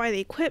then you have to buy the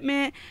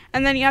equipment,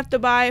 and then you have to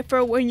buy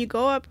for when you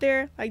go up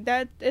there. Like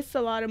that, it's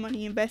a lot of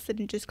money invested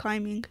in just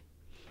climbing.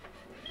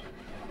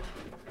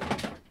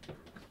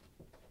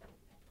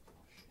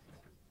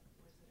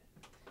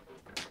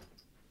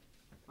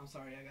 I'm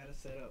sorry, I gotta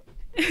set up.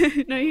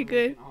 No, you're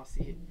good. We can all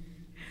see it.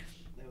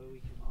 That way we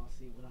can all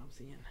see what I'm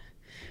seeing.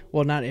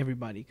 Well, not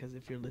everybody, because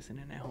if you're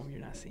listening at home, you're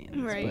not seeing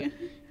this. Right.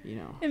 But, you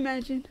know,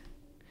 Imagine.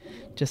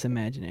 just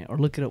imagine it or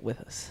look it up with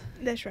us.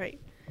 That's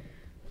right.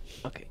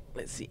 Okay,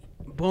 let's see.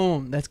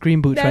 Boom, that's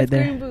green boots That's right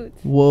there. green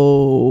boots.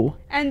 Whoa.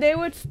 And they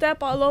would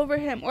step all over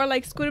him or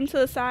like scoot him to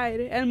the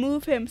side and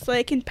move him so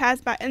they can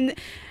pass by. And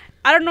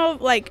I don't know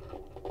like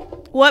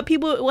what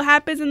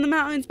happens in the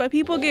mountains, but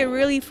people get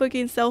really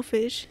fucking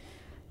selfish.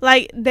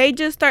 Like, they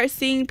just start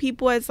seeing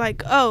people as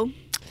like, oh,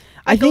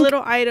 I like a think,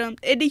 little item.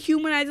 It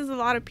dehumanizes a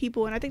lot of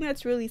people, and I think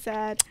that's really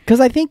sad. because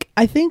I think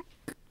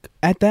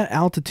at that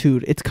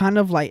altitude, it's kind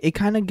of like, it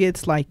kind of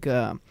gets like,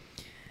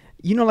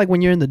 you know, like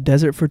when you're in the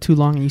desert for too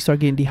long and you start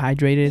getting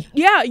dehydrated.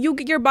 Yeah,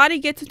 your body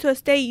gets into a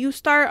state. You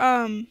start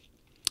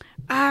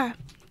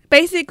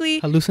basically,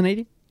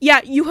 Hallucinating? yeah,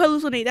 you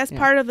hallucinate. That's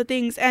part of the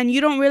things, and you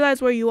don't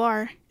realize where you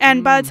are.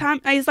 And by the time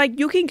it's like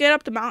you can get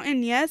up the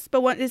mountain, yes,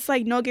 but when it's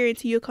like no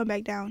guarantee you'll come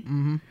back down.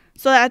 Mm-hmm.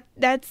 So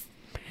that's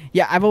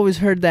Yeah, I've always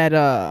heard that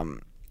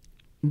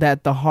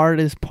that the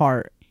hardest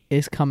part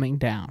is coming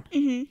down.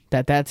 mm-hmm.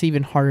 That's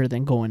even harder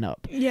than going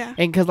up. Yeah.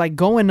 And because like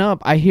going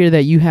up, I hear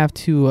that you have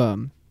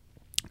to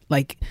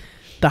like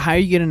the higher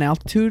you get in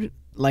altitude,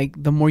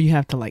 like the more you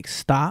have to like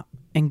stop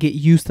and get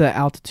used to the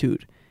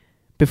altitude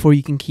before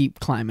you can keep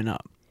climbing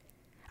up.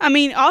 I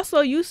mean,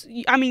 also you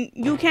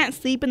can't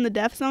sleep in the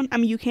death zone. I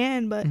mean, you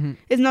can, but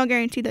it's no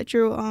guarantee that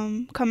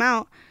you'll come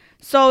out.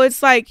 So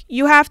it's like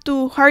you have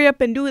to hurry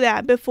up and do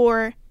that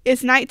before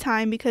it's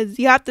nighttime, because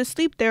you have to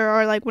sleep there,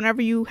 or like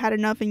whenever you had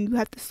enough and you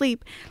have to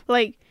sleep.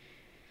 Like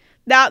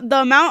that,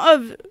 the amount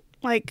of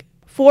like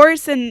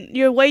force and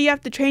your way you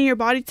have to train your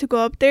body to go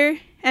up there,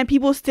 and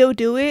people still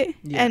do it.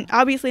 Yeah. And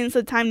obviously it's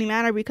a timely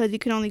manner because you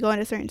can only go at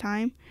a certain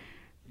time.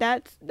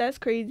 That's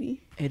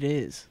crazy. It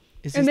is.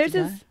 Is And this there's the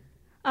guy? this,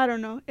 I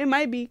don't know. It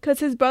might be because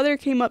his brother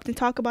came up to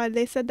talk about it.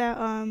 They said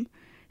that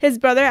his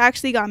brother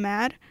actually got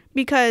mad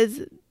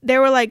because they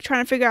were like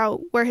trying to figure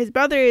out where his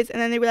brother is, and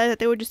then they realized that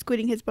they were just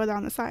scooting his brother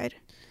on the side.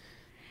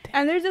 Damn.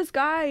 And there's this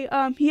guy.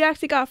 He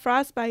actually got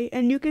frostbite,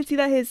 and you can see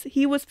that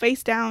he was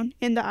face down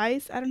in the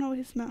ice. I don't know what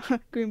his smell.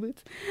 Green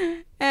boots.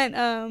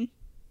 And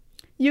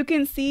you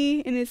can see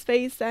in his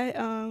face that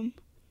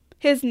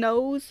his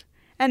nose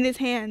and his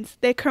hands,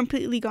 they're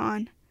completely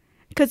gone.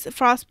 Because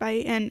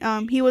frostbite,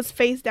 and he was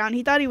face down.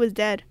 He thought he was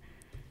dead.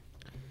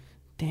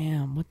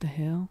 Damn, what the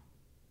hell?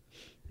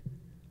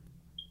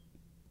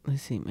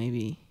 Let's see,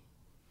 maybe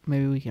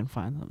we can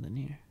find something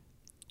here.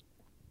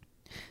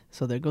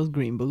 So there goes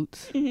green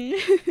boots.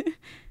 Mm-hmm.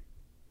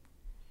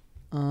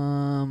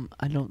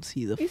 I don't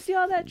see the. You see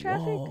all that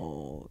traffic?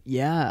 Whoa.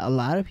 Yeah, a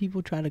lot of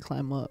people try to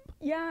climb up.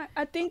 Yeah,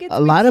 I think it's A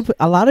lot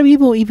of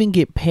people even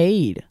get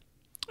paid.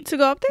 to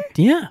go up there.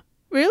 Yeah.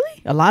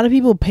 Really? A lot of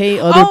people pay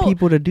other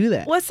people to do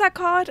that. What's that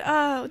called?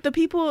 The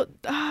people.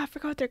 I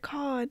forgot what they're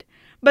called.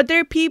 But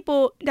they're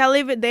people that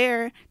live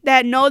there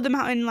that know the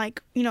mountain,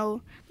 like, you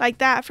know, like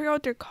that. I forgot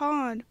what they're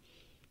called.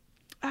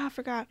 I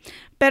forgot.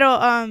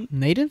 Pero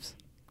Natives?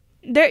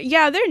 they're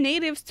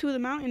natives to the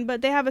mountain,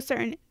 but they have a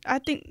certain. I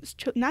think it's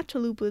not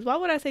chalupas. Why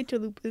would I say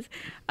chalupas?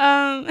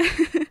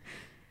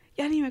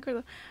 Yeah, ni me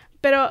acuerdo.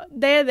 Pero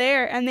they're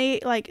there, and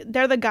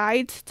they're the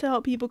guides to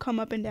help people come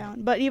up and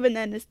down. But even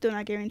then, it's still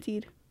not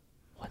guaranteed.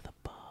 What the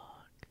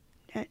fuck?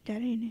 That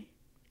ain't it.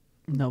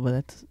 No, but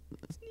that's.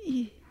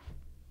 Yeah.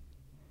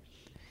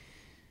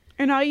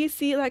 And all you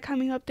see like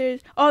coming up there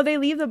is, they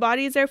leave the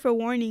bodies there for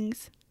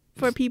warnings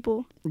for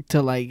people.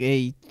 To like,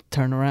 hey,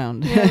 turn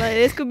around. Yeah, like,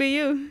 this could be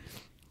you.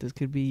 This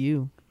could be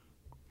you.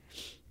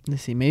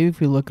 Let's see. Maybe if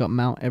we look up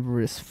Mount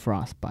Everest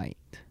frostbite.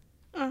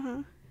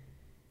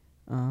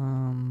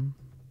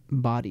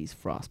 Bodies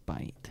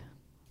frostbite.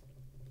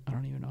 I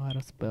don't even know how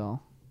to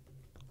spell.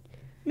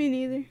 Me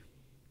neither.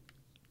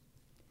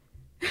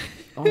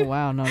 Oh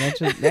wow, no,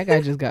 that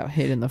guy just got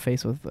hit in the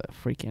face with a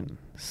freaking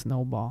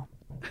snowball.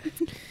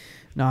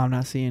 No, I'm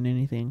not seeing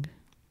anything.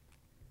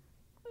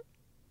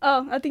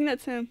 Oh, I think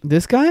that's him.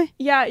 This guy?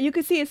 Yeah, you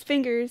can see his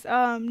fingers.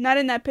 Not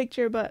in that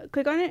picture, but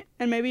click on it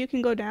and maybe you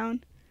can go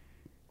down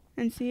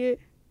and see it.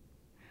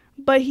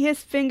 But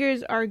his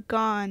fingers are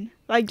gone.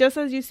 Like just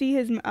as you see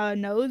his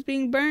nose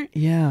being burnt.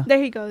 Yeah.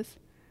 There he goes.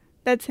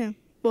 That's him.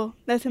 Well,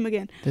 that's him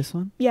again. This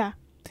one? Yeah.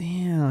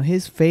 Damn,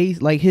 his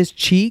face, like his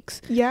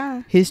cheeks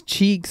Yeah.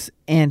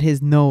 and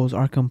his nose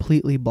are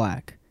completely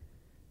black.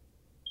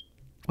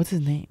 What's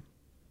his name?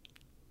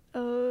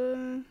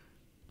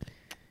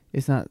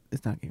 It's not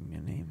giving me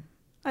a name.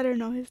 I don't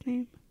know his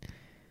name.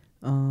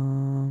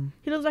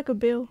 He looks like a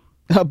Bill.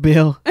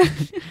 Bill.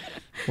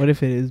 What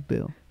if it is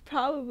Bill?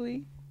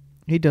 Probably.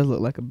 He does look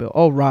like a Bill.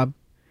 Oh, Rob.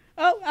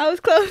 Oh, I was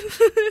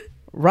close.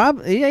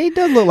 Rob, yeah, he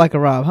does look like a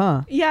Rob,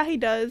 huh? Yeah, he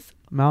does.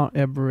 Mount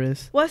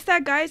Everest. What's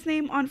that guy's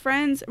name on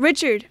Friends?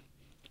 Richard.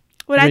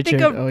 When I think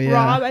Richard, of oh, yeah.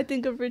 Rob, I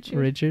think of Richard.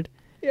 Richard?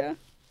 Yeah.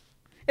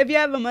 If you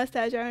have a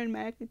mustache, I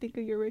automatically think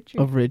of your Richard.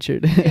 Of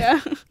Richard.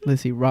 Yeah.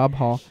 Let's see, Rob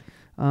Hall.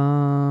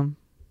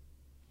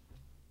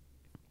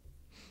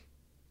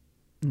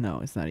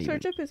 No, it's not even.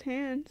 Search up his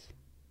hands.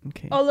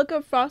 Okay. Oh, look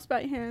up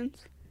frostbite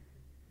hands.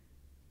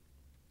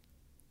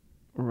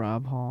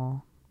 Rob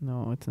Hall.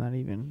 No, it's not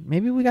even.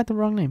 Maybe we got the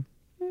wrong name.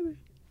 Maybe.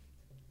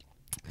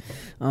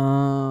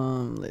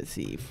 Let's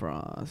see.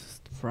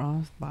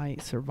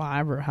 Frostbite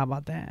Survivor. How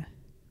about that?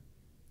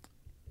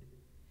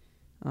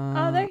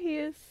 Oh, there he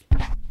is.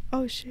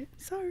 Oh, shit.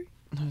 Sorry.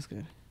 That's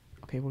good.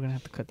 Okay, we're gonna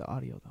have to cut the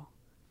audio though.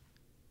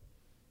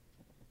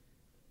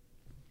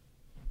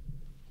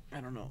 I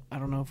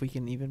don't know if we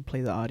can even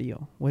play the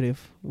audio. What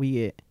if we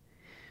get?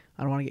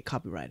 I don't want to get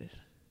copyrighted.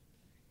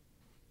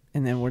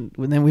 And then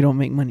we don't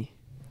make money.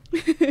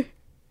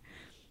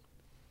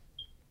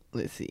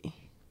 Let's see.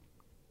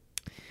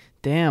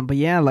 Damn, but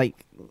yeah,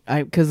 like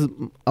because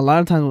a lot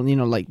of times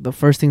when like the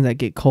first things that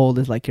get cold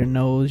is like your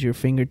nose, your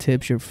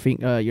fingertips, your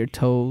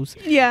toes,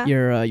 Yeah.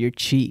 your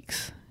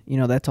cheeks.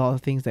 That's all the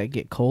things that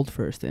get cold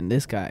first. And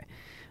this guy,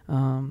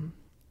 oh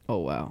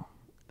wow,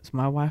 is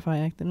my Wi-Fi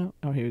acting up?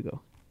 Oh, here we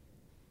go.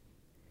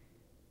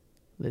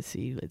 Let's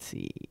see.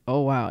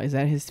 Oh wow, is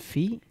that his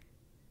feet?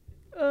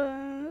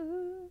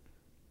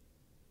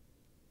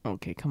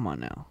 Okay, come on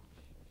now.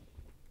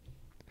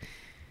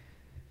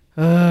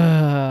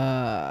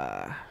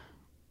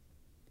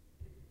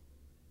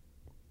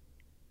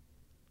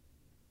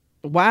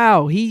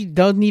 Wow, he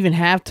doesn't even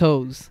have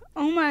toes.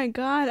 Oh my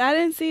God, I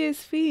didn't see his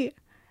feet.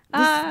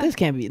 This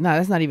can't be. No,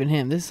 that's not even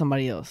him. This is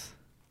somebody else.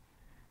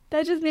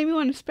 That just made me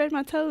want to spread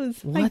my toes.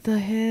 What the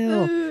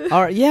hell?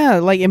 All right, yeah,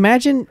 like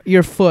imagine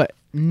your foot,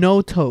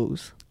 no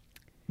toes,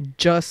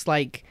 just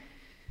like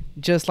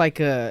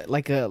a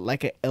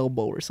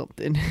elbow or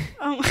something.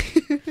 Oh my.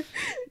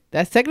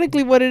 That's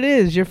technically what it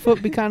is. Your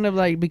foot becomes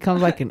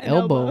like an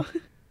elbow.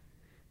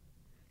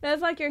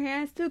 That's like your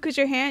hands too, cause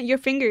your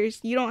fingers.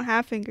 You don't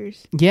have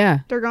fingers. Yeah.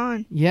 They're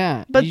gone.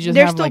 Yeah. But you just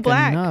they're have still like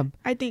black. a nub.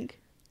 I think.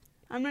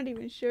 I'm not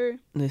even sure.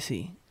 Let's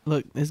see.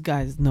 Look, this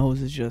guy's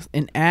nose is just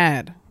an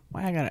ad.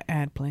 Why I got an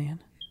ad playing?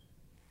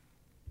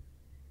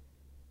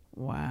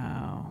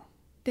 Wow.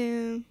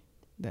 Damn.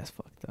 That's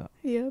fucked up.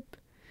 Yep.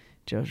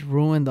 Just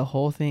ruined the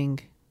whole thing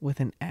with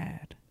an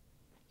ad.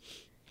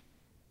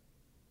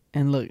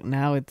 And look,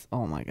 now it's,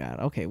 oh my God.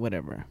 Okay,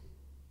 whatever.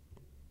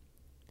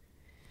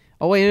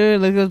 Oh wait,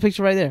 look at the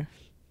picture right there.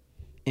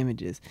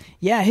 Images.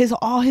 Yeah,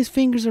 all his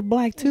fingers are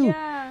black too.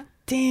 Yeah.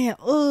 Damn.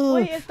 Ugh.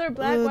 Wait, if they're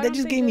black, why that don't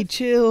just they gave me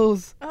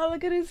chills. Oh,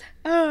 look at his.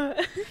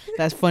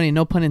 That's funny.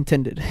 No pun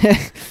intended.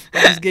 That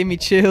just gave me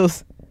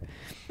chills.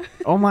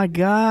 Oh my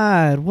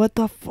God. What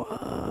the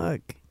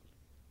fuck?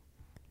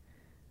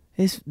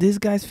 This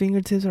guy's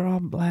fingertips are all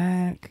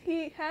black.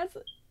 He has.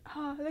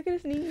 Oh, look at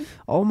his knees.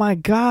 Oh my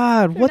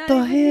God. They're What not the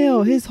even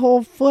hell? knees. His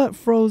whole foot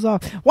froze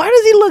off. Why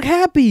does he look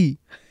happy?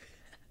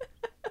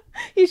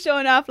 He's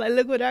showing off like,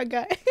 look what I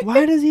got.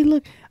 Why does he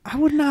look? I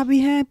would not be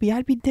happy.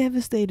 I'd be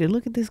devastated.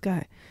 Look at this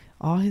guy.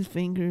 All his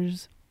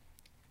fingers.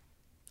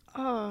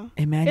 Oh.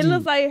 Imagine. It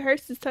looks like it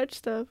hurts to touch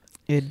stuff.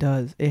 It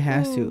does. It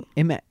has Ooh.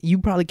 to. You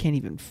probably can't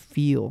even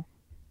feel.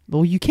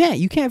 Well, you can't.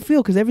 You can't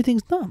feel because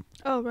everything's numb.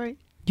 Oh, right.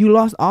 You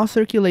lost all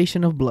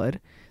circulation of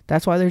blood.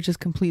 That's why they're just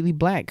completely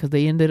black because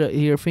they ended up.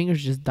 Your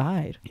fingers just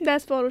died.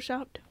 That's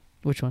photoshopped.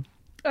 Which one?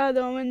 The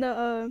one in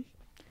the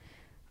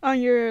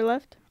on your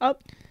left.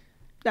 Up.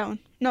 That one.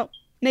 No.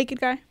 Naked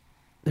guy.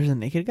 There's a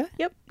naked guy?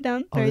 Yep.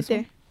 Down. Oh, right this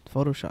there.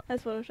 one? Photoshop.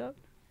 That's photoshopped.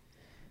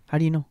 How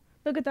do you know?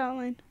 Look at the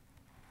outline.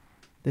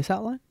 This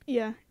outline?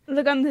 Yeah.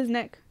 Look on his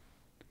neck.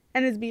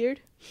 And his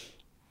beard.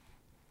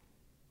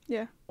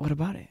 Yeah. What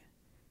about it?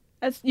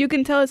 You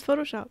can tell it's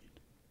photoshopped.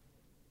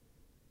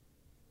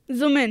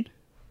 Zoom in.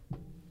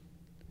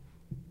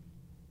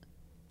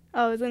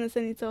 Oh, it's gonna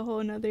send you to a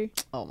whole nother.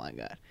 Oh my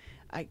God.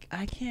 I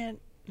can't.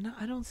 No,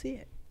 I don't see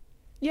it.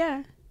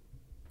 Yeah.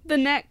 The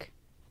neck.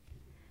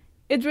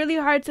 It's really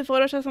hard to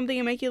Photoshop something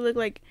and make it look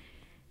like,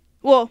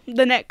 well,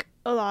 the neck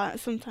a lot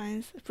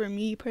sometimes. For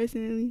me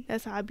personally,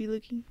 that's how I'd be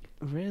looking.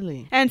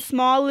 Really? And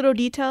small little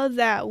details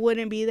that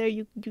wouldn't be there,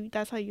 you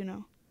that's how you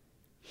know.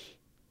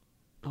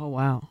 Oh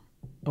wow.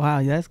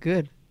 Wow, that's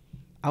good.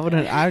 I would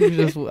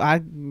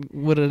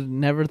have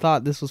never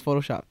thought this was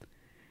Photoshop.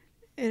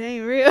 It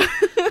ain't real.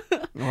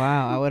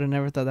 Wow, I would have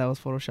never thought that was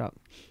Photoshop.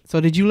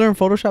 So did you learn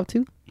Photoshop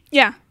too?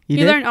 Yeah, you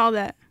did? learn all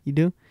that. You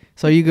do?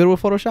 So are you good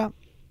with Photoshop?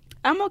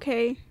 I'm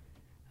okay.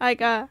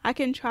 Like I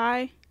can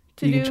try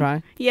to You do. can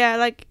try? Yeah,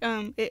 like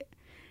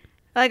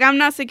like I'm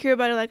not secure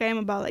about it like I am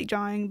about like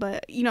drawing,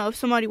 but you know, if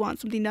somebody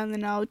wants something done,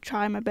 then I'll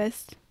try my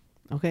best.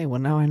 Okay, well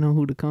now I know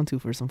who to come to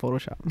for some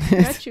Photoshop.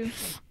 Got you.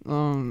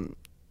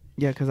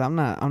 Yeah, cuz I'm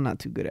not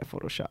too good at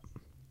Photoshop.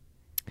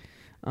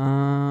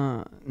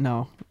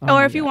 No. Oh Or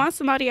my if you God. want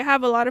somebody, I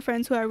have a lot of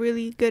friends who are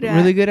really good at.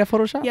 Really good at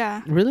Photoshop?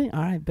 Yeah. Really?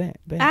 All right, bet.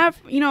 I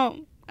have,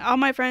 all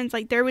my friends,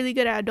 like, they're really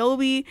good at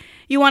Adobe.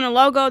 You want a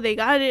logo, they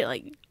got it.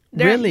 Like,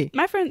 Really?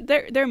 My friends,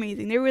 they're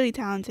amazing. They're really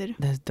talented.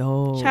 That's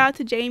dope. Shout out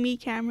to Jamie,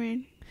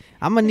 Cameron.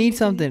 I'm gonna need Amazing.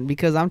 something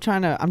because I'm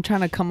trying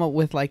to come up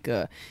with like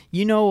a,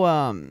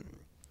 all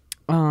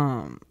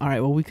right,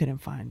 well we couldn't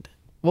find.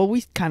 Well,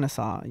 we kind of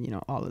saw,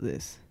 all of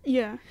this.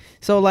 Yeah.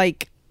 So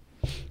like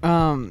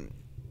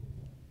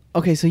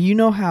okay, so you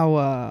know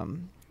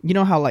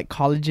how like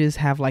colleges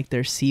have like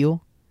their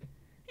seal?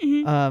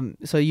 Hmm.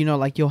 So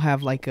like you'll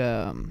have like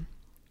a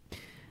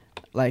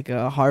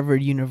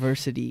Harvard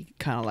University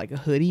kind of like a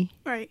hoodie,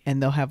 Right.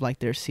 and they'll have like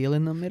their seal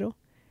in the middle.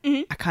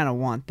 Hmm. I kind of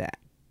want that.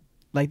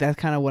 Like that's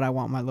kind of what I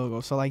want my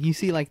logo. So like you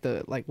see like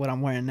what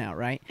I'm wearing now,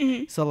 right?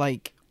 Hmm. So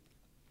like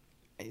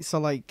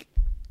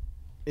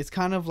it's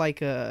kind of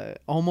like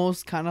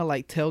almost kind of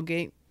like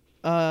tailgate,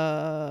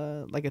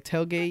 like a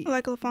tailgate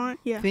Like LaFont.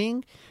 Yeah.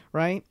 thing,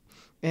 right?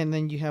 And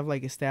then you have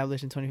like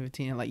established in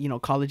 2015, and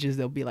like colleges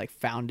they'll be like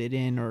founded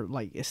in or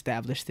like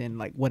established in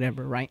like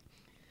whatever, right?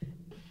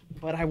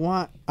 But I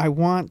want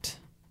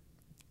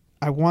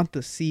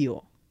the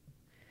seal.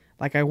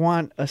 Like I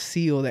want a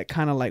seal that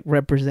kind of like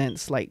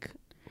represents like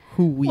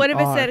who we are. What if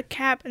it said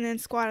cap and then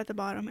squad at the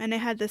bottom and it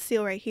had the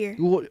seal right here?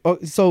 Well,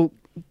 so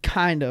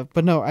kind of,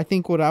 but no. I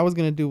think what I was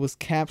gonna do was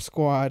cap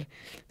squad,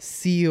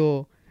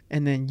 seal,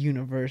 and then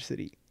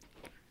university.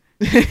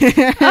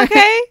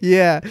 Okay.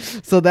 Yeah.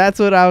 So that's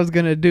what I was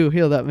gonna do.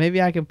 Hold up.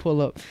 Maybe I can pull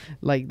up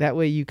like that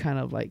way. You kind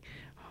of like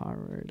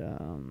Harvard.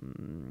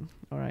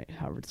 All right,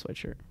 Harvard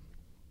sweatshirt.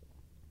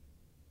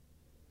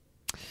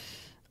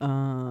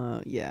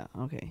 Yeah.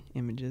 Okay.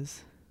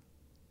 Images.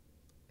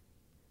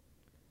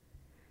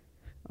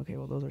 Okay.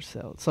 Well, those are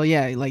cells. So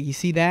yeah, like you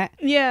see that.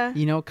 Yeah.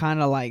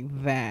 Kind of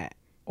like that.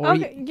 Or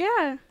Okay.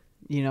 Yeah.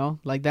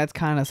 like that's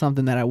kind of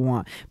something that I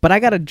want, but I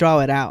gotta draw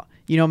it out.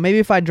 Maybe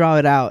if I draw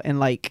it out and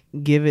like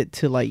give it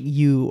to like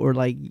you or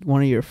like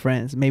one of your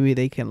friends, maybe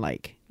they can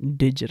like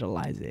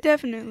digitalize it.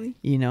 Definitely.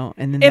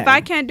 And then If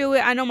I can't do it,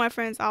 I know my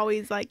friends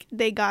always like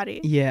they got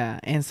it. yeah,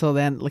 and so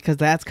then because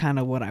that's kind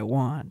of what I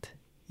want.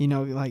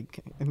 Like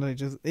and like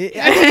just I think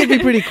it'd be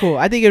pretty cool.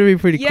 I think it'd be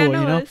pretty Yeah, cool.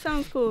 no, it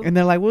sounds cool. And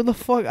they're like, "What the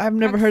fuck? I've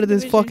never That's heard of the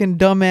this vision. fucking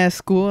dumbass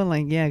school." And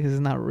like, yeah, because it's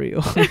not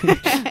real.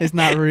 It's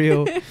not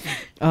real.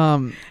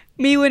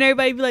 Me when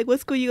everybody be like,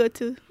 "What school you go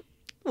to?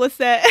 What's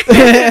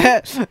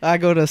that?" I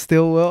go to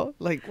Stillwell.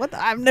 Like, what?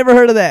 I've never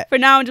heard of that. For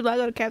now, I'm just like, I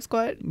go to Cap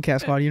Squad. Cap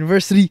Squad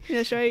University.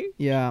 That's right.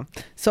 Yeah.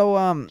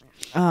 So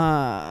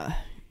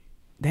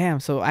damn.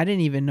 So I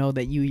didn't even know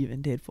that you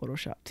even did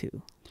Photoshop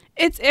too.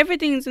 It's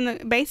everything's in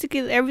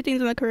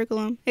the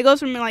curriculum. It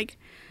goes from like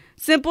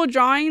simple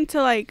drawing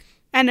to like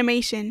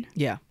animation.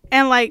 Yeah.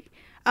 And like,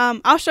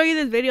 I'll show you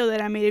this video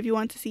that I made if you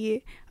want to see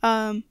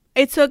it.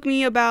 It took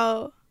me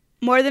about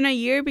more than a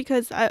year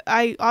because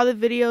I all the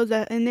videos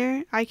that in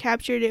there, I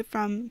captured it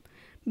from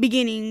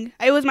beginning.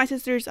 It was my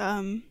sister's,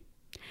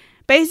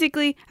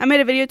 basically I made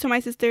a video to my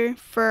sister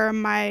for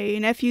my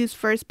nephew's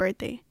first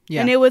birthday.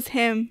 Yeah. And it was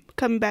him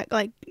coming back,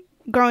 like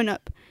growing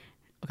up,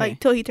 Okay. like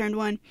till he turned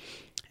 1.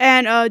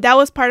 And that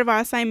was part of our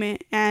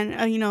assignment. And,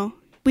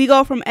 we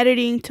go from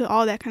editing to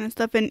all that kind of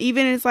stuff. And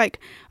even it's like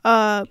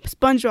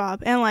SpongeBob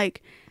and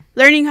like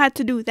learning how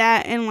to do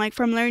that. And like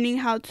from learning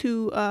how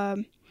to,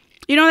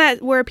 that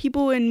where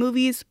people in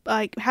movies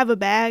like have a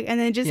bag and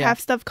then just Yeah. have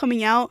stuff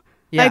coming out.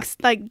 Yeah.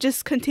 Like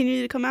just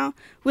continue to come out.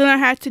 We learn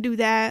how to do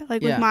that,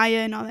 like Yeah. with Maya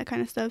and all that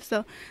kind of stuff.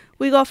 So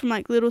we go from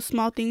like little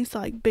small things to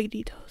like big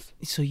details.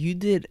 So you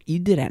did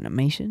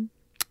animation?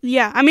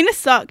 Yeah, I mean it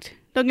sucked.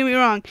 Don't get me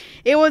wrong.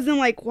 It wasn't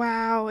like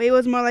wow. It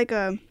was more like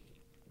a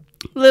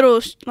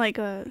little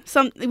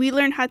we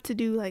learned how to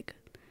do like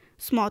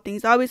small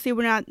things. Obviously,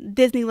 we're not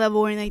Disney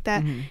level or anything like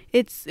that. Mhm.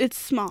 It's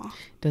small.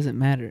 Doesn't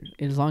matter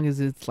as long as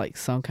it's like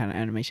some kind of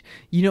animation.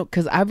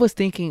 Because I was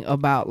thinking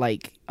about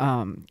like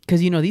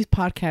because these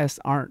podcasts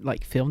aren't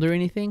like filmed or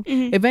anything.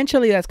 Mhm.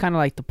 Eventually, that's kind of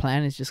like the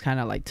plan. Is just kind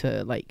of like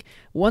to like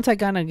once I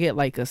kind of get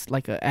like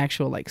a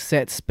actual like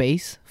set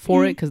space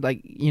for it, because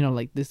like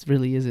like this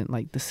really isn't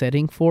like the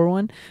setting for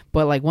one.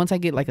 But like once I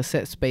get like a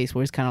set space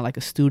where it's kind of like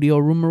a studio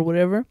room or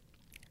whatever.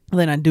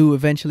 Then I do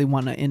eventually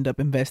want to end up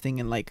investing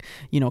in like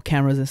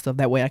cameras and stuff.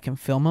 That way I can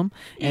film them,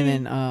 and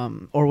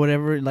then or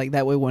whatever. Like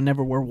that way,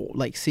 whenever we're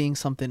like seeing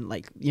something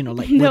like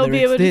like They'll whether be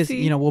it's able to this,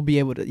 see. we'll be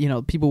able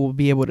to people will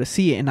be able to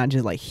see it and not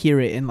just like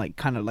hear it and like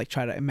kind of like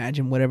try to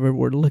imagine whatever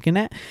we're looking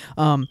at.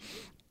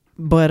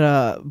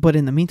 but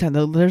in the meantime,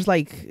 there's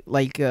like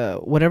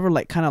whatever,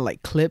 like kind of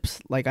like clips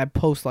like I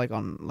post like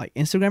on like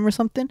Instagram or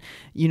something.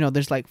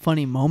 There's like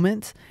funny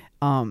moments,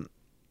 or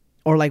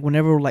like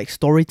whenever like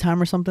story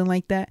time or something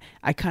like that.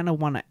 I kind of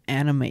want to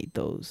animate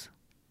those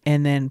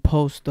and then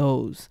post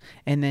those,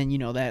 and then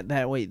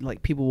that way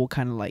like people will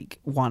kind of like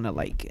want to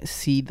like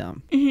see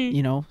them.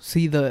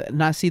 See the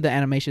not see the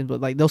animations, but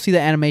like they'll see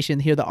the animation,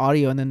 hear the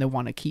audio, and then they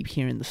want to keep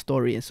hearing the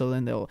story, and so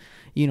then they'll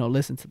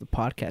listen to the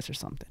podcast or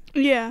something.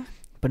 Yeah.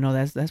 But no,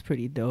 that's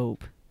pretty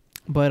dope.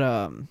 But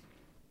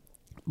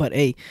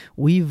hey,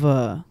 we've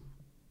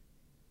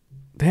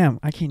damn,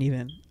 I can't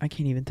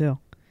even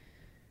tell.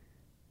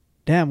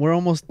 Damn, we're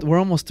almost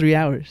 3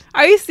 hours.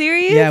 Are you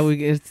serious? Yeah,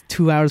 it's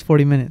 2 hours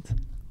 40 minutes.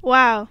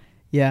 Wow.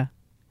 Yeah.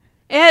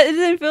 It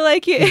doesn't feel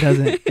like it.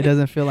 It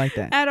doesn't feel like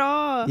that at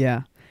all.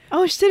 Yeah.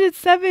 Oh shit! It's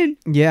 7.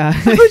 Yeah.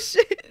 Oh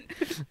shit.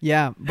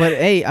 Yeah, but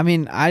hey, I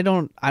mean, I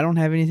don't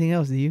have anything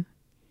else. Do you?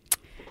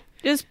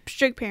 Just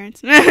strict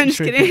parents. I'm just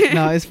kidding.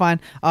 No, it's fine.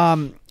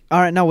 All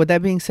right. Now, with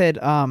that being said,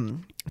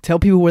 tell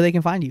people where they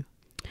can find you.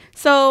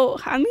 So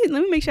let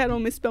me make sure I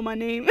don't misspell my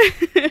name.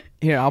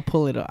 Here, I'll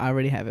pull it up. I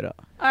already have it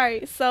up. All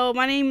right. So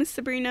my name is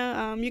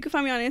Sabrina. You can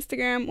find me on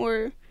Instagram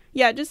or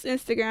just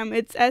Instagram.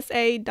 It's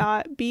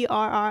sa.brii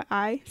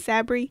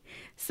Sabri,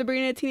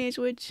 Sabrina Teenage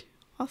Witch,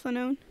 also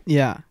known.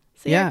 Yeah.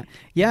 So,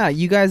 yeah.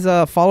 You guys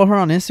follow her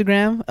on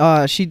Instagram.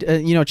 She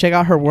check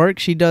out her work.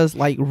 She does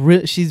like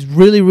she's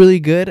really, really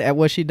good at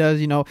what she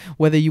does.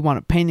 Whether you want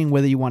a painting,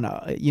 whether you want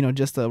a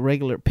just a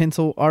regular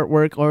pencil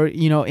artwork, or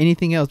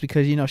anything else,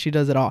 because she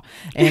does it all.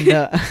 And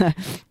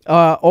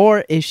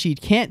or if she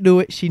can't do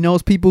it, she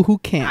knows people who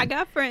can. I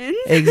got friends.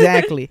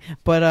 Exactly.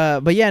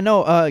 But yeah,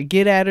 no.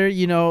 Get at her.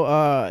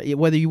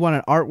 Whether you want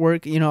an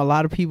artwork. A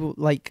lot of people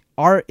like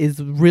art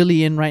is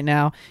really in right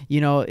now.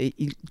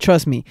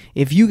 Trust me.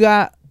 If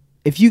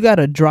you got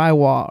a dry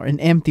wall or an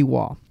empty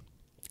wall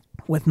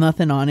with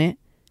nothing on it,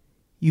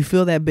 you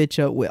fill that bitch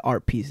up with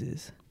art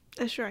pieces.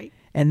 That's right.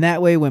 And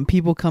that way, when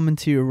people come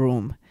into your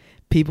room,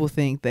 people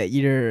think that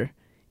you're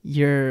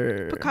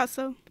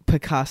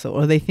Picasso,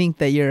 or they think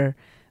that you're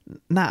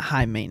not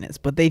high maintenance,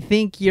 but they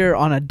think you're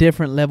on a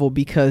different level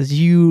because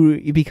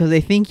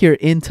they think you're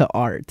into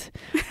art,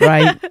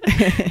 right?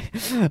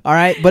 All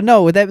right, but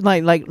no, with that,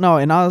 like no,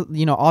 and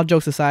all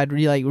jokes aside,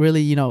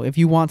 really, if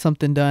you want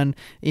something done,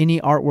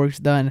 any artwork's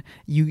done,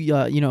 you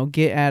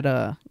get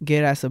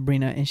at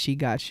Sabrina, and she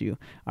got you.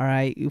 All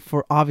right,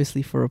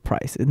 obviously for a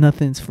price.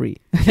 Nothing's free.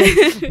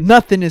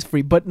 Nothing is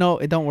free, but no,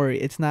 don't worry,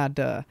 it's not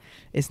that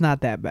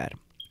bad.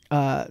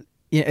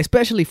 Yeah,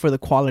 especially for the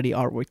quality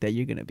artwork that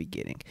you're gonna be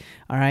getting.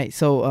 All right.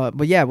 So,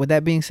 but yeah, with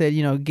that being said,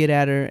 get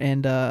at her,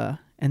 and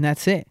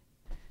that's it.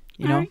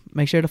 Right.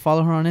 Make sure to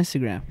follow her on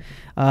Instagram.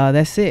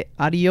 That's it.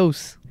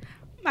 Adios.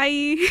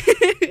 Bye.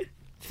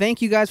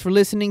 Thank you guys for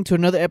listening to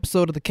another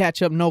episode of the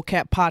Catch Up No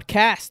Cap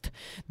podcast.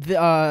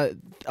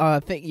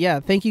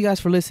 Thank you guys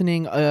for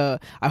listening. I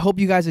hope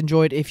you guys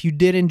enjoyed. If you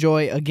did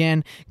enjoy,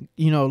 again,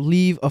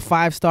 leave a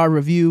 5-star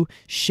review.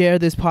 Share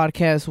this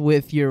podcast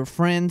with your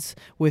friends,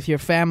 with your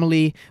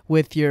family,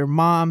 with your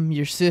mom,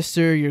 your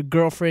sister, your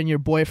girlfriend, your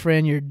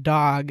boyfriend, your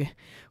dog,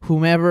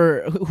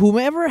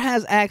 whomever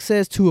has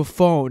access to a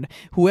phone,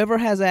 whoever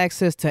has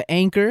access to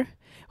Anchor,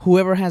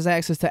 whoever has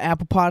access to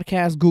Apple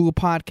Podcasts, Google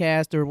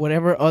Podcasts, or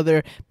whatever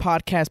other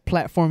podcast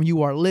platform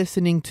you are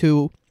listening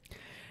to.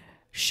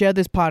 Share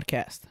this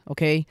podcast,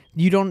 okay?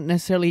 You don't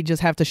necessarily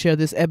just have to share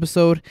this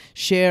episode.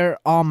 Share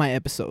all my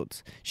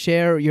episodes.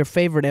 Share your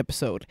favorite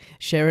episode.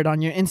 Share it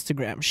on your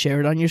Instagram.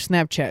 Share it on your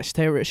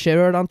Snapchat.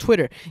 Share it on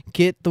Twitter.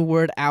 Get the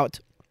word out.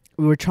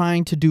 We're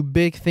trying to do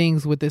big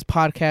things with this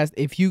podcast.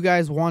 If you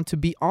guys want to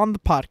be on the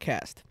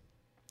podcast,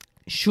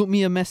 shoot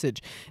me a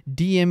message.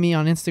 DM me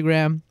on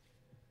Instagram.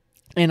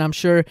 And I'm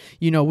sure,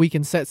 we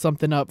can set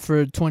something up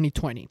for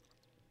 2020.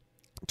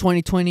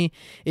 2020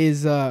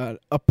 is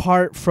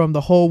apart from the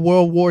whole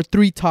World War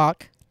III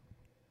talk.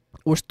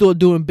 We're still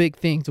doing big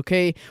things,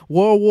 okay?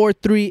 World War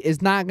III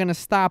is not going to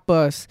stop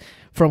us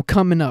from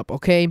coming up,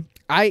 okay?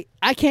 I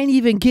can't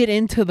even get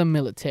into the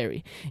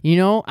military,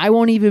 I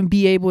won't even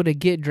be able to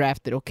get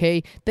drafted,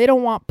 okay? They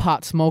don't want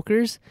pot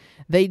smokers.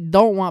 They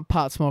don't want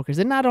pot smokers.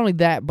 And not only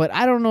that, but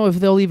I don't know if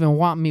they'll even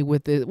want me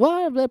with it.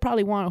 Well, they'll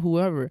probably want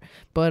whoever.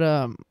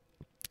 But,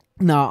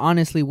 no,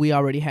 honestly, we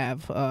already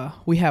have a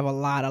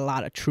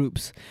lot of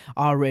troops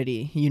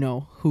already,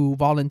 who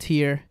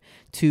volunteer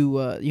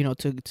to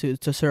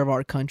to serve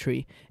our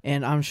country,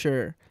 and I'm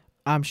sure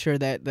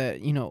that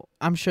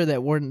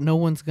no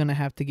one's gonna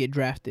have to get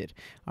drafted.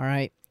 All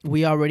right,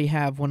 we already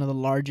have one of the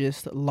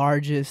largest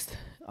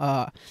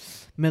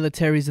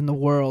militaries in the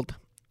world,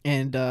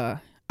 and I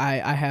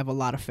have a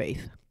lot of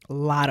faith.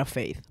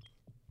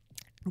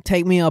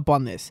 Take me up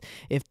on this.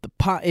 If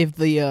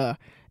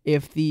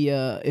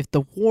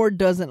the war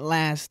doesn't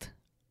last,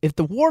 if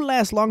the war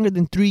lasts longer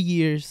than 3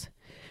 years,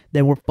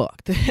 then we're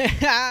fucked.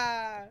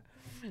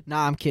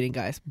 Nah, I'm kidding,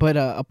 guys. But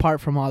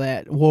apart from all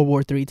that World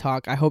War III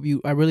talk, I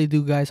really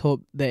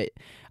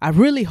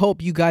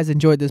hope you guys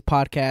enjoyed this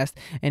podcast.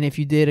 And if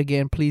you did,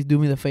 again, please do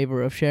me the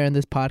favor of sharing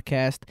this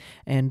podcast.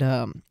 And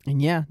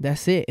yeah,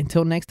 that's it.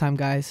 Until next time,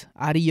 guys.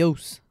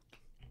 Adios.